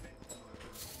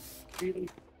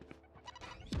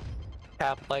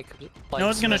 Cap like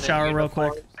Noah's gonna shower real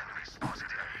quick.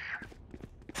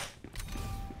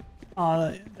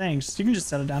 Thanks. You can just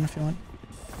set it down if you want.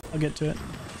 I'll get to it.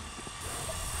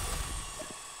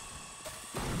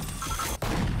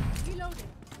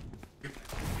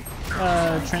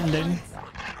 Trenton Dayton.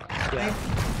 Yeah.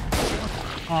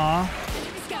 Aw.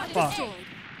 Fuck.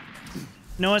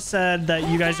 Noah said that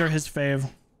you guys are his fave.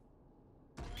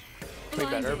 We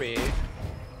better be.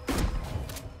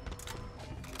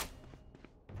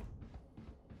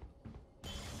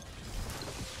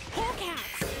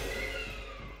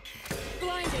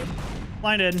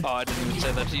 Blinded. Oh, I didn't even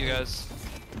say that to you guys.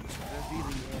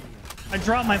 I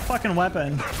dropped my fucking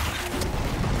weapon.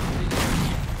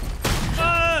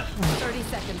 30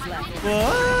 seconds left.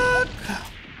 What?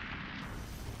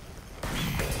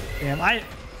 Damn,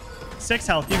 6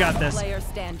 health. You got this. Player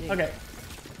standing. Okay.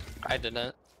 I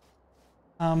didn't.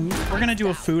 We're gonna do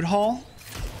a food haul.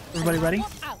 Everybody ready?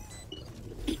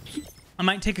 I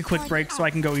might take a quick break so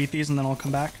I can go eat these and then I'll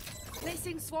come back.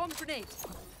 Placing swarm grenade.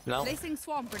 No. Placing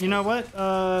swarm grenade. You know what?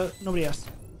 Nobody asked.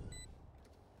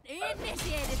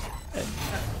 Initiated.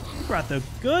 You brought the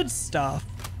good stuff.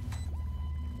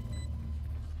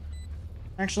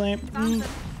 Actually,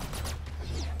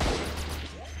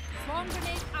 Swarm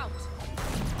grenade out.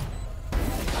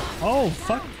 oh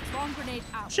fuck! Swarm grenade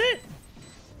out. Shit!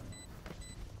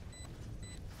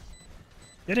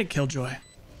 Did it, Killjoy?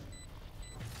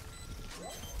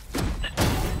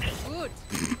 Good.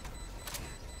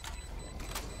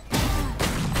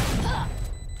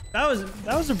 That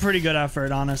was a pretty good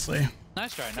effort, honestly.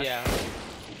 Nice try. Nice. Yeah.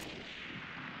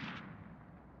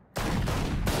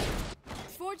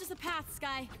 Forge us a path,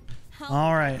 Sky.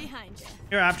 All right. Behind you.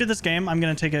 Here, after this game, I'm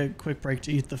gonna take a quick break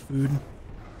to eat the food.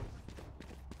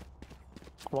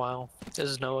 Wow.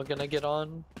 Is Noah gonna get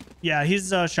on? Yeah,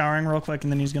 he's showering real quick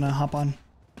and then he's gonna hop on.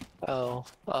 Oh.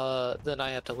 Then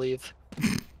I have to leave.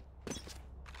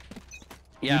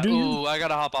 Yeah. Ooh, I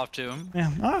gotta hop off too.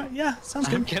 Yeah. All right. Yeah. Sounds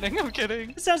good. I'm kidding. I'm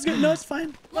kidding. It sounds good. No, it's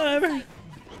fine. Whatever.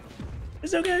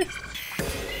 It's okay.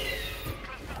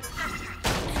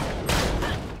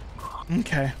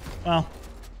 Okay. Well.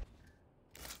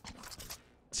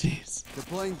 Jeez.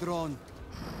 Deploying drone.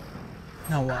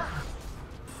 Now what?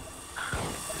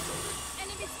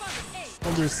 Enemy spotted. A.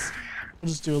 We'll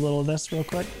just do a little of this real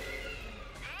quick.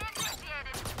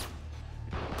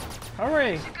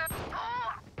 Hurry!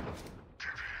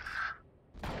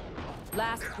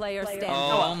 Last player standing.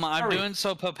 Oh, I'm doing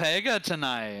so Papega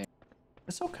tonight.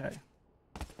 It's okay.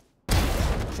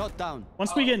 Shot down.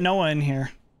 Once we get Noah in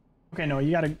here. Okay, Noah,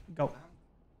 you gotta go.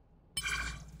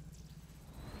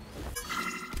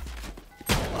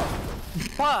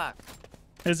 Fuck.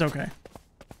 It's okay.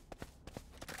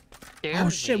 Oh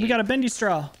shit, we got a bendy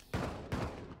straw.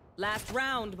 Last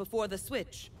round before the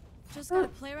switch. Just gotta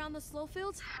play around the slow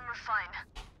fields. We're fine.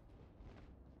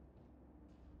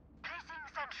 Placing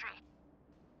sentry.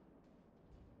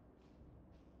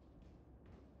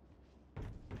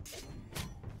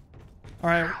 All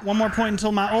right, one more point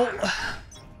until my ult.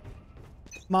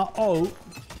 My ult.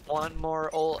 One more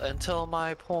ult until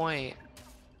my point.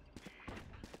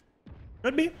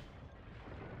 Could be.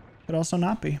 Could also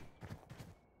not be.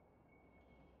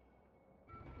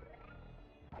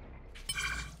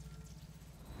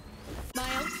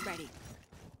 My ult's ready.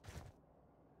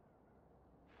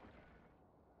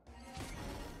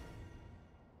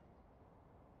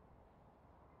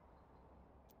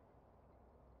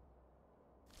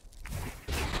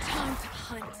 Time to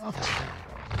hunt.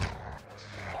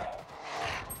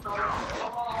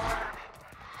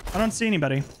 I don't see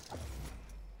anybody.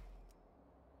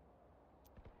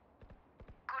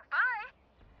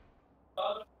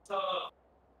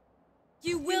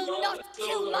 You will not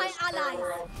kill my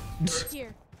allies.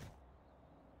 Here.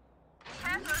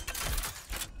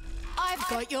 I've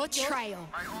got your trail.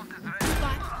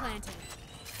 Spike planted.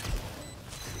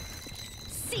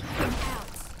 Seek them out.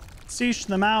 Seesh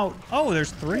them out. Oh,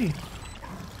 there's 3.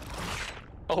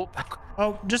 Oh.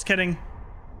 Oh, just kidding.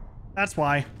 That's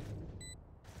why.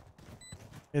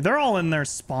 Yeah, they're all in their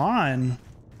spawn.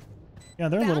 Yeah,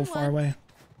 they're a little far away.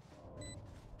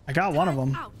 I got one of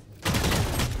them.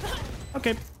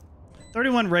 Okay.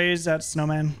 31 raised at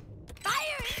Snowman. Fire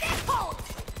in the hole!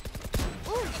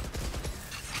 Ooh.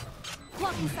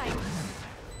 Blocking sight.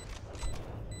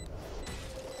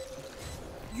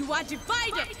 You are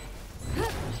divided!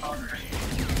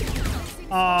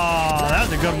 Oh, that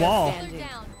was a good wall.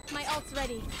 Down. My ult's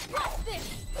ready.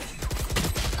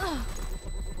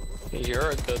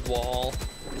 You're a good wall.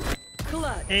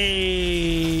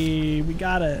 Hey, we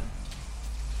got it.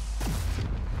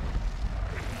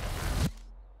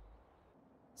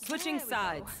 Switching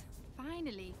sides.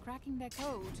 Finally, cracking their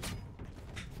code.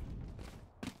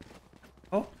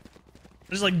 Oh,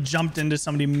 I just like jumped into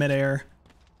somebody midair.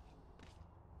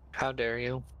 How dare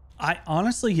you? I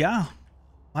honestly, yeah.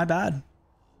 My bad.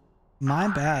 My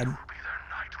bad.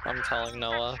 I'm telling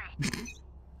Noah.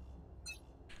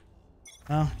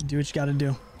 Well, do what you gotta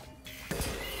do.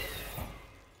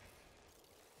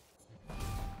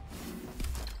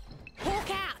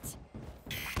 Hawk out!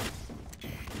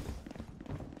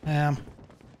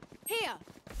 Here!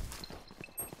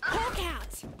 Hawk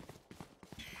out!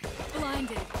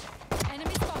 Blinded.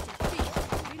 Enemy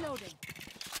spotted. Reloading.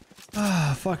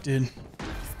 Ah, fuck, dude.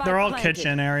 They're all planted.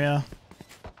 kitchen area.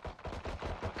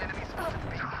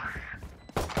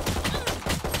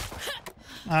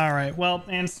 All right. Well,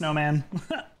 and Snowman.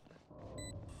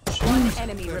 One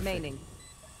enemy remaining.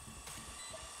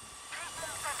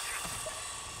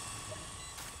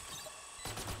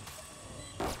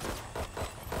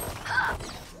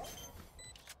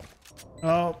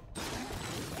 Oh.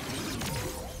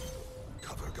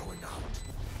 Cover going out.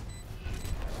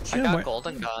 I got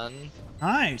golden gun.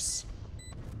 Nice.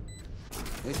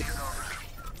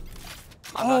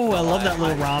 Oh, I love that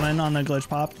little ramen on the glitch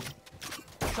pop.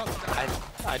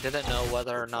 I didn't know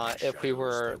whether or not if we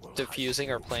were defusing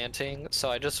or planting,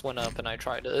 so I just went up and I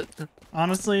tried it.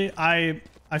 Honestly, I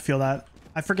feel that.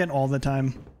 I forget all the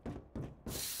time.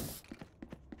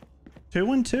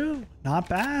 2-2, not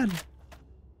bad.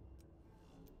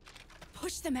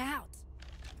 Push them out.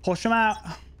 Push them out.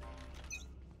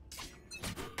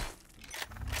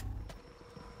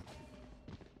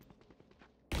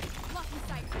 Blocking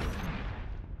sight.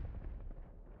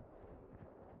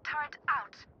 Turret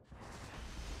out.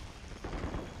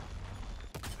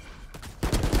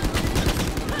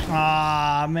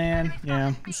 Ah, man.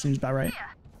 Yeah, this seems about right.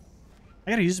 I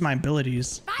gotta use my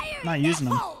abilities. I'm not using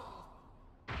them.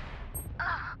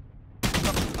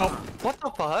 Oh, what the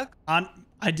fuck?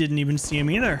 I didn't even see him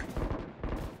either.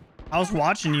 I was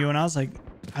watching you and I was like,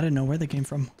 I didn't know where they came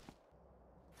from.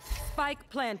 Spike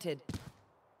planted.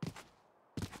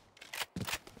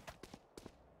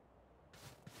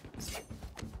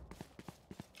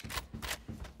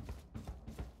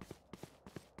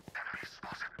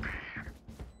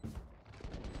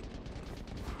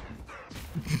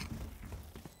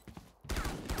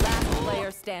 Last player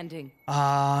standing.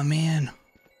 Ah, man.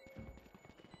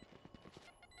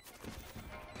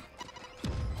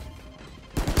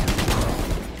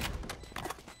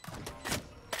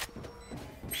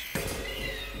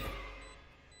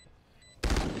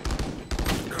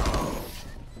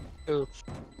 Oof.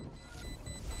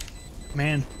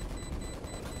 Man.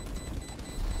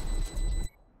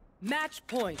 Match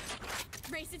point.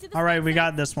 Race it to the All right, we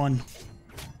got this one.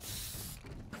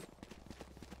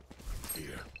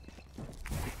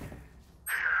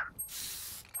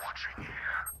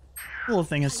 Little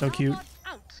thing is so cute.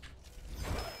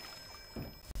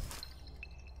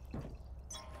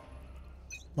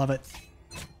 Love it.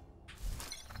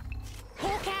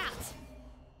 Hawk out.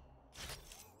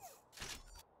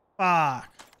 Fuck.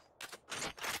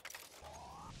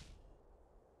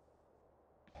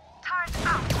 Turret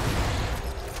out.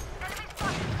 Enemy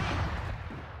spotted.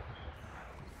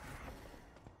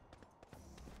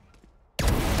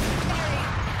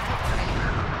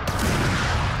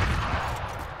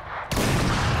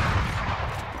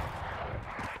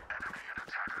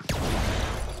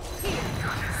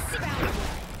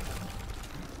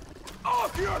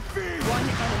 Off your feet! One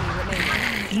enemy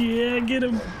remaining. Yeah, get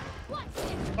him.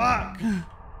 Fuck.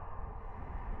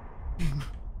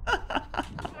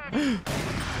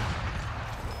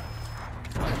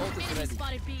 Enemy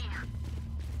spotted B.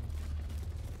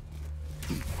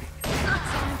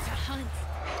 Time to hunt.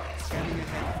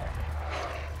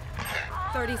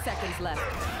 30 seconds left.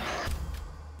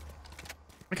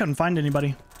 I couldn't find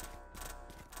anybody.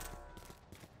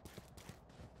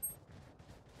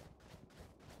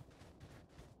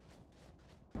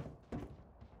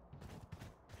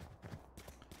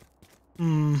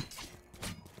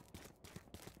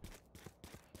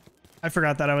 I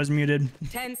forgot that I was muted.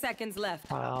 10 seconds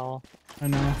left. Wow. I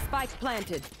know. Spike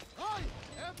planted.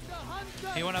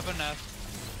 He went up a nest.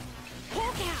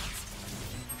 Hawk out.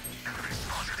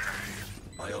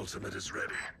 ultimate is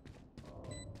ready.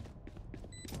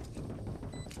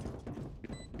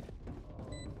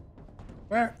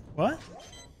 Where? What?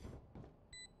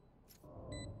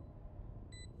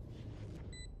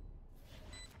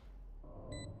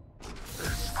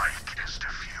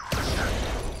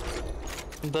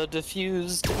 The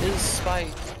diffused is Spike.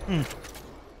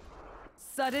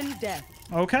 Sudden death.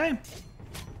 Okay.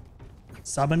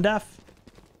 Sudden death.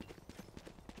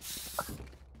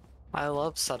 I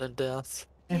love sudden death.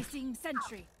 Placing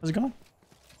sentry. How's it going?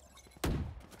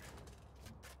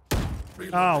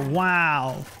 Oh,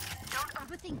 wow. Don't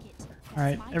overthink it. All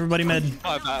right, everybody mid.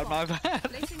 My bad, my bad.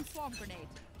 Placing swamp grenade.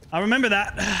 I'll remember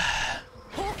that.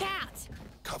 Hawk out.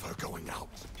 Cover going out.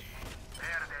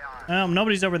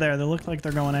 Nobody's over there. They look like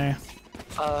they're going A.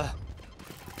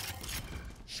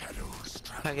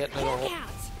 I get middle. Hawk out.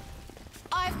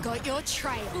 I've got your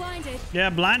trail. Blinded. Yeah,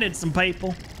 blinded some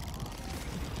people.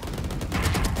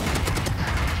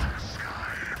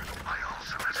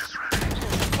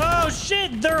 Oh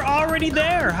shit, they're already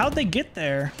there. How'd they get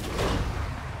there?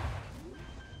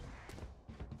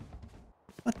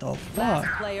 What the fuck?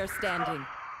 Last player standing.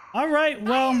 All right,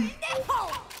 well,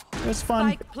 it was fun.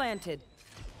 Spike planted.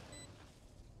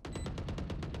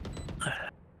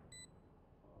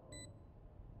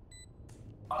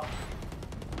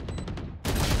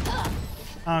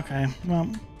 Okay, well,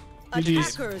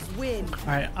 GG's. Attackers win. All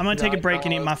right, I'm gonna take a break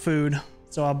and eat my food,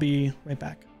 so I'll be right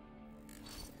back.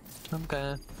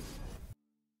 Okay.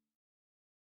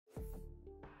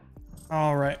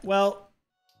 All right, well,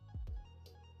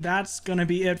 that's gonna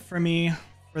be it for me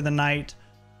for the night.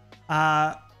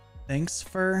 Thanks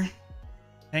for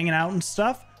hanging out and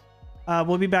stuff.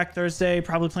 We'll be back Thursday,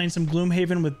 probably playing some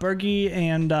Gloomhaven with Bergie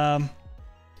and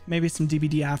maybe some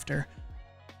DBD after.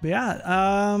 But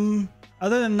yeah,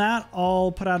 other than that,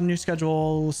 I'll put out a new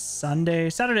schedule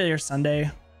Saturday or Sunday,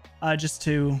 just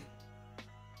to,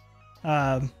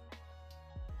 yeah,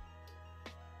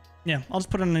 I'll just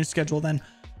put on a new schedule then.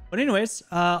 But anyways,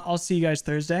 I'll see you guys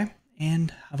Thursday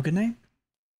and have a good night.